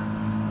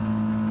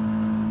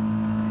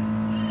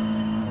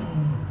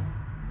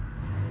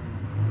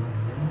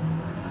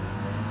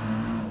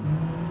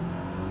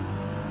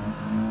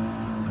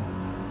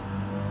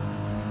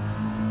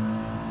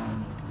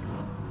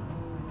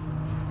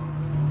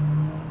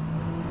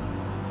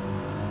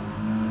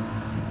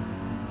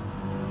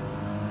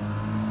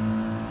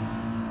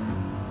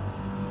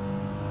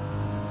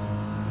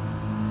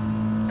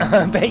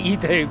 I bet you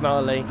do,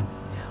 Marley.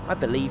 I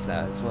believe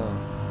that as well.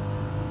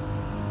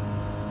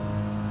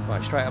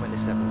 Right, straight up into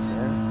 7th,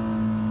 yeah?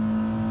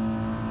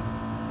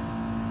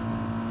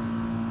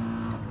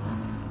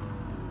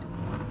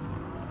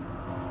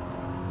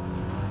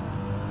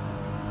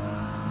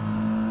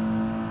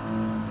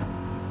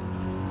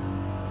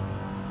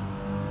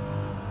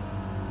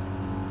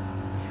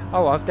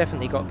 Oh, I've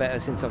definitely got better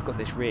since I've got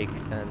this rig,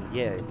 and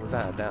yeah,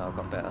 without a doubt I've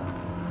got better.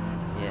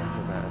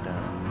 Yeah, without a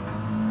doubt.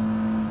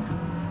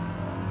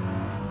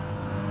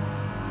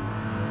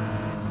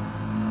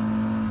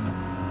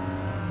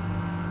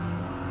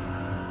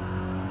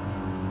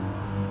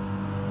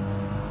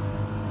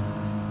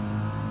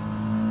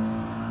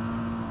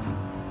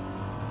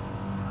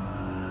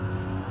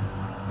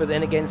 But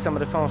then again, some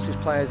of the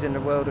fastest players in the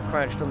world are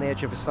crouched on the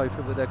edge of a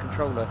sofa with their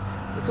controller.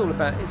 It's all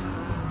about... It's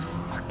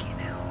fucking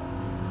hell.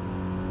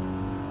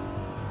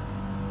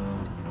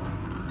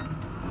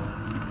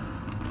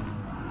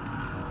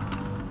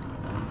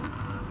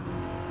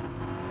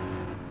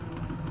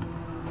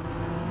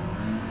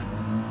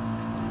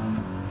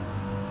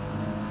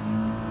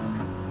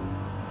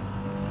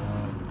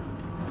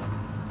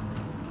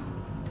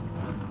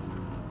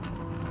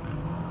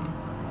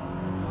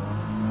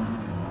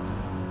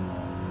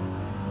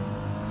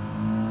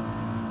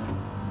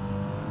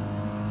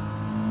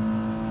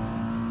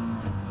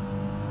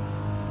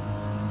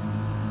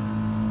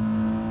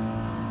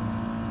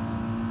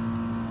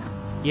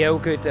 Yeah, all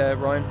good,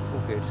 Ryan. All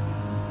good.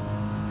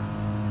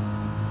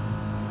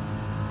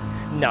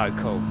 No,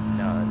 cool.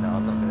 No, I'm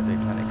not going to do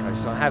Planet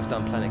Coaster. I have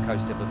done Planet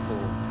Coaster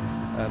before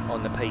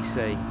on the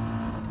PC,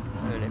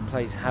 and it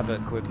plays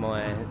havoc with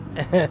my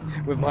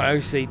with my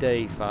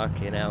OCD.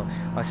 Fucking hell!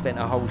 I spent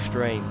a whole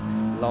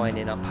stream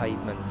lining up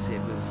pavements.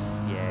 It was,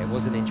 yeah, it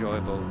wasn't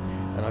enjoyable,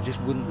 and I just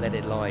wouldn't let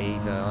it lie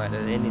either.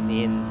 In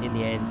the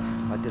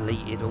end, I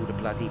deleted all the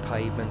bloody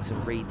pavements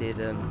and redid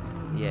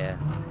them. Yeah.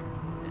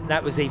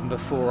 That was even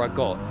before I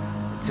got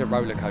to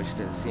roller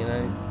coasters, you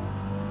know.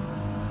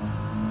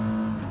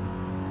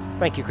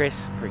 Thank you,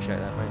 Chris. Appreciate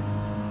that, mate.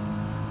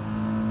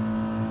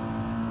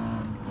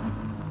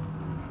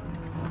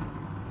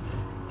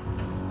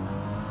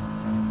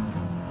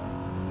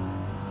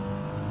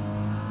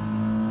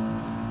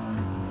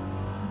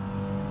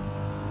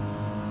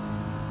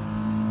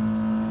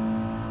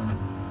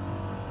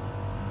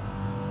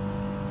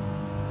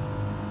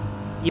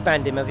 You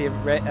banned him, have you,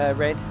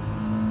 Red?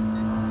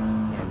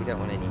 We don't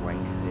want any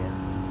wankers here.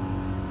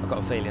 I've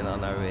got a feeling I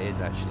know who it is,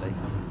 actually.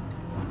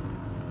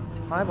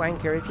 Hi,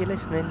 wanker, if you're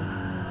listening.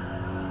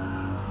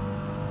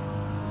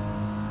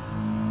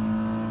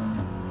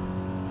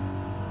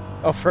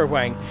 Oh, for a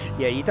wank.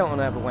 Yeah, you don't want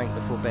to have a wank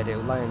before bed.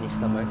 It'll lay on your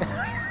stomach.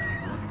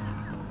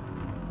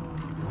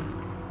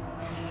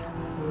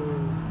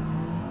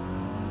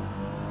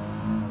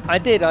 I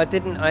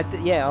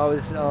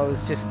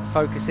was just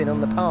focusing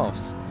on the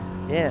paths.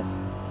 Yeah.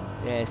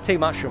 Yeah, it's too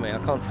much for me. I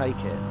can't take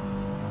it.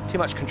 Too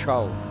much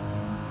control.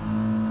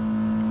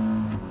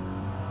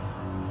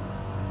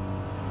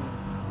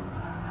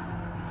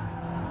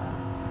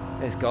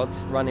 There's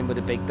Gods running with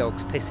the big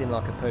dogs, pissing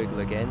like a poodle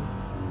again.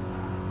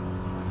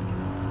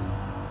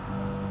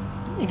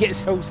 You get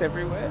sauce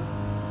everywhere.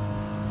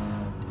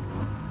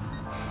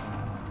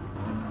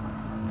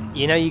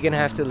 You know you're going to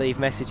have to leave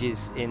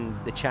messages in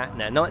the chat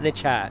now. Not in the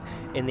chat,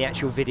 in the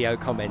actual video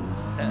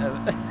comments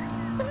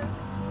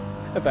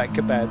about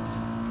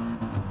kebabs.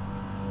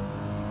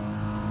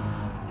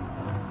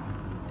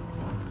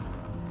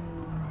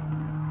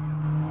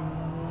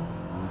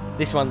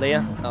 This one,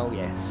 Leah? Oh,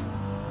 yes.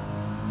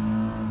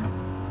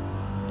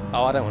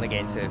 Oh, I don't want to get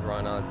into it,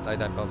 Ryan. They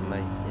don't bother me.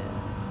 Yeah.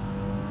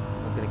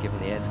 I'm going to give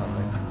them the airtime,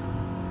 mate.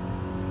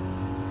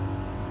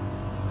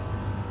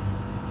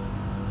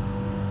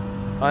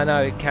 I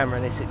know,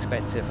 Cameron, it's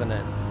expensive, isn't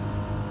it?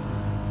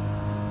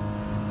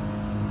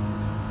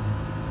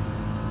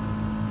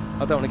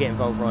 I don't want to get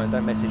involved, Ryan.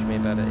 Don't message me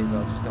about it either.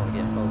 I just don't want to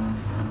get involved.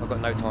 I've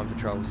got no time for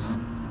trolls.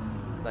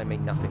 They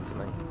mean nothing to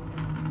me.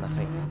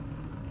 Nothing.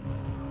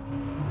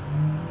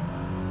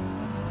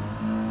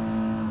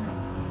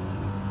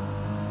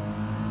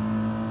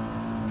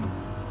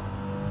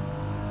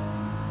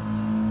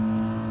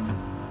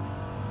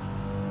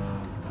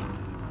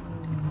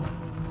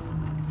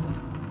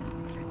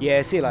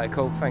 Yeah, see you later,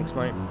 Cole. Thanks,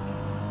 mate.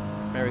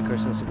 Merry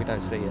Christmas if we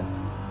don't see you.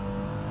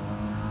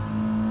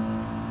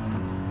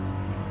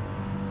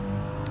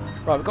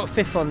 Right, we've got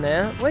fifth on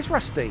there. Where's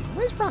Rusty?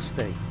 Where's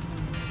Rusty?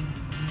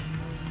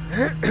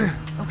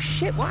 Oh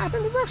shit, what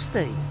happened to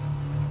Rusty?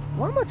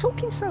 Why am I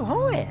talking so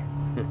high?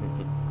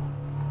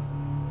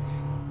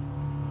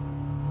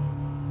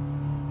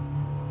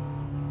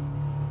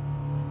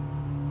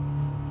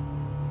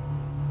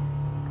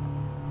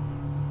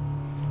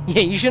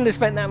 Yeah, you shouldn't have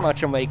spent that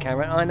much on me,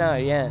 Cameron. I know,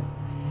 yeah.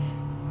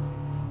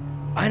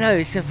 I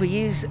know, so if we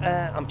use...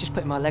 I'm just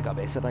putting my leg up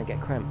here so I don't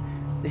get cramped.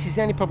 This is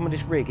the only problem with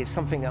this rig. It's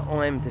something that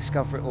I'm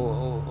discovering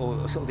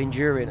or sort of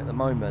enduring at the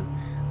moment.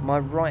 My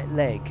right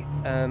leg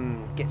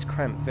gets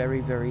cramped very,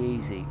 very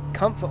easy.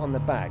 Comfort on the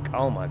back,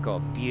 oh my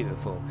god,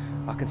 beautiful.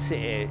 I can sit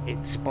here,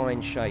 it's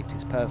spine shaped,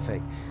 it's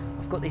perfect.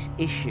 I've got this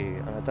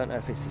issue, and I don't know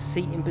if it's the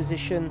seating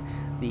position,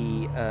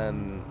 the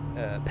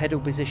pedal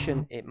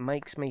position. It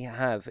makes me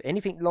have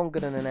anything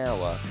longer than an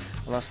hour,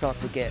 and I start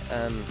to get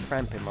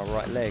cramp in my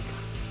right leg.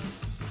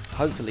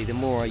 Hopefully, the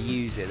more I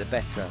use it, the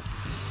better.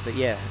 But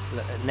yeah,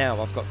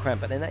 now I've got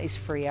cramp. But then that is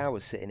 3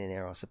 hours sitting in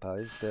here, I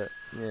suppose. But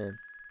yeah.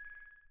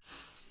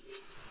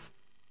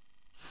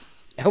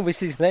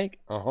 Elvis's leg?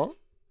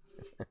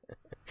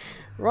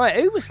 Right,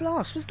 who was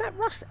last? Was that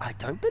Rusty? I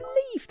don't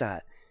believe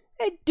that.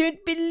 I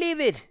don't believe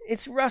it.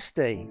 It's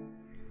Rusty.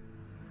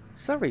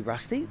 Sorry,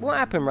 Rusty. What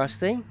happened,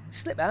 Rusty?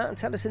 Slip out and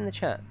tell us in the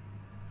chat.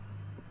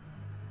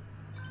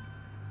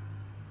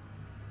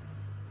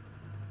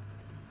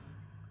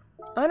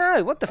 I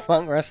know. What the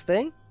fuck,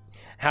 Rusty?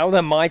 How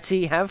the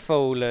mighty have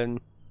fallen.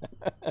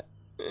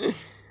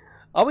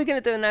 Are we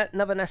going to do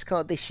another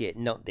NASCAR this year?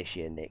 Not this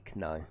year, Nick.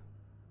 No.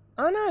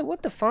 I know.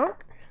 What the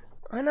fuck?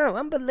 I know.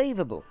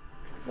 Unbelievable.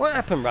 What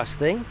happened,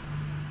 Rusty?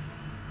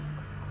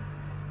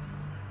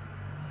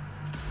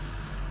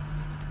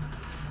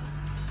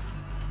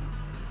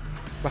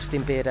 Rusty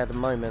and Beard had a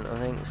moment, I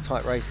think. It's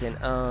tight racing.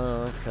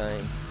 Oh,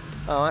 okay.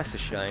 Oh, that's a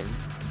shame.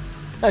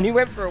 And you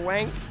went for a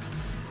wank.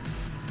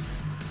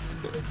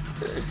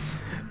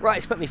 Right,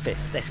 it's put me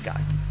fifth. Let's go.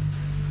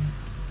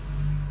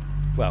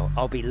 Well,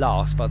 I'll be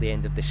last by the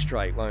end of this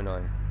straight, won't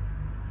I?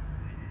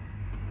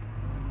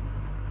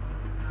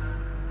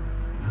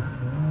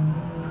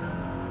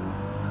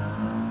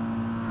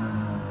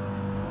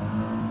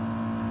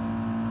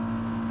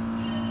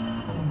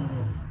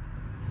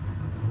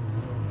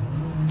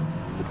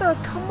 No,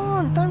 come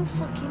on, don't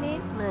fucking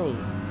hit me.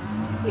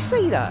 You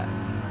see that?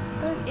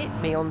 Don't hit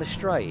me on the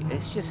straight.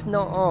 It's just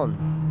not on.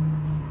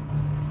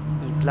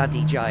 You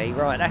bloody Jay.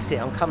 Right, that's it.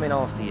 I'm coming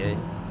after you.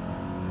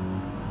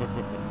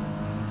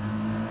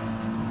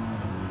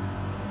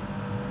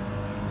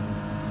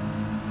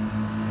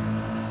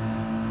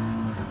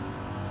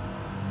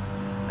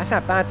 That's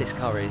how bad this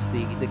car is.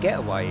 The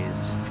getaway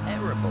is just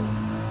terrible.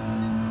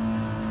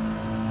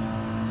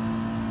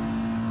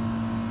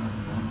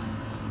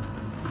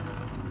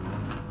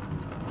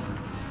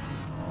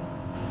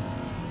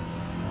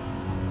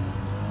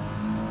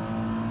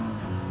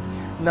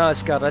 No,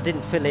 Scud, I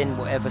didn't fill in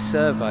whatever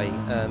survey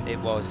it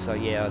was, so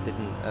yeah, I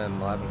didn't.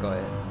 I haven't got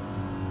it.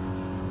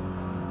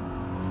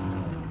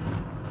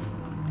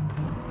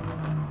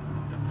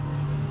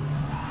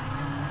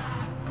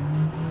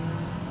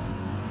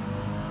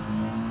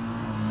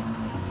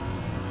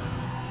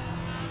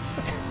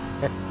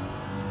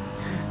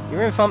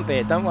 You're in front,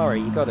 Beard, don't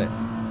worry, you got it.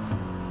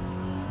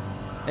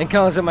 And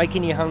cars are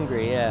making you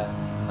hungry, yeah.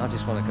 I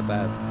just want a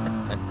kebab.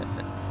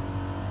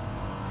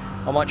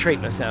 I might treat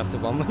myself to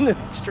one when the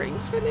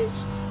stream's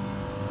finished.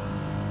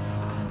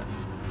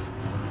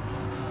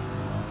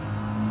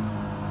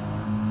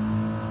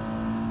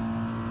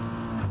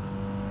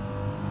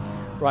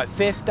 Right,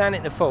 fifth, down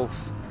it to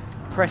fourth.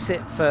 Press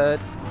it, third,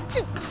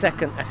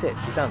 second, that's it,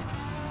 you're done.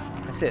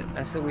 That's it,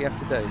 that's all we have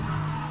to do.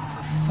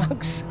 For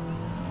fuck's sake.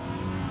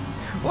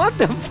 What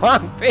the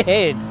fuck,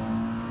 Beard?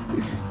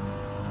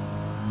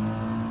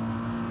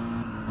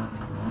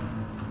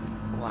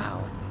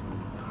 Wow.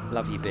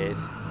 Love you, Beard.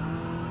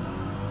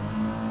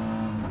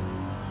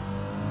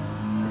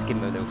 Let's give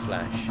him a little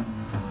flash.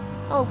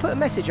 Oh, put a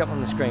message up on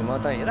the screen, why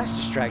don't you? That's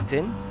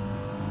distracting.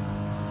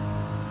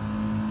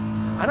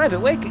 I know,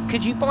 but where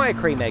could you buy a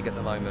cream egg at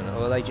the moment?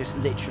 Or are they just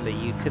literally,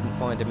 you couldn't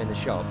find them in the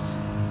shops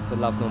for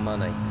love nor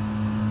money?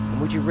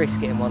 And would you risk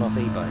getting one off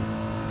eBay?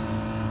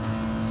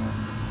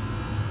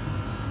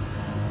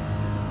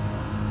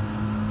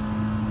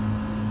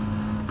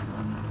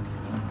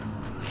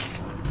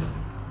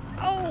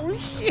 Oh,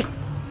 shit!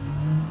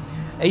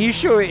 Are you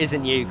sure it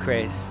isn't you,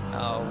 Chris?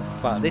 Oh,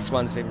 fuck, this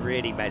one's been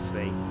really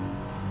messy.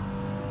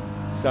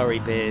 Sorry,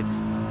 Beard.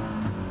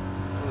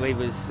 We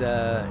was,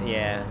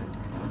 yeah.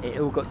 It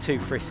all got too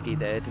frisky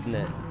there, didn't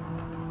it?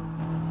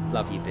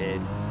 Love you,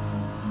 Beard.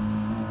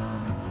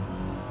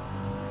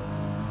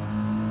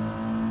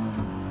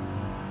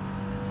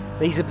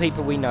 These are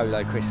people we know,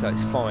 though, Chris. So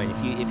it's fine.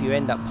 If you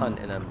end up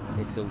punting them,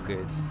 it's all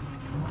good.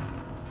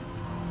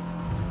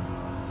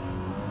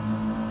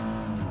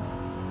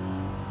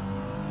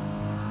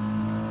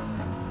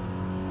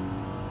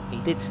 He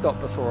did stop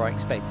before I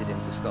expected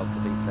him to stop. To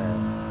be fair,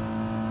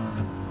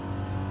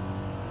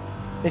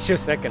 it's your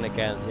second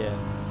account, yeah.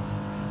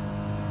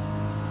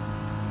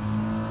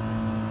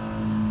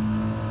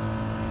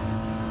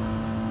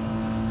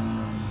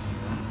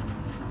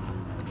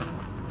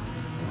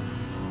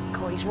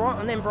 He's right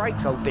on them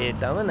brakes, old Beard,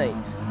 though, isn't he?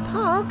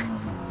 Pug,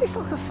 it's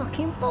like a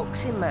fucking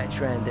boxing match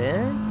round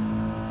here.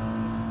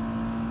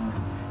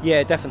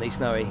 Yeah, definitely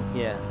snowy.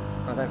 Yeah,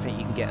 I don't think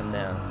you can get them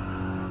now.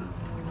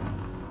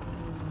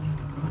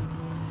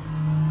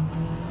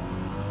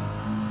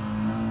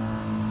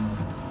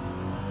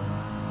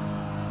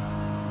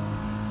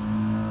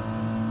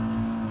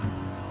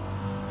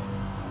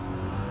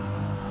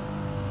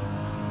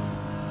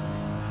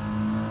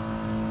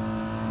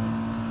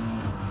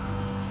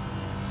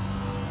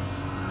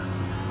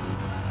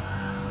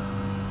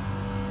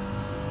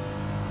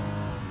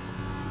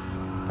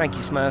 Thank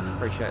you, Smurf.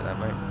 Appreciate that,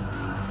 mate.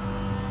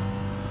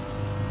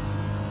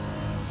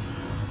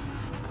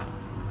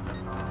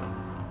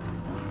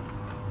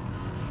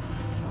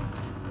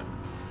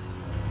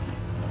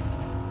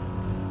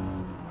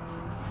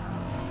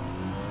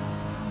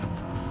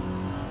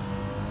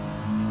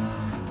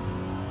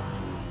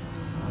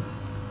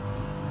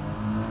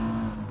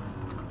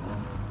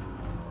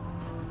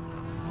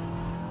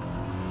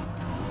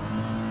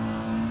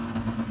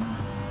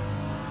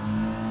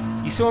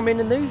 You saw him in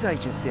the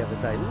newsagents the other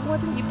day. Well, why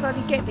didn't you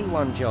bloody get me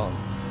one, John?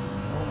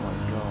 Oh my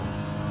god.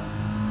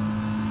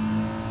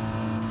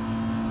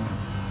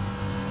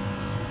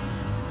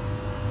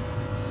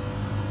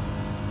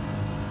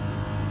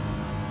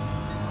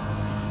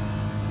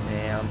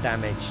 Yeah, I'm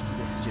damaged.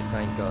 This just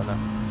ain't got enough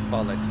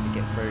bollocks to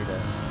get through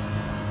there.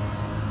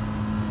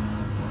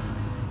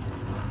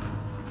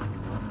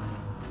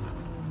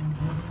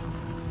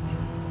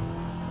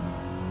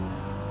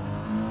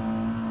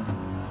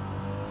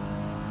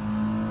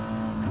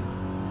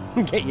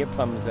 Get your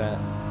plums out.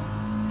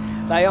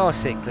 They are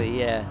sickly,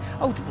 yeah.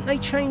 Oh, didn't they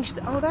change?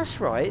 Oh, that's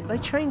right. They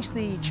changed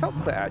the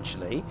chocolate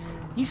actually.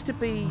 Used to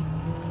be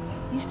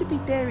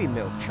dairy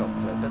milk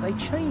chocolate, but they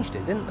changed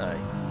it, didn't they?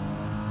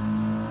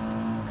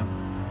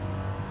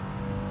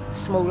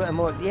 Smaller and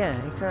more. Yeah,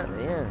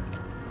 exactly. Yeah.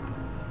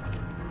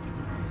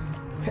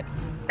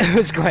 It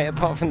was great,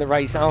 apart from the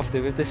race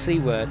after with the C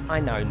word. I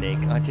know, Nick.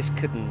 I just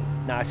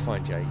couldn't. No, it's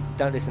fine, Jay.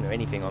 Don't listen to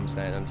anything I'm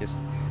saying. It's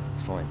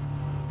fine.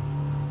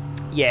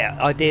 Yeah,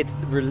 I did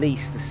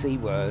release the C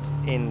word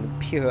in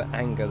pure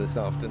anger this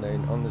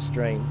afternoon on the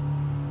stream.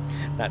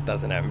 That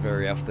doesn't happen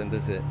very often,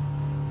 does it?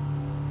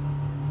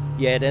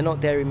 Yeah, they're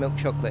not dairy milk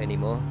chocolate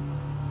anymore.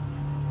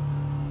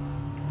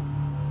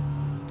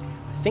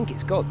 I think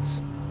it's God's.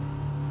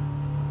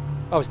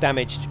 I was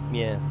damaged,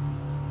 yeah.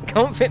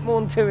 Can't fit more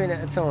than 2 in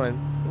at a time.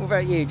 What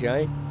about you,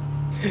 Jay?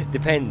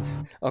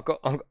 Depends. I've got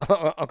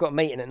a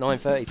meeting at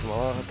 9:30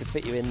 tomorrow. I could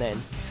fit you in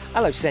then.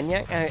 Hello,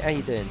 Senyak. How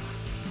you doing?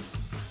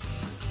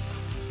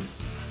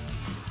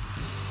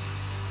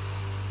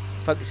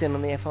 Focusing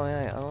on the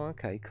FIA. Oh,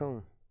 okay,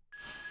 cool.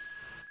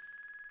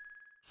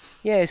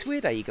 Yeah, it's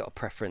weird how you got a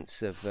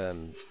preference of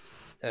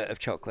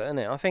chocolate, isn't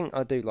it? I think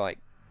I do like.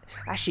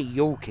 Actually,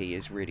 Yorkie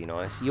is really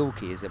nice.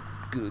 Yorkie is a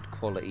good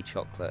quality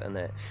chocolate, isn't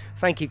it?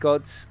 Thank you,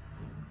 gods.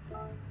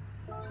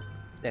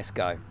 Let's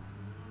go.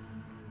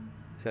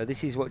 So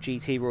this is what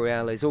GT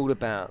Royale is all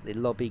about. The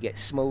lobby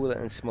gets smaller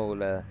and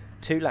smaller.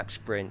 2-lap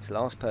sprints.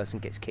 Last person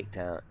gets kicked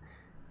out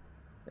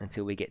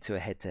until we get to a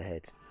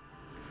head-to-head.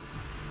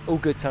 All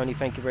good, Tony.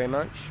 Thank you very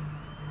much.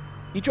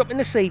 You dropping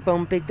the seed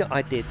bomb, big?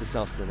 I did this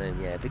afternoon,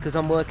 yeah, because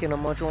I'm working on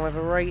my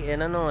driver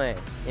rating, and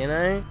you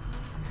know.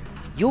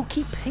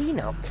 Yorkie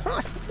Peanut.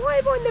 Why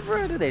have I never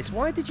heard of this?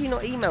 Why did you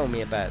not email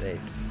me about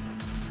this?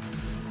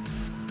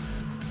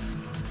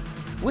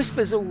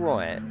 Whisper's all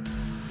right.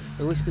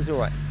 The Whisper's all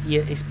right.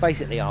 Yeah, it's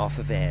basically half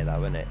of air,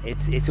 though, isn't it?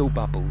 It's all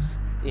bubbles.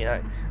 You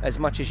know, as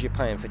much as you're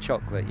paying for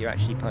chocolate, you're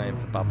actually paying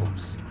for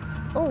bubbles.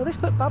 Oh, let's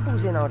put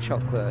bubbles in our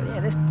chocolate.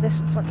 Yeah,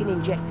 let's fucking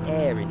inject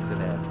air into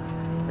there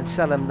and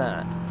sell them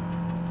that.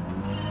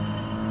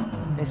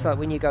 It's like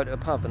when you go to a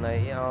pub and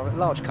they, a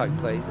large Coke,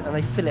 please, and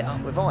they fill it up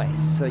with ice.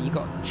 So you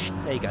got,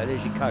 there you go,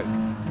 there's your Coke.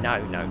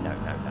 No.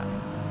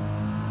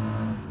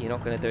 You're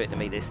not going to do it to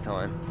me this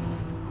time.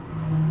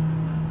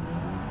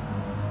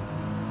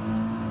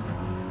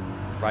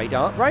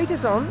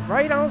 Radar's on.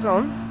 Radar's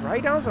on.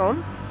 Radar's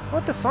on.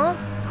 What the fuck?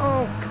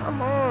 Oh,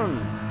 come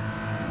on.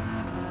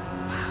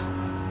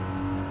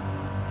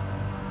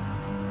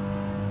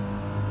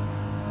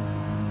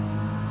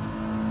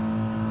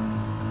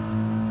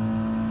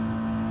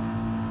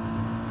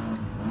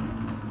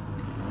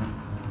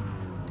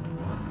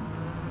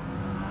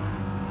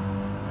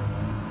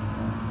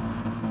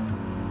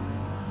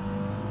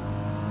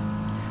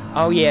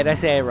 Oh yeah,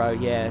 that's Aero,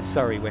 yeah.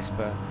 Sorry,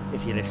 Whisper,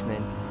 if you're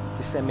listening.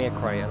 Just send me a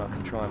crate and I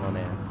can try them on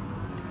air.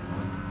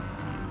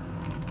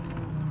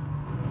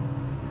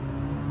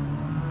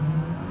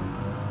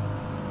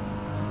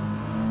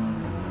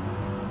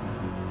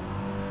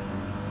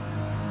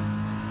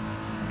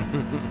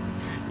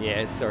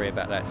 Yeah, sorry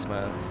about that,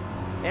 Smurf.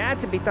 It had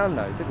to be done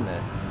though, didn't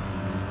it?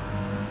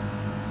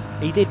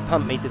 He did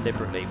pump me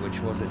deliberately, which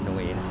was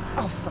annoying.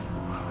 Oh, for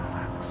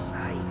fuck's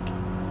sake.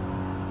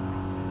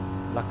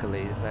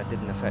 Luckily, that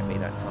didn't affect me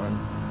that time.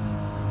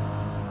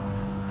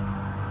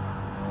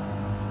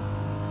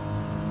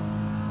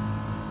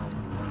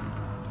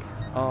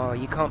 Oh,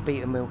 you can't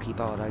beat a Milky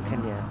Bar though,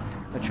 can you?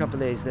 The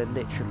trouble is, they're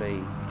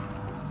literally,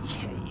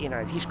 you know,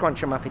 if you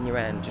scrunch them up in your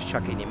hand, just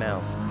chuck it in your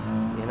mouth,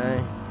 you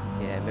know?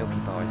 Yeah, Milky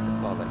Bar is the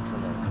bollocks,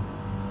 isn't it?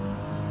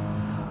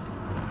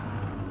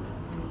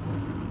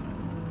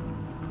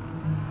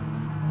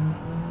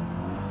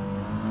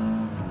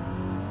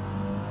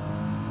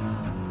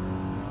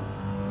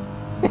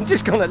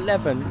 Just gone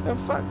 11. Oh,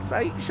 fuck's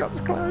sake, shop's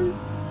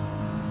closed.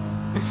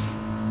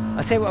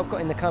 I'll tell you what I've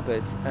got in the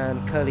cupboard,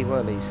 curly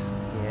whirlies.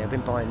 Yeah, I've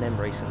been buying them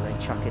recently,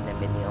 chucking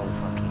them in the old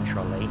fucking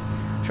trolley.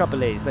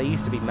 Trouble is, they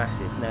used to be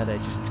massive, now they're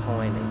just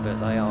tiny, but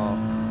they are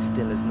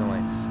still as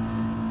nice.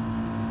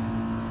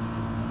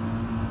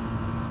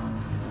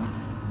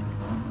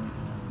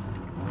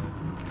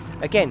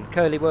 Again,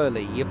 curly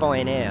whirly, you're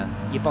buying air,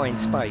 you're buying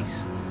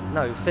space.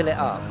 No, fill it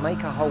up,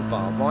 make a whole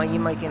bar. Why are you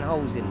making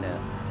holes in there?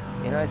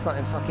 You know, it's like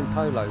in fucking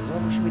polos.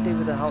 What should we do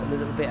with the whole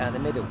little bit out of the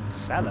middle?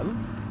 Sell them,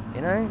 you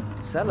know?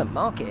 Sell them,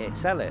 market it,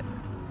 sell it.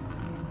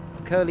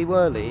 Curly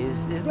whirly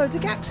there's loads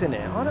of gaps in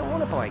it. I don't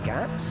want to buy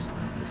gaps.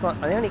 It's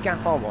like the only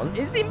gap I want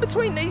is in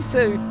between these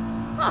two.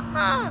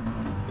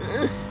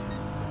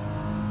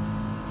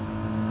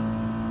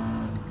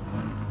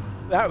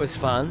 That was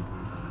fun.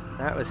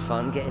 That was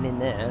fun getting in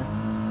there.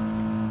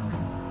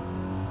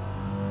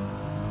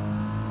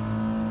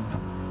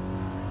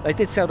 They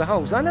did sell the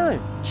holes, I know.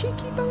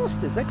 Cheeky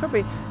bastards. They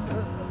probably...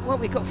 well,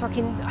 we've got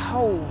fucking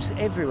holes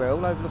everywhere,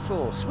 all over the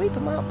floor. Sweep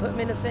them up, put them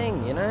in a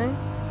thing, you know?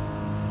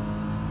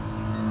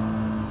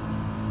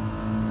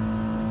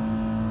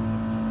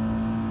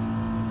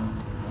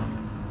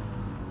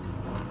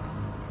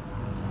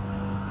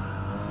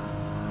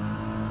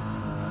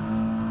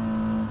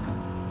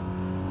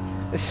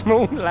 A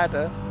small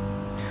ladder.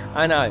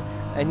 I know.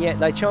 And yet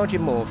they charge you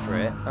more for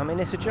it. I mean,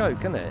 it's a joke,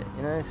 isn't it?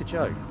 You know, it's a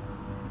joke.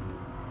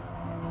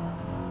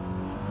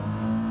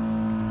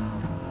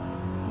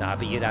 Nah,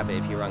 but you'd have it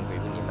if you're hungry,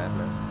 wouldn't you,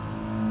 madman?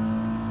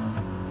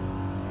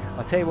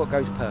 I'll tell you what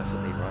goes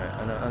perfectly, right?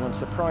 And I'm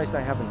surprised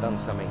they haven't done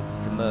something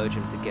to merge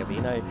them together.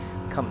 You know,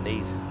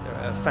 companies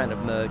are a fan of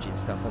merging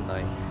stuff, aren't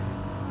they?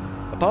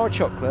 A bar of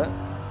chocolate,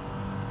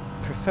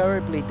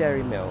 preferably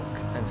dairy milk,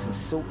 and some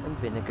salt and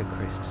vinegar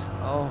crisps.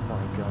 Oh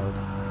my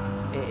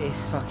god. It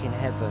is fucking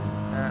heaven.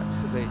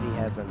 Absolutely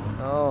heaven.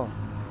 Oh,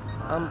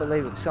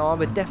 unbelievable. So I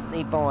would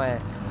definitely buy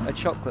a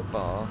chocolate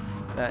bar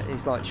that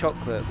is like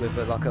chocolate with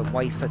like a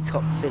wafer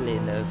top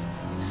filling of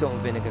salt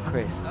and vinegar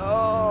crisps.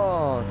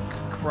 Oh,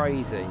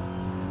 crazy.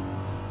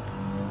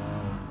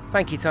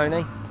 Thank you,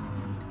 Tony.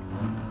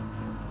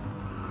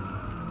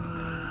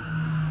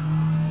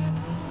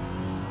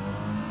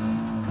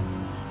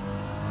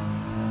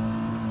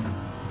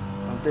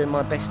 I'm doing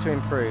my best to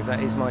improve.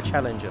 That is my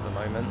challenge at the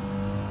moment.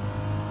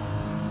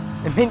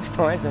 Mince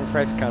pies and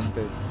fresh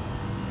custard.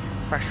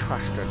 Fresh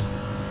custard.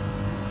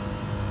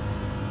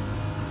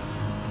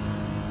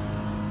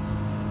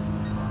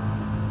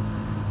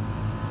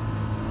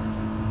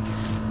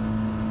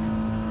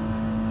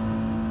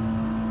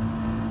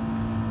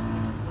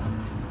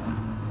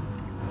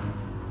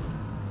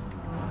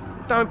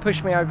 Don't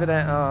push me over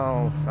there.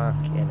 Oh,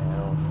 fucking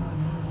hell.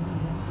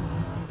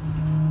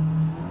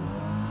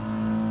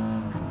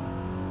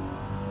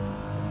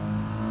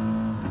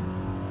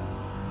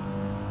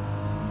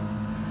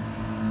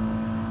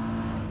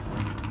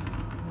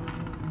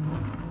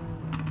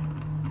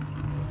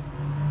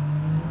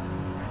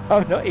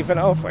 I'm not even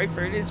halfway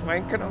through this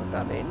wank and I'm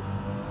done in.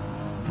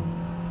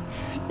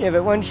 Yeah,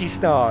 but once you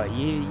start,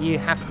 you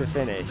have to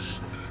finish.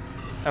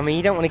 I mean,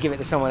 you don't want to give it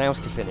to someone else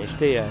to finish,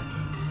 do you?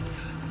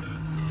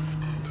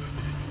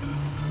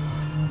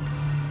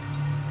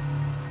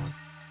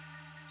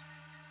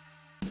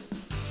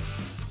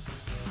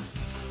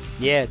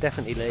 Yeah,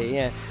 definitely,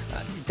 yeah.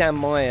 Down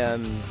my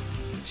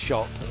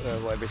shop,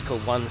 whatever it's called,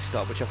 One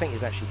Stop, which I think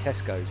is actually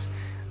Tesco's,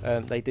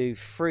 they do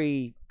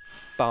free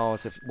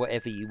bars of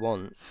whatever you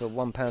want for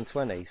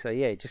 £1.20. So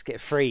yeah, just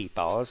get free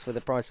bars for the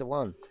price of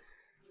one.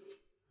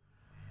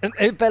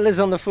 Bella's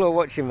on the floor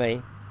watching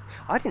me.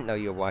 I didn't know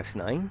your wife's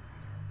name.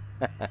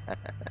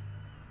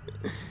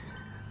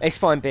 It's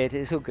fine, Beard.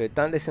 It's all good.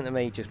 Don't listen to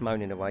me just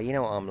moaning away. You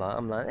know what I'm like.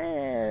 I'm like,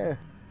 eh. You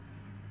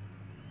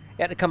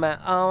had to come out.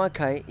 Oh,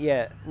 okay.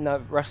 Yeah. No,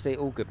 Rusty,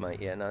 all good,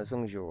 mate. Yeah, no, as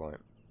long as you're all right.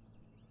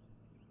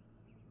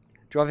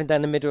 Driving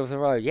down the middle of the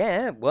road.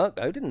 Yeah, it worked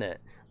though, didn't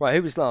it? Right,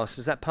 who was last?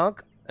 Was that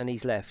Pug? And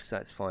he's left, so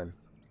that's fine.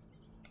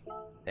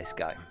 Let's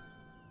go.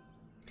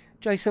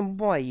 Jason,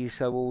 why are you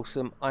so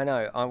awesome? I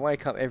know. I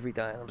wake up every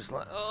day and I'm just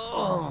like,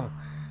 oh,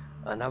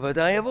 another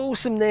day of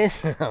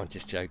awesomeness. I'm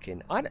just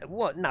joking.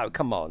 What? No,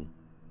 come on.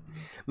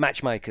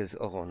 Matchmakers.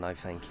 Oh, no,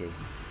 thank you.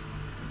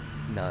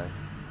 No.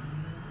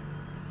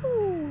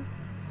 Ooh.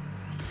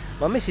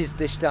 My missus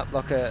dished up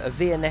like a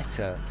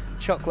Viennetta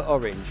chocolate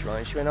orange,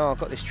 right? She went, oh, I've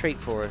got this treat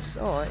for us.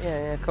 All right,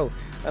 yeah, cool.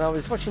 And I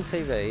was watching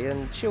TV,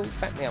 and she'll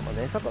back me up on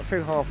this. I got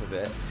through half of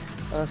it,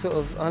 and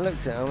I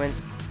looked at her and I went,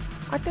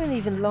 I don't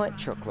even like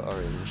chocolate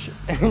orange.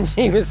 And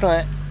she was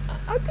like,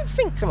 I did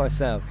think to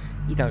myself,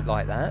 you don't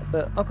like that,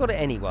 but I got it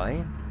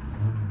anyway.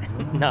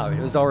 No, it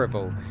was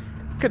horrible.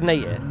 Couldn't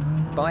eat it,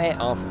 but I ate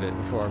half of it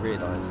before I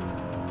realised.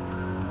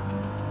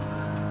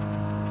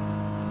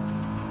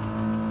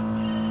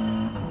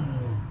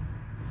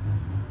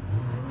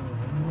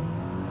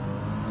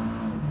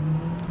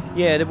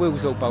 Yeah, the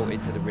wheel's all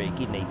bolted to the rig.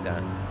 You need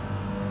that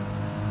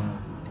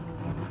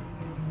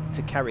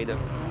to carry the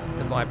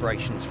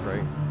vibrations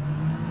through.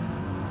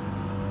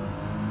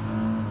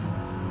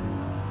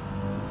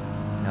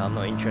 No, I'm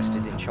not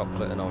interested in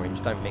chocolate and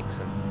orange. Don't mix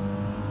them.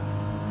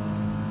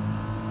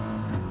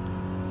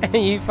 Are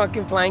you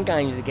fucking playing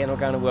games again or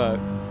going to work?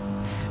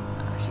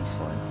 Ah, she's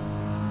fine.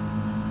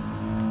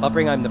 I'll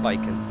bring home the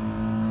bacon.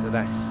 So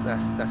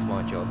that's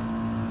my job.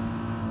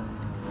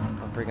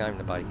 I'll bring home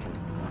the bacon.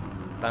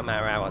 Don't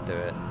matter how I do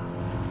it.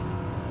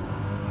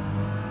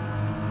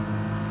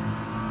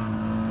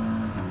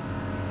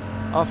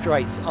 After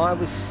Eights. I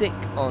was sick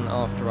on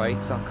After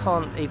Eights. I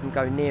can't even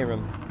go near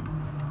them.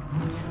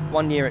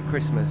 One year at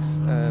Christmas,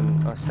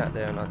 I sat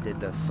there and I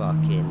did the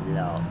fucking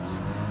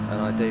lots.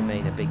 And I do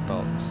mean a big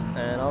box.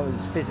 And I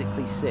was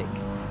physically sick.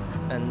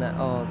 And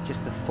oh,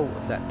 just the thought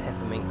of that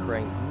peppermint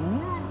cream.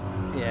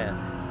 Yeah,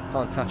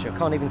 can't touch them.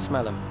 Can't even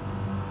smell them.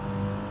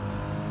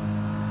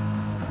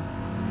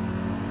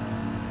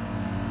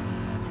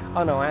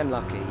 Oh no, I am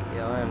lucky.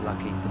 Yeah, I am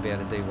lucky to be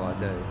able to do what I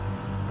do.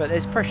 But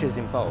there's pressures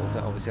involved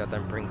that obviously I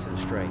don't bring to the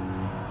stream.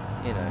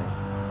 You know,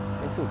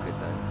 it's all good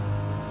though.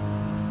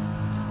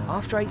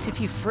 After Eights, if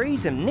you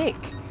freeze them, Nick,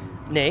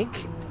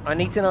 I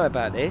need to know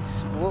about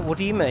this. What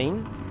do you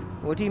mean?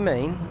 What do you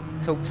mean?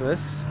 Talk to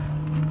us.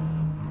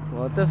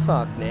 What the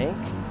fuck, Nick?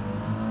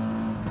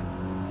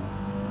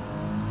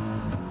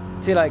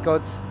 See you later,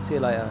 gods. See you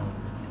later.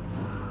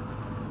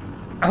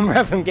 I'm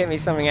rapping, get me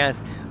something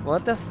else.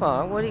 What the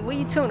fuck? What are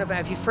you talking about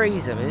if you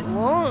freeze them?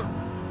 What?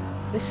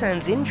 This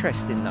sounds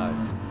interesting though.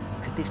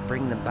 Could this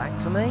bring them back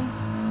for me?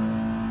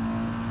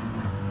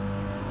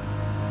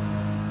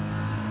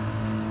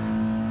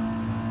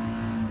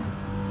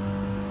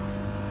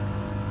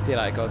 See you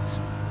later, gods.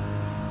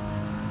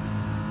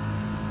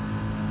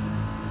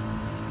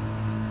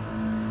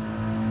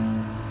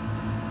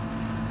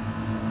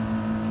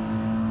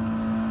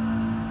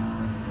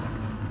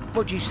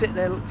 What, do you sit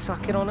there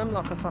sucking on them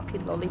like a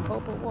fucking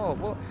lollipop or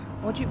what?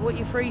 What are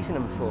you freezing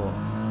them for?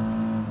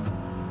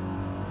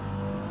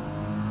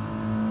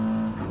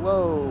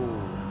 Whoa.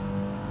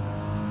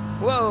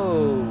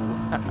 Whoa.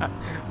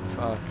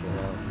 Fucking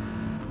hell.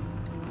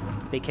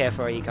 Be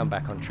careful how you come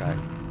back on track.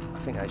 I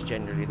think that's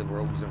generally the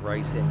rules of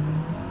racing.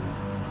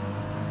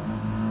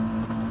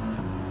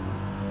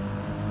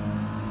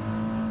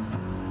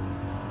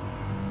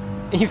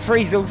 You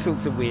freeze all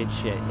sorts of weird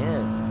shit,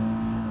 yeah.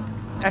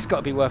 That's got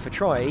to be worth a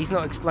try. He's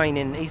not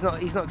explaining. He's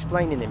not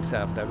explaining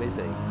himself though, is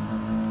he?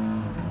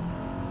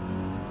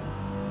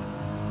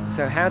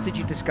 So how did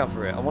you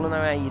discover it? I want to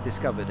know how you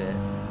discovered it.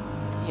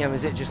 You know,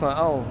 is it just like,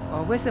 oh,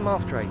 where's them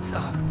After Eights?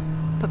 Oh,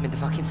 put them in the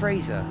fucking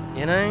freezer.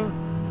 You know?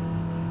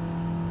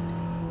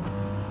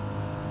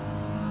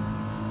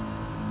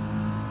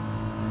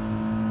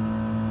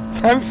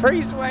 Don't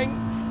freeze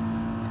wings.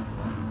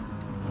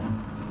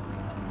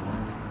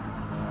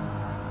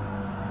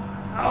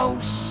 Oh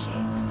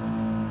shit.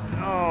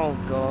 Oh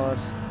god.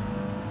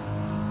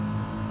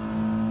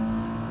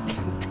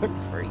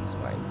 Don't freeze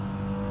wings.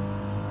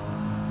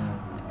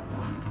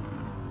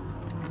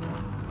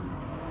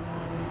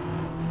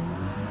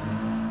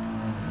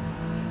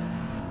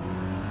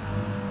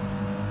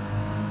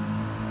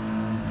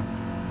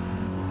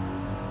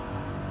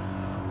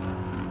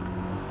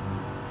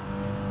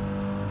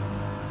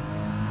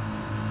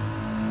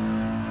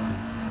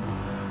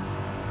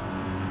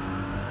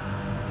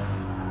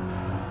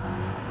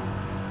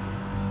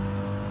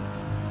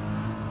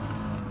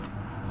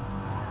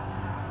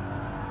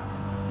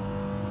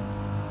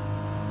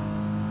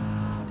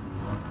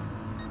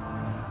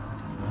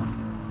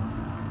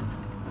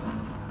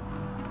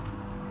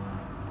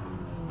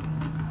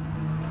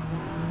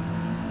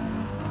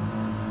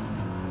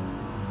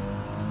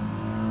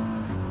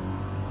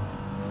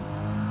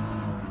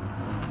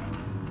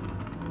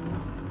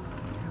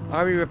 I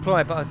already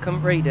replied, but I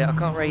couldn't read it. I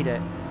can't read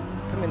it.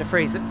 Put them in the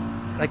freezer.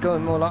 They go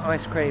in more like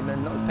ice cream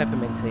and not as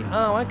pepperminty.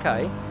 Oh,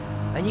 okay.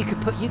 And you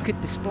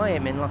could display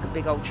them in like a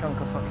big old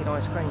chunk of fucking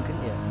ice cream,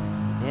 couldn't you?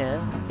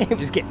 Yeah. It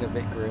was getting a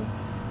bit grim.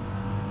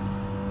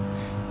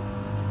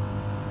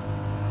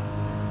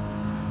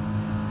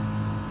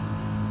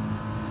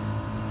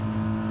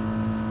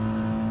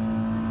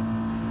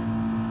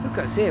 Look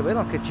at us here. We're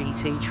like a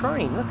GT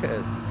train. Look at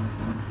us.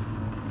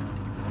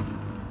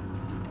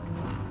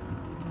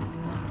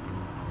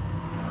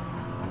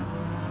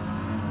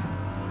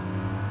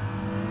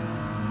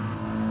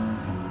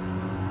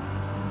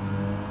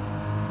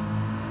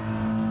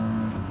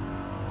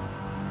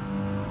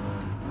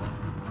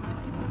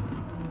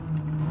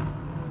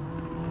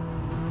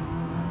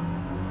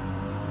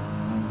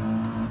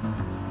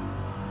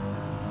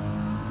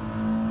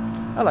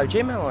 Hello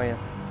Jim, how are you?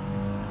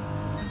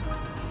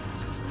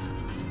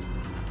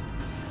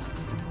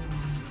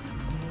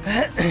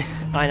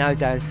 I know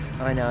Daz,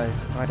 I know.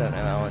 I don't know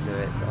how I do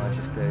it, but I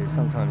just do.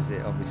 Sometimes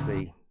it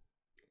obviously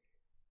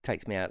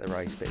takes me out of the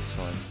race, but it's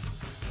fine.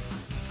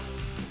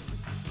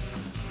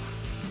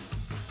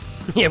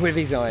 Yeah, with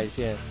his eyes,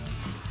 yeah.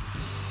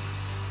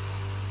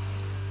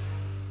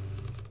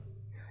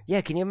 Yeah,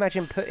 can you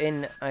imagine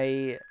putting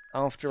a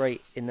After 8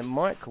 in the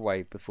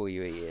microwave before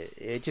you eat it?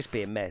 It'd just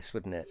be a mess,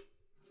 wouldn't it?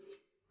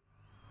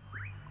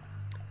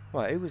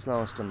 Right, who was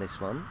last on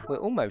this one? We're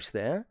almost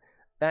there.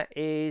 That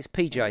is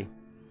PJ.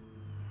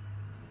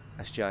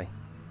 That's Jay.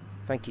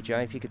 Thank you,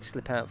 Jay. If you could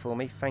slip out for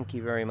me, thank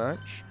you very much.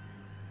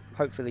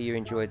 Hopefully you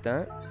enjoyed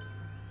that.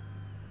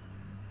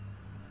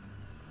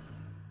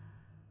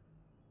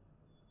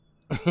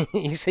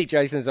 You see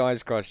Jason's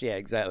eyes crossed. Yeah,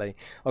 exactly.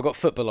 I've got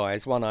football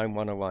eyes. One home,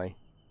 one away.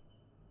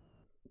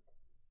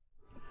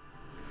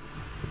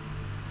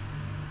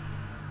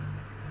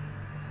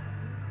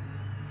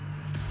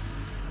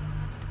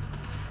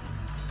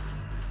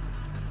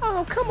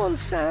 Oh, come on,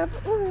 Sab.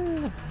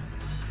 Ooh.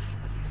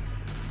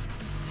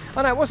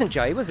 Oh, no, it wasn't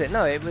Jay, was it?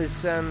 No, it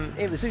was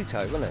Uto,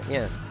 wasn't it?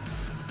 Yeah.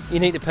 You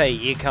need to pay.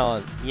 You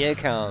can't. You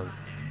can't.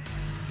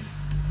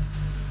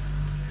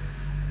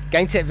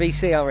 GameTech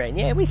VCRN.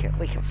 Yeah, we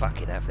can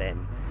fucking have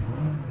them.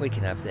 We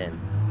can have them.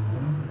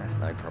 That's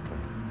no problem.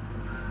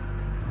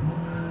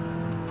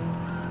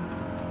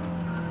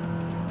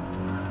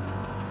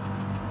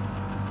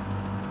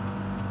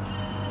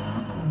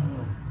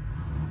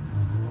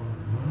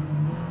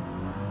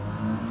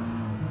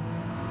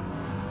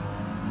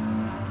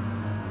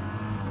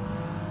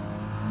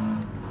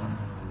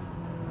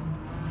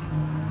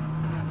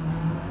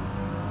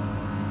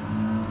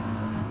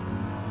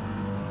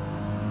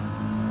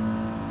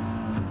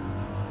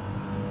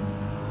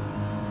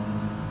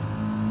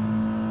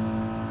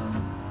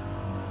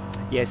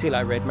 Yeah, see you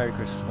later, Red. Merry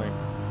Christmas,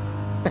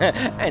 mate.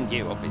 And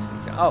you, obviously.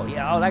 Oh,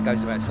 yeah. Oh, that goes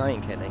without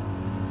saying, Kenny.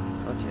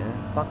 God,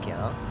 yeah. Fuck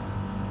yeah.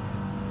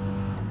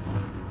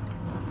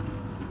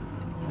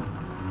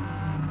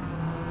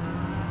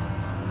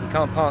 You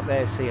can't park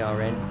there,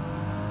 CRN.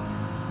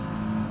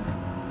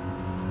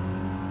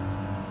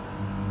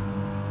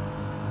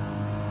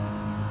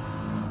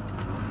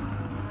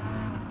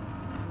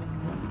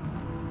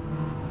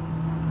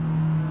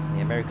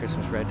 Yeah, Merry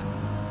Christmas, Red.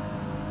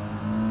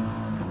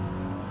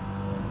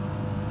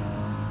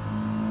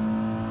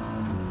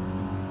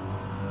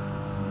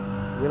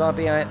 Will I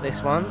be out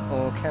this one,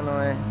 or can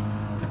I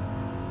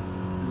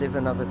live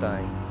another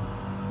day?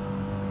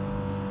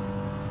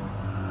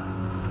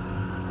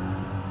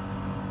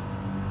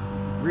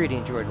 Really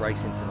enjoyed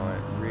racing tonight,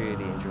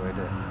 really enjoyed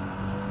it.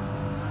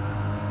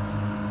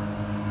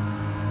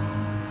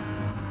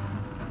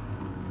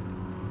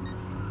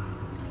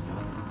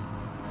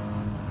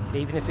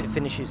 Even if it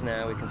finishes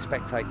now, we can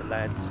spectate the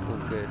lads, all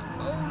good.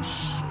 Oh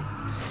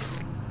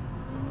shit!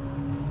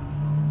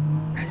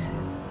 That's it,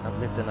 I've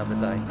lived another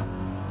day.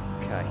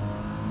 Okay.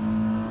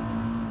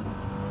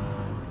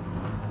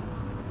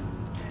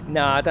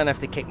 No, I don't have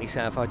to kick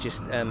myself. I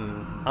just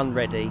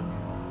unready,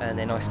 and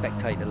then I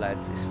spectate the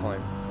lads. It's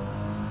fine.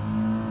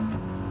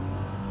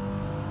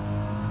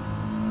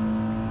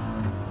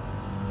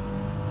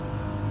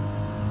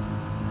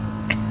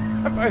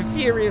 I'm a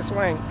furious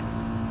wank.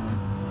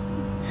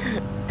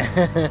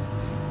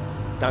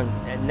 Don't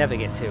never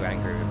get too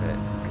angry with it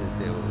because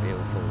it'll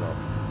fall off.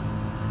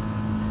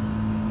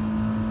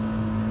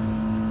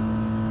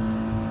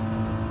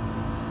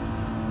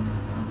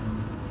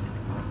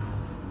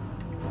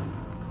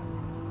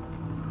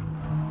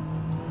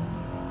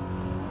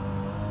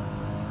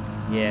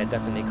 Yeah,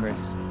 definitely,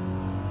 Chris.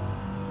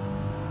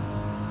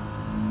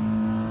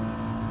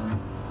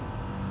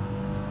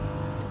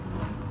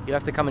 You'll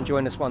have to come and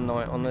join us one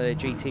night on the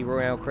GT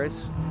Royale,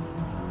 Chris.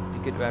 Be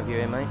good to have you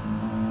here, mate.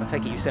 I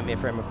take it you sent me a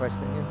friend request,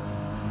 didn't you?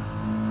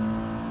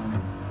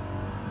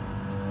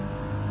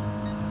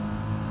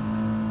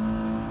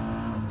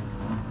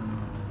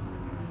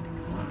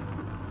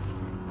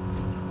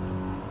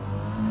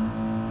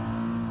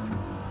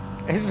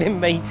 It's been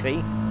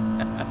meaty.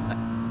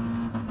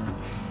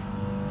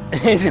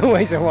 There's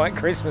always a white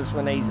Christmas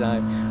when he's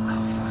home.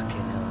 Oh,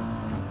 fucking hell.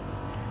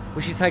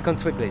 We should take on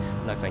Twigless.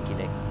 No, thank you,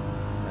 Nick.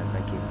 No,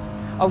 thank you.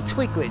 Oh,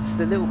 Twiglets,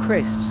 the little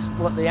crisps.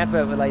 What the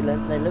advert where they look,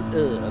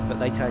 but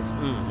they taste,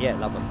 yeah,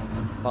 love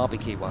them.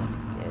 Barbecue one,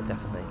 yeah,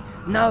 definitely.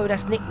 No,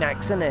 that's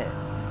knickknacks, isn't it?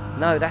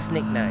 No, that's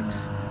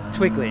knickknacks.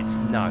 Twiglets,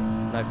 no,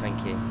 no,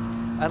 thank you.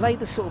 Are they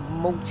the sort of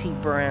malty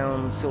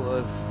brown sort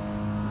of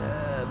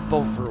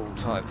Bovril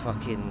type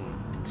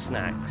fucking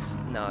snacks?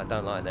 No, I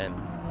don't like them.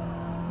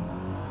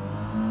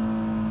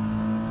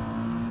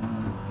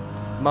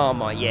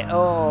 Marmite, yeah.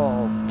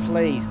 Oh,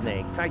 please,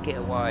 Nick, take it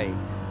away.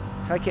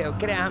 Take it,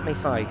 get it out of my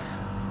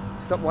face.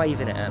 Stop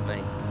waving it at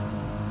me.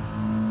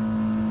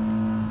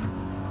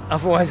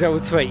 Otherwise I will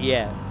tweet,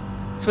 yeah.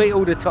 Tweet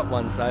all the top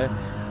ones though.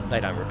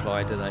 They don't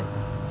reply, do they?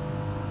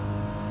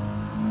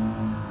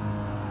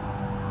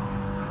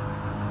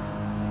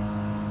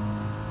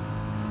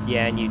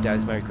 Yeah, and you,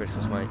 Daz. Merry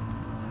Christmas, mate.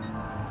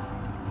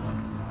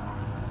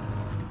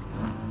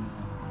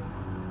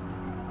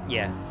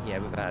 Yeah, yeah,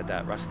 without a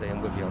doubt, Rusty,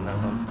 I'm with you on that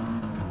one.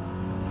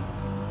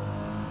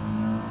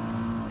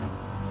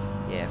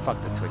 Yeah,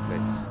 fuck the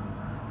Twiglets.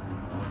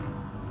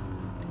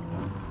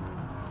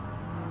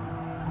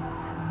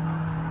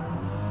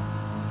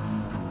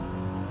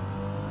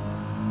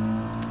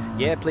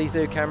 Yeah, please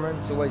do, Cameron.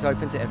 It's always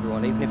open to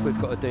everyone, even if we've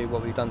got to do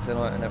what we've done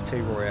tonight and have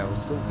 2 Royales.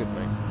 It's all good,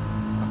 mate.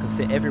 I can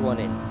fit everyone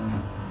in.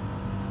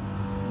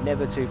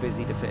 Never too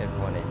busy to fit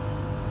everyone in.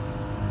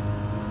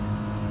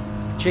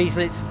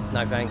 Cheeselets?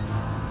 No thanks.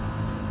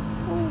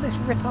 Oh, let's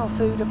rip our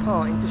food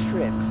apart into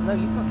strips. No,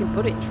 you fucking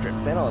put it in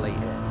strips, then I'll eat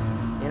it.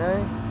 You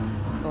know?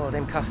 Oh,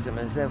 them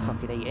customers, they'll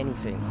fucking eat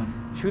anything.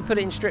 Should we put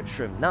it in strips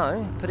for them?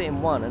 No, put it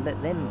in one and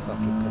let them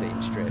fucking put it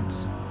in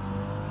strips.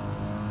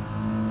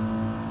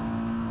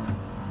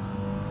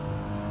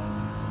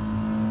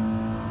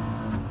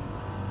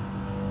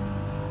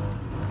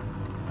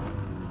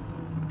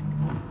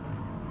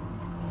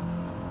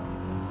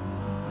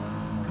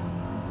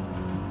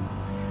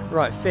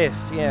 Right,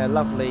 5th, yeah,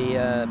 lovely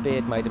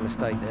Beard made a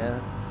mistake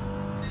there,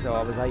 so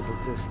I was able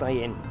to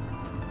stay in.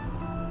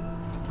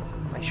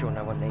 Make sure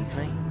no one needs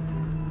me.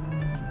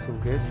 It's all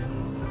good.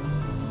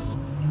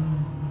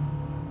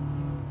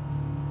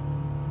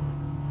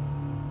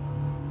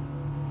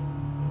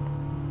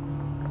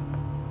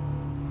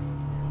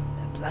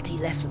 Bloody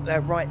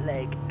right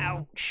leg,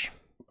 ouch.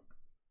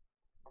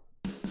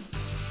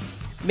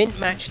 Mint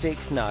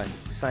matchsticks, no,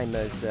 same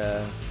as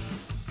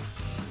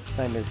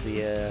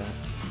the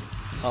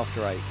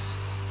After Eights.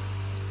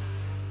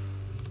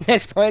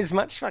 Let's buy as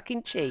much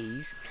fucking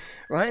cheese,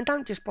 right? And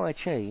don't just buy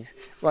cheese.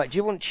 Right, do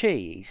you want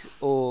cheese?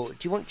 Or do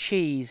you want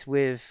cheese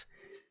with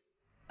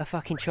a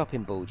fucking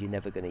chopping board you're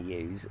never going to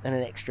use and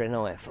an extra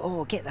knife?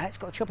 Oh, get that, it's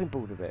got a chopping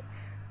board with it.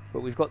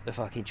 But we've got the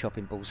fucking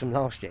chopping boards from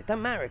last year.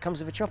 Don't matter, it comes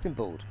with a chopping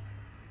board.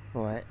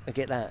 Alright, I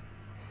get that.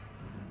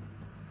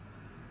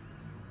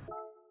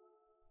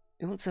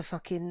 Who wants a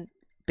fucking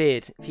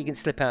Beard? If you can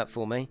slip out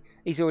for me.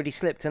 He's already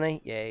slipped, hasn't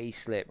he? Yeah, he's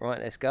slipped. Right,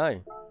 let's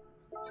go.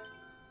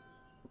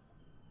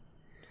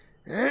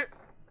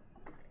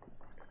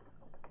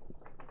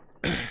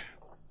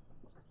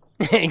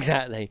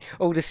 Exactly.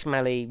 All the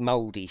smelly,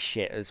 mouldy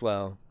shit as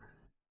well.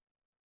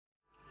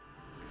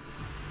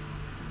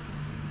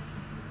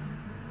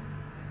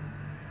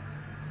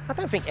 I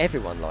don't think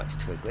everyone likes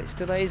Twiglets,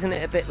 do they? Isn't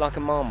it a bit like a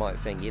Marmite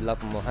thing? You love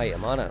them or hate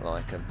them. I don't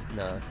like them.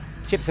 No.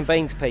 Chips and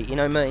beans, Pete. You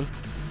know me.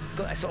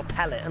 Got that sort of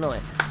palate, haven't I?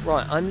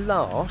 Right, I'm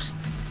last.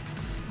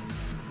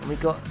 And we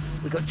got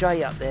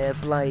Jay up there,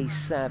 Blaze,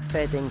 Sab,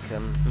 fair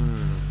dinkum.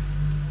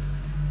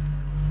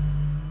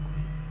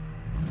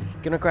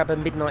 Gonna grab a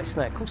midnight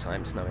snack. Of course I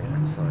am, Snowy. Of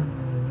course I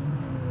am.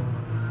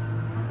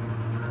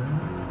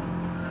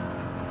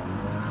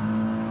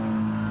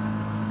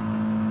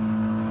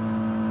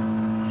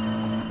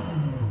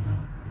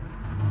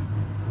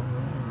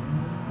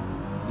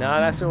 No,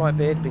 that's alright,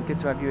 Beard. Been good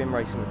to have you in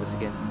racing with us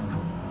again.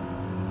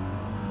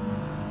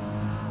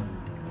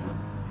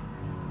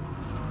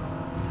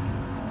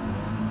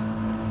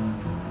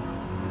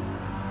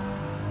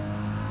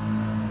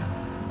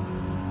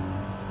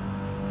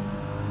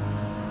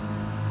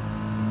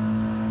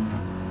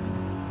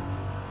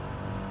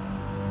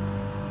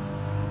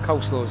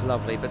 Coleslaw is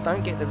lovely, but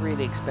don't get the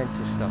really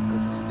expensive stuff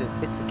because the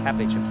bits of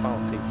cabbage are far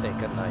too thick,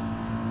 aren't they?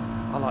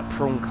 I like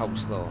prawn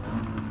coleslaw.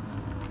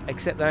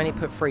 Except they only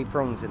put 3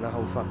 prawns in the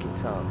whole fucking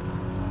tub.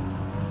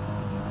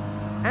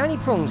 How many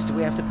prawns do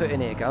we have to put in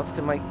here, Gov,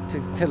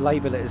 to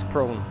label it as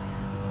prawn?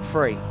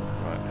 3.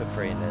 Right, put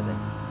 3 in there then.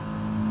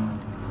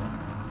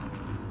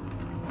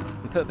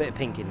 And put a bit of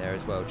pink in there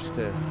as well, just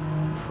to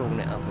prawn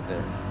it up a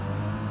bit.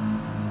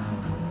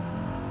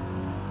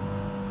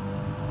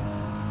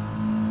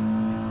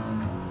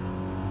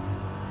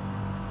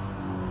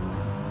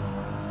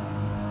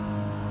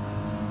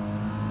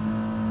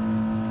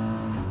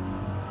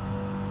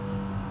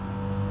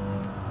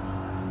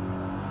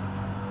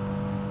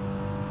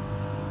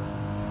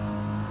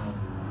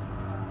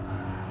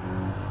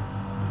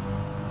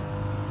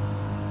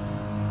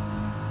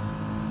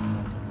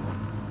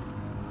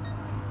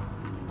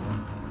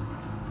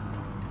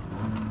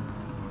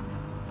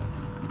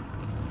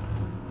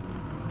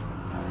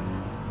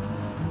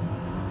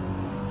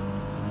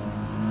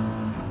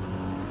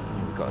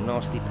 we've got a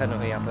nasty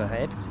penalty up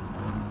ahead.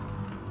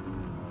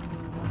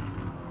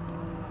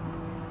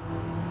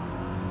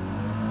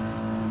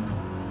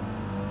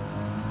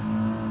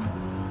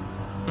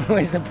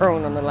 Where's the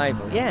prawn on the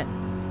label? Yeah.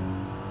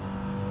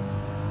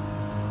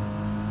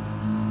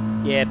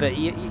 Yeah, but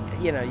you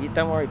know, you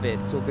don't worry, bit.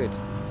 It's all good.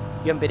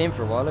 You haven't been in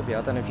for a while, have you?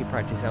 I don't know if you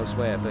practice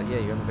elsewhere, but yeah,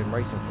 you haven't been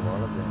racing for a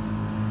while, have you?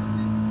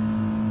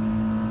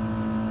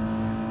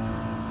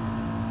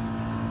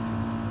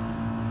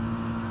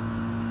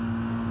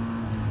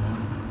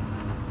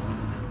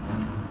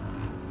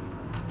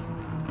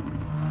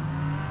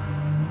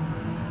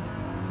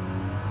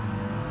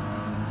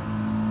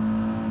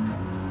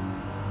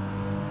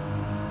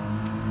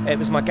 It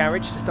was my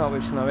garage to start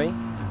with, Snowy.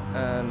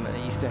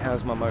 It used to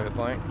house my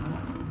motorbike,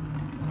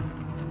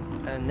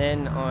 and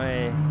then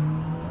I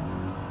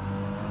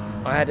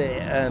had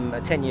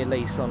a 10-year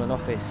lease on an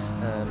office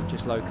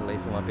just locally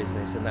for my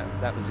business, and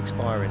that was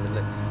expiring.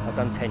 I've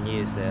done 10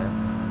 years there,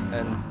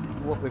 and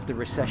what with the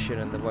recession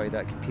and the way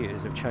that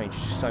computers have changed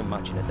so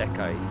much in a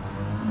decade,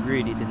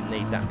 really didn't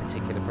need that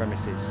particular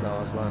premises. So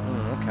I was like,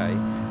 okay,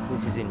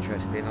 this is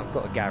interesting. I've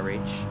got a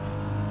garage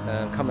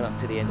coming up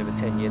to the end of a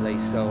 10-year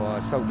lease, so I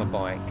sold my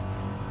bike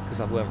because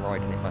I weren't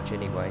riding it much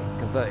anyway,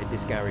 converted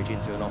this garage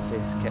into an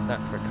office, kept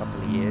that for a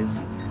couple of years,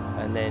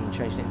 and then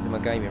changed it into my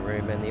gaming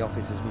room, and the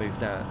office has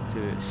moved out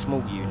to a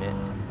small unit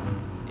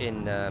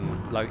in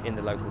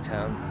the local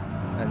town,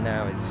 and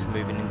now it's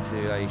moving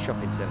into a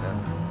shopping centre.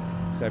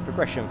 So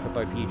progression for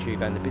both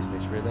YouTube and the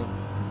business, really.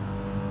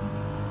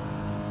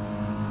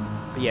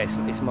 But yeah,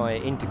 it's my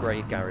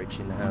integrated garage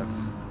in the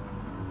house.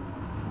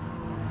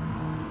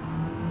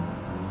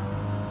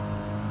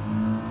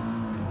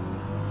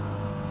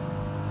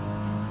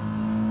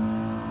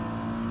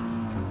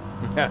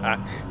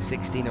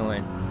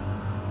 $69.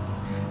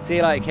 See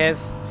you later, Kev.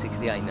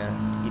 68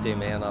 now. You do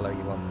me and I'll owe you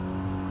one.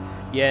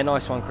 Yeah,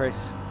 nice one,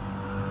 Chris.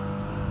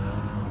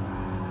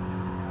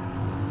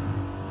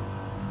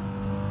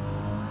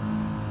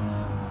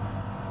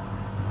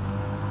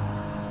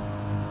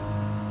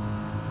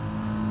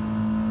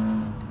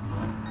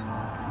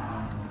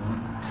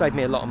 Saved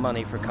me a lot of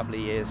money for a couple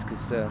of years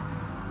because I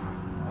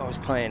was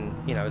paying,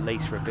 you know, a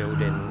lease for a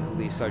building, all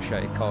the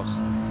associated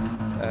costs.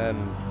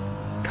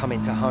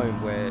 Coming to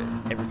home where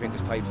everything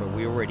was paid for.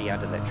 We already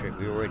had electric,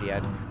 we already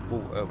had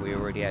water, we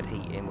already had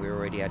heating, we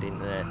already had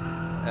internet.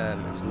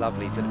 It was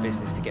lovely for the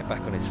business to get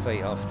back on its feet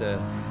after...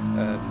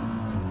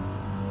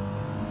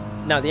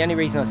 No, the only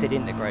reason I said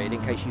integrated,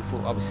 in case you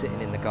thought I was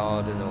sitting in the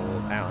garden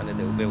or out in a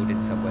little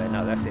building somewhere,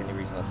 no, that's the only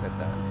reason I said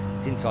that.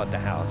 It's inside the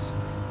house.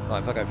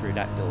 Like, if I go through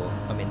that door,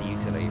 I'm in the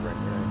utility room,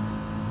 you know.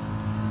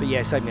 But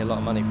yeah, it saved me a lot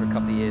of money for a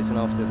couple of years, and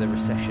after the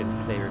recession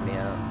clearing me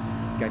out,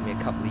 gave me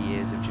a couple of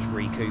years of just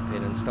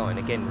recouping and starting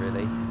again,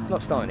 really.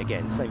 Not starting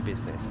again, same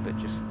business, but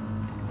just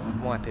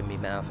wiping me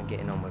mouth and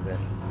getting on with it.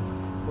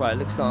 Right, it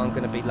looks like I'm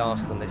going to be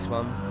last on this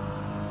one.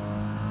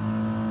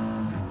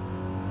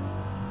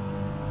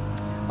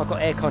 I've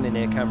got aircon in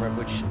there, Cameron,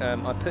 which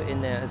I put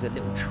in there as a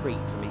little treat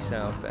for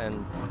myself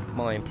and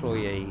my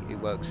employee who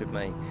works with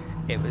me.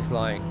 It was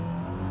like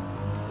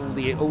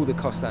all the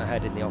costs that I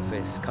had in the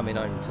office coming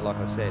home to, like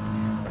I said,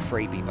 a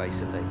freebie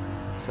basically.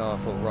 So I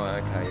thought,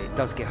 right, okay, it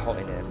does get hot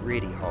in there,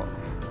 really hot.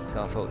 So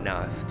I thought,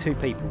 no, 2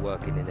 people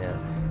working in there,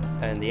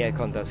 and the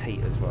aircon does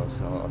heat as well,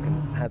 so I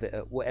can have it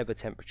at whatever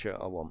temperature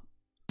I want.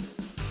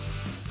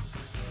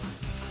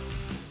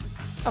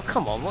 Oh,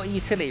 come on, what a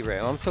utility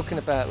room? I'm talking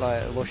about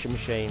like a washing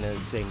machine, a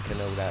sink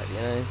and all that, you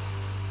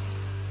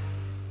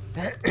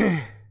know?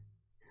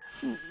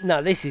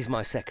 No, this is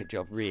my second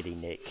job, really,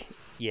 Nick.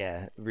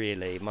 Yeah,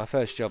 really. My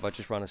first job, I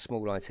just run a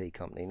small IT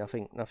company.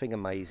 Nothing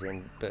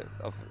amazing, but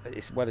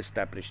it's well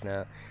established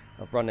now.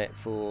 I've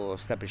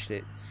established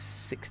it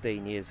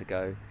 16 years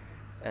ago,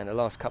 and the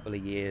last couple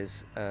of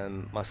years,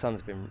 my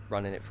son's been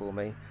running it for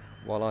me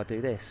while I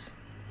do this.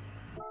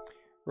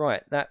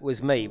 Right, that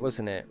was me,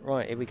 wasn't it?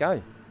 Right, here we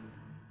go.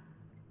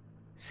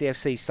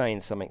 CFC's saying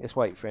something. Let's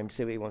wait for him,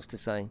 see what he wants to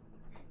say.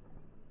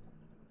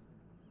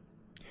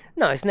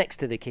 No, it's next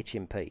to the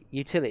kitchen, Pete.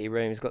 Utility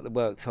room, it's got the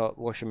worktop,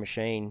 washing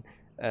machine,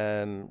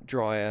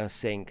 dryer,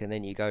 sink, and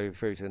then you go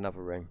through to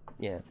another room.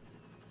 Yeah.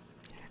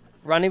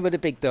 Running with the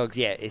big dogs,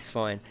 yeah, it's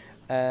fine.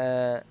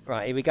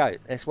 Right, here we go.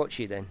 Let's watch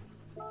you then.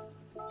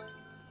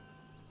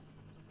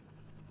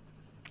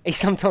 He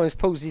sometimes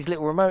pulls his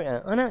little remote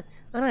out. I know.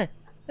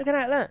 Look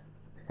at that,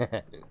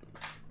 look.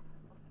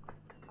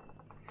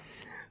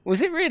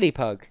 Was it really,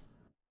 Pug?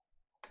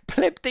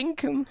 Pleb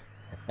dinkum.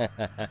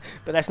 But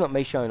that's not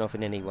me showing off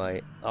in any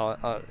way.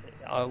 I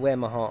wear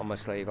my heart on my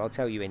sleeve. I'll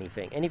tell you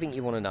anything. Anything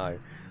you want to know,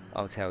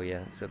 I'll tell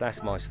you. So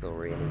that's my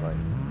story anyway.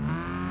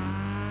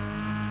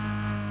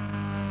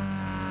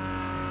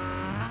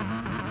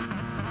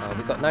 Oh,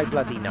 we've got no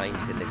bloody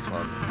names in this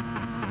one.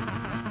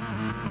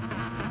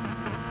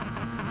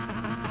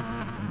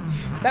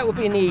 That would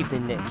be in the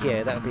evening, Nick.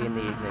 Yeah, that would be in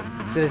the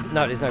evening. So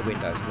there's no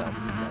windows. No.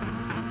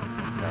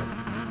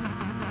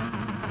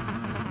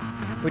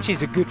 Which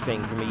is a good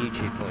thing from a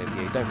YouTube point of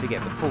view. Don't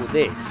forget, before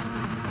this,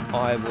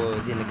 I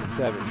was in the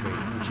conservatory,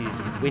 which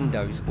is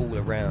windows all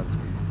around.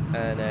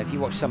 And if you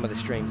watch some of the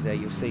streams there,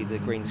 you'll see the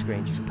green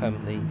screen just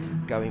permanently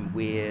going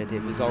weird.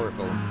 It was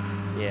horrible.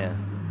 Yeah.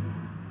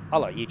 I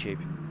like YouTube.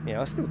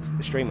 Yeah, I still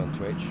stream on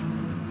Twitch.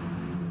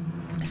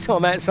 So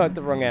I'm outside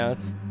the wrong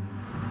house.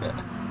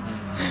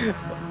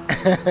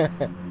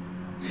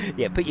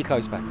 Yeah, put your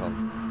clothes back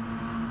on.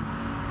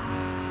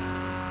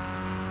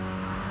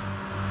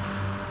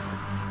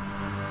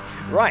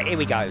 Right, here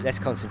we go. Let's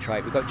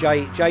concentrate. We've got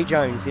Jay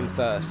Jones in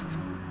first.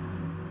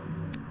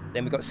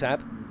 Then we've got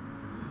Sab.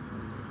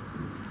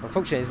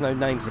 Unfortunately, there's no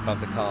names above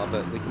the car,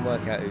 but we can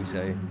work out who's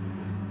who.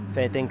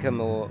 Fair Dinkum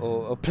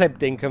or Pleb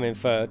Dinkum in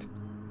third.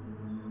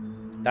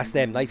 That's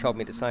them. They told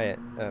me to say it.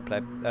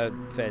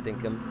 Fair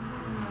Dinkum.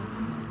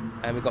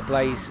 And we've got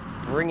Blaze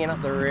bringing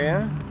up the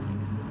rear.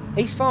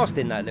 He's fast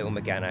in that little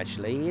McGann,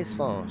 actually. He is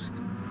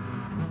fast.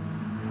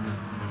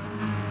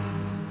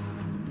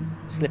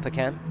 Slipper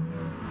cam.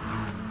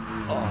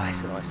 Oh,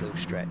 that's a nice little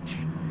stretch.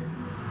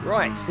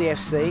 Right,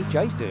 CFC.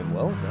 Jay's doing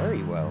well.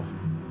 Very well.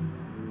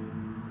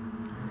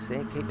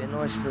 See, keep it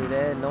nice through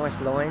there.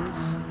 Nice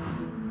lines.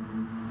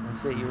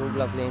 That's it. You're all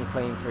lovely and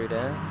clean through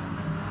there.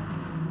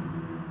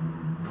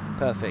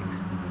 Perfect.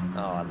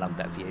 Oh, I love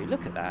that view.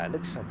 Look at that. It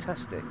looks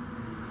fantastic.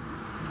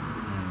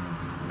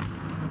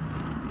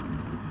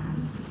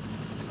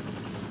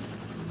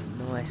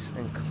 Nice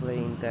and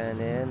clean down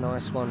here.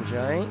 Nice one,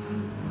 Jay.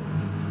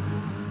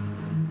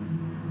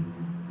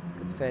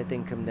 Good fair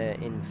dinkum there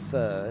in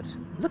third.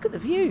 Look at the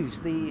views.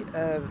 The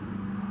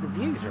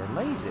views are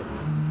amazing.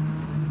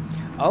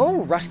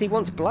 Oh, Rusty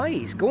wants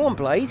Blaze. Go on,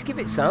 Blaze. Give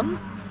it some.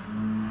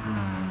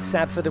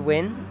 Sab for the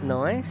win.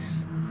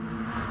 Nice.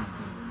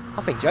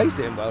 I think Jay's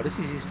doing well. This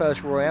is his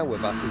first Royale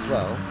with us as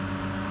well.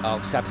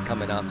 Oh, Sab's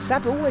coming up.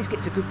 Sab always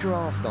gets a good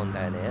draft on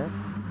down here.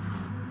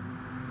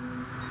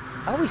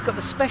 Oh, he's got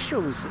the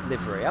specials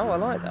livery. Oh, I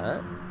like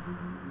that.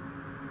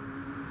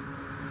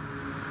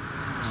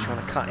 He's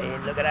trying to cut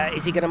in. Look at that.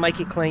 Is he going to make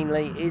it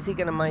cleanly? Is he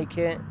going to make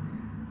it?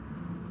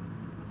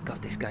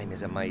 God, this game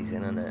is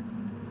amazing, isn't it?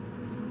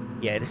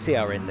 Yeah, the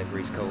CRN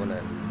livery's cool, isn't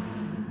it?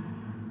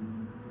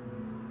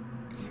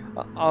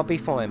 I'll be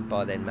fine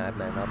by then,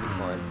 Madman. I'll be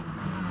fine.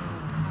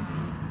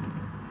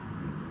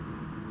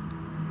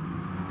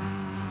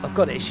 I've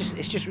got it. It's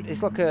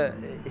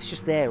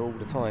just there all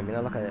the time, you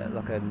know, like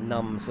a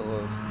numb sort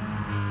of.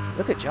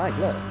 Look at Jay.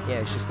 Look,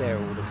 yeah, it's just there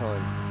all the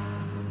time.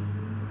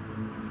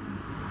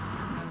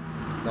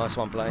 Nice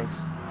one,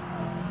 Blaze.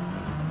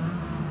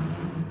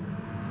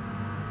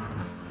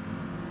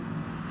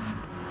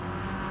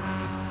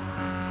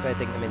 Fair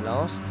dinkum in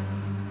last.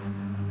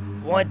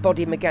 Wide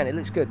body McGann. It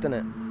looks good, doesn't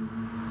it?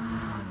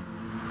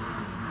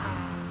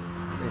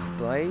 There's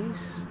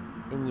Blaze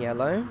in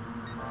yellow.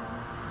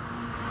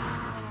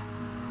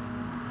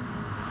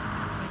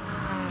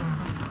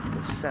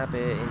 Sab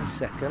here in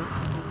second.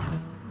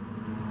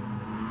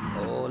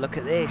 Oh, look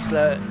at this.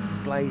 Look,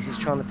 Blaze is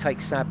trying to take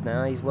Sab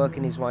now. He's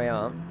working his way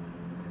up.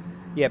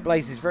 Yeah,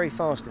 Blaze is very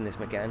fast in this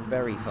McGann.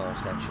 Very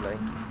fast, actually.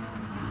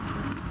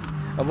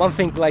 And one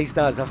thing Blaze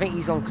does, I think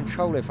he's on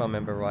controller if I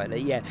remember rightly.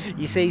 Yeah,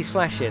 you see he's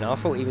flashing. I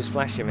thought he was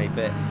flashing me,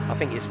 but I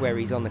think it's where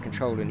he's on the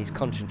controller and he's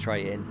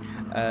concentrating.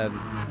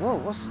 Whoa,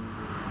 what's...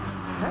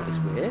 That was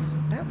weird.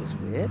 That was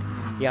weird.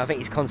 Yeah, I think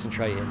he's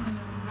concentrating.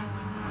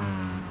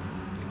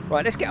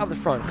 Right, let's get up the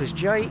front, because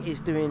Jay is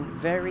doing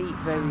very,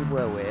 very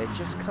well here.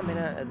 Just coming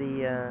out of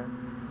the...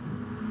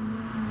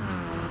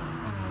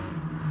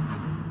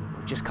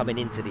 just coming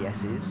into the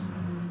S's.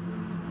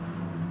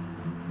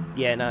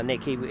 Yeah, no,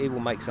 Nick, he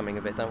will make something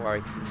of it, don't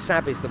worry.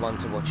 Sab is the one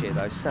to watch here,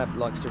 though. Sab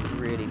likes to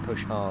really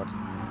push hard,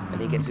 and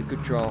he gets a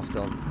good draft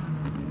on.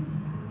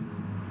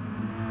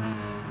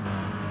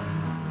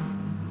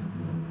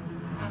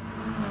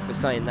 But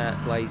saying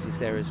that, Blaze is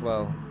there as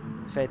well.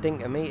 Fair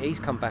dinkum, he's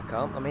come back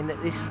up. I mean,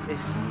 this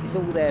is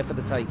all there for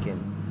the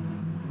taking.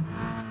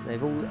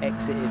 They've all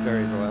exited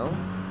very well.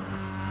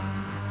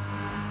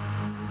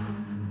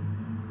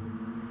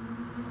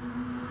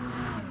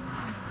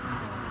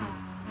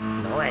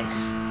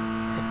 Nice.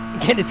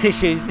 Get the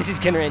tissues. This is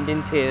going to end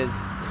in tears.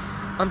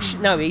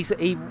 No,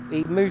 he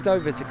moved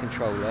over to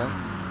controller,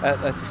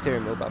 to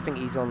steering wheel, but I think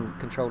he's on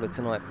controller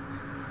tonight.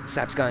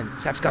 Sab's going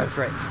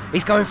for it.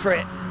 He's going for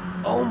it.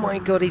 Oh my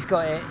God, he's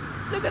got it.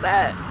 Look at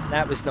that.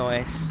 That was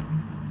nice.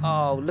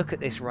 Oh, look at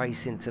this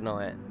racing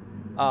tonight.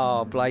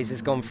 Oh, Blaze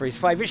has gone for his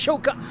favourite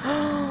shortcut.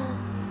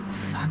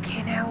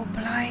 Fucking hell,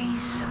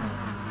 Blaze.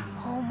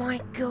 Oh my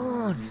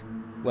God.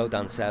 Well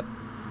done, Sab.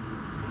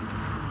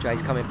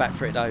 Jay's coming back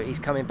for it, though. He's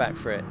coming back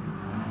for it.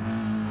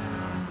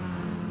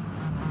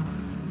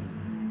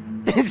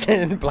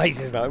 And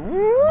Blaze is like,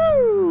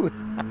 woo!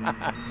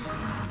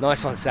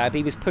 Nice one, Sab.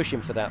 He was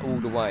pushing for that all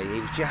the way.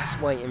 He was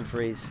just waiting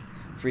for his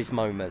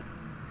moment.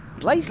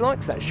 Blaze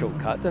likes that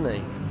shortcut, doesn't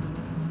he?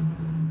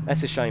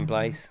 That's a shame,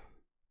 Blaze.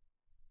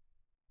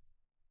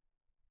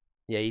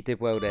 Yeah, you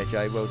did well there,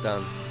 Jay. Well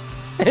done.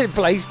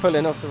 Blaze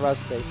pulling off the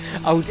Rusty.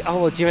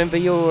 Oh, do you remember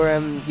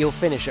your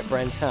finish at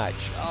Brands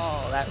Hatch?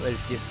 Oh, that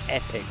was just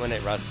epic, wasn't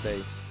it,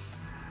 Rusty?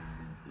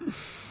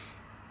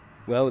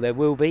 Well, there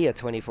will be a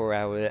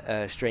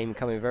 24-hour stream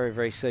coming very,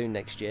 very soon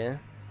next year.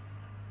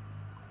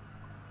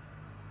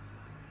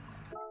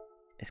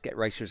 Let's get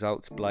race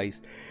results,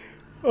 Blaze.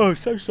 Oh,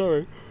 so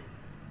sorry.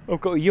 I've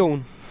got a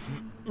yawn.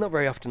 Not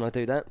very often I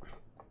do that.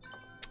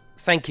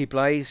 Thank you,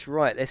 Blaze.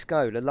 Right, let's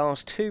go. The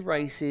last 2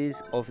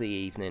 races of the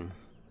evening.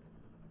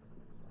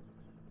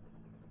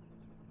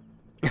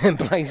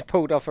 Blaze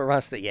pulled off a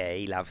Rusty. Yeah,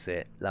 he loves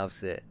it.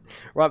 Loves it.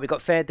 Right, we've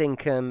got Fair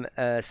Dinkum,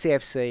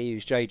 CFC,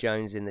 who's J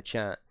Jones in the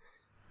chat,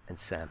 and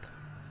Sab.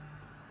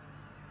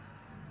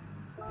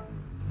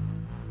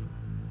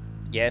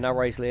 Yeah, no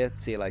worries, Leah.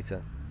 See you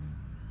later.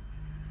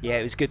 Yeah,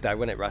 it was good though,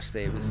 wasn't it,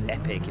 Rusty? It was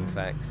epic, in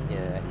fact.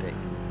 Yeah, epic.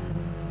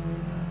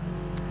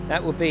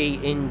 That will be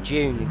in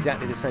June,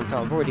 exactly the same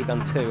time. I've already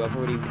done 2.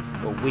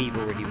 We've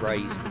already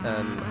raised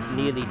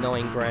nearly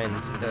 £9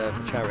 grand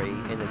for charity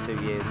in the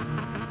 2 years.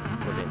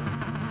 Brilliant.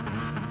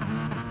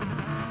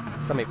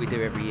 Something we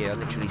do every year. I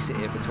literally sit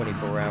here for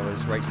 24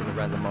 hours racing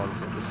around the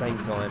Mons at the same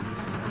time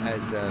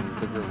as the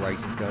real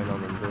race is going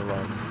on in real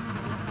life.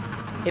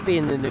 It'll be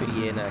in the new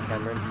year now,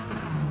 Cameron.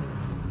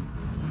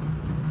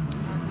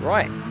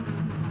 Right.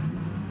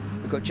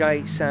 We've got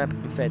Jay, Sab,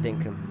 and Fair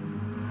Dinkum.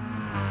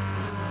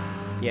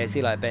 Yeah, see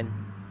you later, Ben.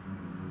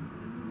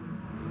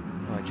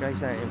 Right,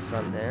 Jay's out in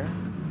front there.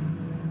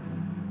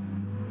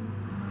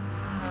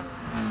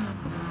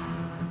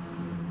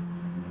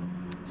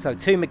 So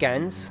 2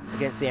 Megans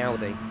against the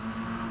Audi.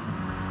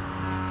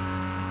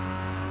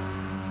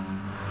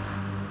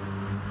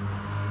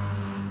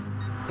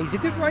 He's a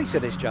good racer,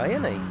 this Jay,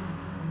 isn't he?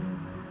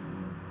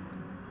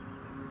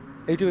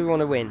 Who do we want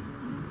to win?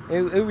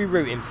 Who are we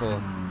rooting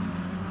for?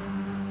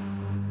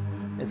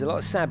 There's a lot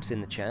of Sabs in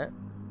the chat.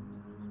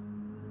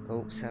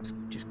 Oh, Sab's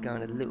just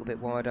going a little bit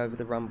wide over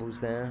the rumbles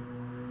there.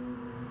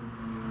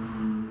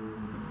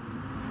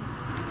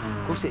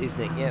 Of course it is,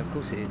 Nick. Yeah, of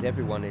course it is.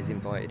 Everyone is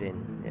invited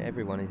in. Yeah,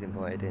 everyone is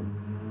invited in.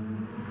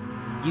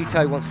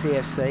 Yuto wants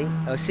CFC.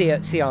 Oh,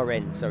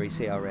 CRN. Sorry,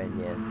 CRN,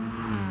 yeah.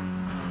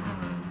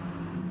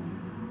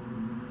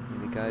 Here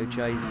we go.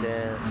 Jay's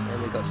there.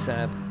 Then we've got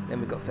Sab.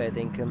 Then we've got Fair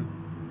Dinkum.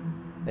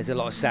 There's a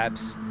lot of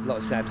Sabs. A lot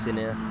of Sabs in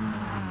here.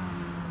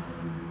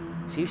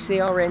 A few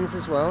CRNs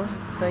as well.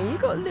 So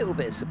you've got a little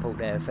bit of support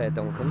there, Fair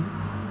Dinkum.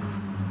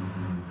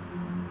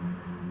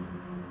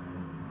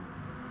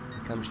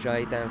 Comes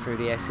Jay down through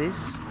the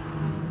S's.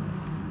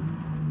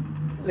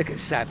 Look at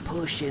Sab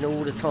pushing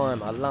all the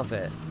time. I love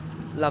it.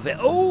 Love it.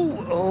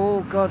 Oh,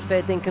 oh God,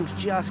 Fair Dinkum's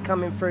just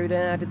coming through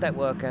there. How did that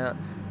work out?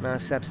 No,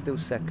 Sab's still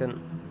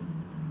second.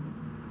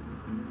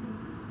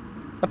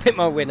 I picked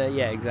my winner.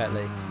 Yeah,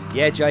 exactly.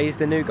 Yeah, Jay is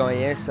the new guy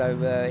here, so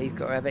he's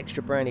got to have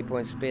extra brownie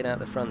points for being out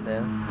the front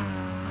there.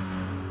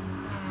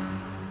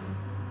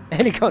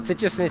 Helicopter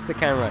just missed the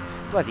camera.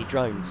 Bloody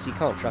drones. You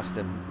can't trust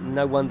them.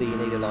 No wonder you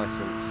need a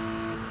license.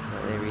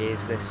 Right, there he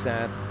is. There's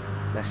Sab.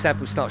 Now Sab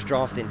will start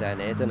drafting down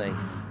here, doesn't he?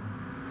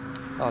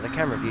 Oh, the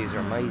camera views are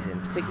amazing,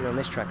 particularly on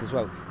this track as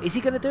well. Is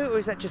he going to do it, or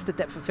is that just the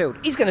depth of field?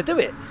 He's going to do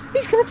it!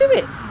 He's going to do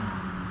it!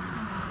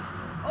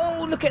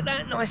 Oh, look at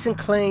that, nice and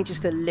clean.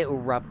 Just a little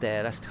rub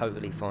there. That's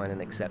totally fine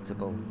and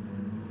acceptable.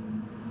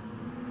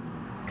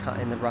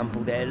 Cutting the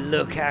rumble there.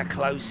 Look how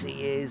close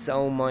he is.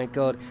 Oh my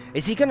God.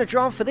 Is he going to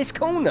draft for this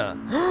corner?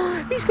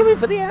 He's coming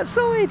for the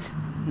outside.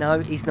 No,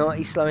 he's not.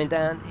 He's slowing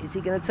down. Is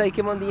he going to take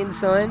him on the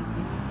inside?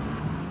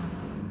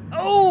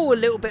 Oh, a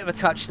little bit of a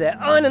touch there.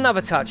 Oh, and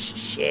another touch.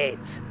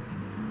 Shit.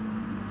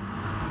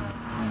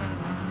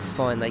 It's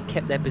fine, they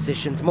kept their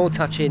positions. More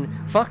touching.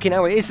 Fucking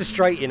hell, it is a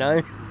straight, you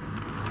know.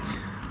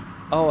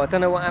 Oh, I don't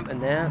know what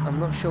happened there.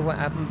 I'm not sure what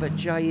happened, but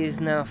Jay is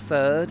now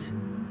third.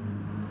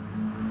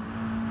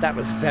 That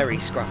was very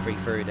scruffy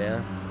through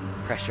there.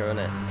 Pressure on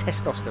it.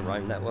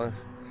 Testosterone, that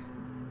was.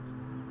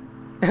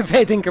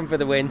 Fair Dinkum for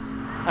the win.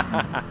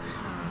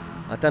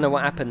 I don't know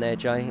what happened there,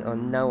 Jay. Oh,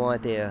 no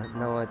idea.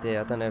 No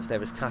idea. I don't know if there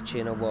was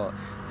touching or what.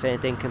 Fair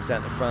Dinkum's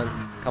out the front.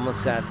 Come on,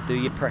 Sab. Do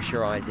your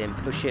pressurising.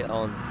 Push it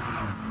on.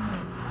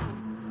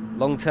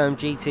 Long-term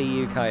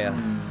GT UKer.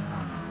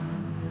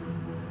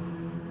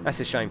 That's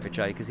a shame for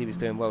Jay because he was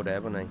doing well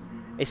there, wasn't he?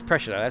 It's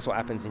pressure though. That's what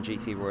happens in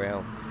GT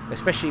Royale,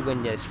 especially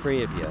when there's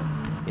 3 of you.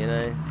 You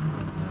know.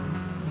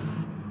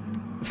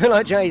 I feel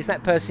like Jay's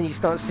that person you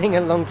start singing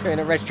along to in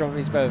a restaurant for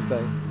his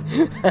birthday.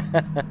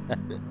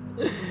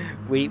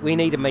 we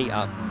need a meet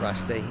up,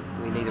 Rusty.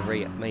 We need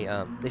a meet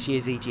up. This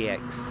year's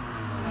EGX.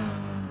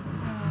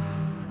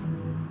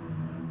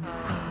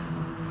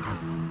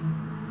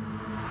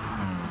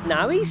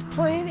 No, he's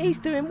playing, he's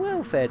doing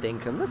well, Fair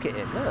Dinkum. Look at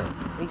him, look.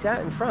 He's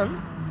out in front.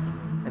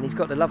 And he's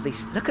got the lovely...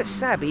 Look at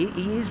Sab, he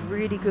is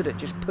really good at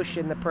just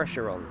pushing the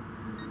pressure on.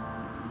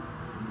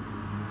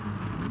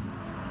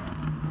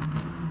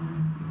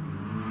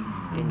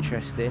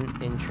 Interesting,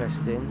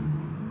 interesting.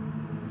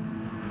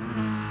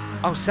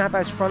 Oh, Sab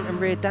has front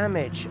and rear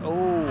damage.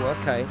 Oh,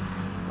 okay.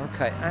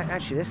 Okay,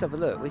 actually, let's have a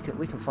look. We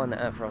can find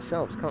that out for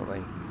ourselves, can't we?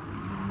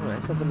 Alright,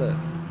 let's have a look.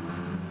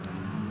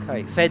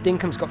 Okay, Fair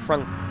Dinkum's got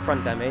front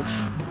damage.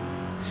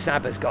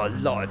 Sab has got a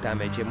lot of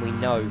damage, and we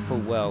know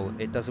full well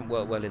it doesn't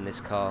work well in this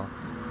car.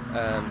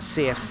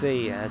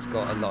 CFC has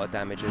got a lot of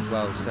damage as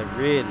well, so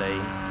really,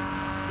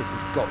 this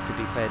has got to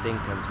be Fair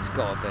Dinkum's. It's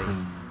got to be.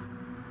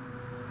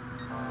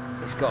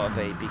 It's got to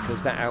be,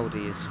 because that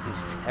Audi is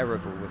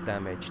terrible with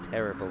damage.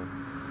 Terrible.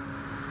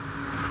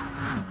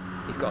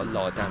 He's got a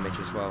lot of damage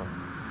as well.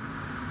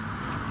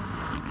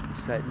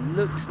 So it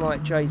looks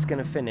like Jay's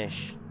going to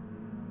finish.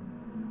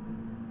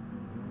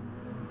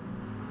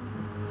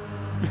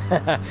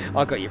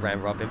 I got you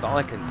round robin, but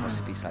I couldn't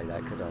possibly say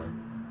that, could I?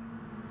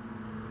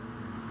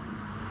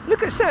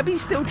 Look at Sab,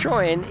 he's still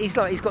trying. He's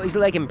got his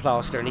leg in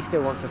plaster and he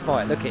still wants to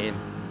fight. Look at him.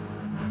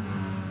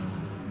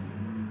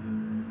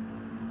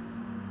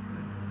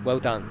 Well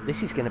done.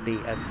 This is going to be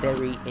a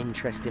very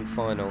interesting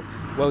final.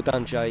 Well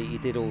done, Jay. You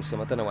did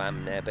awesome. I don't know what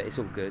happened there, but it's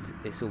all good.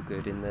 It's all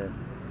good in the...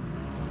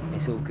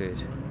 It's all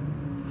good.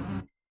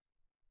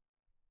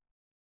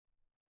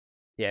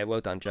 Yeah,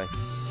 well done, Jay.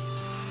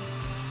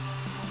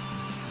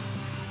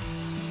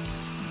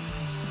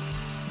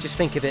 Just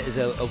think of it as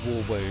a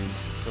war wound,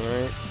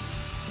 alright?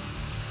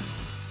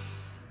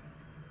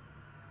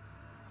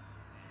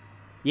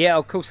 Yeah,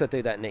 of course I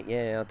do that, Nick.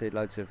 Yeah, I do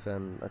loads of...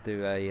 I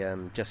do a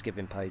Just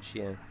Giving page,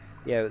 yeah.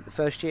 Yeah, the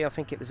first year I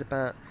think it was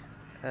about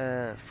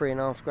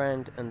 $3.5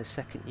 grand, and the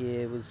second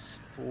year was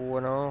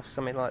 4.5,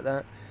 something like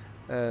that.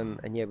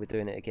 And yeah, we're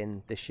doing it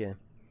again this year.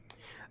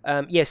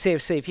 Yeah,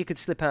 CFC, if you could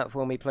slip out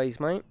for me, please,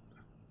 mate.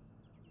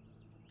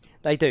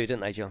 They do, don't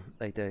they, John?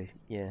 They do.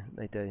 Yeah,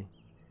 they do.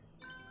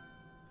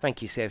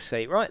 Thank you,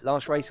 CFC. Right,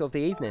 last race of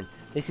the evening.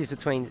 This is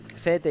between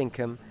Fair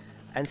Dinkum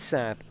and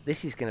Sab.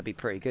 This is going to be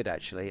pretty good,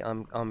 actually.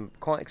 I'm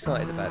quite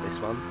excited about this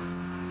one.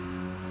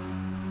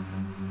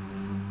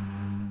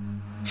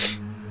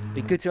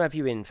 Be good to have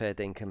you in, Fair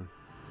Dinkum.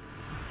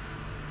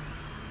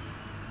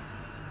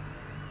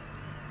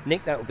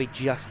 Nick, that will be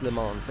just Le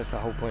Mans. That's the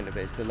whole point of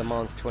it. It's the Le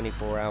Mans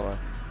 24-hour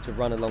to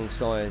run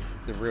alongside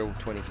the real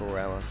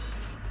 24-hour.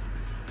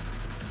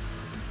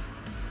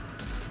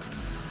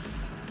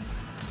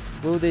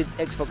 Will the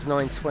Xbox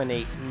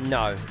 920?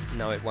 No,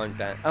 it won't.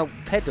 Dan. Oh,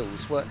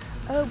 pedals work.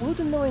 Will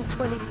the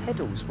 920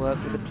 pedals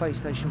work with the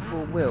PlayStation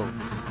 4 wheel?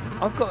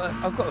 I've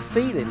got a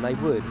feeling they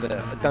would, but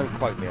don't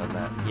quote me on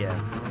that.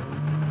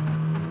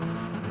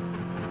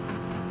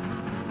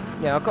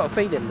 Yeah, I've got a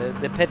feeling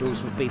the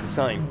pedals would be the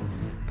same,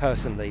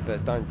 personally,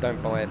 but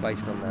don't buy it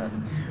based on that.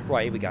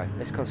 Right, here we go.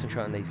 Let's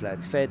concentrate on these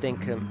lads. Fair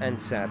Dinkum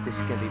and Sab. This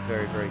is going to be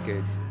very, very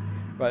good.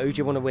 Right, who do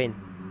you want to win?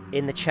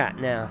 In the chat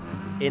now.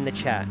 In the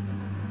chat.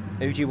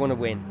 Who do you want to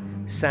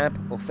win? Sab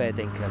or Fair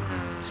Dinkum?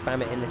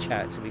 Spam it in the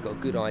chat so we've got a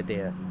good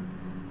idea.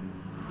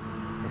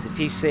 There's a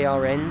few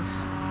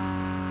CRNs.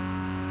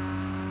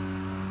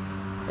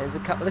 There's a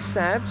couple of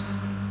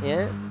Sabs.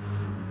 Yeah.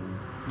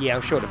 Yeah,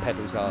 I'm sure the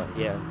pedals are.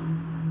 Yeah.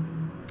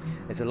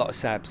 There's a lot of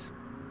Sabs.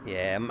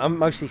 Yeah, I'm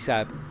mostly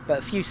Sab, but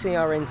a few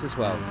CRNs as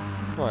well.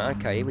 Right,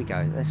 okay, here we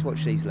go. Let's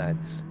watch these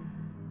lads.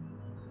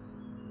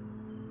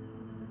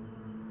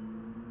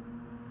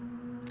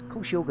 Of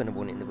course you're going to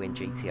want him to win,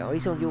 GTR.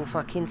 He's on your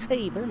fucking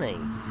team, isn't he?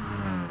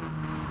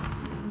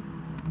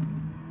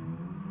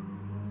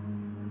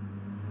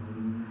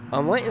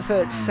 I'm waiting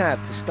for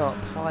Sab to start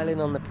piling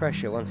on the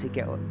pressure once he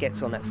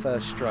gets on that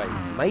first straight.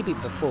 Maybe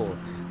before,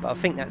 but I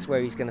think that's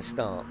where he's going to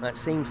start. That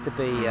seems to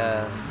be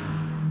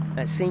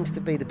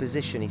the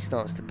position he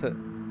starts to put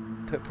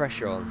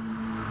pressure on.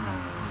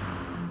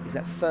 Is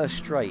that first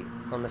straight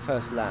on the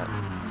first lap?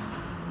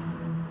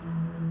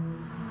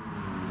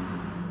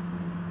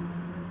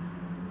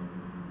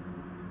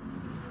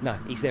 No,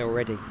 he's there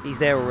already. He's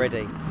there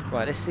already.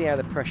 Right, let's see how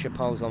the pressure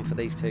piles on for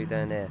these two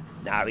down there.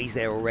 No, he's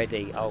there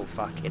already. Oh,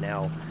 fucking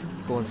hell.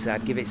 Go on,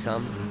 Sab, give it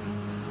some.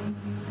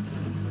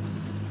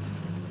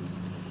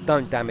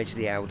 Don't damage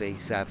the Audi,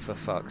 Sab, for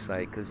fuck's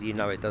sake, because you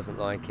know it doesn't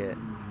like it.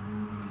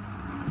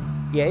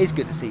 Yeah, it is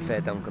good to see Fair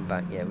Duncan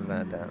back, yeah,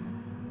 without a doubt.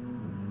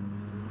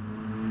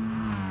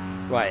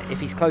 Right, if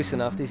he's close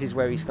enough, this is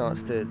where he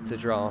starts to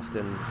draft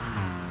and...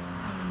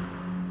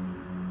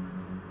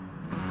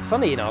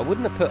 Funny, you know, I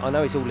wouldn't have put... I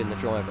know it's all in the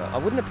driver. I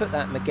wouldn't have put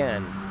that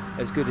Megane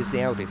as good as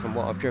the Audi from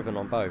what I've driven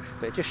on both.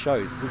 But it just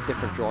shows it's all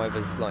different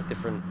drivers, like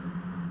different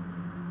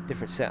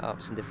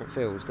setups and different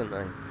feels, don't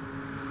they?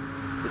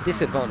 The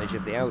disadvantage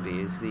of the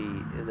Audi is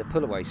the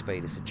pull-away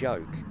speed. It's a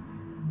joke.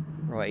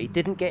 Right, he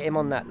didn't get him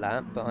on that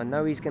lap, but I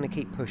know he's going to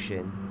keep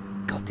pushing.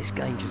 God, this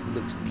game just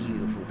looks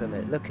beautiful, doesn't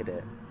it? Look at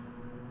it.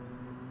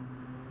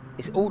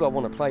 It's all I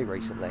want to play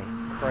recently.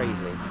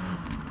 Crazy.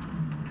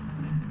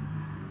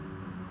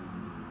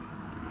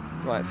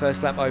 Right,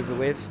 first lap over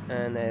with,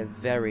 and they're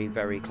very,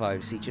 very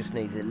close. He just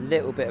needs a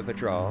little bit of a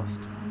draft.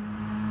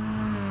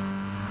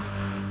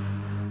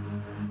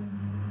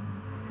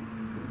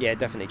 Yeah,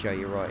 definitely, Joe,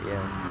 you're right,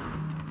 yeah.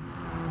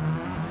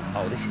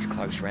 Oh, this is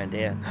close round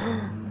here.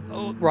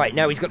 Oh, right,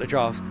 now he's got the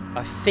draft.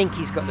 I think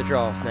he's got the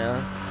draft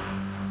now.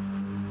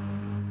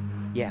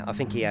 Yeah, I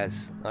think he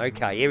has.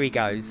 Okay, here he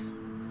goes.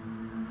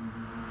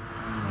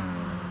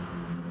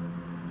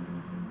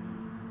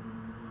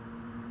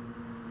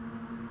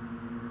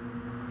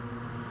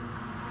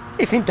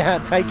 If in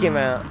doubt, take him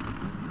out.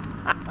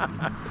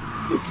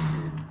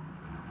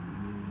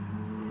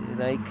 Here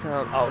they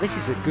come. Oh, this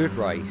is a good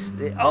race.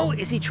 Oh,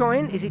 is he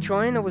trying? Is he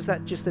trying, or was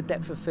that just the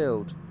depth of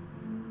field?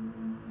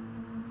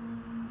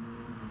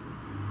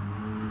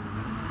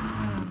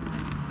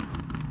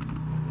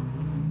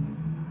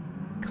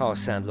 Cars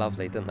sound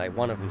lovely, don't they?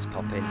 One of them's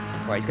popping.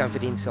 Right, he's going for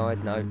the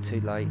inside. No, too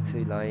late,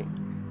 too late.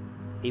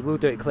 He will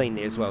do it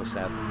cleanly as well,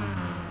 Sab.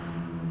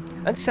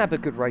 And Sab a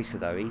good racer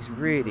though. He's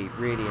really,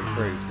 really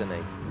improved, isn't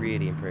he?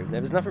 Really improved. There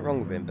was nothing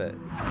wrong with him, but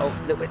oh,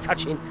 a little bit of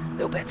touching, a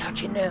little bit of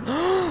touching there.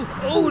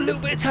 Oh, a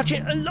little bit of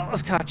touching, a lot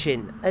of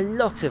touching, a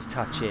lot of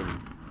touching.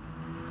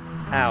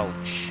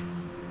 Ouch.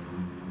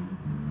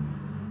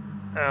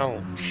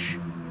 Ouch.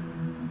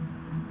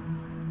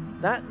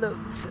 That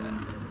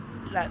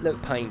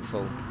looked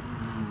painful.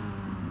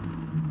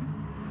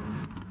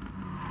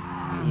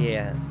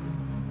 Yeah.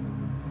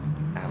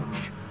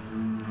 Ouch.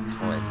 It's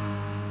fine.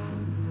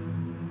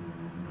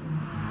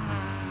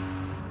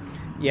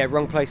 Yeah,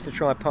 wrong place to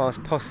try pass,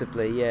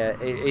 possibly. Yeah,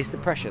 it's the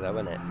pressure though,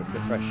 isn't it? It's the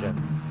pressure.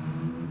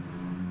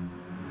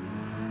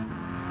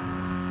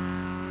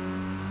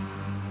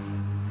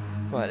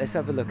 Right, let's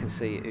have a look and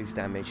see who's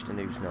damaged and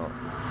who's not.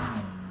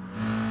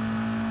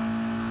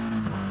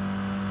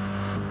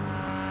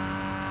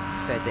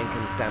 Fair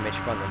Dinkum's damaged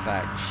front and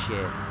back.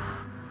 Shit.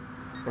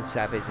 And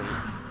Sab isn't.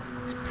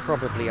 It's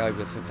probably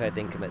over for Fair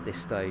Dinkum at this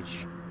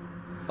stage.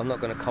 I'm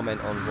not going to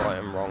comment on right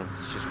and wrong.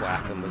 It's just what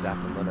happened was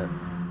happened, wasn't it?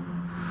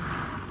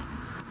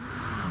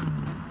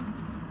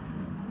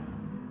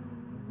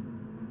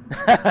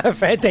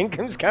 Fair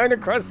Dinkum's going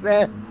across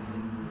there.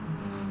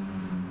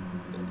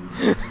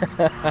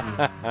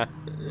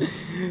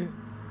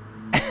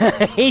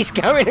 He's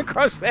going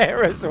across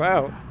there as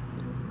well.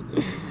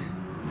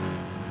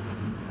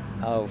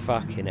 Oh,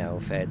 fucking hell,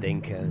 Fair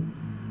Dinkum.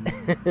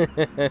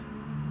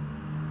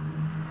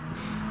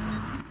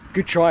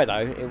 Good try,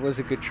 though. It was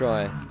a good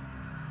try.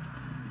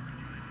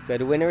 So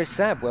the winner is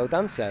Sab. Well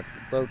done, Sab.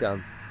 Well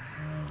done.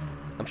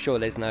 I'm sure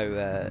there's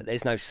no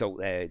salt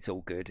there. It's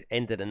all good.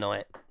 End of the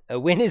night. A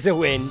win is a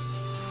win.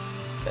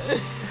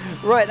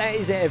 Right, that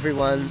is it,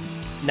 everyone.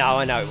 No,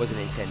 I know it wasn't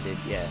intended.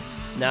 Yeah.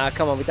 Nah,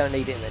 come on. We don't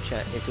need it in the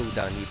chat. It's all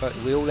done.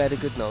 We all had a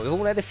good night. We've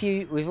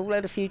all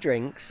had a few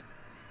drinks.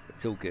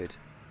 It's all good.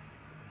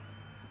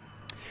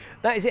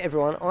 That is it,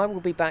 everyone. I will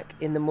be back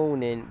in the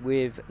morning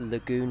with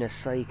Laguna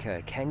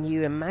Seca. Can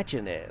you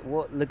imagine it?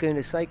 What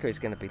Laguna Seca is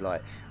going to be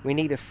like? We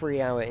need a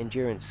 3-hour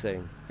endurance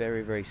soon.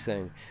 Very, very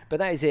soon. But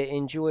that is it.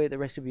 Enjoy the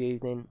rest of your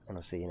evening, and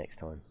I'll see you next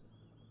time.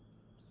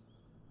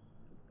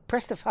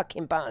 Press the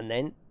fucking button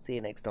then. See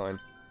you next time.